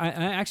 like I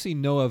actually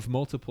know of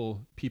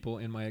multiple people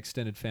in my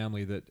extended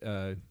family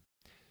that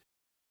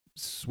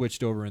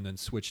switched over and then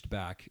switched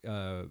back.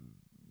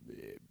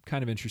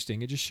 Kind of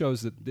interesting. It just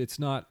shows that it's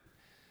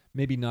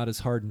maybe not as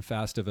hard and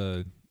fast of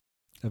a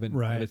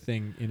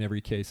thing in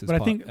every case.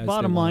 But I think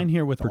bottom line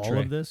here with all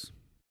of this,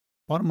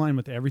 bottom line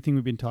with everything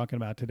we've been talking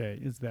about today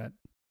is that,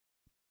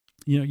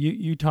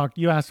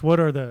 you asked what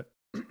are the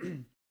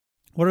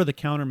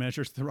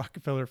countermeasures the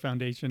Rockefeller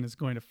Foundation is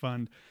going to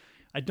fund.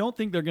 I don't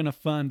think they're going to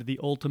fund the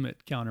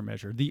ultimate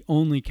countermeasure, the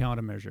only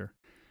countermeasure,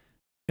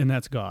 and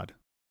that's God.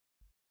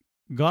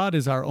 God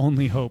is our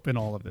only hope in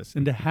all of this,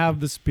 and to have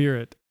the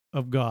Spirit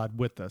of God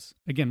with us.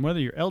 Again, whether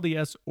you're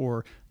LDS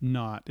or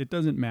not, it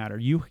doesn't matter.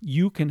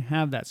 You can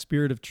have that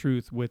Spirit of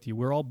truth with you.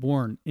 We're all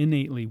born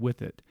innately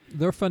with it.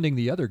 They're funding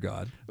the other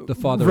God, the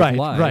father of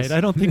lies. Right.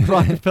 I don't think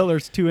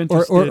Rockefeller's too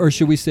interested. Or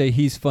should we say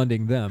he's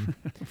funding them?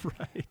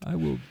 Right. I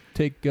will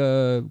take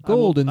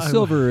gold and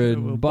silver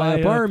and buy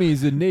up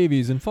armies and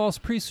navies and false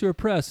priests who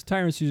oppress,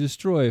 tyrants who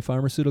destroy,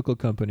 pharmaceutical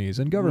companies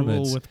and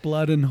governments. Rule with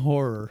blood and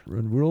horror.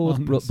 Rule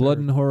with blood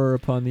and horror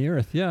upon the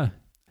earth. Yeah.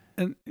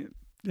 And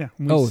yeah,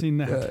 we've seen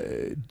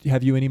that.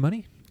 Have you any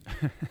money?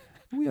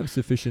 We have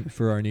sufficient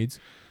for our needs.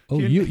 Oh,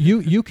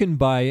 you can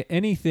buy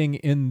anything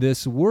in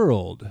this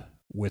world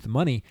with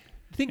money.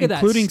 Think of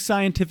that, including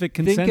scientific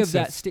consensus. Think of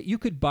that state. You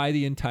could buy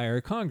the entire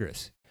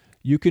Congress.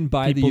 You can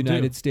buy the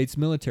United States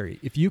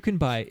military.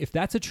 If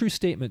that's a true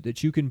statement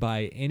that you can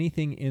buy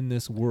anything in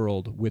this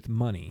world with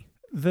money.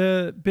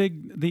 The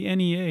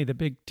NEA, the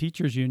big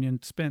teachers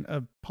union, spent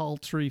a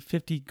paltry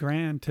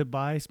 $50,000 to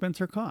buy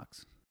Spencer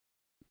Cox.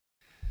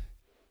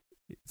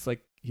 It's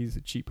like he's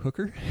a cheap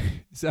hooker.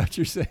 Is that what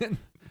you're saying?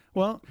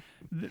 Well,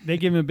 they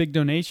gave him a big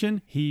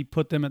donation. He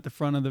put them at the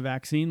front of the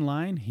vaccine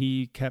line.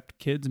 He kept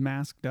kids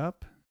masked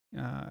up.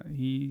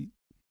 He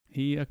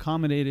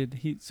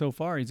accommodated. So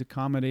far, he's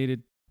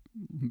accommodated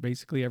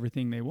basically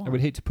everything they want. I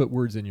would hate to put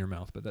words in your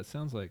mouth, but that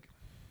sounds like.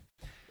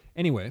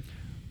 Anyway,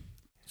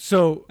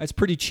 so that's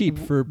pretty cheap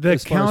for the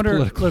as counter.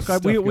 Far as look,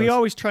 stuff we goes.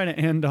 always try to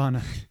end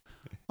on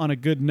a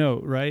good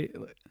note, right?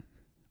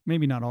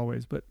 Maybe not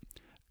always, but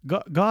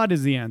God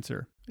is the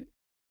answer.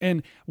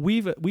 And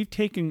we've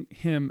taken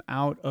him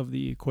out of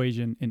the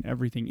equation in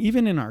everything,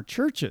 even in our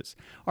churches.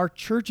 Our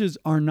churches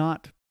are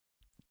not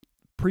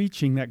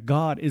preaching that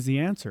God is the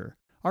answer.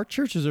 Our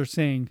churches are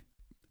saying,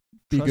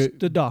 trust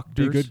the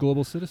doctors. Be good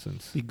global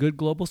citizens. Be good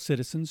global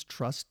citizens.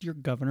 Trust your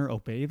governor.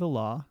 Obey the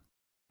law.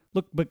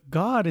 Look, but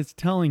God is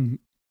telling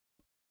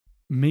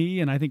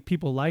me, and I think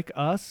people like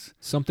us,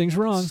 something's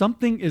wrong.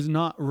 Something is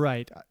not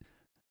right.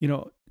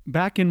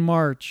 Back in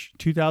March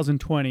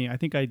 2020, I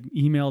think I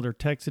emailed or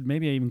texted,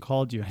 maybe I even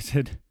called you. I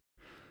said,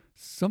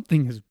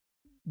 something is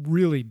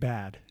really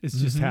bad. It's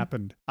just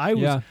happened. I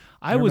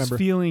was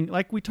feeling,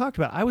 like we talked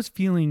about, I was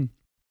feeling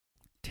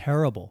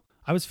terrible.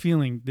 I was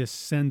feeling this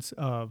sense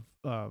of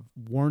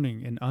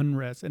warning and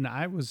unrest. And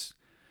I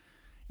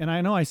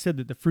know I said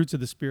that the fruits of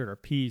the Spirit are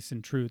peace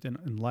and truth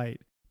and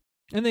light.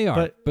 And they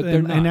are, but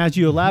they're not. And as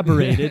you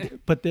elaborated,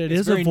 but there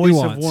is a voice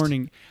of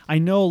warning. I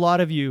know a lot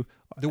of you.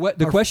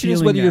 The question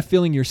is whether you're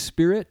feeling your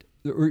spirit,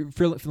 or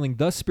feeling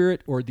the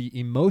Spirit, or the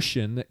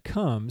emotion that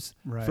comes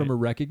from a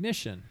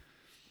recognition.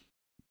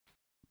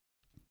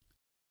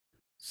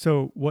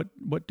 So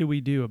what do we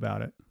do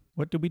about it?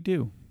 What do we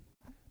do?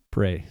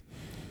 Pray.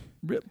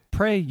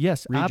 Pray,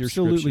 yes, read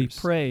absolutely.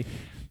 Pray.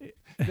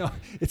 No,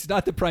 it's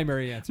not the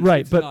primary answer.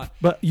 Right, but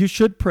you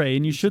should pray,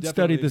 and you should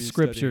study the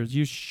scriptures. Studying.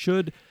 You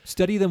should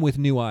study them with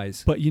new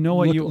eyes. But you know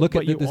what? Look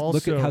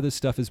at how this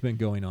stuff has been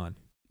going on.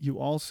 You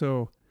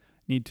also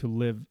need to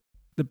live.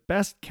 The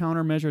best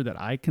countermeasure that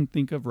I can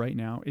think of right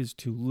now is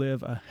to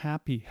live a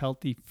happy,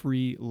 healthy,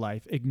 free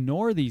life.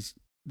 Ignore these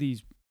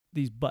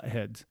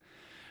buttheads.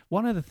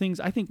 one of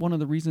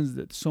the reasons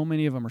that so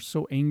many of them are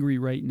so angry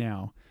right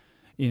now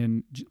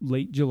in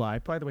late July.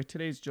 By the way,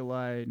 today's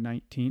July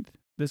 19th.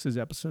 This is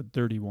episode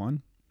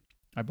 31,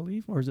 I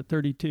believe, or is it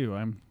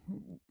 32?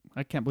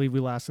 I can't believe we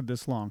lasted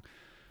this long.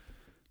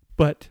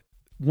 But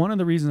one of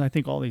the reasons I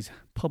think all these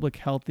public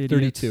health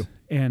idiots 32.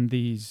 and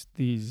these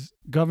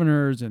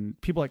governors and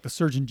people like the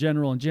Surgeon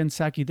General and Jen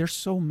Psaki, they're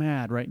so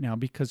mad right now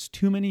because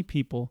too many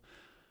people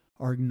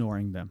are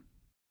ignoring them.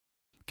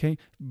 Okay?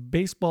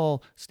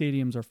 Baseball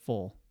stadiums are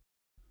full.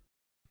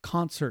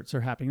 Concerts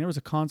are happening. There was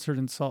a concert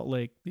in Salt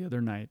Lake the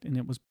other night, and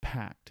it was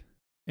packed.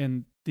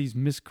 And these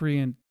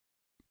miscreant,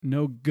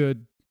 no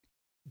good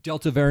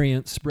Delta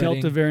variant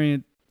spreading. Delta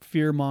variant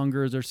fear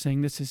mongers are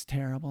saying, this is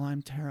terrible.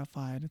 I'm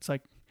terrified. It's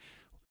like,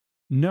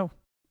 no,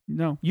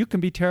 you can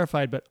be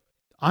terrified, but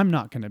I'm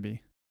not going to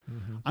be.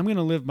 Mm-hmm. I'm going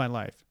to live my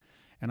life,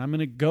 and I'm going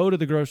to go to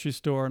the grocery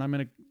store, and I'm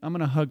going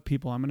to hug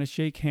people. I'm going to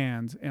shake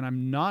hands, and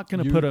I'm not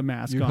going to put a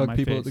mask on my face. You hug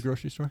people at the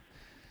grocery store?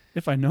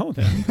 If I know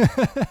them.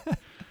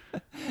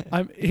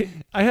 I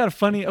had a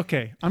funny,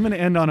 okay, I'm going to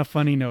end on a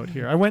funny note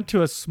here. I went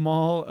to a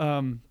small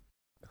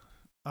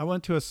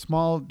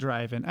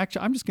drive-in.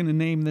 Actually, I'm just going to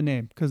name the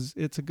name because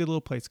it's a good little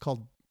place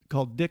called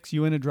Dick's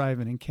Uinta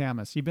Drive-In in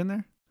Camas. You been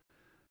there?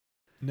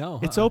 No.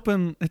 It's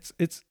open.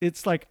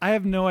 It's like, I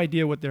have no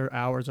idea what their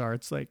hours are.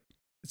 It's like,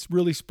 it's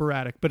really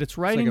sporadic, but it's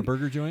right like in a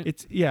burger joint?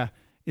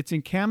 It's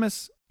in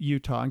Camas,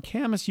 Utah. And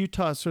Camas,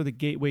 Utah is sort of the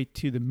gateway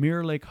to the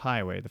Mirror Lake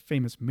Highway, the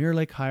famous Mirror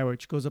Lake Highway,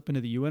 which goes up into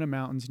the Uinta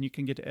Mountains, and you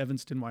can get to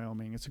Evanston,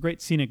 Wyoming. It's a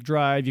great scenic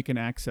drive. You can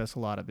access a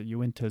lot of the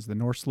Uintas, the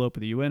north slope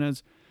of the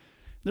Uintas.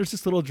 There's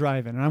this little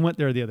drive-in, and I went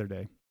there the other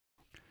day,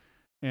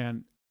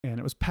 and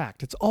it was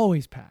packed. It's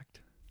always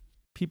packed.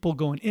 People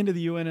going into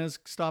the Uintas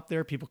stop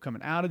there. People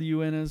coming out of the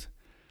Uintas.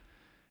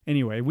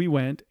 Anyway, we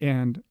went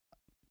and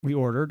we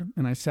ordered,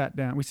 and we sat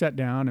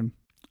down, and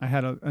I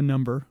had a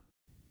number.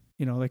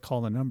 You know, they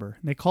call the number.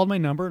 And they called my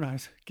number, and I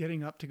was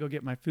getting up to go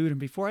get my food. And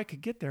before I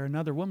could get there,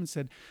 another woman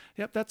said,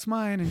 "Yep, that's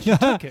mine," and she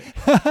took it.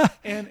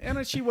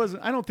 And she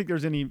wasn't. I don't think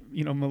there's any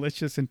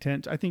malicious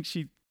intent. I think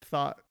she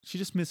thought she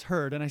just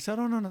misheard. And I said,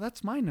 "Oh no,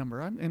 that's my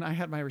number." And I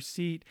had my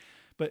receipt,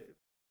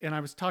 and I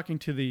was talking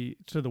to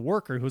the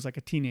worker who was like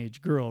a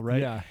teenage girl,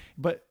 right? Yeah.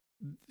 But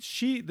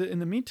in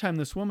the meantime,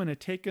 this woman had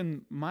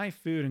taken my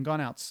food and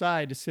gone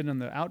outside to sit on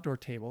the outdoor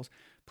tables,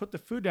 put the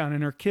food down,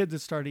 and her kids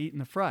had started eating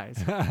the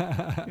fries.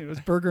 It was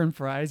burger and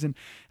fries. And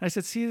I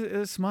said, "See,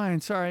 it's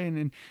mine. Sorry."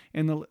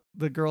 And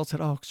the girl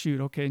said, "Oh,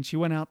 shoot. Okay." And she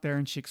went out there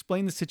and she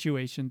explained the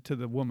situation to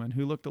the woman,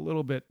 who looked a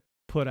little bit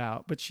put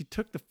out, but she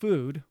took the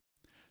food,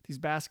 these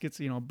baskets,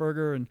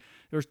 burger, and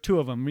there was two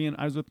of them.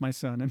 I was with my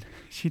son, and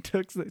she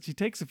takes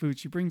the food,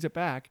 she brings it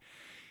back,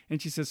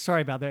 and she says,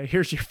 "Sorry about that.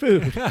 Here's your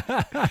food."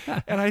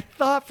 And I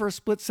thought for a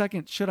split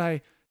second, should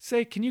I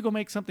say, "Can you go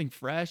make something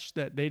fresh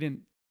that they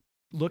didn't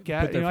look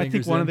at?" I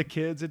think one of the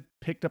kids had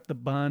picked up the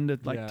bun to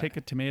take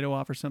a tomato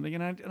off or something.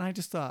 And I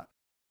just thought,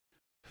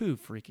 who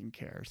freaking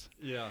cares?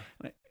 Yeah.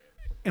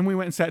 And we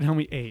went and sat down and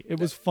we ate. It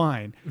was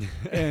fine.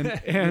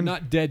 And You're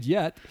not dead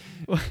yet.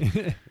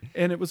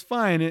 And it was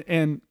fine.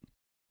 And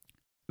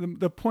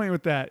the point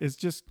with that is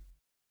just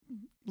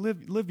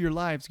live your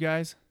lives,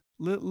 guys.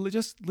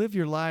 Just live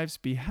your lives.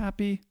 Be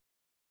happy.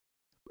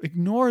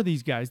 Ignore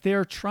these guys. They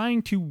are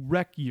trying to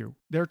wreck you.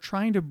 They're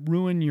trying to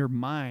ruin your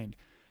mind.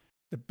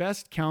 The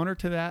best counter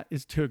to that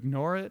is to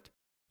ignore it.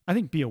 I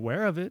think be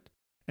aware of it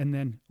and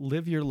then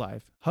live your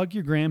life. Hug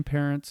your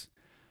grandparents.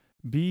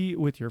 Be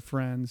with your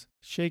friends.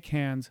 Shake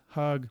hands.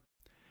 Hug.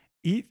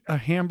 Eat a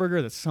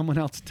hamburger that someone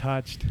else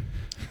touched.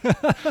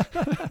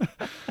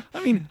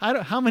 I mean,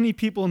 how many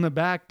people in the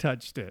back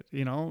touched it,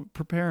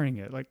 preparing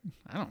it? Like,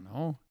 I don't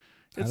know.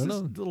 It's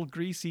this little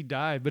greasy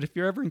dive. But if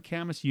you're ever in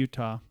Camas,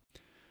 Utah,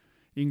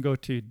 you can go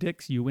to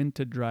Dick's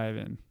Uinta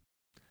Drive-In.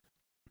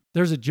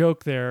 There's a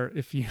joke there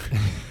if you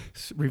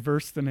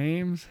reverse the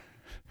names.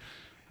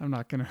 I'm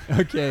not going to.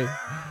 Okay.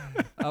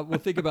 We'll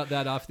think about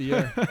that off the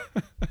air.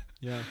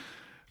 Yeah.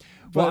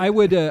 Well, I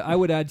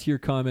would add to your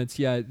comments.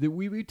 Yeah,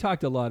 we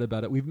talked a lot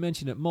about it. We've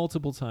mentioned it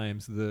multiple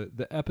times.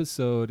 The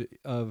episode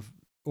of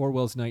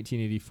Orwell's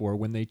 1984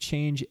 when they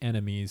change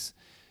enemies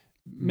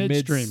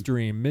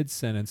midstream,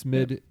 mid-sentence,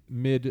 mid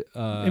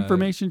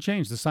information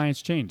changed. The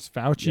science changed.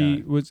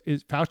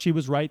 Fauci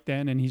was right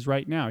then, and he's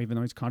right now, even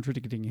though he's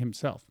contradicting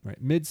himself.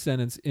 Right,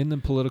 mid-sentence in the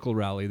political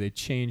rally, they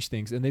change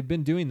things, and they've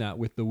been doing that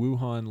with the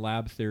Wuhan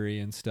lab theory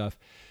and stuff.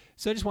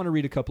 So I just want to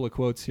read a couple of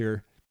quotes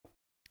here.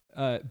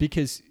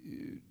 Because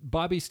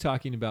Bobby's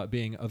talking about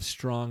being of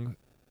strong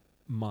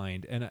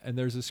mind, and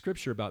there's a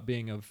scripture about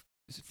being of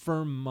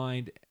firm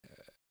mind,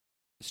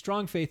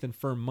 strong faith and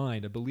firm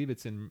mind. I believe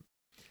it's in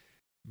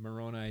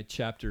Moroni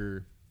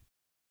chapter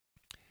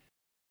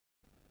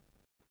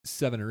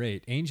 7 or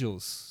 8.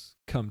 Angels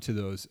come to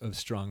those of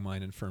strong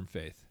mind and firm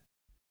faith.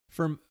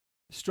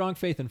 Strong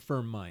faith and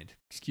firm mind.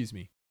 Excuse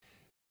me.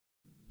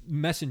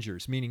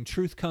 Messengers, meaning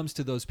truth comes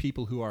to those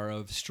people who are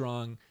of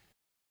strong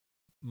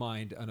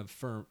mind and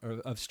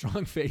of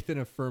strong faith and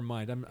a firm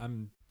mind.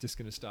 I'm just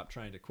going to stop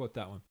trying to quote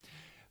that one.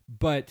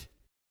 But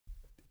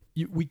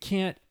we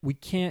can't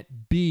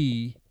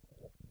be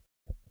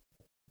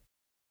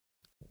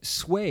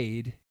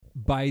swayed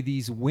by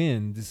these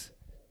winds.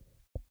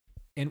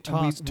 And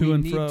Tossed to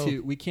and need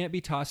fro. we can't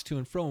be tossed to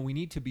and fro, and we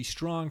need to be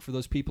strong for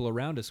those people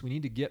around us. We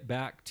need to get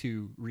back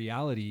to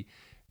reality,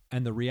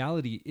 and the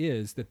reality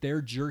is that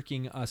they're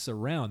jerking us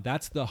around.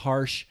 That's the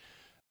harsh,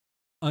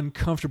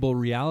 uncomfortable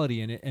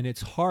reality, and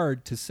it's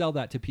hard to sell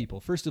that to people.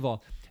 First of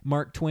all,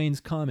 Mark Twain's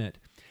comment: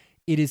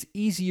 it is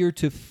easier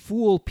to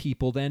fool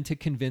people than to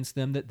convince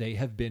them that they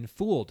have been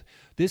fooled.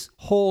 This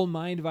whole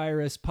Mind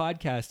Virus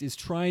podcast is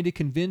trying to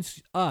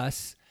convince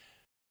us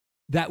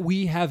that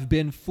we have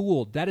been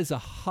fooled. That is a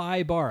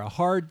high bar, a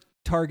hard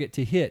target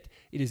to hit.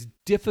 It is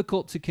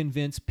difficult to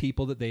convince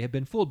people that they have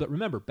been fooled. But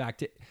remember, back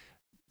to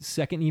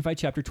 2 Nephi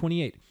chapter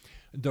 28,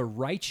 the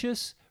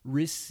righteous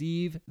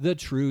receive the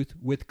truth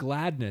with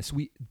gladness.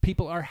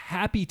 People are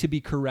happy to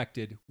be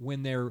corrected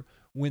when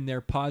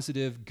they're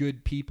positive,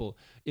 good people.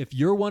 If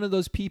you're one of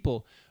those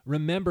people,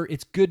 remember,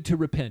 it's good to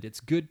repent. It's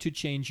good to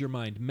change your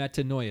mind,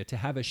 metanoia, to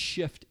have a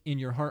shift in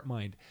your heart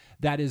mind.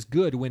 That is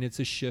good when it's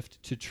a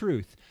shift to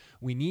truth.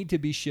 We need to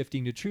be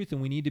shifting to truth,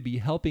 and we need to be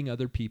helping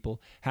other people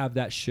have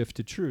that shift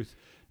to truth.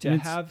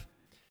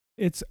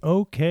 It's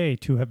okay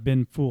to have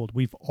been fooled.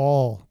 We've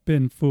all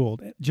been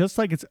fooled. Just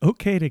like it's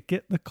okay to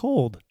get the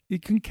cold. You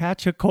can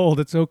catch a cold.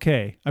 It's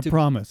okay. I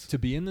promise. To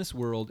be in this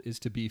world is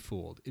to be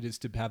fooled. It is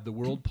to have the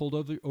world pulled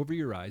over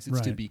your eyes. It's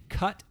to be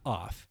cut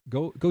off.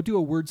 Go do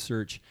a word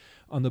search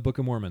on the Book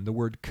of Mormon. The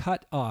word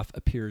cut off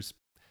appears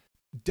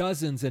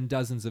dozens and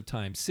dozens of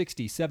times,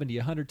 60, 70,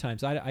 100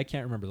 times. I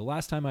can't remember. The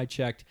last time I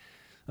checked,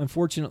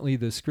 unfortunately,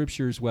 the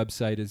Scriptures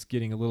website is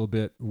getting a little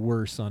bit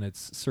worse on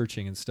its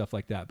searching and stuff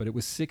like that, but it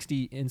was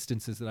 60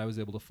 instances that I was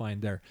able to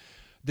find there.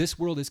 This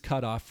world is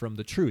cut off from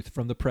the truth,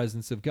 from the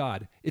presence of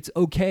God. It's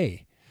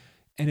okay,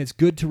 and it's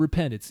good to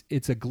repent.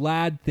 It's a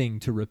glad thing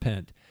to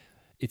repent.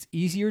 It's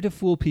easier to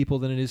fool people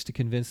than it is to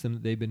convince them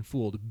that they've been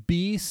fooled.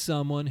 Be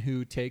someone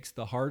who takes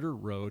the harder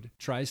road,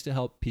 tries to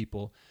help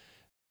people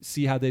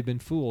see how they've been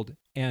fooled,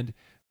 and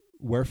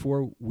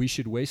wherefore we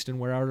should waste and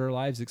wear out our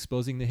lives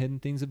exposing the hidden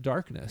things of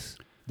darkness.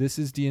 This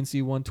is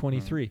DNC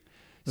 123.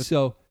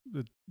 So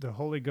the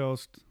Holy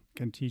Ghost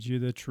can teach you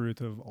the truth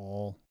of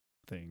all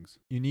things.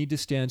 You need to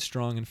stand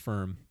strong and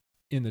firm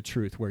in the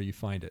truth where you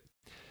find it.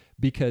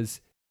 Because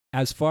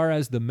as far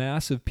as the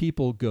mass of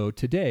people go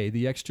today,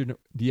 the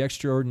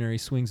extraordinary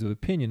swings of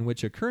opinion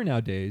which occur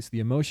nowadays, the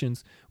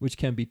emotions which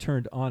can be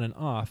turned on and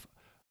off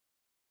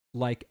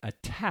like a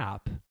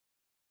tap,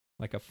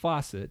 like a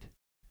faucet,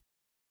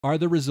 are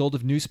the result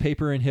of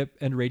newspaper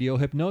and radio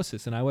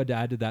hypnosis. And I would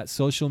add to that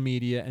social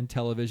media and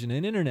television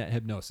and internet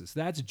hypnosis.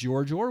 That's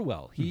George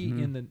Orwell. He,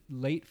 in the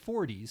late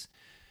 40s,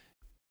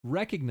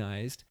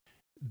 recognized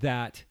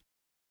that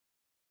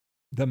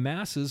the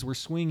masses were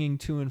swinging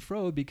to and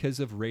fro because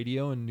of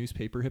radio and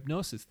newspaper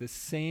hypnosis. The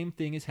same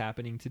thing is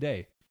happening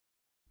today.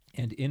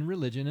 And in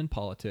religion and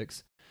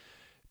politics,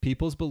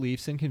 people's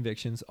beliefs and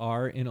convictions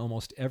are, in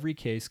almost every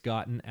case,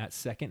 gotten at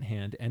second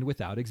hand and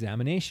without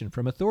examination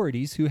from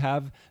authorities who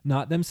have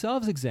not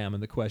themselves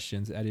examined the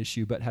questions at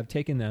issue, but have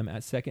taken them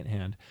at second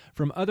hand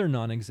from other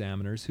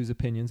non-examiners whose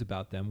opinions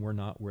about them were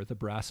not worth a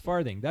brass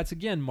farthing. That's,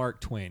 again, Mark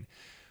Twain.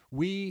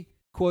 We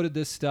quoted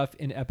this stuff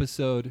in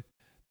episode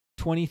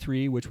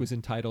 23, which was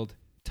entitled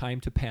Time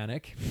to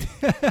Panic.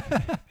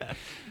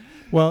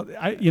 Well,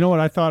 you know what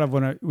I thought of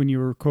when you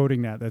were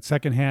quoting that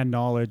secondhand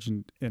knowledge,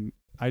 and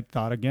I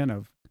thought again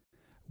of,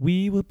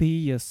 we will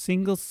be a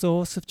single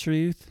source of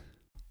truth.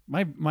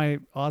 My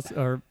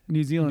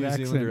New Zealand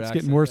accent is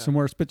getting worse and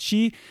worse, but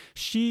she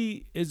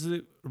is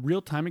a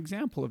real-time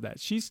example of that.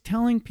 She's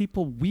telling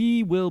people,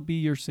 we will be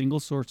your single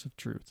source of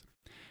truth.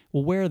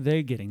 Well, where are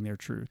they getting their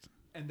truth?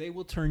 And they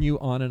will turn you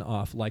on and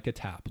off like a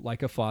tap,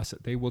 like a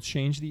faucet. They will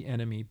change the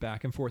enemy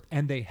back and forth,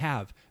 and they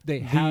have. They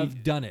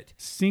have done it.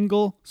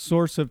 Single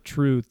source of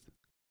truth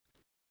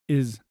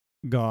is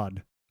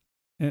God.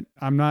 And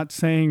I'm not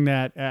saying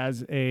that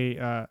as in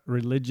a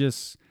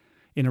religious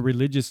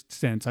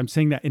sense. I'm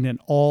saying that in an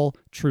all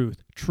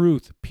truth,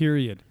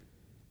 period,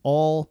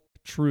 all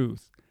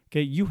truth.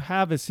 Okay, you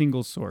have a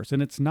single source,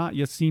 and it's not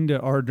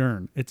Jacinda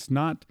Ardern. It's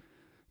not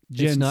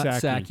Jen It's not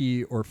Psaki.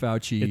 Psaki or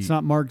Fauci. It's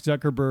not Mark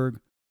Zuckerberg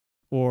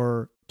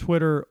or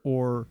Twitter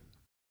or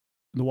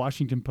the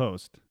Washington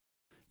Post.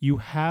 You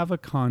have a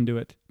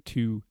conduit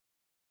to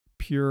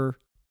pure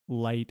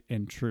light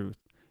and truth.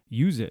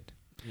 Use it.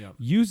 Yep.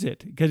 Use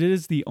it, because it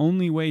is the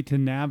only way to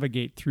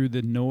navigate through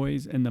the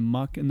noise and the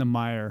muck and the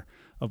mire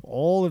of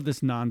all of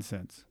this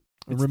nonsense.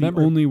 It's the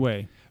only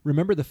way.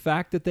 Remember, the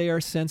fact that they are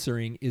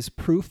censoring is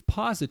proof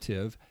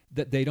positive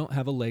that they don't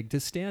have a leg to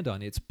stand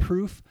on. It's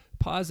proof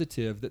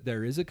positive that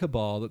there is a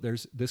cabal, that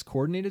there's this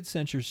coordinated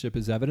censorship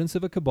is evidence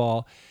of a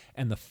cabal,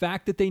 and the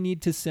fact that they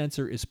need to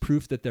censor is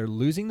proof that they're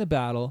losing the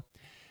battle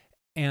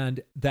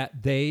and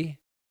that they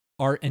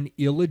are an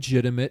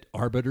illegitimate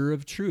arbiter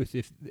of truth.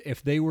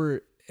 If they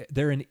were,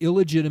 they're an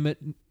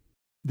illegitimate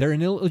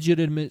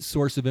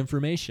source of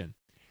information.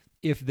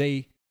 If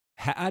they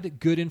had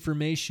good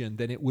information,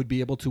 then it would be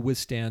able to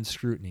withstand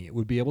scrutiny. It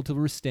would be able to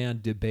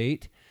withstand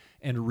debate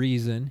and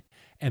reason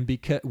And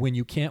because when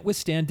you can't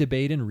withstand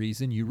debate and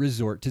reason, you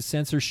resort to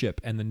censorship.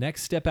 And the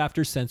next step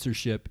after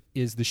censorship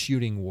is the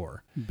shooting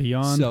war.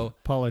 Beyond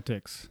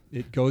politics.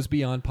 It goes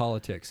beyond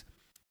politics.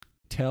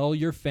 Tell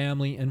your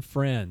family and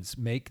friends,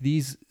 make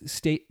these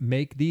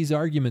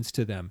arguments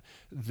to them.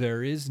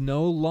 There is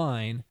no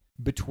line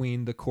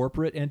between the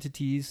corporate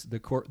entities,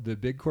 the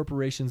big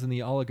corporations and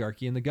the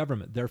oligarchy and the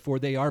government. Therefore,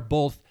 they are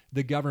both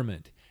the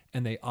government,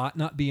 and they ought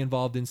not be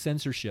involved in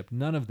censorship,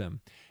 none of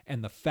them.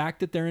 And the fact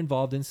that they're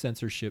involved in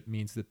censorship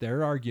means that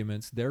their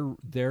arguments,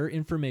 their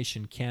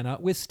information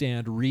cannot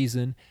withstand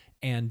reason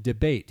and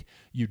debate.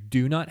 You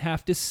do not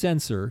have to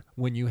censor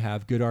when you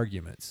have good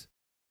arguments.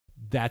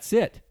 That's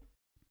it.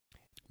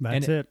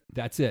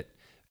 That's it.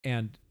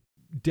 And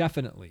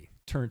definitely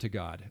turn to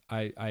God.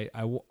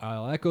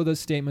 I'll echo those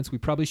statements. We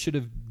probably should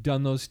have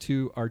done those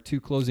two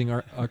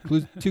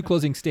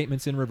closing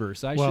statements in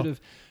reverse. I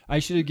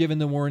should have given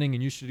the warning,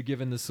 and you should have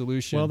given the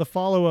solution. Well, the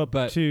follow up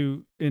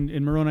to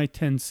in Moroni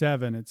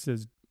 10:7, it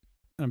says,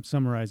 I'm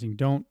summarizing.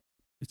 Don't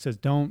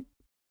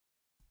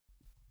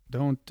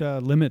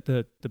limit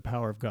the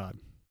power of God.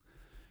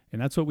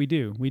 And that's what we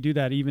do. We do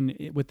that even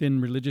within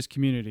religious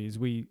communities.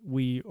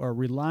 We are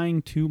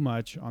relying too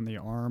much on the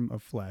arm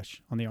of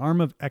flesh, on the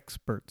arm of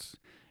experts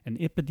and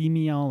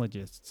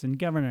epidemiologists and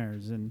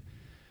governors. And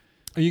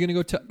are you going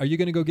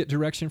to go get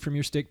direction from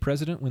your stake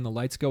president when the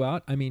lights go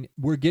out? I mean,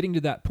 we're getting to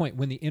that point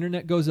when the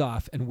internet goes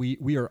off and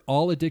we are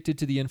all addicted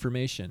to the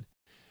information.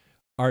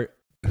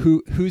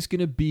 Who's going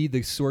to be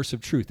the source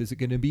of truth? Is it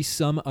going to be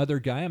some other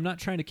guy? I'm not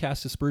trying to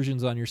cast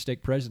aspersions on your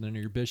stake president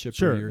or your bishop.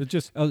 Sure.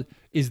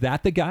 Is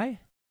that the guy?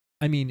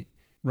 I mean,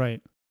 right.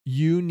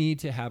 You need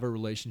to have a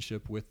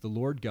relationship with the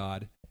Lord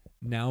God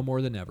now more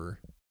than ever.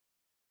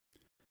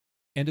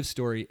 End of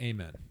story.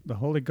 Amen. The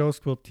Holy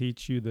Ghost will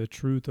teach you the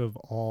truth of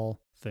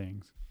all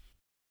things.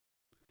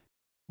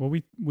 Well,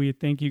 we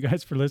thank you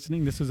guys for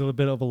listening. This was a little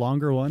bit of a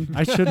longer one.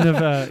 I shouldn't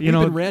have, We've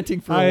been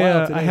ranting for a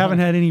while today. I haven't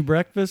had any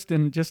breakfast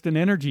and just an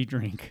energy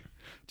drink.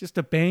 Just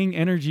a Bang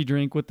energy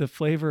drink with the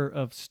flavor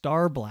of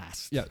Star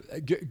Blast. Yeah,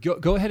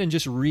 go ahead and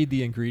just read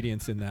the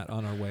ingredients in that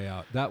on our way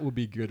out. That will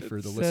be good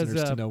for the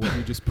listeners to know what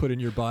you just put in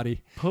your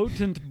body.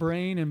 Potent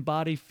brain and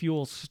body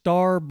fuel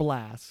Star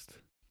Blast.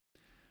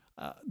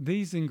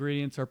 These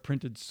ingredients are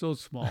printed so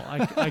small.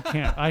 I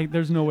can't.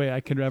 There's no way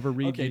I could ever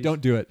read these. Okay,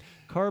 don't do it.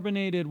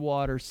 Carbonated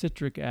water,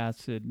 citric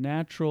acid,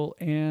 natural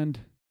and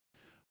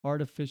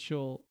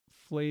artificial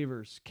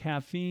flavors,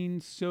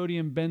 caffeine,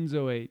 sodium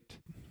benzoate.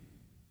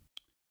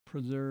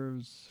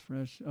 Preserves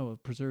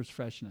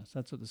freshness.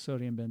 That's what the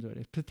sodium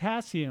benzoate is.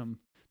 Potassium's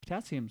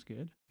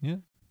good. Yeah.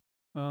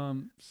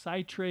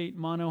 Citrate,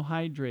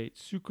 monohydrate,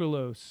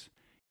 sucralose,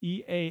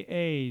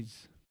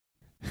 EAAs.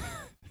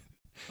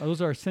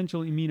 Those are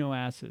essential amino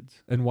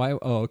acids. And why?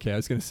 Oh, okay. I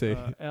was going to say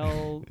there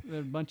are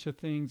a bunch of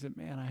things that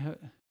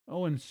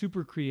and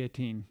super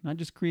creatine, not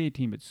just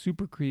creatine, but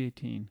super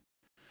creatine.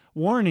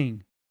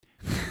 Warning.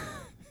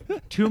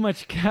 Too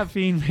much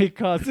caffeine may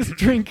cause. This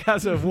drink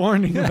has a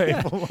warning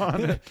label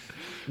on it.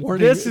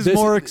 Warning, this is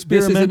more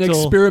experimental. This is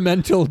an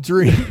experimental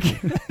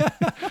drink.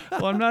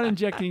 Well, I'm not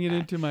injecting it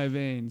into my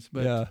veins,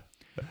 but yeah.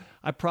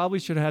 I probably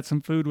should have had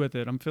some food with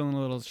it. I'm feeling a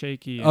little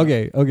shaky.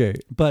 Okay.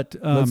 But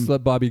let's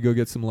let Bobby go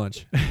get some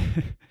lunch.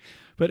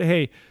 But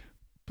hey,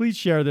 please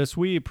share this.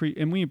 We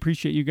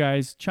appreciate you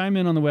guys. Chime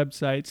in on the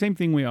website. Same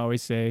thing we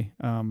always say.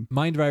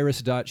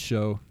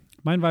 Mindvirus.show.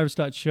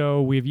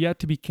 Mindvirus.show. We have yet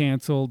to be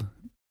canceled.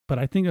 But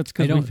I think that's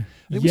because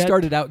we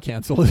started out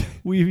canceled.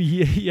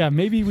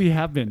 Maybe we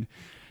have been.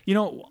 You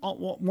know,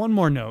 one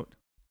more note.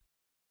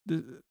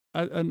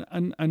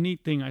 A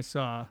neat thing I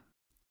saw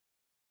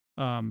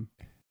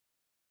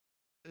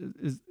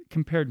is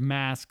compared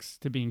masks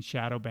to being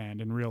shadow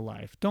banned in real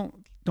life.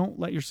 Don't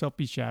let yourself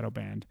be shadow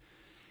banned.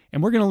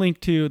 And we're going to link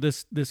to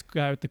this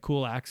guy with the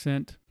cool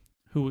accent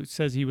who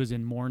says he was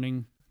in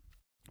mourning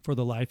for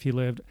the life he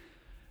lived.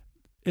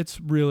 It's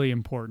really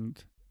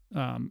important.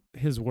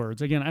 His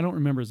words. Again, I don't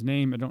remember his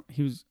name.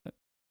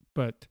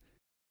 But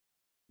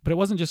it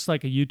wasn't just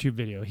like a YouTube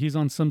video. He's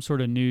on some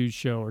sort of news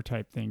show or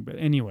type thing. But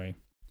anyway.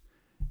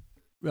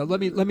 Well, let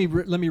me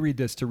read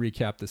this to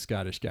recap the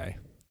Scottish guy.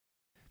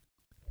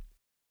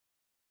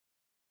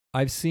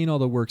 I've seen all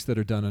the works that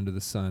are done under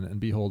the sun, and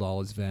behold, all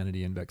is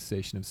vanity and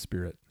vexation of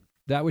spirit.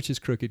 That which is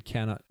crooked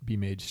cannot be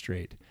made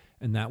straight,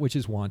 and that which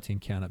is wanting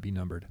cannot be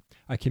numbered.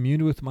 I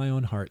communed with my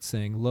own heart,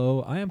 saying,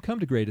 Lo, I am come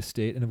to great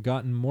estate, and have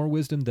gotten more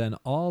wisdom than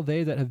all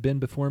they that have been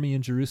before me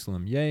in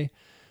Jerusalem. Yea,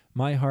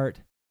 my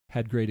heart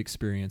had great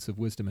experience of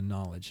wisdom and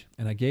knowledge,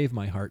 and I gave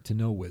my heart to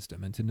know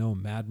wisdom, and to know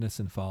madness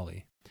and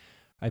folly.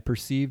 I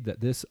perceived that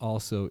this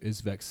also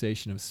is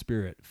vexation of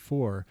spirit,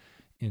 for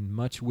in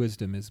much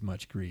wisdom is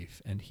much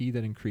grief, and he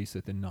that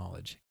increaseth in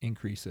knowledge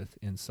increaseth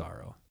in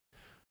sorrow.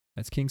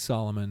 That's King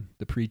Solomon,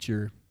 the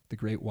preacher, the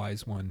great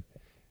wise one,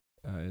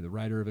 the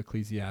writer of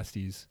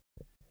Ecclesiastes.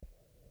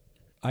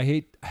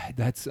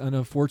 That's an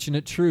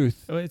unfortunate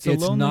truth.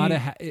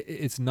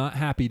 It's not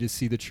happy to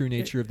see the true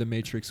nature of the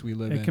matrix we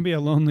live in. It can be a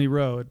lonely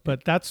road,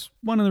 but that's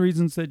one of the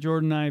reasons that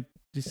Jordan and I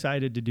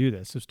decided to do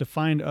this, is to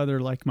find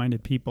other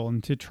like-minded people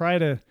and to try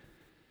to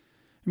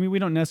I mean, we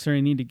don't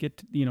necessarily need to get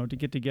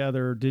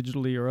together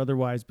digitally or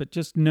otherwise, but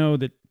just know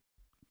that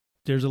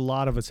there's a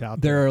lot of us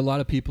out there. There are a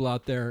lot of people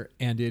out there,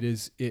 and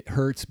it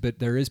hurts, but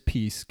there is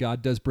peace.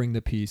 God does bring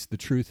the peace. The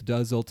truth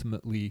does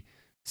ultimately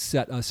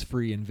set us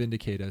free and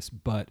vindicate us.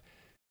 But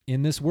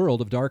in this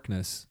world of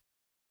darkness,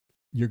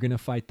 you're going to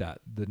fight that,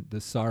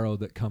 the sorrow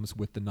that comes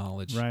with the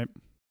knowledge. Right.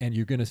 And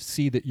you're going to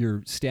see that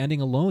you're standing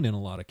alone in a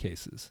lot of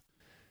cases.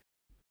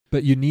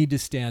 But you need to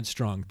stand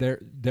strong.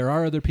 There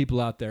are other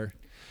people out there.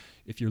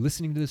 If you're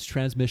listening to this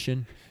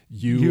transmission,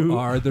 you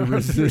are the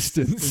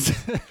resistance.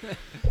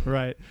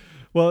 Right.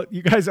 Well,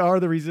 you guys are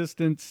the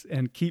resistance,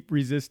 and keep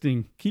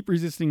resisting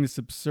this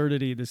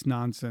absurdity, this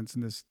nonsense,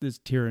 and this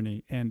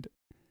tyranny, and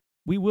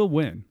we will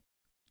win.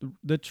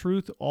 The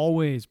truth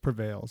always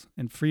prevails,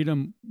 and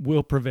freedom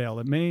will prevail.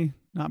 It may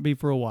not be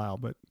for a while,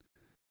 but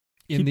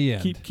in the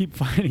end, keep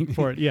fighting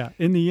for it. Yeah,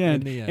 in the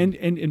end.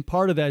 And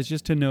part of that is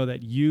just to know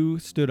that you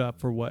stood up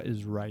for what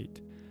is right.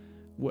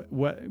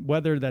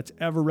 Whether that's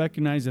ever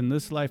recognized in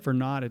this life or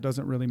not, it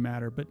doesn't really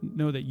matter. But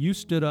know that you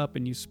stood up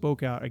and you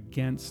spoke out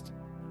against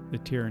the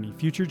tyranny.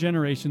 Future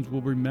generations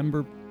will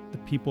remember the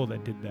people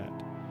that did that,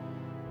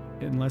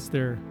 unless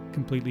they're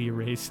completely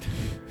erased,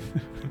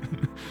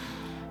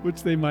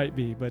 which they might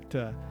be. But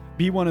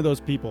be one of those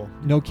people.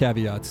 No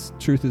caveats.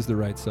 Truth is the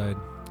right side.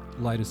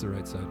 Light is the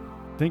right side.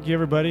 Thank you,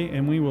 everybody,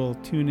 and we will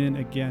tune in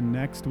again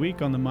next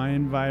week on the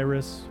Mayan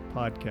Virus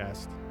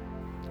podcast.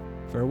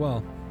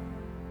 Farewell.